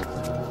can't...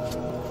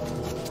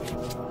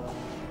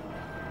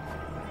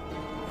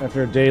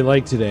 After a day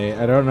like today,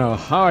 I don't know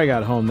how I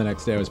got home the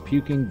next day. I was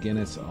puking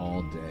Guinness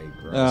all day.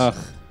 Gross. Ugh,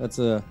 that's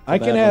a. I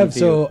bad can one have, for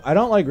so you. I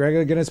don't like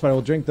regular Guinness, but I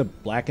will drink the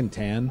black and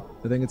tan,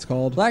 I think it's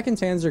called. Black and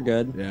tans are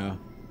good. Yeah.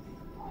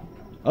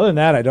 Other than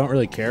that, I don't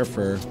really care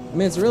for... I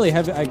mean, it's really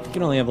heavy. I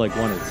can only have like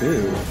one or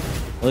two.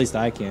 At least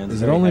I can. It's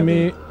Is it very only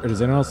heavy. me, or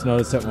does anyone else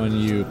notice that when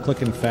you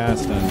click and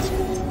fast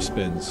on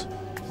spins?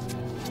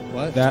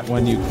 What? That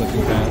when you click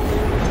and fast. I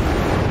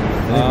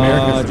think Oh,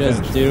 America's the just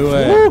finish. do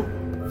it. Woo!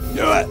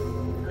 Do it!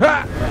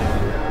 Ha!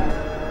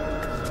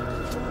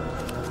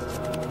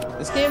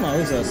 This game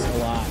owes us a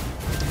lot.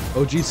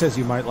 OG says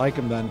you might like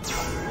him then.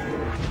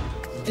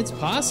 It's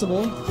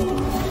possible.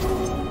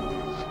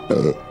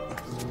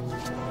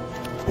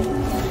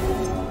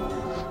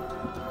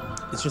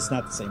 It's just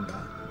not the same guy.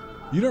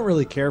 You don't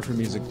really care for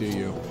music, do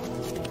you?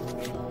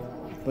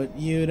 But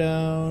you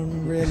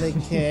don't really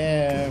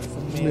care for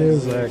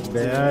music.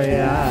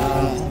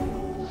 yeah.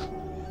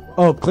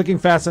 Oh, clicking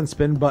fast on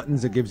spin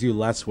buttons, it gives you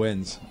less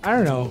wins. I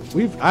don't know.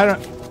 We've had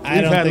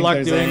think luck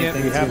there's doing it.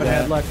 anything We to haven't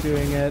that. had luck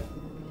doing it.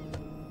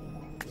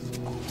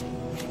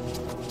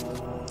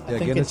 I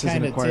think it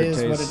kind of is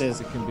taste. what it is.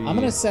 It can be... I'm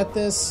gonna set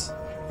this.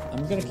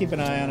 I'm gonna keep an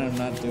eye on it. I'm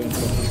not doing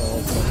so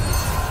controls.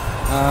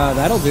 But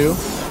That'll do.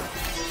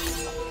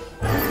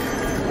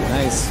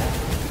 Nice.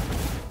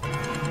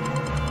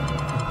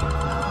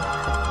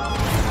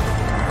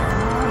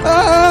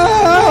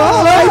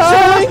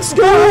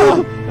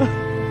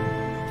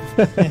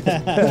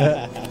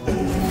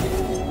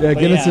 Yeah,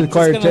 Guinness I'm is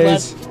acquired just gonna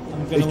taste.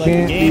 I'm It gonna let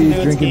can't the game be do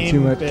its drinking game too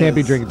much. Can't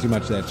be biz. drinking too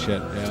much of that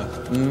shit. Yeah.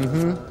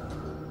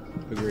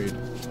 Mm-hmm. Agreed.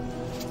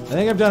 I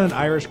think I've done an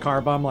Irish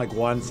car bomb like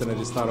once, and I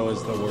just thought it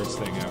was the worst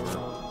thing ever.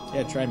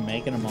 Yeah, try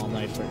making them all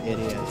night for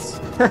idiots.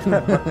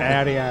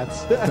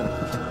 Idiots.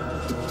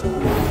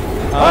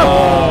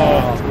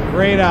 Oh,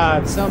 great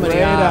odds. So many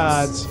great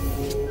odds.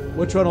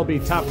 Which one will be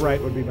top right?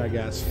 Would be my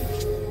guess.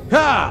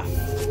 Ha!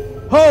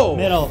 Ho!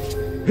 Middle.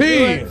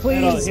 He!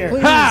 Middle, here.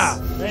 Ha!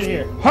 Right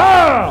here.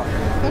 Ha!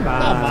 Come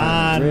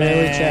on, Really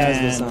man.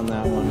 Chaz this on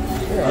that one.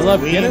 I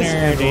love Wiener, Guinness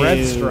and Red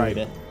dude. Stripe.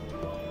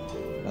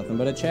 Nothing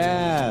but a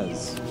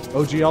Chaz.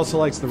 OG also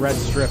likes the Red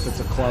Strip. It's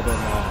a club in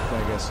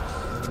Vegas.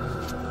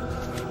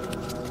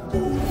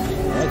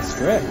 Red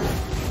strip.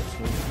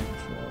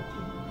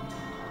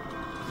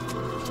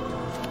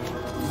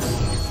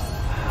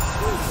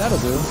 That'll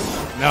do.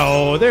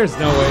 No, there's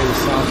no way the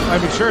software... I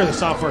mean, sure, the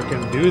software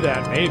can do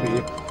that,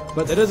 maybe.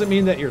 But that doesn't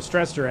mean that you're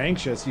stressed or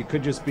anxious. You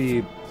could just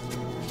be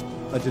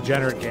a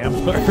degenerate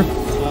gambler.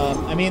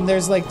 I mean,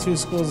 there's like two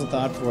schools of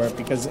thought for it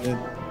because,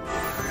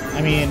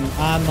 I mean,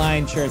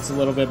 online, sure, it's a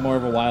little bit more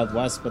of a Wild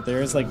West, but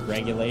there is like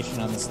regulation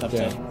on the stuff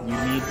that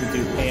you need to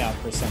do payout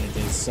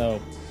percentages.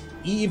 So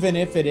even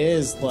if it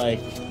is like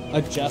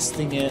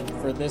adjusting it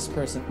for this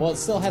person, well, it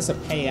still has to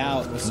pay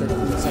out a certain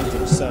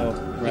percentage. So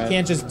you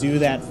can't just do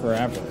that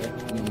forever.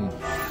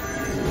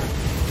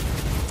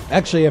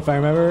 Actually, if I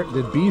remember,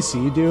 did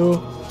BC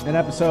do an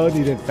episode?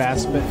 He did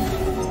fast spin,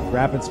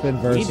 rapid spin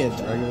versus... We did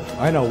that. regular-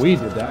 I know we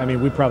did that. I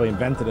mean, we probably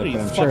invented it, What are you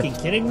but I'm sure... fucking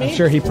kidding me? I'm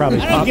sure he probably...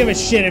 I don't give a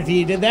shit if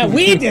he did that.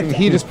 We did that.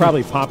 He just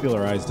probably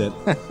popularized it.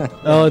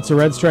 Oh, it's a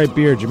Red Stripe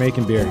beer,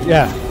 Jamaican beer.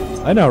 Yeah,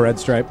 I know Red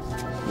Stripe.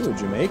 Ooh,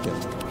 Jamaican.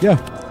 Yeah.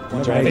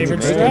 One of my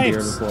favorite Jamaican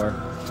beer stripes. before.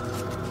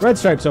 Red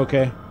Stripe's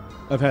okay.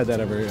 I've had that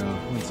every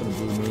once in a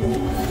blue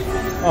moon.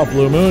 Oh,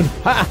 Blue Moon.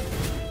 Ha!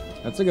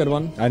 That's a good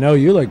one. I know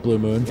you like Blue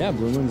Moon. Yeah,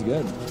 Blue Moon's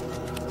good.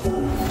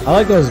 I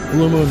like those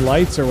Blue Moon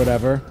lights or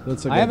whatever.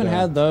 That's a good I haven't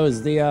had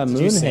those. The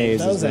Moon save Haze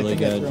those? is really I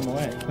think I good. threw 'em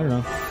away. I don't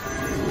know.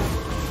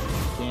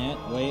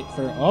 Can't wait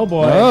for. Oh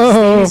boy,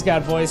 Oh. Stevie's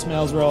got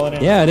voicemails rolling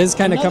in. Yeah, it is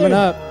kind of coming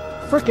up.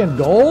 Freaking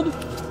gold?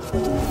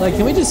 Like,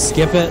 can we just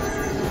skip it?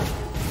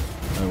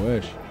 I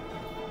wish.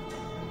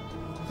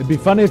 It'd be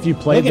funny if you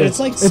played Look at it, this.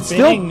 it's like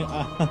spinning.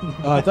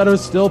 Oh, I thought it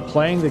was still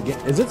playing the game.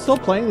 Is it still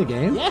playing the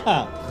game?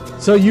 Yeah,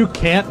 So you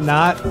can't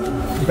not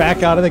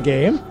back out of the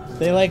game?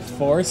 they like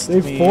forced.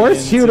 They me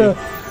force you into- to.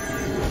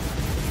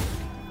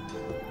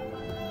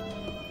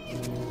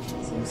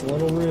 Seems a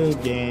little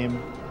rude,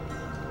 game.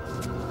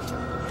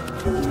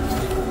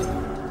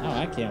 Oh,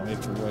 I can't wait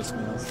for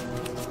voicemails.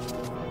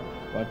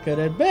 What could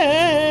it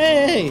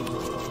be?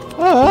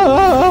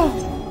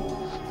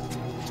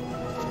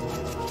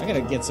 I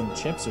gotta get some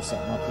chips or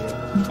something up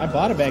here. I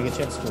bought a bag of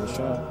chips for the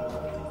show.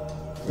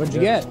 What'd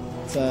you get?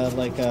 It's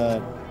like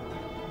a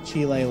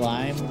Chile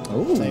lime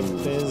Ooh. type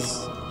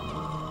fizz.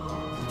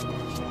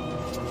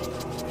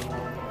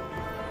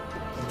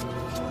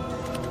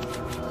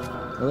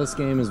 Well, this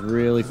game is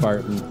really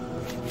farting.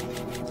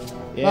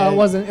 Yeah,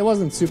 Well, it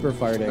wasn't super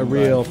farting. A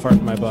real fart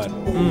in my butt.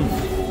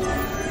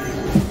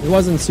 It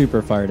wasn't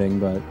super farting,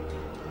 but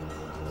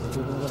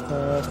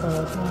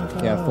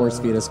yeah, force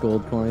feed us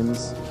gold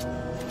coins.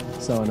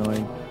 So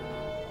annoying.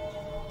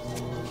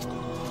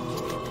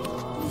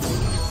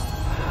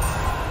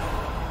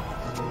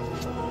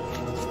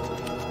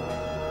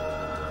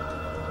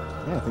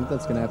 Yeah, I think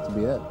that's gonna have to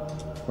be it.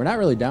 We're not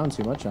really down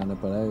too much on it,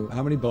 but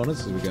How many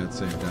bonuses we got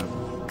saved up?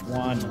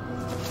 one.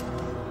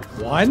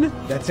 One?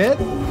 That's it?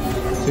 2.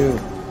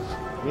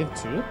 We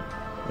have two.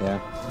 Yeah.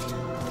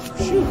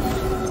 Shoot.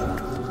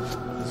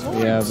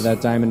 We have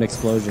that Diamond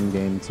Explosion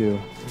game too.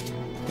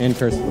 And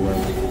Curse of the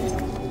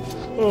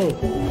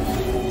Werewolf.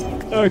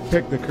 I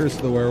picked the Curse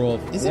of the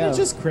Werewolf. Isn't Yeah. it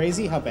just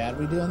crazy how bad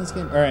we do on this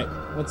game? All right,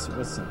 what's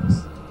next?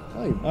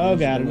 Oh,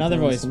 God, another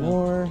Some voicemail.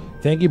 more.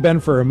 Thank you, Ben,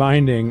 for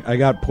reminding. I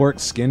got pork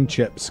skin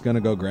chips. Gonna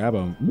go grab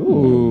them.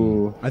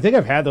 Ooh. I think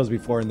I've had those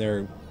before, and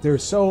they're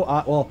so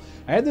well.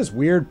 I had this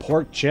weird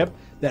pork chip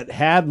that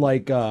had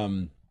like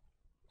a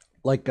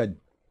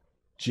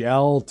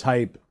gel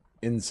type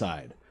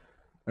inside.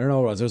 I don't know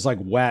what it was. It was like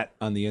wet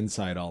on the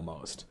inside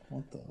almost.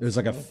 It was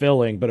like a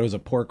filling, but it was a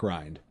pork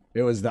rind.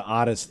 It was the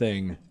oddest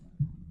thing,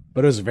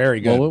 but it was very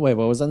good. Well, wait,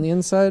 what was on the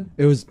inside?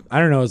 It was, I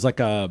don't know, it was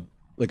like a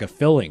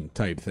filling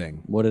type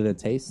thing. What did it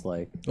taste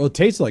like? Well, it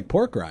tasted like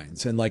pork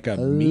rinds and like a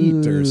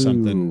meat or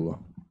something. Ooh.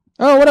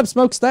 Oh, what up,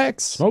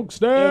 Smokestacks?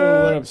 Smokestack.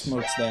 Yo, what up,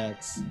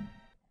 Smokestacks?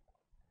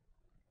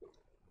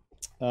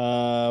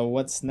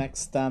 What's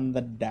next on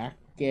the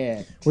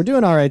docket? We're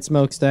doing all right,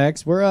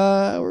 Smokestacks.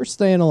 We're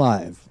staying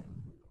alive.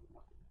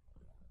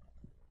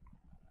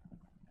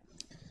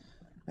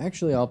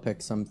 Actually, I'll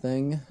pick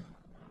something.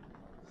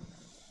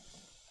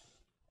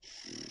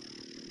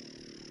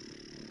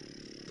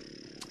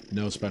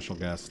 No special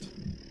guest.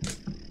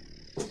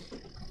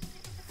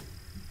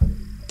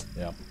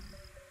 Yep.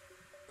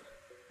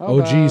 How OG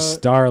about-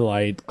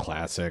 Starlight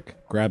Classic.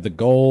 Grab the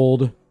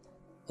gold.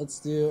 Let's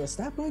do.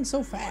 Stop going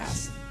so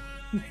fast.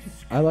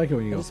 I like it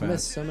when you I go just missed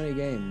fast. so many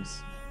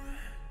games.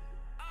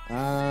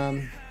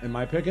 Am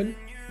I picking?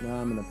 No,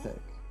 I'm gonna pick.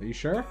 Are you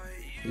sure?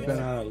 You've been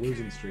on a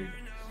losing streak.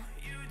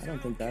 I don't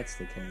think that's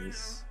the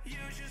case.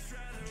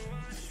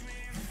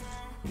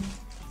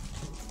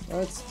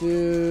 Let's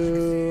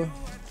do.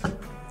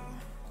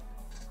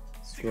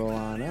 Scroll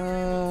on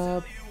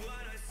up.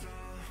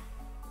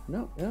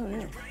 No, yeah.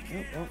 Nope.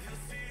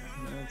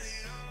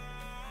 That's.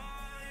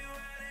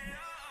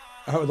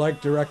 I would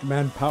like to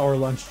recommend Power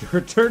Lunch to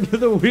return to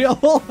the wheel.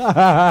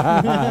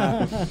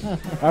 I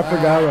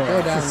forgot Go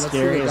about down. Let's do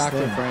scariest Dr.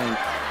 thing. Frank.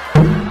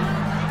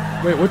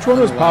 that. Wait, which one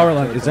was Power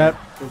Lunch? Is that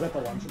the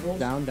Lunchables?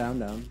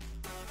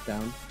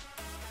 Down.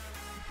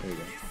 There you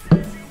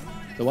go.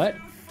 The what?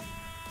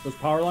 Was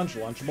Power Lunch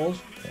Lunchables?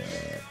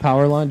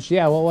 Power lunch.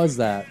 Yeah. What was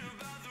that?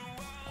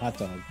 Hot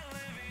dog.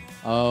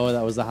 Oh,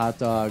 that was the hot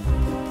dog.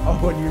 Oh,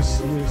 when you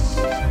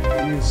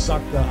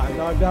sucked the hot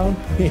dog down?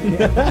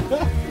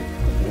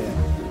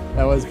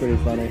 That was pretty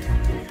funny.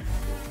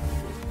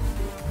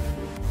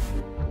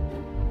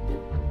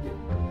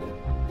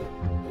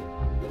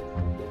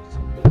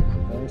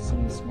 There's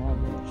some small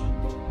bitch.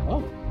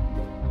 Oh.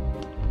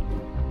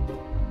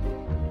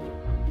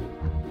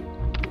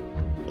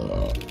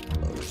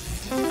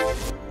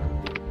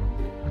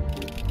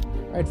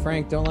 All right,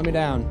 Frank. Don't let me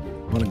down.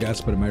 I want to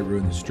guess, but it might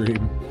ruin the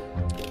stream.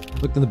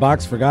 Looked in the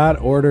box, forgot,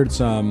 ordered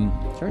some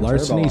Turn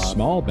Larceny turbo off.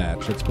 small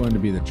batch. That's going to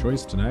be the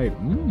choice tonight.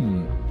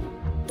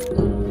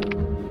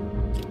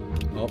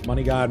 Oh,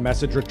 Money God,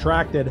 message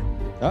retracted.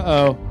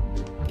 Uh-oh.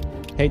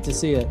 Hate to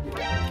see it.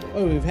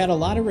 Oh, we've had a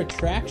lot of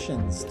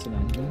retractions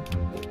tonight.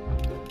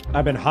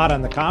 I've been hot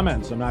on the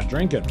comments. I'm not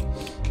drinking.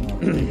 Well,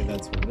 maybe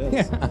that's what it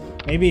is.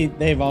 Maybe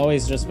they've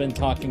always just been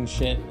talking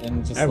shit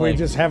and just And like, we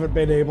just haven't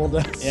been able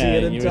to see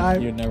it in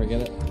time. You'd never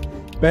get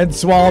it. Ben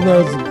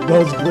swallowed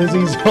those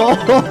glizzies.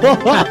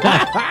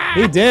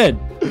 He did.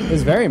 It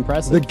was very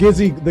impressive. the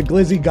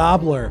glizzy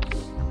gobbler.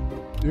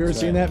 You ever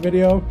seen that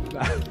video?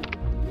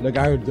 The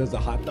guy who does the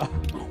hot dog.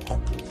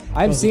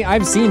 I've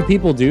seen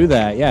people do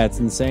that. Yeah, it's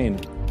insane.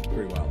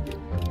 Pretty well.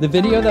 The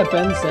video that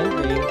Ben sent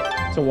me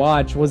to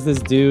watch was this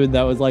dude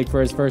that was like, for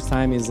his first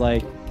time, he's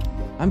like,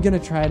 I'm gonna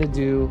try to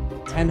do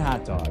 10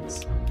 hot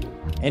dogs.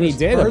 And he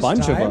did a first bunch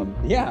of time? them.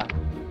 Yeah.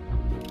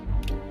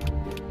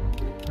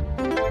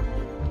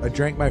 I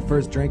drank my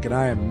first drink and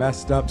I am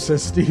messed up,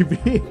 says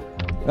Stevie.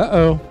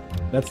 Uh-oh.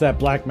 That's that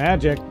black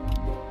magic.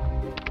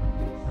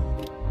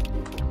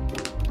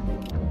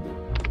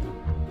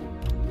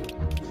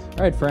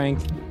 All right, Frank.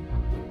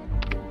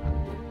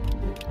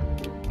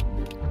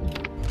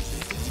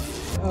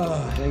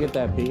 Can I get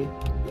that P? I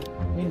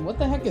mean, what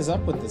the heck is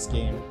up with this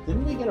game?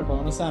 Didn't we get a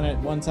bonus on it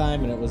one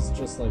time and it was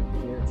just like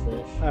pure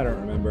Trish? I don't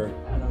remember.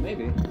 I don't know,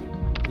 maybe.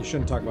 You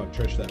shouldn't talk about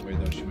Trish that way,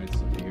 though. She might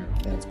still be here.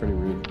 Yeah, it's pretty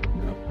rude.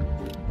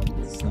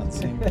 It's not the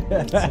same, not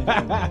the same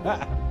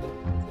thing.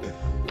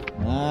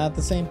 Not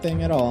the same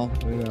thing at all.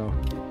 I know.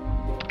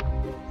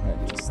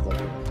 Alright, just like...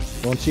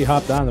 When she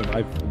hopped on,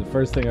 the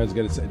first thing I was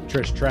going to say,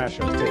 Trish trash,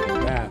 I was taking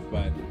a bath,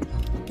 but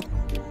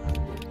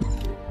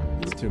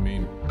it's too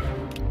mean.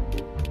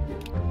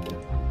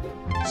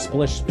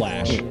 Splish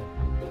splash.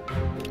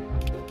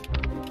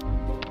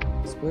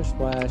 Splish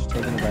splash,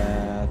 taking a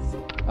bath.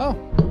 Oh.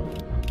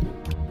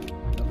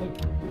 Nothing.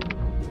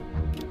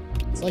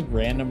 It's like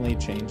randomly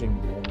changing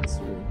the bonus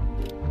screen.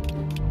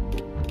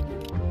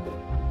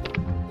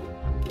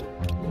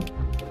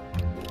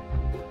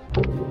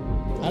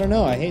 I don't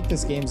know. I hate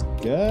this game's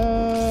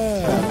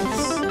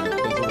guts.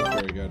 Doesn't look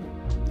very good.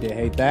 Do you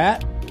hate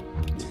that?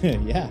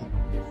 Yeah,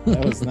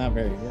 that was not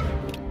very good.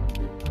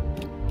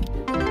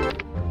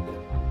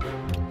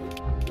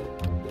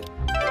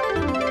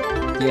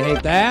 Do you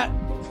hate that?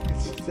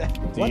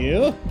 Do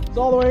you? It's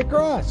all the way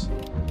across.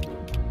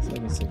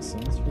 76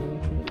 cents for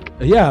that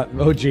shit? Yeah,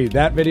 OG,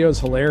 that video is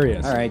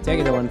hilarious. All right, take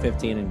it to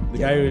 115 and The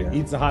get guy out of who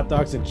here. eats the hot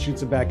dogs and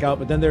shoots it back out,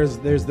 but then there's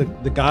the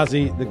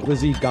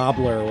glizzy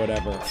gobbler or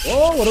whatever.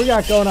 Oh, what do we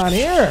got going on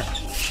here?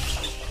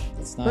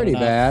 It's not Pretty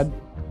enough. bad.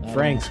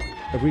 Frank's.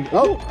 Have we?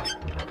 Oh,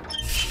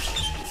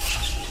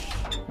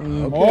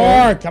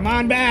 More! Come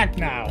on back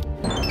now!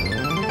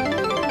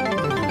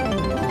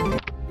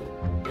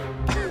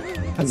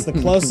 That's the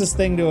closest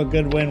thing to a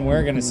good win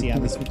we're gonna see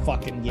on this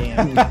fucking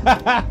game.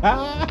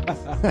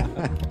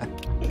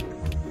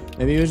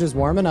 Maybe he was just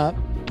warming up.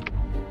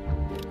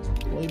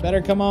 Well, you better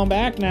come on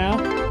back now.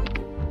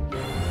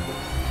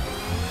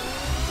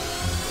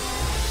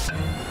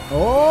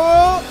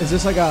 oh! Is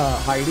this like a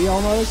Heidi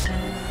almost?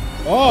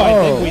 Oh,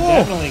 I think we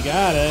definitely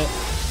got it.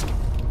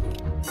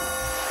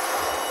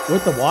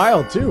 With the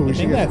wild too. I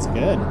think that's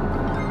good.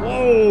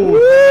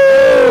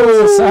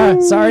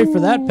 Sorry for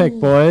that pick,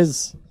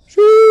 boys.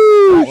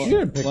 You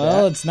didn't pick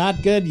Well, that. it's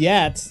not good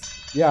yet.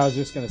 Yeah, I was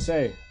just gonna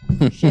say.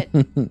 Shit.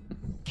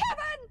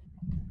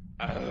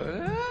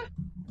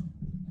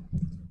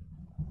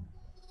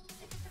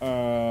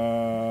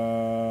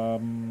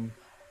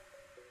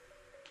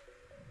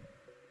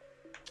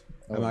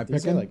 Am I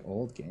These are picking? like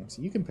old games.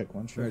 You can pick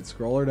one, All sure. right,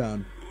 scroll her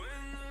down.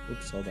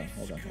 Oops, hold on.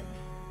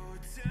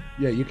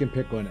 Yeah, you can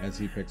pick one as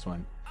he picks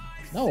one.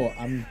 No,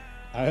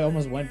 I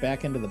almost went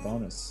back into the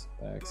bonus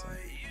by accident.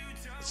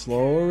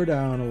 Slow her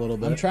down a little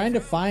bit. I'm trying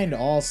to find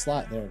all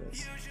slot. There it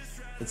is.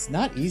 It's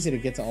not easy to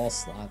get to all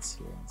slots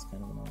here. It's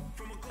kind of annoying.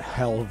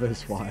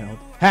 Elvis Wild.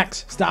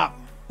 Hex, stop.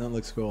 That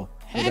looks cool. Go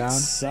Hex down.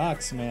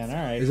 sucks, man. All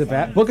right. Is it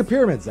fine. bad? Book of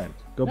Pyramids then.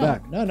 Go No,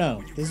 back.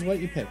 No. This is what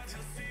you picked.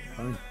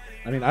 Fine.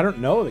 I mean, I don't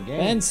know the game.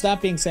 Ben,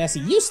 stop being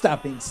sassy. You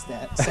stop being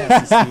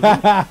sassy,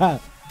 Stevie.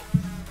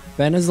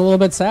 Ben is a little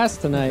bit sass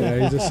tonight. Yeah,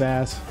 he's a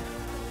sass.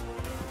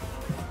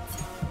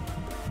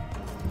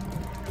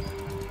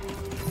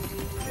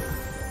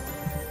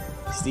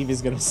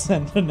 Stevie's gonna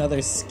send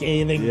another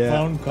scathing Yeah.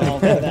 phone call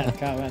for that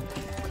comment.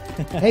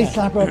 Hey,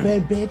 slap our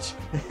bed, bitch.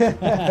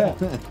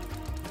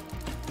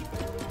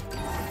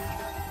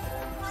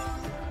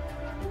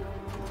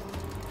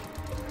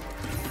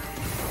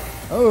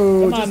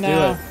 Oh, Come just on do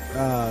now. it.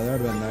 That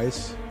would have been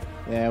nice.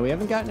 Yeah, we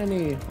haven't gotten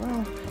any. Well,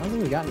 I don't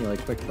think we got any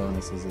like quick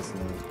bonuses this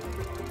night.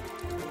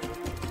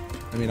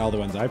 I mean, all the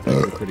ones I picked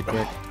were pretty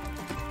quick.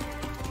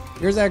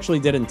 Yours actually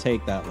didn't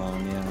take that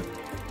long, yeah.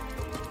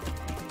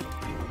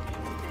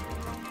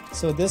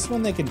 So this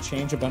one they can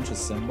change a bunch of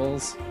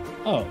symbols.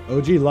 Oh,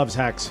 OG loves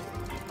Hex.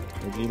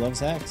 OG loves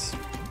Hex.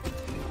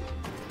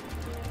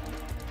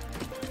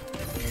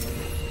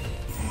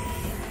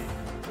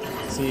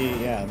 See,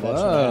 yeah, that should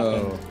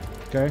Whoa.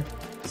 happen. Okay.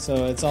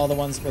 So it's all the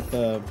ones with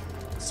the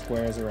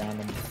squares around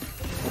them.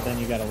 But then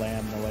you gotta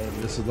land the lady.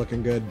 This is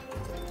looking good.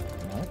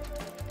 No?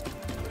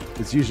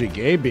 It's usually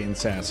Gabe being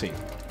sassy.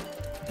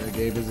 Yeah,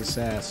 Gabe is a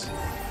sass.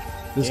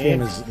 This Gabe,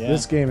 game is yeah.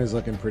 this game is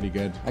looking pretty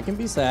good. I can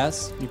be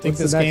sass. You think What's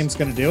the this next- game's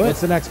gonna do it?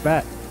 What's the next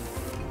bet?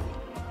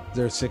 Is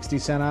there a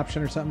 60-cent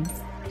option or something?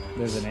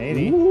 There's an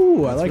 80.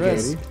 Ooh, I like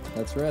risk. 80.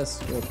 Let's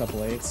risk. Go a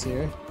couple eights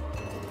here.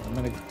 I'm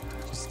gonna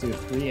Just do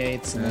 3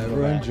 8s and then go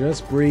Everyone back.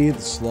 just breathe.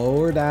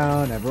 Slow her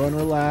down. Everyone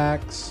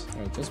relax.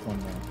 Oh, just one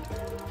more.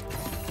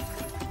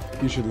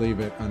 You should leave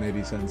it on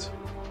 80 cents.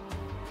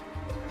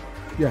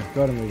 Yeah,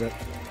 go ahead and leave it.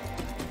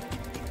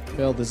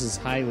 Phil, this is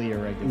highly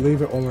irregular.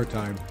 Leave it one more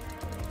time.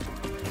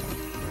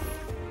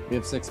 We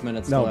have 6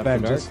 minutes No, till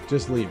Ben, after dark.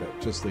 just leave it.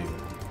 Just leave it.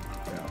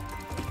 Yeah.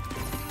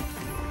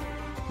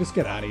 Just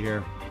get out of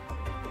here.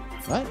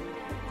 What?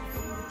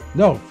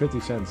 No, 50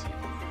 cents.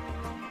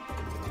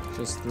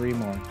 Just 3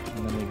 more,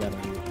 and then we gotta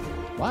leave.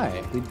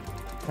 Why? We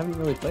haven't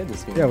really played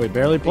this game. Yeah, we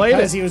barely played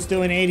Because it. he was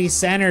doing 80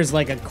 centers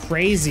like a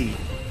crazy.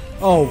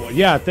 Oh,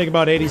 yeah, think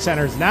about 80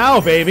 centers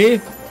now,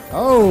 baby.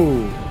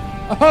 Oh!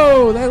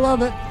 Oh, they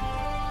love it.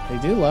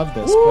 They do love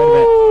this quite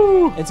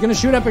Woo! It's gonna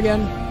shoot up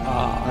again.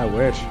 I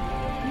wish. a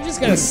bit. You just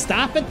gotta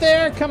stop it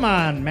there? Come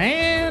on,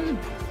 man.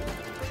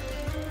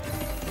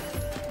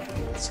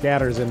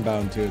 Scatter's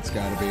inbound, too. It's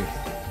got to be.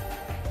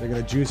 They're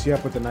going to juice you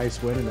up with a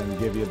nice win and then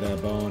give you the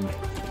bone.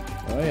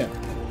 Oh, yeah.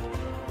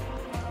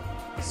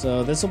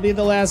 So this will be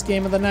the last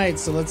game of the night.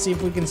 So let's see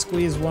if we can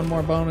squeeze one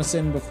more bonus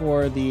in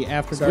before the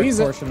After Dark Squeeze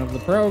it. portion of the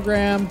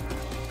program.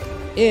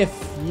 If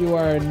you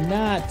are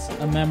not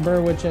a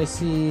member, which I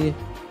see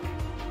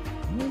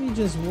maybe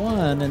just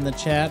one in the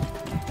chat,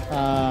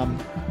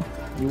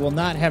 you will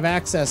not have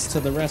access to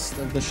the rest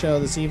of the show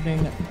this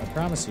evening. I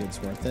promise you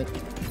it's worth it.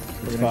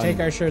 We're going to fun. take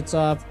our shirts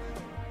off.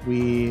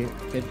 We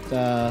get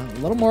a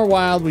little more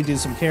wild. We do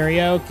some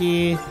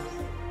karaoke.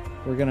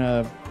 We're going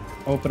to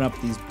open up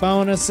these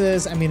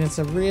bonuses. I mean, it's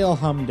a real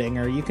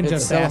humdinger. You can It's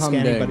just so ask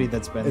humding. anybody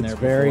that's been there It's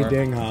before. very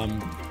ding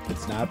hum.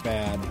 It's not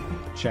bad.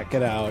 Check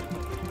it out.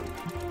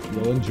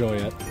 You'll enjoy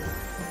it.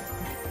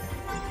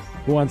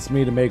 Who wants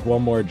me to make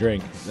one more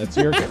drink? That's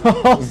your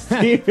call,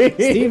 Stevie.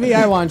 Stevie,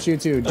 I want you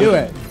to. Do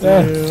it. Do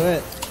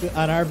it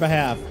on our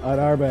behalf. On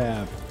our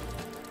behalf.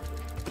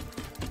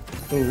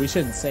 Ooh, we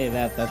shouldn't say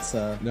that. That's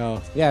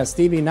No. Yeah,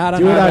 Stevie, not on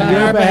Do it our on behalf.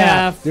 your our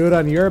behalf. behalf. Do it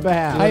on your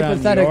behalf. Hype- on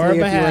Hypothetically, your if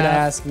you were to behalf.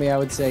 ask me, I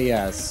would say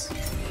yes.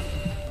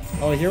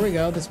 Oh, here we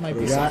go. This might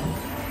be got?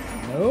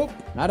 something. Nope.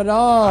 Not at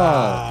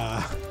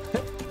all.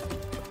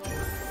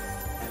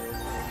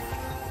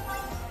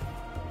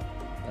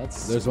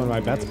 That's There's one of my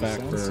bets back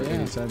for 80 80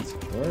 cents, cents.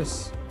 Of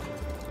course.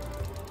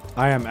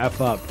 I am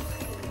F up.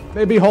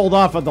 Maybe hold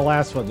off on the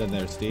last one then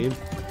there, Steve.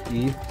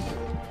 E.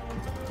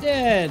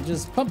 Yeah,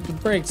 just pump the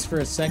brakes for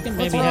a second.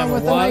 What's Maybe wrong have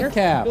with a the water.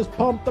 nightcap? Just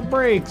pump the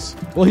brakes.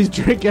 Well, he's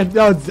drinking.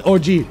 No, it's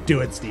OG.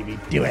 Do it, Stevie.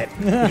 Do it.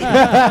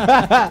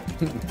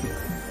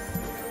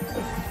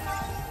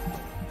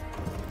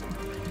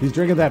 He's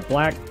drinking that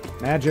black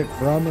magic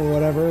rum or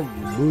whatever,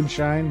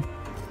 moonshine.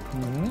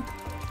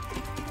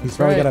 He's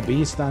probably right. got a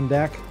beast on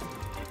deck.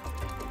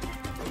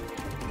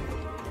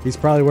 He's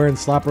probably wearing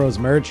Slop Rose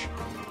merch.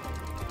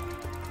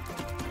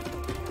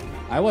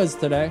 I was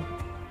today.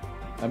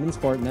 I've been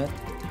sporting it.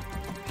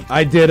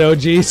 I did,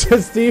 OG,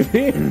 says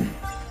Stevie.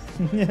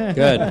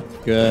 Good.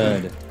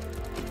 Good.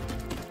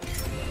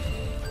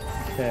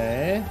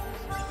 Okay.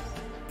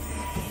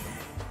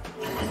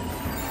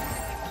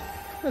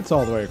 That's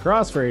all the way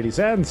across for 80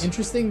 cents.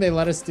 Interesting they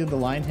let us do the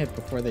line hit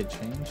before they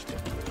changed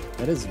it.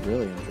 That is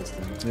really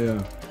interesting.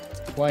 Yeah.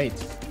 Quite.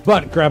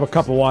 But grab a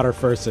cup of water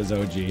first, says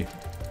OG.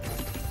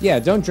 Yeah,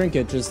 don't drink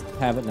it. Just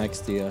have it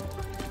next to you.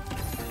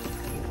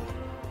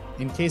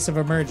 In case of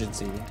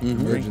emergency.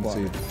 Drink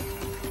water.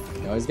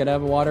 You always gotta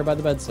have a water by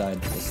the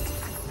bedside. Just,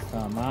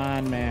 Come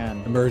on,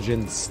 man.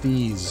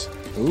 Emergencies.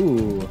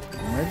 ooh,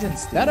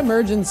 Emergency. that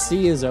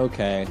emergency is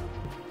okay.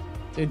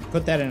 Dude,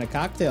 put that in a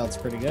cocktail. It's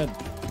pretty good.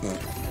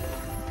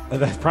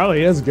 That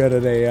probably is good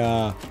at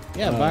a.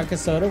 Yeah, vodka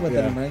soda with yeah.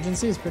 an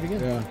emergency is pretty good.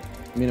 Yeah.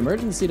 I mean,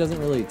 emergency doesn't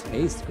really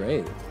taste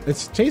great.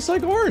 It tastes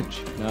like orange.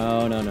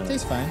 No.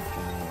 Tastes fine.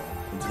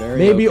 It's very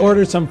Maybe okay.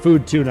 order some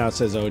food too now,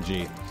 says OG.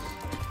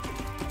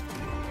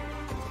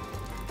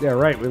 Yeah,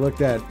 right. We looked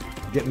at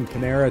getting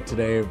Panera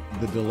today,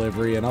 the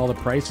delivery, and all the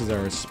prices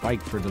are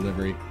spiked for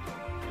delivery.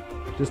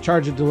 Just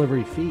charge a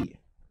delivery fee.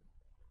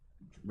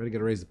 Better got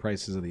to raise the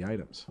prices of the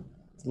items.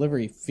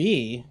 Delivery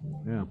fee.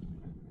 Yeah.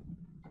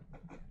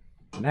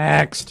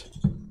 Next.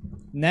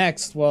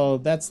 Well,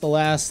 that's the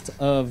last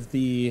of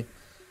the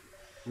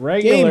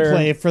Regular.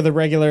 gameplay for the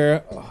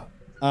regular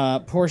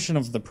portion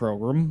of the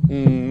program.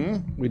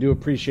 We do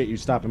appreciate you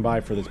stopping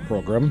by for this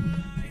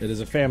program. It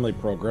is a family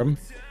program.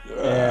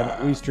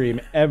 And we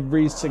stream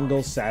every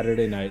single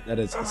Saturday night. That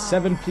is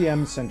 7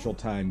 p.m. Central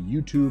Time.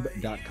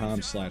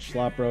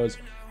 YouTube.com/SlopRose.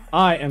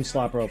 I am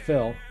Slopro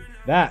Phil.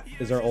 That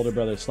is our older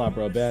brother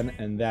Slopro Ben.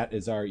 And that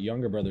is our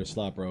younger brother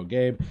Slopro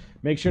Gabe.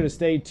 Make sure to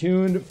stay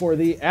tuned for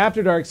the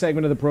After Dark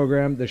segment of the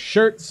program. The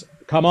shirts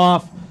come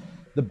off.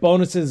 The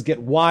bonuses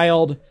get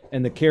wild.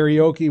 And the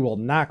karaoke will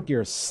knock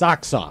your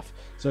socks off.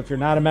 So if you're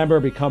not a member,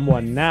 become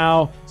one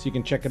now so you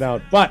can check it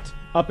out. But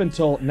up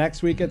until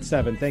next week at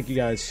 7, thank you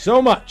guys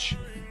so much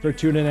for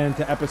tuning in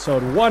to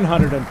episode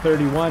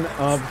 131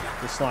 of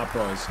the Slop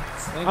Bros.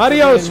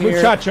 Adios, being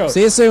here. muchachos.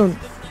 See you soon.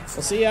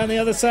 We'll see you on the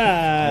other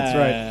side. That's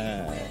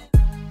right.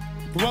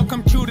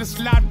 Welcome to the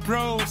Slot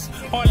Bros.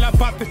 All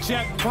about the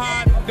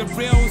jackpot, the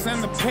reels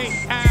and the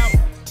payout.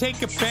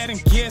 take a bet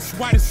and guess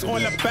what it's all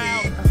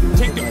about.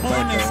 Take the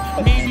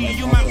honors, maybe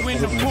you might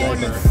win the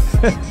corners.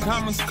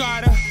 Common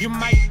Scarter, you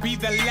might be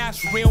the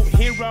last real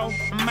hero.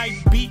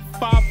 Might be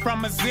far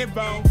from a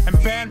zero,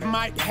 and Ben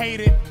might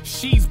hate it.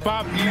 She's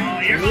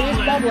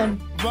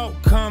bubbling.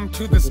 Welcome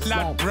to the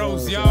Slot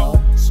Bros,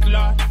 yo.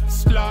 Slot.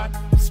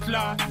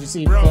 Did you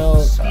see Phil?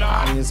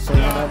 He was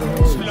playing over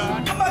here.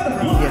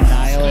 He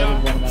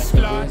annihilated one of my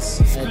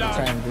cookies. I had to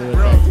try and glue it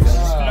back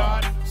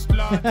together.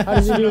 How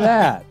did you do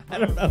that? I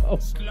don't know.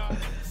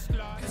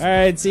 All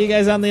right, see you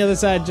guys on the other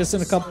side just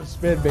in a couple.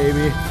 Spin,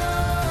 baby.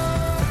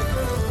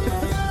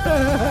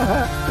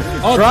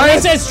 Oh, Try Trey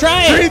it. says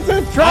try it. Trey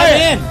says try I'm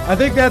it. in. I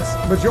think that's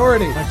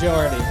majority.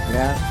 Majority.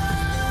 Yeah.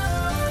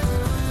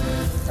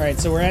 All right,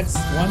 so we're at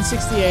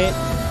 168.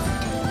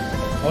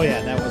 Oh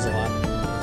yeah, that was a lot.